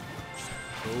world.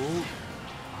 Ooh.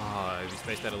 Ah, if you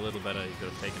spaced that a little better, you could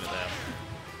have taken it there.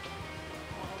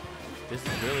 This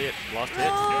is really it. Last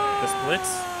hit. The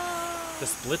splits. The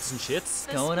splits and shits.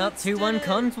 Going up 2-1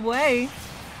 Con's way.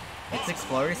 It's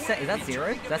Explorer set. Is that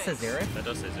 0? That says 0? That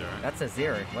does say 0. That says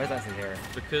 0. Why does that say 0?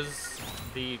 Because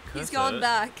the cursor... He's gone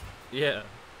back. Yeah.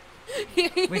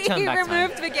 We turned back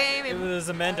removed time. the game. It was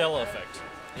a Mandela effect.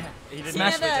 Yeah. He didn't He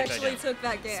never take that actually game. took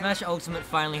that game. Smash Ultimate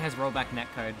finally has rollback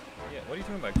netcode. Yeah, what are you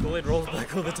talking about? Kool-Aid rolls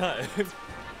back all the time.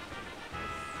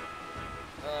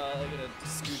 I'm gonna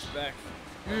scooch back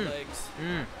my legs.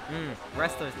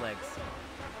 Rest those legs.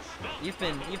 You've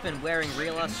been wearing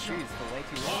real ass shoes for way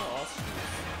too long.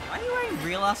 Why are you wearing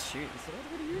real ass shoes?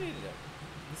 What do you need to do?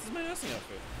 This is my nursing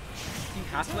outfit. You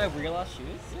have to wear real ass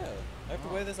shoes? Yeah, I have to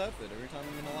wear this outfit every time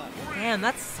I'm in a lab. Damn,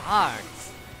 that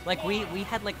sucks. Like we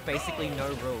had like basically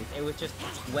no rules. It was just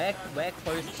wear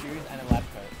closed shoes and a lab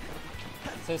coat.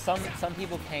 So some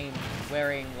people came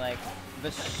wearing like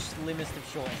the slimmest of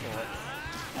short shorts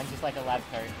and just like a lab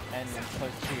coat and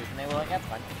closed shoes, and they were like, that's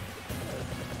fine.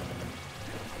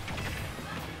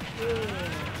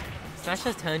 Smash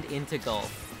has turned into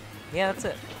golf. Yeah, that's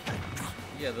it.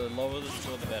 Yeah, the lower the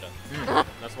score, the better.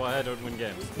 That's why I don't win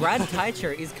games. Brad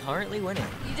Taicho is currently winning.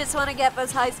 You just want to get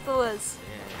those high scores.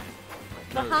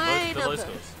 Behind the low of them.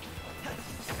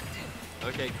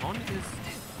 scores. Okay, Con is... he's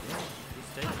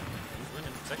taking. He's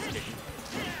winning. Sex kicking.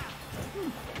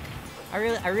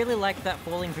 I really like that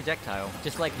falling projectile.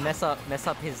 Just like mess up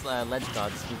his ledge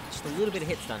guards with just a little bit of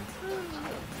hit stun.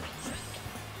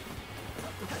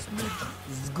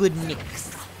 This is good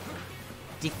mix.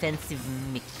 Defensive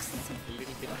mix.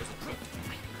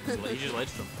 He just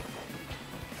ledged him.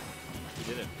 He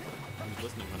did it. He was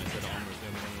listening when I said armor is the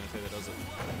only one I say that does it.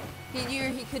 He knew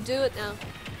he could do it now.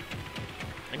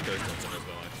 And Ghost does it as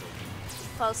well, actually.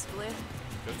 Possibly.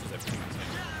 Ghost does everything the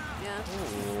same.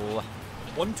 Yeah. Ooh.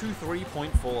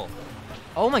 123.4.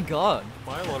 Oh my god.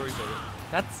 Buy a lottery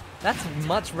ticket. That's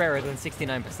much rarer than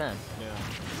 69%. Yeah.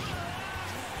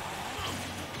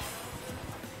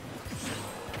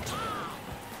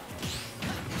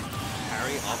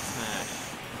 Parry up smash.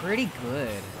 Pretty good.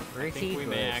 I Pretty think we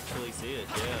good. may actually see it,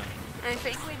 yeah. I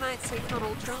think we might see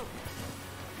Donald Trump.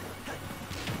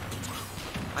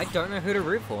 I don't know who to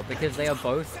root for because they are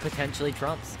both potentially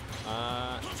Trumps.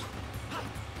 Oh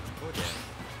yeah.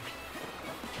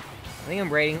 I think I'm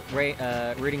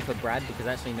rooting for Brad because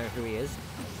I actually know who he is.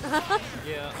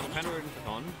 Yeah, I'm kind of rooting for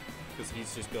Con because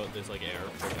he's just got this like air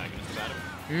of protagonist about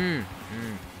him.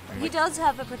 He does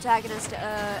have a protagonist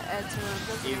add to him,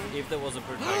 doesn't he? If there was a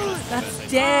protagonist,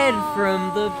 That's dead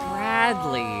from the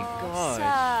Bradley. God.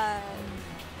 Sad.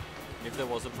 if there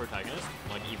was a protagonist,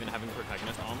 like even having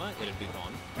protagonist armor, it'd be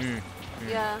Con.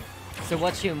 Yeah. So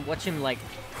watch him like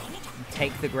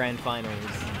take the grand finals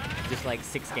just like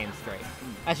 6 games straight.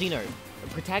 Actually no,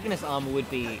 protagonist armor would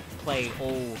be play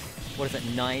all, what is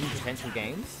it, 9 potential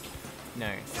games? No,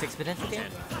 6 potential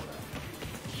games?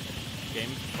 Game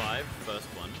 5, first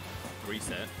one,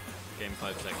 reset. Game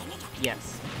 5, second.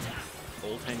 Yes.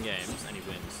 All 10 games, and he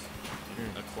wins.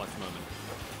 A clutch moment.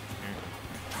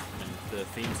 And the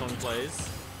theme song plays,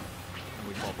 and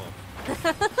we pop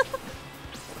up.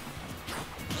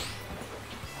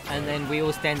 And then we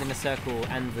all stand in a circle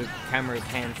and the camera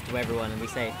pans to everyone and we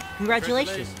say,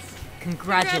 congratulations!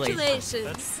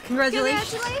 Congratulations.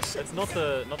 Congratulations. That's not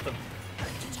the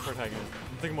protagonist.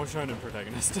 I'm thinking more shonen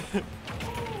protagonist.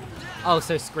 Oh,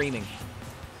 so screaming.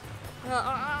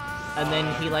 And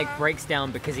then he like breaks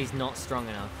down because he's not strong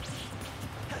enough.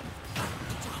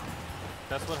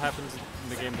 That's what happens in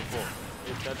the game before.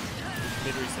 That's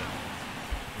mid-reset.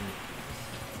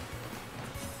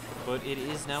 But it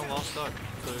is now Lost Ark.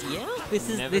 So Yeah,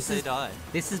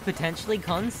 this is potentially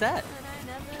Con's set.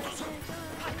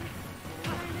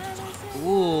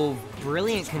 Ooh,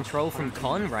 brilliant control from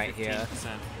Con right here.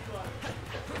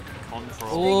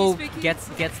 Control. Ooh, gets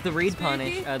the read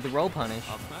punish, the roll punish.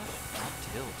 Up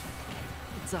tilt.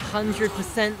 It's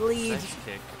 100% lead. Sex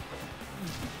kick.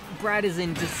 Brad is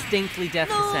in distinctly death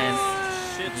descent.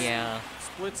 Shits. Yeah.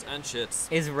 Splits and shits.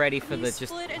 Is ready for the just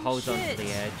split and holds on to shit. the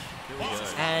edge. Here we go.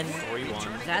 And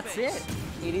 3-1. that's it.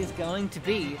 It is going to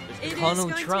be It is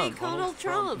Donald going Trump to be Donald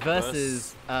Trump.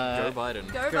 versus Joe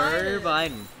Biden. Go Joe Biden.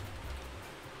 Biden.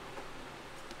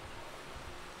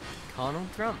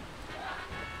 Donald Trump.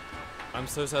 I'm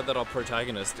so sad that our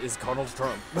protagonist is Donald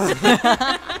Trump. I'm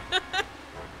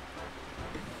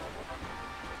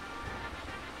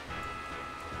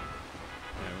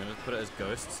gonna put it as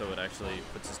Ghost so it actually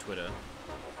puts his Twitter.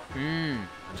 And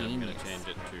then I'm gonna Genius. change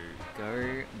it to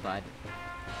Go Biden.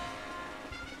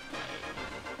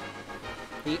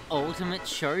 The ultimate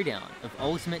showdown of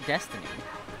ultimate destiny.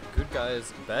 good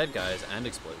guys, bad guys, and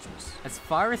explosions. As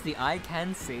far as the eye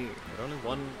can see. But only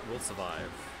one will survive.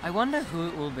 I wonder who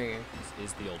it will be. This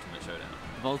is the ultimate showdown.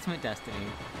 Of ultimate destiny.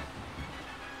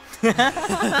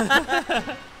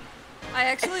 I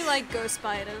actually like Ghost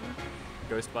Biden.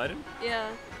 Ghost Biden? Yeah,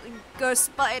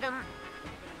 Ghost Biden.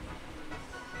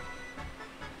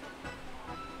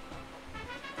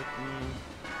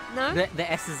 No?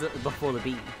 The S is before the B.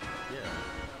 Yeah.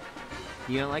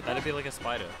 You don't like That'd that? be like a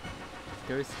spider.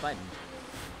 Ghost Biden.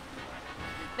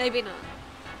 Maybe not.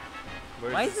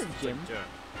 Why is it Jim? Joe.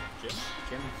 Jim?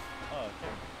 Jim. Oh,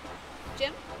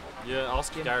 Jim? yeah,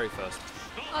 ask Jim. Gary first.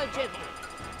 Oh, Jim.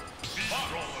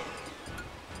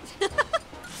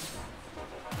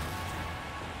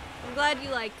 I'm glad you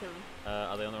like him.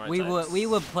 Are they on the right We sides?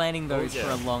 were planning those yeah. for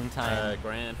a long time.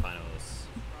 Grand finals.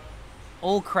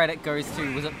 All credit goes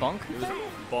to, was it Bonk? It was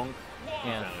Bonk.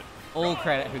 Yeah. found it. All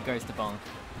credit who goes to Bonk.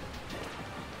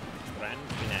 Grand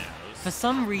finals. For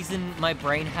some reason, my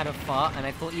brain had a fart, and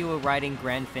I thought you were writing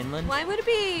Grand Finland. Why would it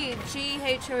be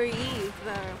Ghoe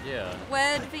though? Yeah.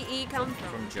 Where did the E come from?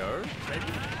 From Joe, maybe?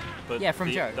 But Yeah, from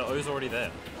the, Joe. The O's already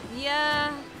there.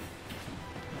 Yeah.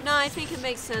 No, I think it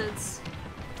makes sense.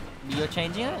 You're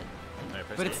changing it, No,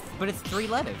 press but E. it's 3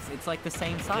 letters. It's like the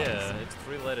same size. Yeah, it's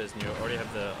 3 letters and you already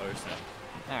have the O sound.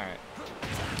 All right.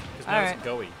 Because now Alright. it's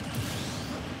Goey.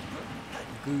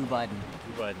 Goo Biden.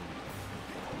 Joe Biden.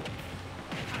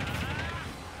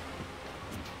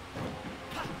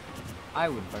 I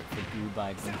would vote for Goo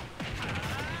Biden. Yeah.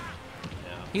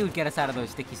 He would get us out of those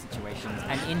sticky situations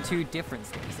and into different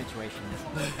sticky situations.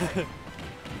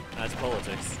 That's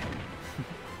politics.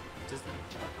 Just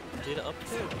did up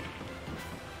tilt.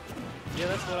 Yeah,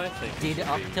 that's what I think. it Did should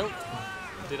up be. tilt?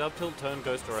 Did up tilt turn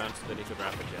Ghost around so that he could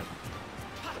wrap it yet?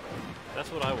 That's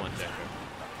what I want, Jacob.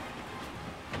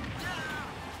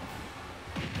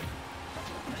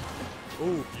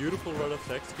 Ooh, beautiful run of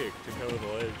sex kick to cover the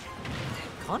ledge.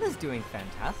 Connor's doing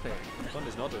fantastic. Con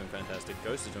is not doing fantastic.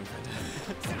 Ghost is doing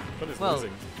fantastic. Con is Well-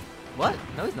 losing. What?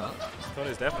 No, he's not. Con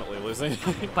is definitely losing.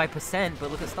 By percent, but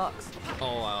look at stocks.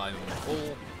 Oh, I'm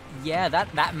full. Yeah,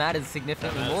 that matters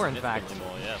significantly more, in fact.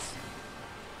 More, yes.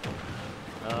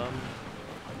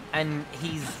 And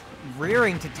he's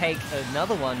rearing to take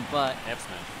another one, but F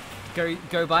smash.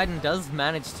 Go Biden does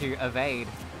manage to evade,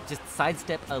 just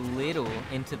sidestep a little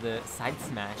into the side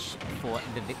smash for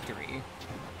the victory.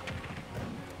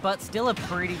 But still a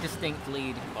pretty distinct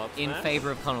lead Up in smash?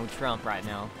 favor of Donald Trump right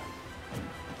now.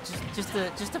 Just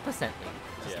a percent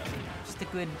lead. Yeah. Just a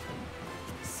good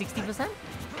 60%?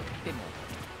 Bit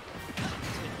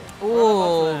more.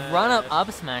 Ooh, run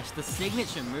up smash, the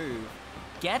signature move.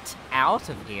 Get out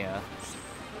of here.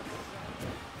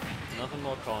 Nothing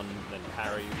more con than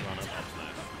parry, run up smash.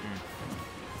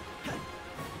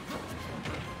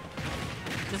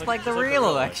 Just It's like the it's real real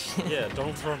election. Yeah,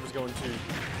 Donald Trump is going to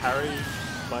parry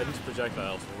Biden's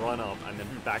projectiles, run up, and then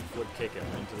backflip kick him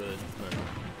into the move.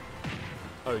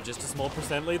 Oh, just a small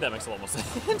percent lead? That makes a lot more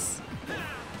sense.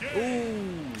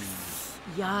 Ooh.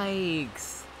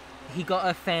 Yikes. He got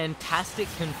a fantastic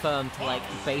confirm to like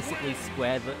basically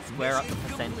square up the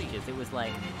percentages. It was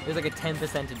like a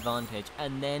 10% advantage,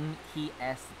 and then he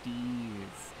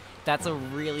SDs. That's a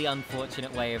really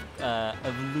unfortunate way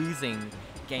of losing,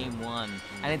 game 1.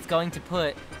 And it's going to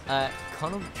put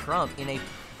Donald Trump in a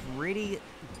pretty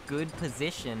good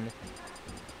position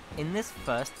in this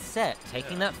first set.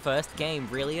 Taking that first game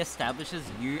really establishes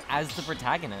you as the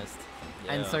protagonist.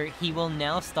 And so he will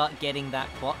now start getting that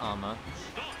plot armor.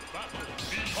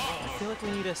 I feel like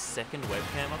we need a second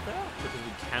webcam up there because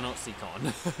we cannot see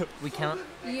Con. We can't.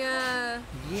 Yeah.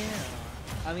 Yeah.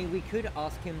 I mean, we could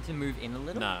ask him to move in a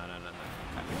little. No.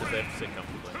 Because they have to sit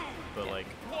comfortably. But like,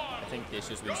 I think the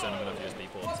issue is we just don't have enough USB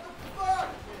ports.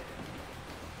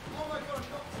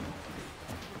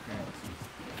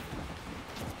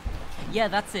 Yeah,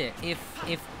 that's it. If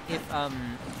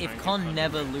Con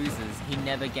never loses, he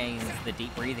never gains the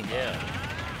deep breathing. Yeah.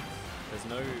 There's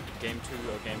no game 2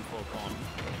 or game 4 Con.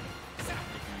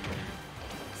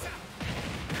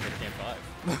 If you game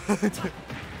 5.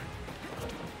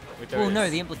 Well, no,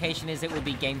 the implication is it will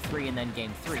be game 3 and then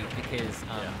game 3 because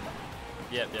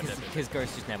because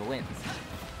Ghost just never wins.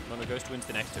 When the Ghost wins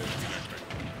the next 2, it's game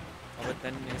 3. Oh, but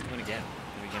then he has to win again.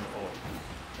 It'll be game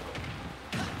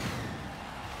 4.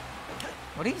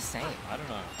 What are you saying? I don't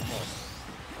know.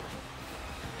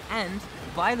 And,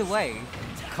 by the way,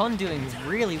 Con doing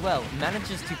really well,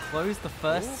 manages to close the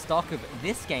first stock of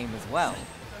this game as well.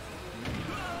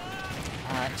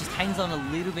 Just hangs on a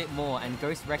little bit more, and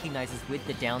Ghost recognizes with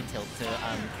the down tilt to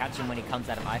catch him when he comes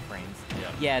out of iframes.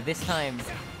 Yeah, this time,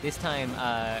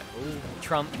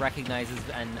 Trump recognizes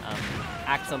and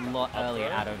acts a lot earlier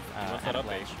out of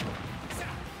ledge.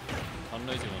 Con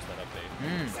knows he wants that up B.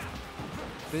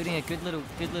 Building a good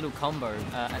little combo,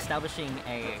 establishing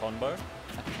a combo.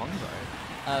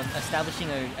 Establishing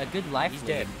a good life lead.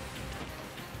 Dead.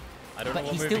 I don't know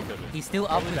what movie could be. He's still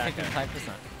up with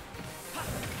 55%.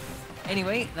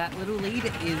 Anyway, that little lead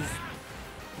is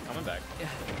coming back.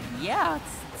 Yeah,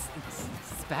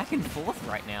 it's back and forth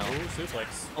right now. Ooh,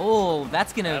 suplex. Oh,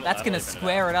 that's gonna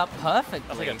square it up perfectly.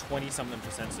 That's like a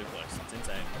 20-something% suplex. It's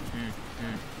insane.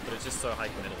 But it's just so high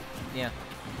committal. Yeah.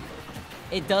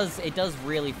 It does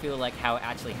really feel like how it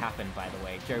actually happened, by the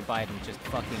way. Joe Biden just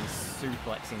fucking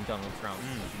suplexing Donald Trump.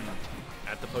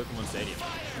 At the Pokemon Stadium.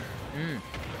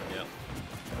 Yep.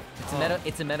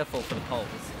 It's a metaphor for the polls.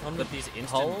 With these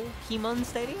instant... Pokemon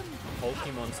Stadium?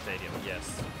 Pokemon Stadium,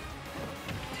 yes.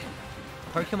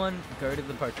 Pokemon, go to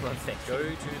the Pokemon Stadium. Go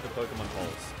to the Pokemon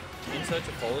polls. In search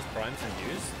of polls, primes, and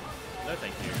news? No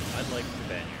thank you. I'd like to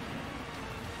ban you.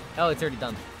 Oh, it's already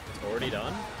done. It's already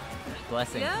done? Yeah.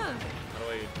 Blessing. How do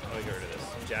I get rid of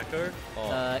this? Jacko?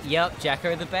 Oh. Yep,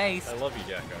 Jacko the base. I love you,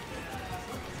 Jacko.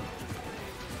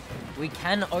 We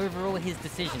can overrule his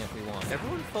decision if we want.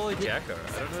 Everyone follow Jacko.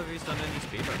 I don't know if he's done any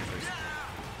speedruns recently.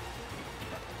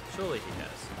 Surely he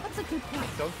has. That's a good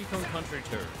point. Donkey Kong Country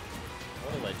 2.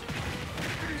 What a legend.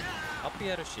 Up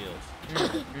the outer shield.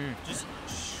 Just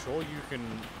show you can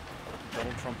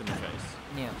Donald Trump in the face.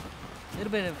 Yeah.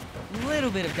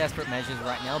 Little bit of desperate measures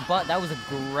right now, but that was a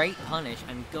great punish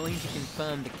and going to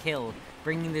confirm the kill,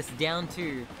 bringing this down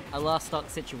to a last stock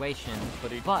situation.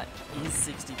 But is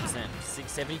 60%,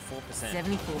 74%.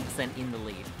 74% in the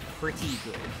lead. Pretty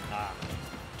good.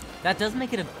 That does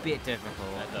make it a bit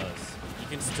difficult. That does. You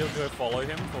can still go follow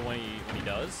him for when he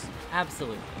does.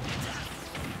 Absolutely.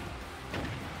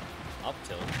 Up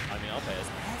tilt. I mean up airs.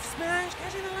 F smash,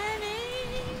 catching the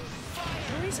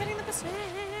landing. Resetting the percent.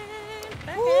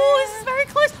 Ooh, this is very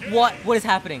close. What is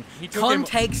happening? Con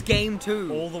takes game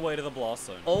 2. All the way to the blast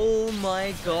zone. Oh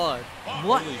my god.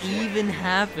 What even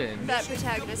happened? That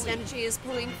protagonist energy is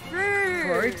pulling through.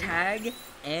 Protag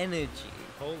energy.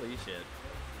 Holy shit.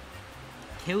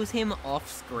 Kills him off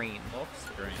screen. Off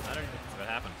screen. I don't think that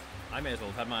happened. I may as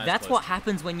well have had my eyes That's closed. what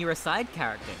happens when you're a side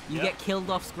character. You get killed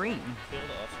off screen. Killed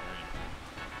off screen.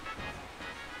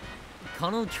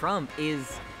 Donald Trump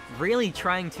is really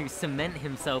trying to cement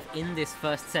himself in this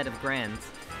first set of grands.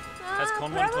 Has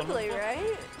Con probably,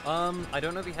 right? I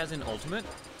don't know if he has an ultimate,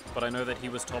 but I know that he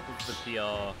was top of the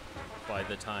PR by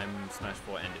the time Smash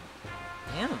 4 ended.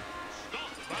 Yeah.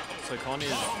 So Con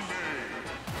is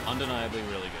undeniably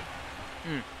really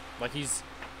good. Like he's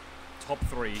top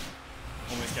 3,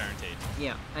 almost guaranteed.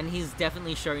 Yeah, and he's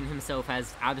definitely shown himself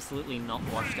as absolutely not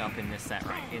washed up in this set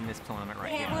in this tournament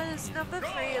right He now. was number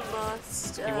 3 in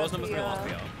last He was number 3 PR. last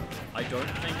PR. I don't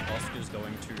think Oscar's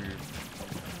going to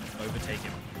overtake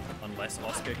him unless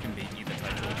Oscar can beat either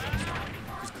Taicho or Ghost.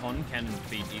 Because Con can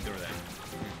beat either of them,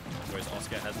 whereas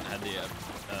Oscar hasn't had the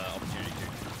opportunity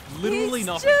to. Literally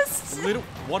nothing.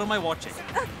 What am I watching?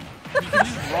 He can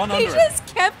just run under it. He just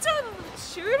kept on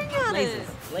shooting at it.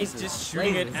 He's just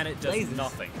shooting it and it does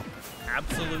nothing.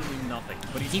 Absolutely nothing.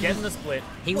 But he's getting the split.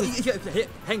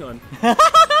 Hang on.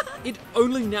 It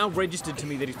only now registered to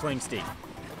me that he's playing Steve.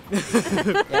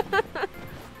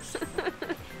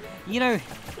 You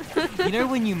know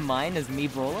when you mine as me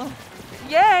brawler?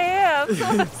 Yeah, of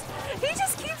course. He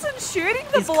just keeps on shooting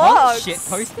the Is blocks. Con shit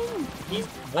posting? He's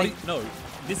no.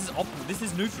 This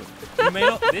is neutral. You may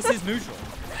not. This is neutral.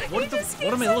 What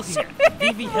am I looking at?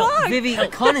 Vivi, help. Vivi,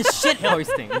 Con is shit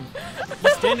posting.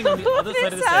 He's standing on the other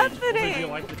side of the stage. happening? Do you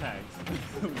like the tags?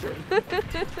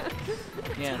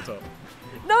 Yeah. What's up?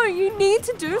 No, you need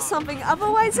to do something,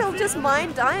 otherwise he'll just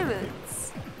mine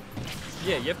diamonds.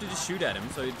 Yeah, you have to just shoot at him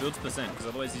so it builds percent, because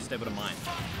otherwise he's just able to mine.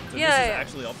 So Yeah, this is yeah.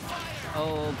 actually optimal.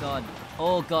 Oh god.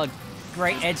 Oh god.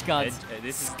 Great edge guards.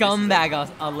 This is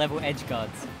Scumbag are level edge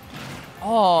guards.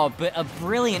 Oh, but a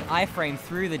brilliant iframe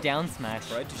through the down smash.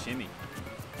 Tried to shimmy.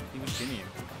 He was shimmying.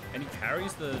 And he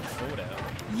parries the sword out.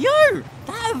 Yo!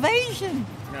 That evasion!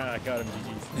 Nah, I got him,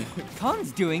 GG's.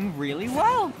 Con's doing really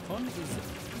well. Con is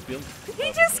built.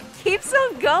 He just keeps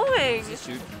on going. He's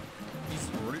shooting. He's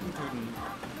rootin' tootin'.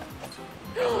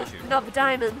 Not the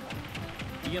diamond.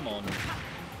 DM on.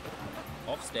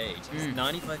 Off stage.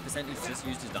 95% he's just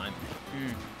used his diamond.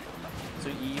 So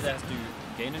he either has to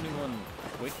gain a new one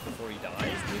quick before he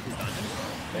dies with his diamond,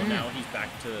 or now he's back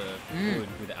to good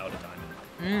without a diamond.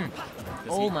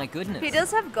 Oh my goodness. He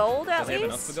does have gold at Does he have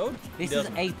enough least. for gold? This He is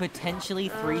doesn't. a potentially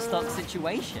 3-stock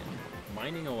situation.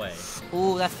 Mining away.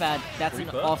 Oh, that's bad. That's an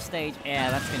Reaper? offstage.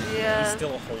 Yeah, that's gonna. Yeah. He's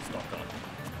still a whole stock up.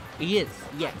 He is.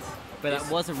 Yes. But that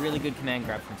was a really good command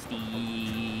grab from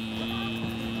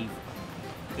Steve.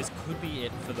 This could be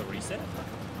it for the reset.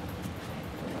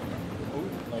 Oh,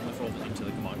 almost rolled into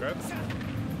the command grab.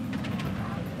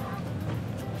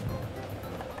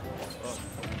 Oh,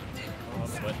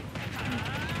 sweat.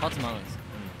 Hot tamales.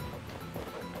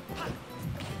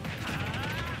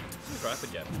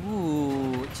 Rapid jab.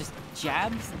 Ooh, just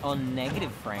jabs on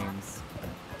negative frames.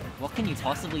 What can you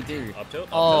possibly do? Up tilt.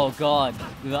 Oh god,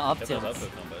 the up Get tilt. those up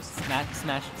tilt combos. Smash,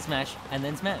 smash, smash, and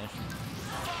then smash.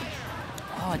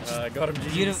 Oh, it just Got him.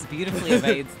 GG's. beautifully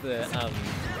evades the lob.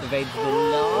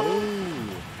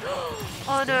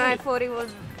 Oh no, I thought he would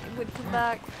come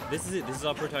back. This is it. This is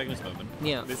our protagonist moment.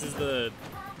 Yeah. This is the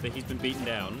he's been beaten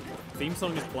down. Theme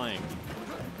song is playing.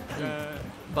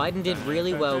 Biden did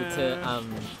really well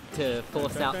to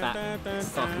force out that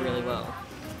stock really well.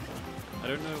 I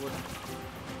don't know what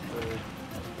the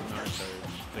Naruto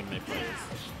thing they play is.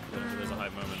 There's a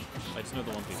hype moment. I just know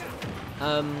the One Piece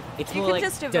one. It's You more can like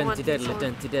just do the dun One to Piece diddle one.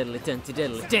 dun to diddle dun to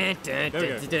diddle dun dun There we dun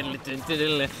go. to diddle dun to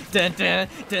diddle dun dun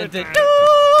dun dun.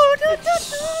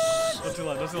 Not too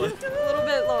loud, not too loud. A little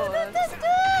bit lower.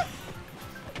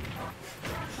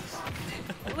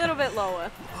 A little bit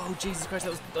lower. Oh, Jesus Christ,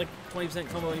 that was like 20%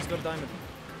 combo and he's got a diamond.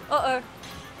 Uh-oh.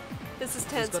 This is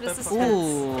tense, got this that is fucking-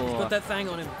 tense. He's Ooh. got that thing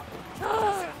on him.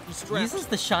 He's strapped. Uses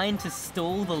the shine to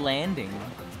stall the landing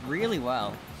really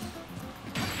well.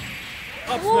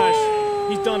 Up smash.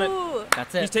 He's done it. Ooh.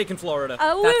 That's He's it. taken Florida.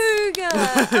 Awooga!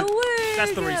 Awooga!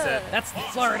 That's the reset. That's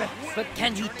Florida. But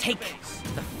can he take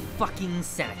the fucking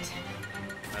Senate?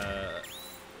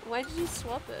 Why did you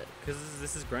swap it? Because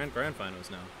this is grand finals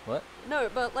now. What? No,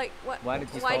 but like, what? Why did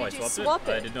you why Oh, did I you swapped swap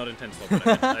it? it? I did not intend to swap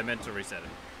it. I meant to reset it.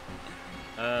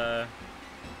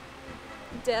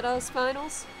 Deadass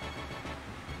finals?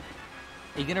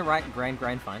 Are you gonna write grand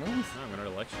finals? No, I'm going to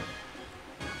election.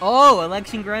 Oh,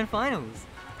 election grand finals.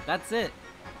 That's it.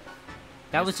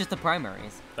 That was just the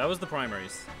primaries. That was the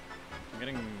primaries. I'm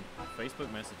getting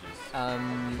Facebook messages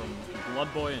Um, from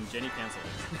Bloodboy and Jenny Cancel.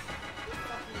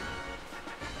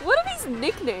 What are these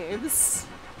nicknames?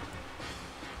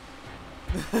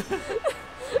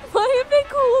 Why have they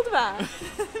called that?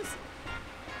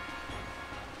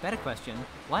 better question.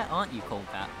 Why aren't you called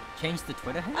that? Change the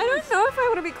Twitter handle? I don't know if I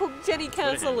want to be called Jenny Twitter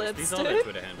Cancel handles. Lips, These are their dude.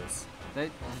 Twitter handles. The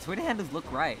Twitter handles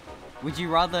look right. Would you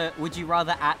rather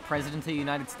at President of the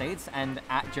United States and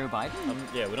at Joe Biden?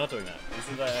 Yeah, we're not doing that. This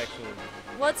is the actual...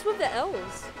 What's with the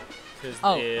L's? Because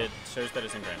Oh. it shows that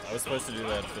it's in grand. I was supposed to do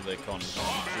that for the con to show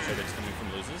that it's coming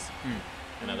from losers.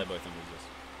 And now they're both in losers.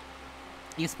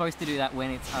 You're supposed to do that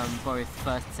when it's both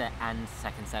first set and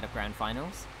second set of grand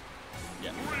finals.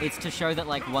 Yeah. It's to show that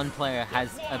like one player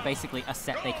has basically a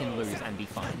set they can lose and be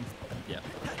fine. Yeah.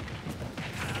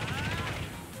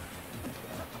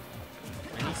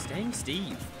 And he's staying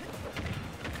Steve.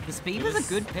 The speed It was was- a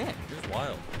good pick. It was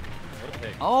wild. What a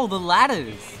pick. Oh, the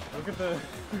ladders! Look at the...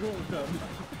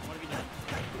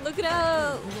 Look it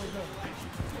out!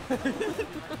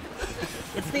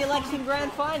 It's the election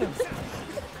grand finals.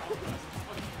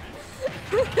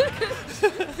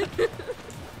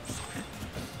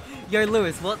 Yo,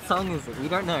 Lewis, what song is it? We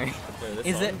don't know.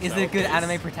 Is it a good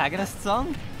anime protagonist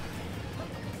song?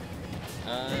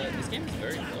 This game is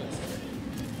very close.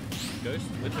 Ghost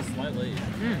with a slight lead.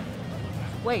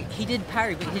 Wait, he did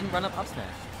parry, but he didn't run up smash.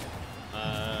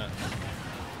 Yeah.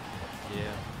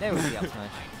 There was the up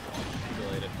smash.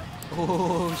 Delayed it.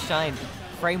 Oh, shine.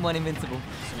 Frame 1 invincible.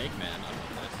 Snake Man, I want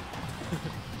this.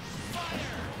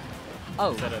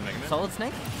 Oh, Is that a Mega Man? Solid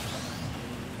Snake?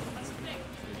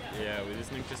 Yeah, was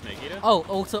this linked to Snake Eater? Oh,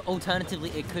 also, alternatively,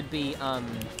 it could be, Mega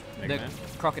the Man?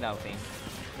 crocodile theme.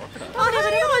 Oh,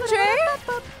 hey, Andre!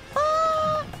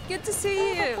 Good to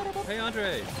see you. Hey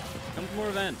Andre, come to more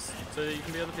events so that you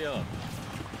can be on the PR.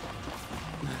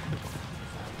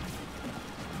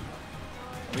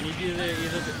 We need you to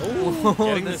either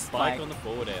getting the the spike spike. on the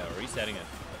forward air, resetting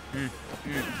it.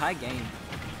 High game.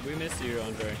 We miss you,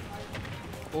 Andre.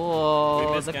 Oh,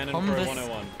 We miss the Cannon Pro combus.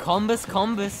 101.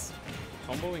 Combus.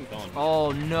 Comboing gone.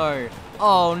 Oh no.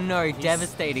 Oh no,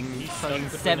 devastating. He's Fucking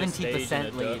stuck between a stage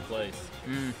and 70% a lead. third place.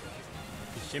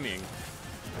 He's shimmying.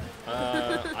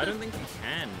 I don't think you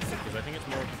can, because I think it's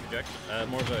more of a project,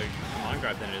 more of a mind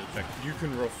grab than it is a project. You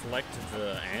can reflect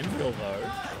the anvil though.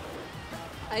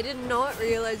 I did not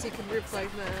realize you could reflect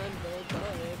my anvil, but...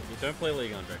 You don't play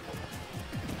League, Andre.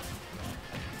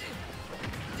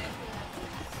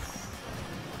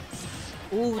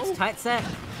 Ooh, it's tight set.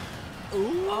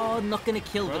 Ooh. Oh, not gonna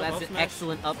kill, but Right, that's up an smash.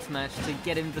 excellent up smash to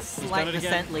get him the done slight it again.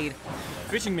 percent lead.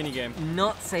 Fishing minigame.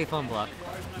 Not safe on block.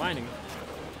 Mining.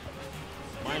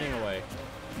 Mining away.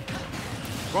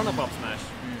 Run up smash.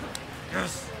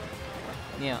 Yes!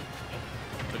 Yeah.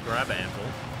 The grab anvil.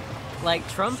 Like,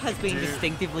 Trump has been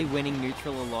distinctively winning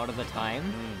neutral a lot of the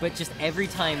time, but just every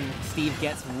time Steve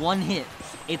gets one hit,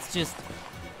 it's just...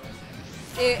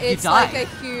 It's die. like a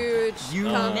huge You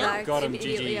comeback got him,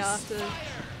 immediately GG's.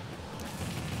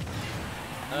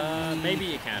 after. Maybe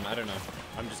you can, I don't know.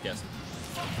 I'm just guessing.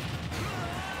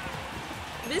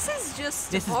 This is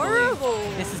just This is horrible.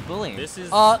 bullying. This is bullying. This is-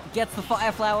 Oh, gets the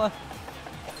fire flower.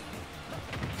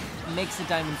 Makes a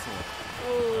diamond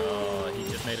sword. He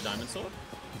just made a diamond sword?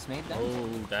 Just made a diamond sword.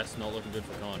 Oh, that's not looking good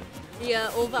for Con. Yeah,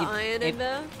 all the iron in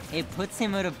there. It puts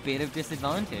him at a bit of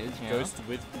disadvantage, you know? Ghost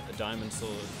with a diamond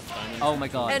sword. Diamond Oh my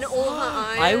god. And all the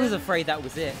iron. I was afraid that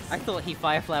was it. I thought he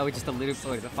fire flower just a little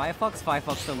bit. The Firefox?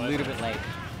 Firefox a little bit late.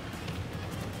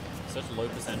 Such low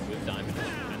percent with diamond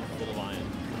and full of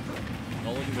iron.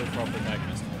 Not looking good for our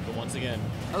protagonist. But once again,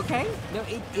 Okay. No,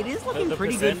 it is looking the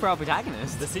pretty percent- good for our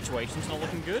protagonist. the situation's not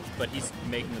looking good, but he's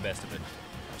making the best of it.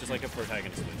 Just like a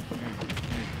protagonist would.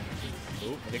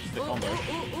 Ooh, picks the combo.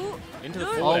 Into the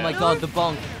No, forward Oh my air. god, the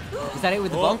bonk. Is that it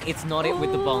with the Oh. bonk? It's not it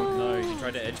with the bonk. No, he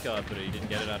tried to edge guard, but he didn't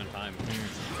get it out in time. So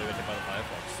he got hit by the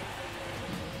Firefox.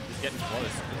 He's getting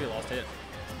close. Could be a last hit.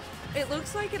 It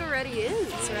looks like it already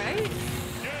is, right?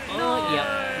 Oh,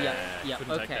 yep.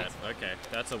 Couldn't take Okay. that. Okay,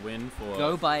 that's a win for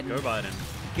Go Biden. Go Biden.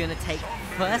 Gonna take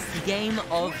first game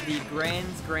of the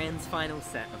Grand's final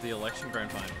set. Of the election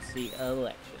grand finals. The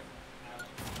election.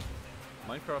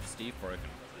 Minecraft Steve broken.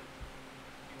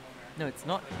 No, it's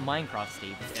not Minecraft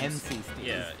Steve. It's MC Steve.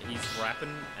 Yeah, he's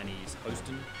rapping and he's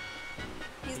hosting.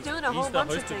 He's doing a whole He's the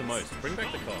bunch host of of the things. most. Bring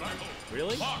back the card.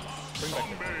 Really? Bring back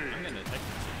the card. I'm gonna take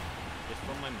this. It's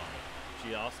from my mom.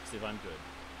 She asks if I'm good.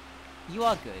 You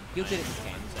are good. You're good at this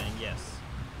game. I'm saying yes.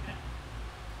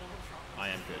 I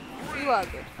am good. You are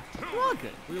good. You are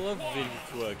good. We love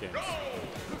video games.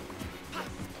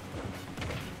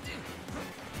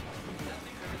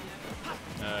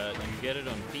 You get it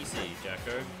on PC,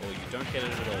 Jacko, or you don't get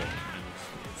it at all,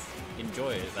 and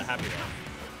enjoy it, the happy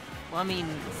life. Well, I mean,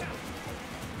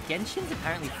 Genshin's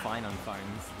apparently fine on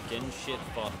phones. Gen shit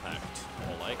fart packed,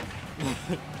 or like.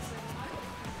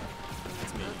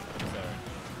 It's me, I'm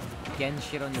sorry. Gen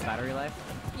shit on your battery life.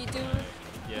 You do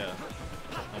Yeah,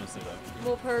 honestly though.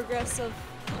 more progress of...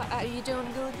 Are you doing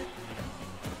good?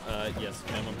 Yes,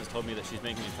 my mom has told me that she's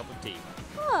making a cup of tea.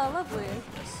 Oh, lovely.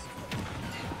 Yes.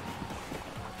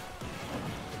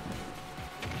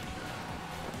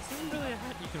 This isn't really a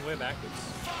hat you can wear backwards.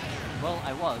 Well,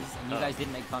 I was, and you Oh. guys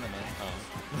didn't make fun of me. Oh.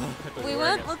 I thought We you were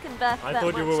wearing weren't it. looking back I that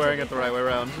thought you were much, wearing to it the be right way fair.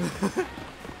 around.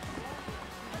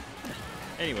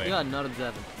 Anyway, You are not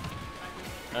observant.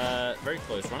 very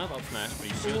close. Run up smash, but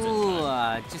he shields in Ooh,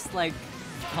 time. just like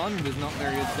Con was not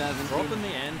very observant. Drop in in the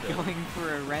anvil. going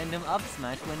for a random up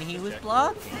smash when he was Exactly.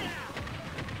 blocking.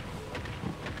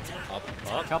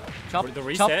 Up. Chop, The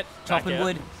reset. chop back and out.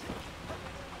 wood.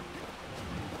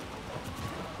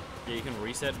 Yeah, you can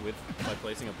reset with by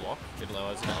placing a block. It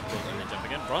allows you to up tilt and then jump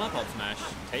again. Run up smash,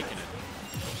 taking it.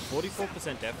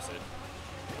 44% deficit.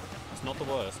 It's not the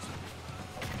worst.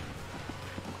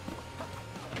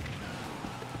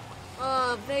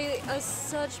 Oh, they are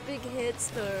such big hits,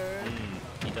 though.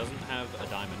 He doesn't have a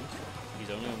diamond. He's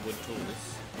only on wood tools.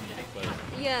 But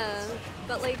Yeah,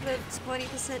 but like the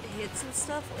 20% hits and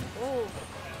stuff, oh,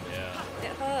 yeah,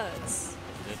 it hurts.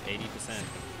 he's at 80%.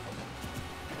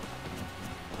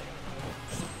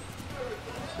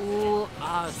 Ooh,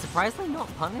 surprisingly not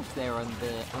punished there on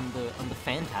the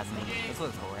phantasm. That's what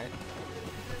it's called, right?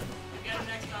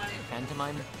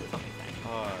 Pantomime?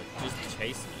 Oh, just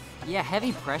chasing it. Yeah,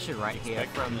 heavy pressure right here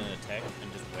from an attack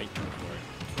and just wait for it.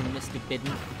 From Mr.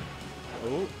 Bidden.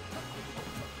 Oh.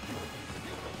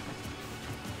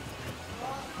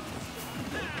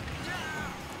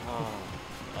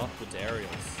 Upwards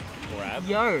aerials. Grab.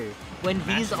 Yo, when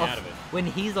he's out of it. when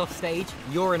he's off stage,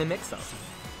 you're in a mix-up.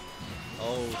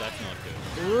 Oh, that's not good.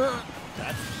 Ugh.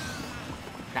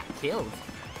 That killed.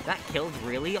 That killed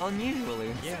really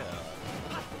unusually. Yeah.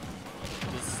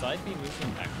 Does side B move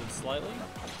him backwards slightly?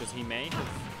 Because he may have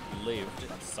lived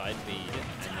side B,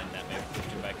 and then that may have pushed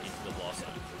him back into the blast zone.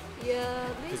 Yeah,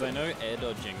 maybe. Because I know air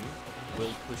dodging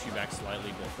will push you back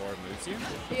slightly before it moves you.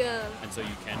 Yeah. And so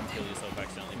you can kill yourself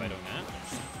accidentally by doing that.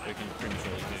 Or you can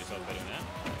prematurely kill yourself by doing that.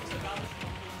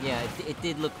 Yeah, it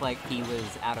did look like he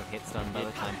was out of hit stun by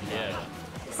the time he died.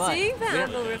 But seeing that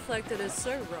angle reflected is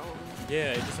so wrong.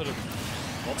 Yeah, it just sort of...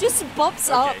 Just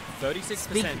bops up. 36%,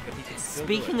 but he can still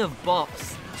Speaking do it. of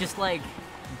bops, just like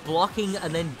blocking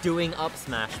and then doing up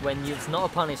smash when it's not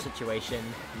a punish situation.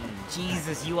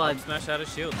 Jesus, you are... Up smash out of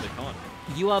shield, they can't.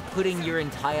 You are putting your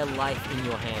entire life in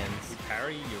your hands. You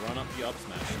parry, you run up, you up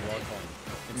smash, you lock on.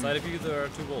 Inside of you there are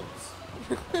two walls.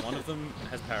 One of them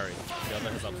has parry, the other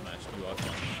has up smash, you lock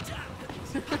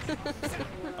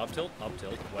on. Up tilt,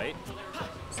 wait.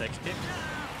 Sex kick.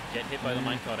 Get hit by the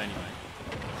minecart anyway.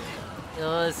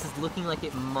 This is looking like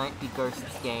it might be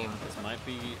Ghost's game. This might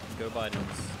be Go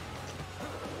Biden's.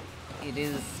 It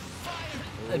is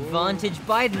advantage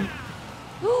Biden.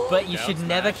 But you should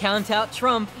never count out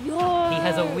Trump. He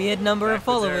has a weird number of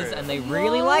followers and they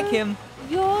really like him.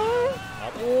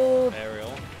 Up,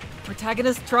 aerial.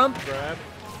 Protagonist Trump. Grab,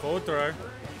 forward throw.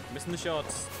 Missing the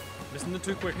shots. Missing the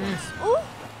two quick ones.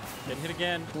 Getting hit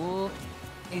again.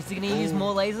 Is he going to use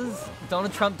more lasers?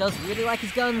 Donald Trump does really like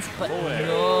his guns, but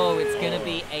no, it's going to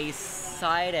be a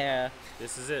side air.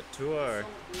 This is it, 2-0.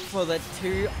 For the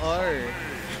 2-0.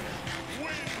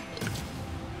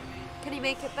 Can he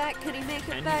make it back? Can he make it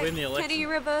Can he back? win the election? Can he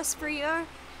reverse 3-0?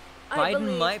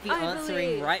 Biden might be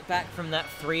answering right back from that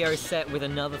 3-0 set with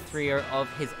another 3-0 of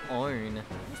his own. It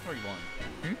was 3-1.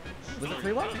 Was it 3-1?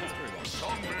 It was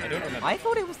 3-1. I don't remember. I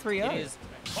thought it was 3-0. It is.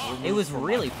 It was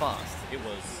really fast. It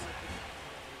was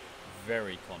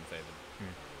very con-favored.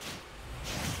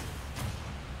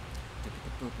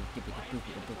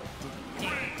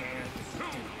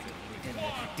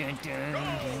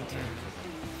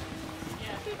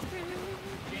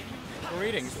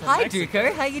 Greetings from Hi, Mexico.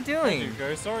 Duco. How you doing? Hi,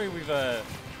 Duco. Sorry,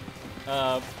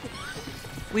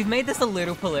 We've made this a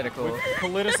little political. We've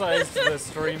politicized the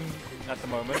stream at the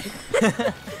moment.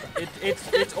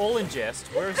 It's all in jest.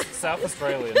 We're South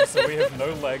Australians, so we have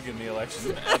no leg in the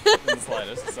election in the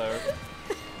slightest. So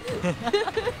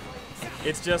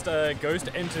it's just Ghost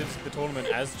entered the tournament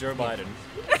as Joe Biden.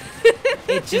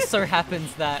 It just so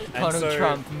happens that Donald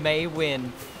Trump may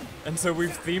win. And so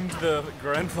we've themed the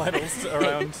grand finals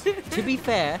around... To be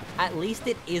fair, at least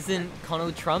it isn't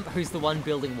Donald Trump who's the one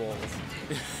building walls.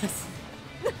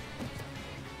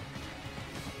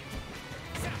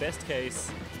 Best case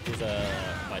is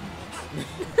Biden.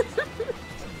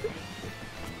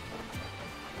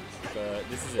 But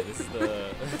this is it. This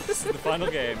is the final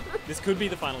game. This could be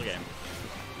the final game.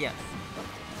 Yes.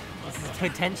 This is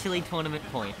potentially tournament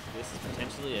point. This is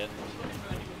potentially it.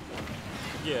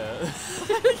 Yeah.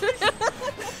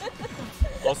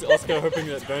 Oscar hoping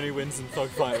that Bernie wins in Thug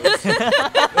finals.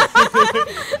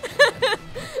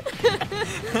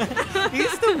 He can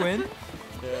still win.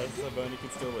 Yeah, so Bernie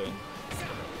could still win.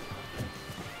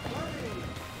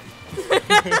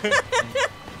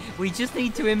 We just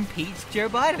need to impeach Joe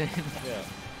Biden. Yeah.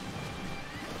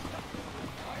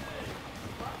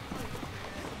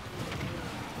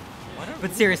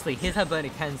 But seriously, here's how Bernie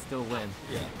can still win.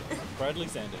 Yeah. Bradley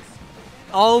Sanders.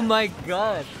 Oh my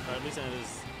god. Bradley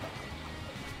Sanders.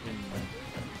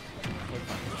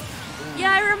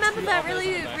 Yeah, I remember that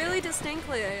really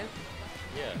distinctly.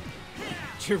 Yeah.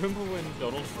 Do you remember when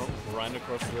Donald Trump ran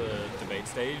across the debate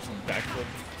stage and backflip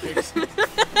kicked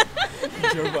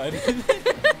Joe Biden?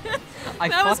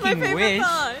 That was my favorite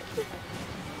part.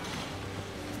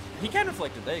 He can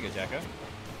reflect it. There you go, Jacko.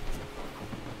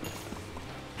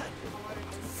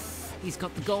 He's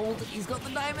got the gold. He's got the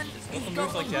diamond. He's got the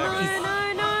moves like Jacko.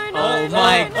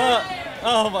 No.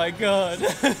 Oh my god.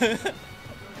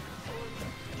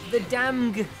 The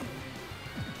damn.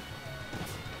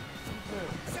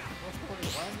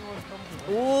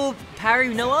 Oh,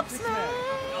 parry, no up smash.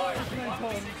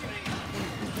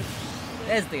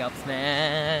 There's the up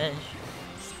smash.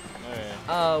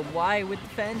 Oh, yeah. Why with the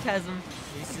phantasm?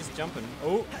 He's just jumping.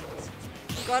 Oh!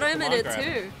 Got him in on, it grab.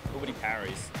 too. Oh, but he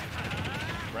parries.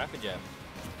 Rapid jab.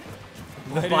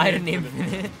 Biden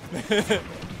Infinite.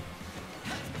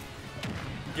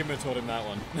 Gimmer taught him that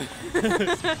one.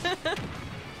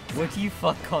 What do you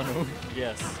fuck, Connell?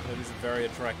 Yes, that is a very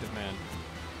attractive man.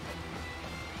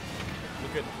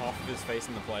 Look at half of his face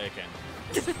in the player cam.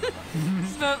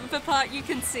 The part you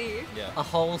can see. Yeah. A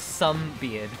wholesome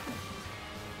beard.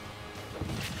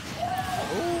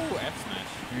 Ooh, F smash.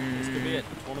 This could be it.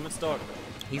 Tournament stock.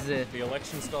 He's The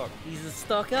election stock. a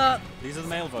stock up. These are the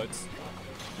male votes.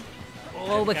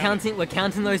 Oh, we're counting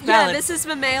those Yeah, ballots. this is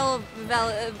the mail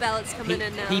ballots coming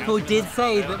in now. People did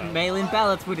say that mail-in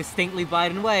ballots were distinctly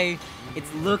Biden way.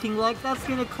 It's looking like that's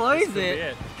gonna close Could be it.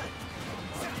 it.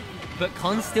 But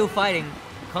Con's still fighting.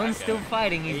 Con's still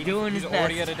fighting. He's doing his He's best.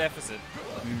 already at a deficit.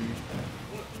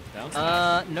 Down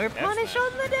smash. No punish smash.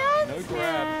 on the down No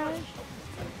grab. smash.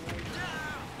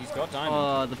 He's got diamond.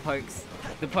 Oh, the pokes.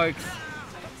 The pokes.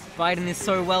 Biden is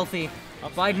so wealthy.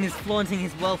 Up Biden smash. is flaunting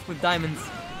his wealth with diamonds.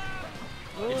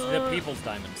 It's the people's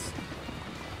diamonds.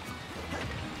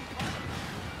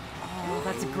 Oh,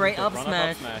 that's a great up Run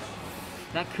smash. up smash.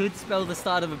 That could spell the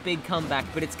start of a big comeback,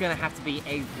 but it's gonna have to be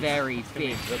a very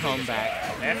big comeback.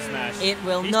 F smash. It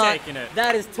will He's not. taking it.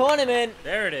 That is tournament.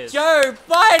 There it is. Joe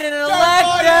Biden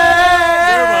elected.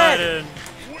 Joe Biden.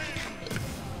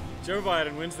 Joe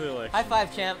Biden wins the election. High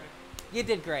five, champ. You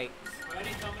did great.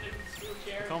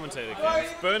 Commentator cams.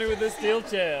 Bernie with the steel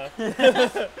chair.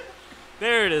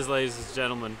 There it is, ladies and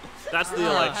gentlemen. That's the I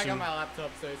election. got my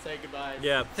laptop, so say goodbye.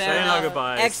 Yeah, Fair saying our enough.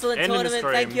 goodbyes. Excellent Ending the tournament.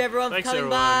 stream. Thank you, everyone, for Thanks, coming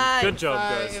everyone. by. Good job,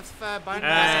 guys. If Biden And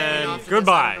after this,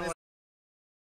 goodbye. I'm gonna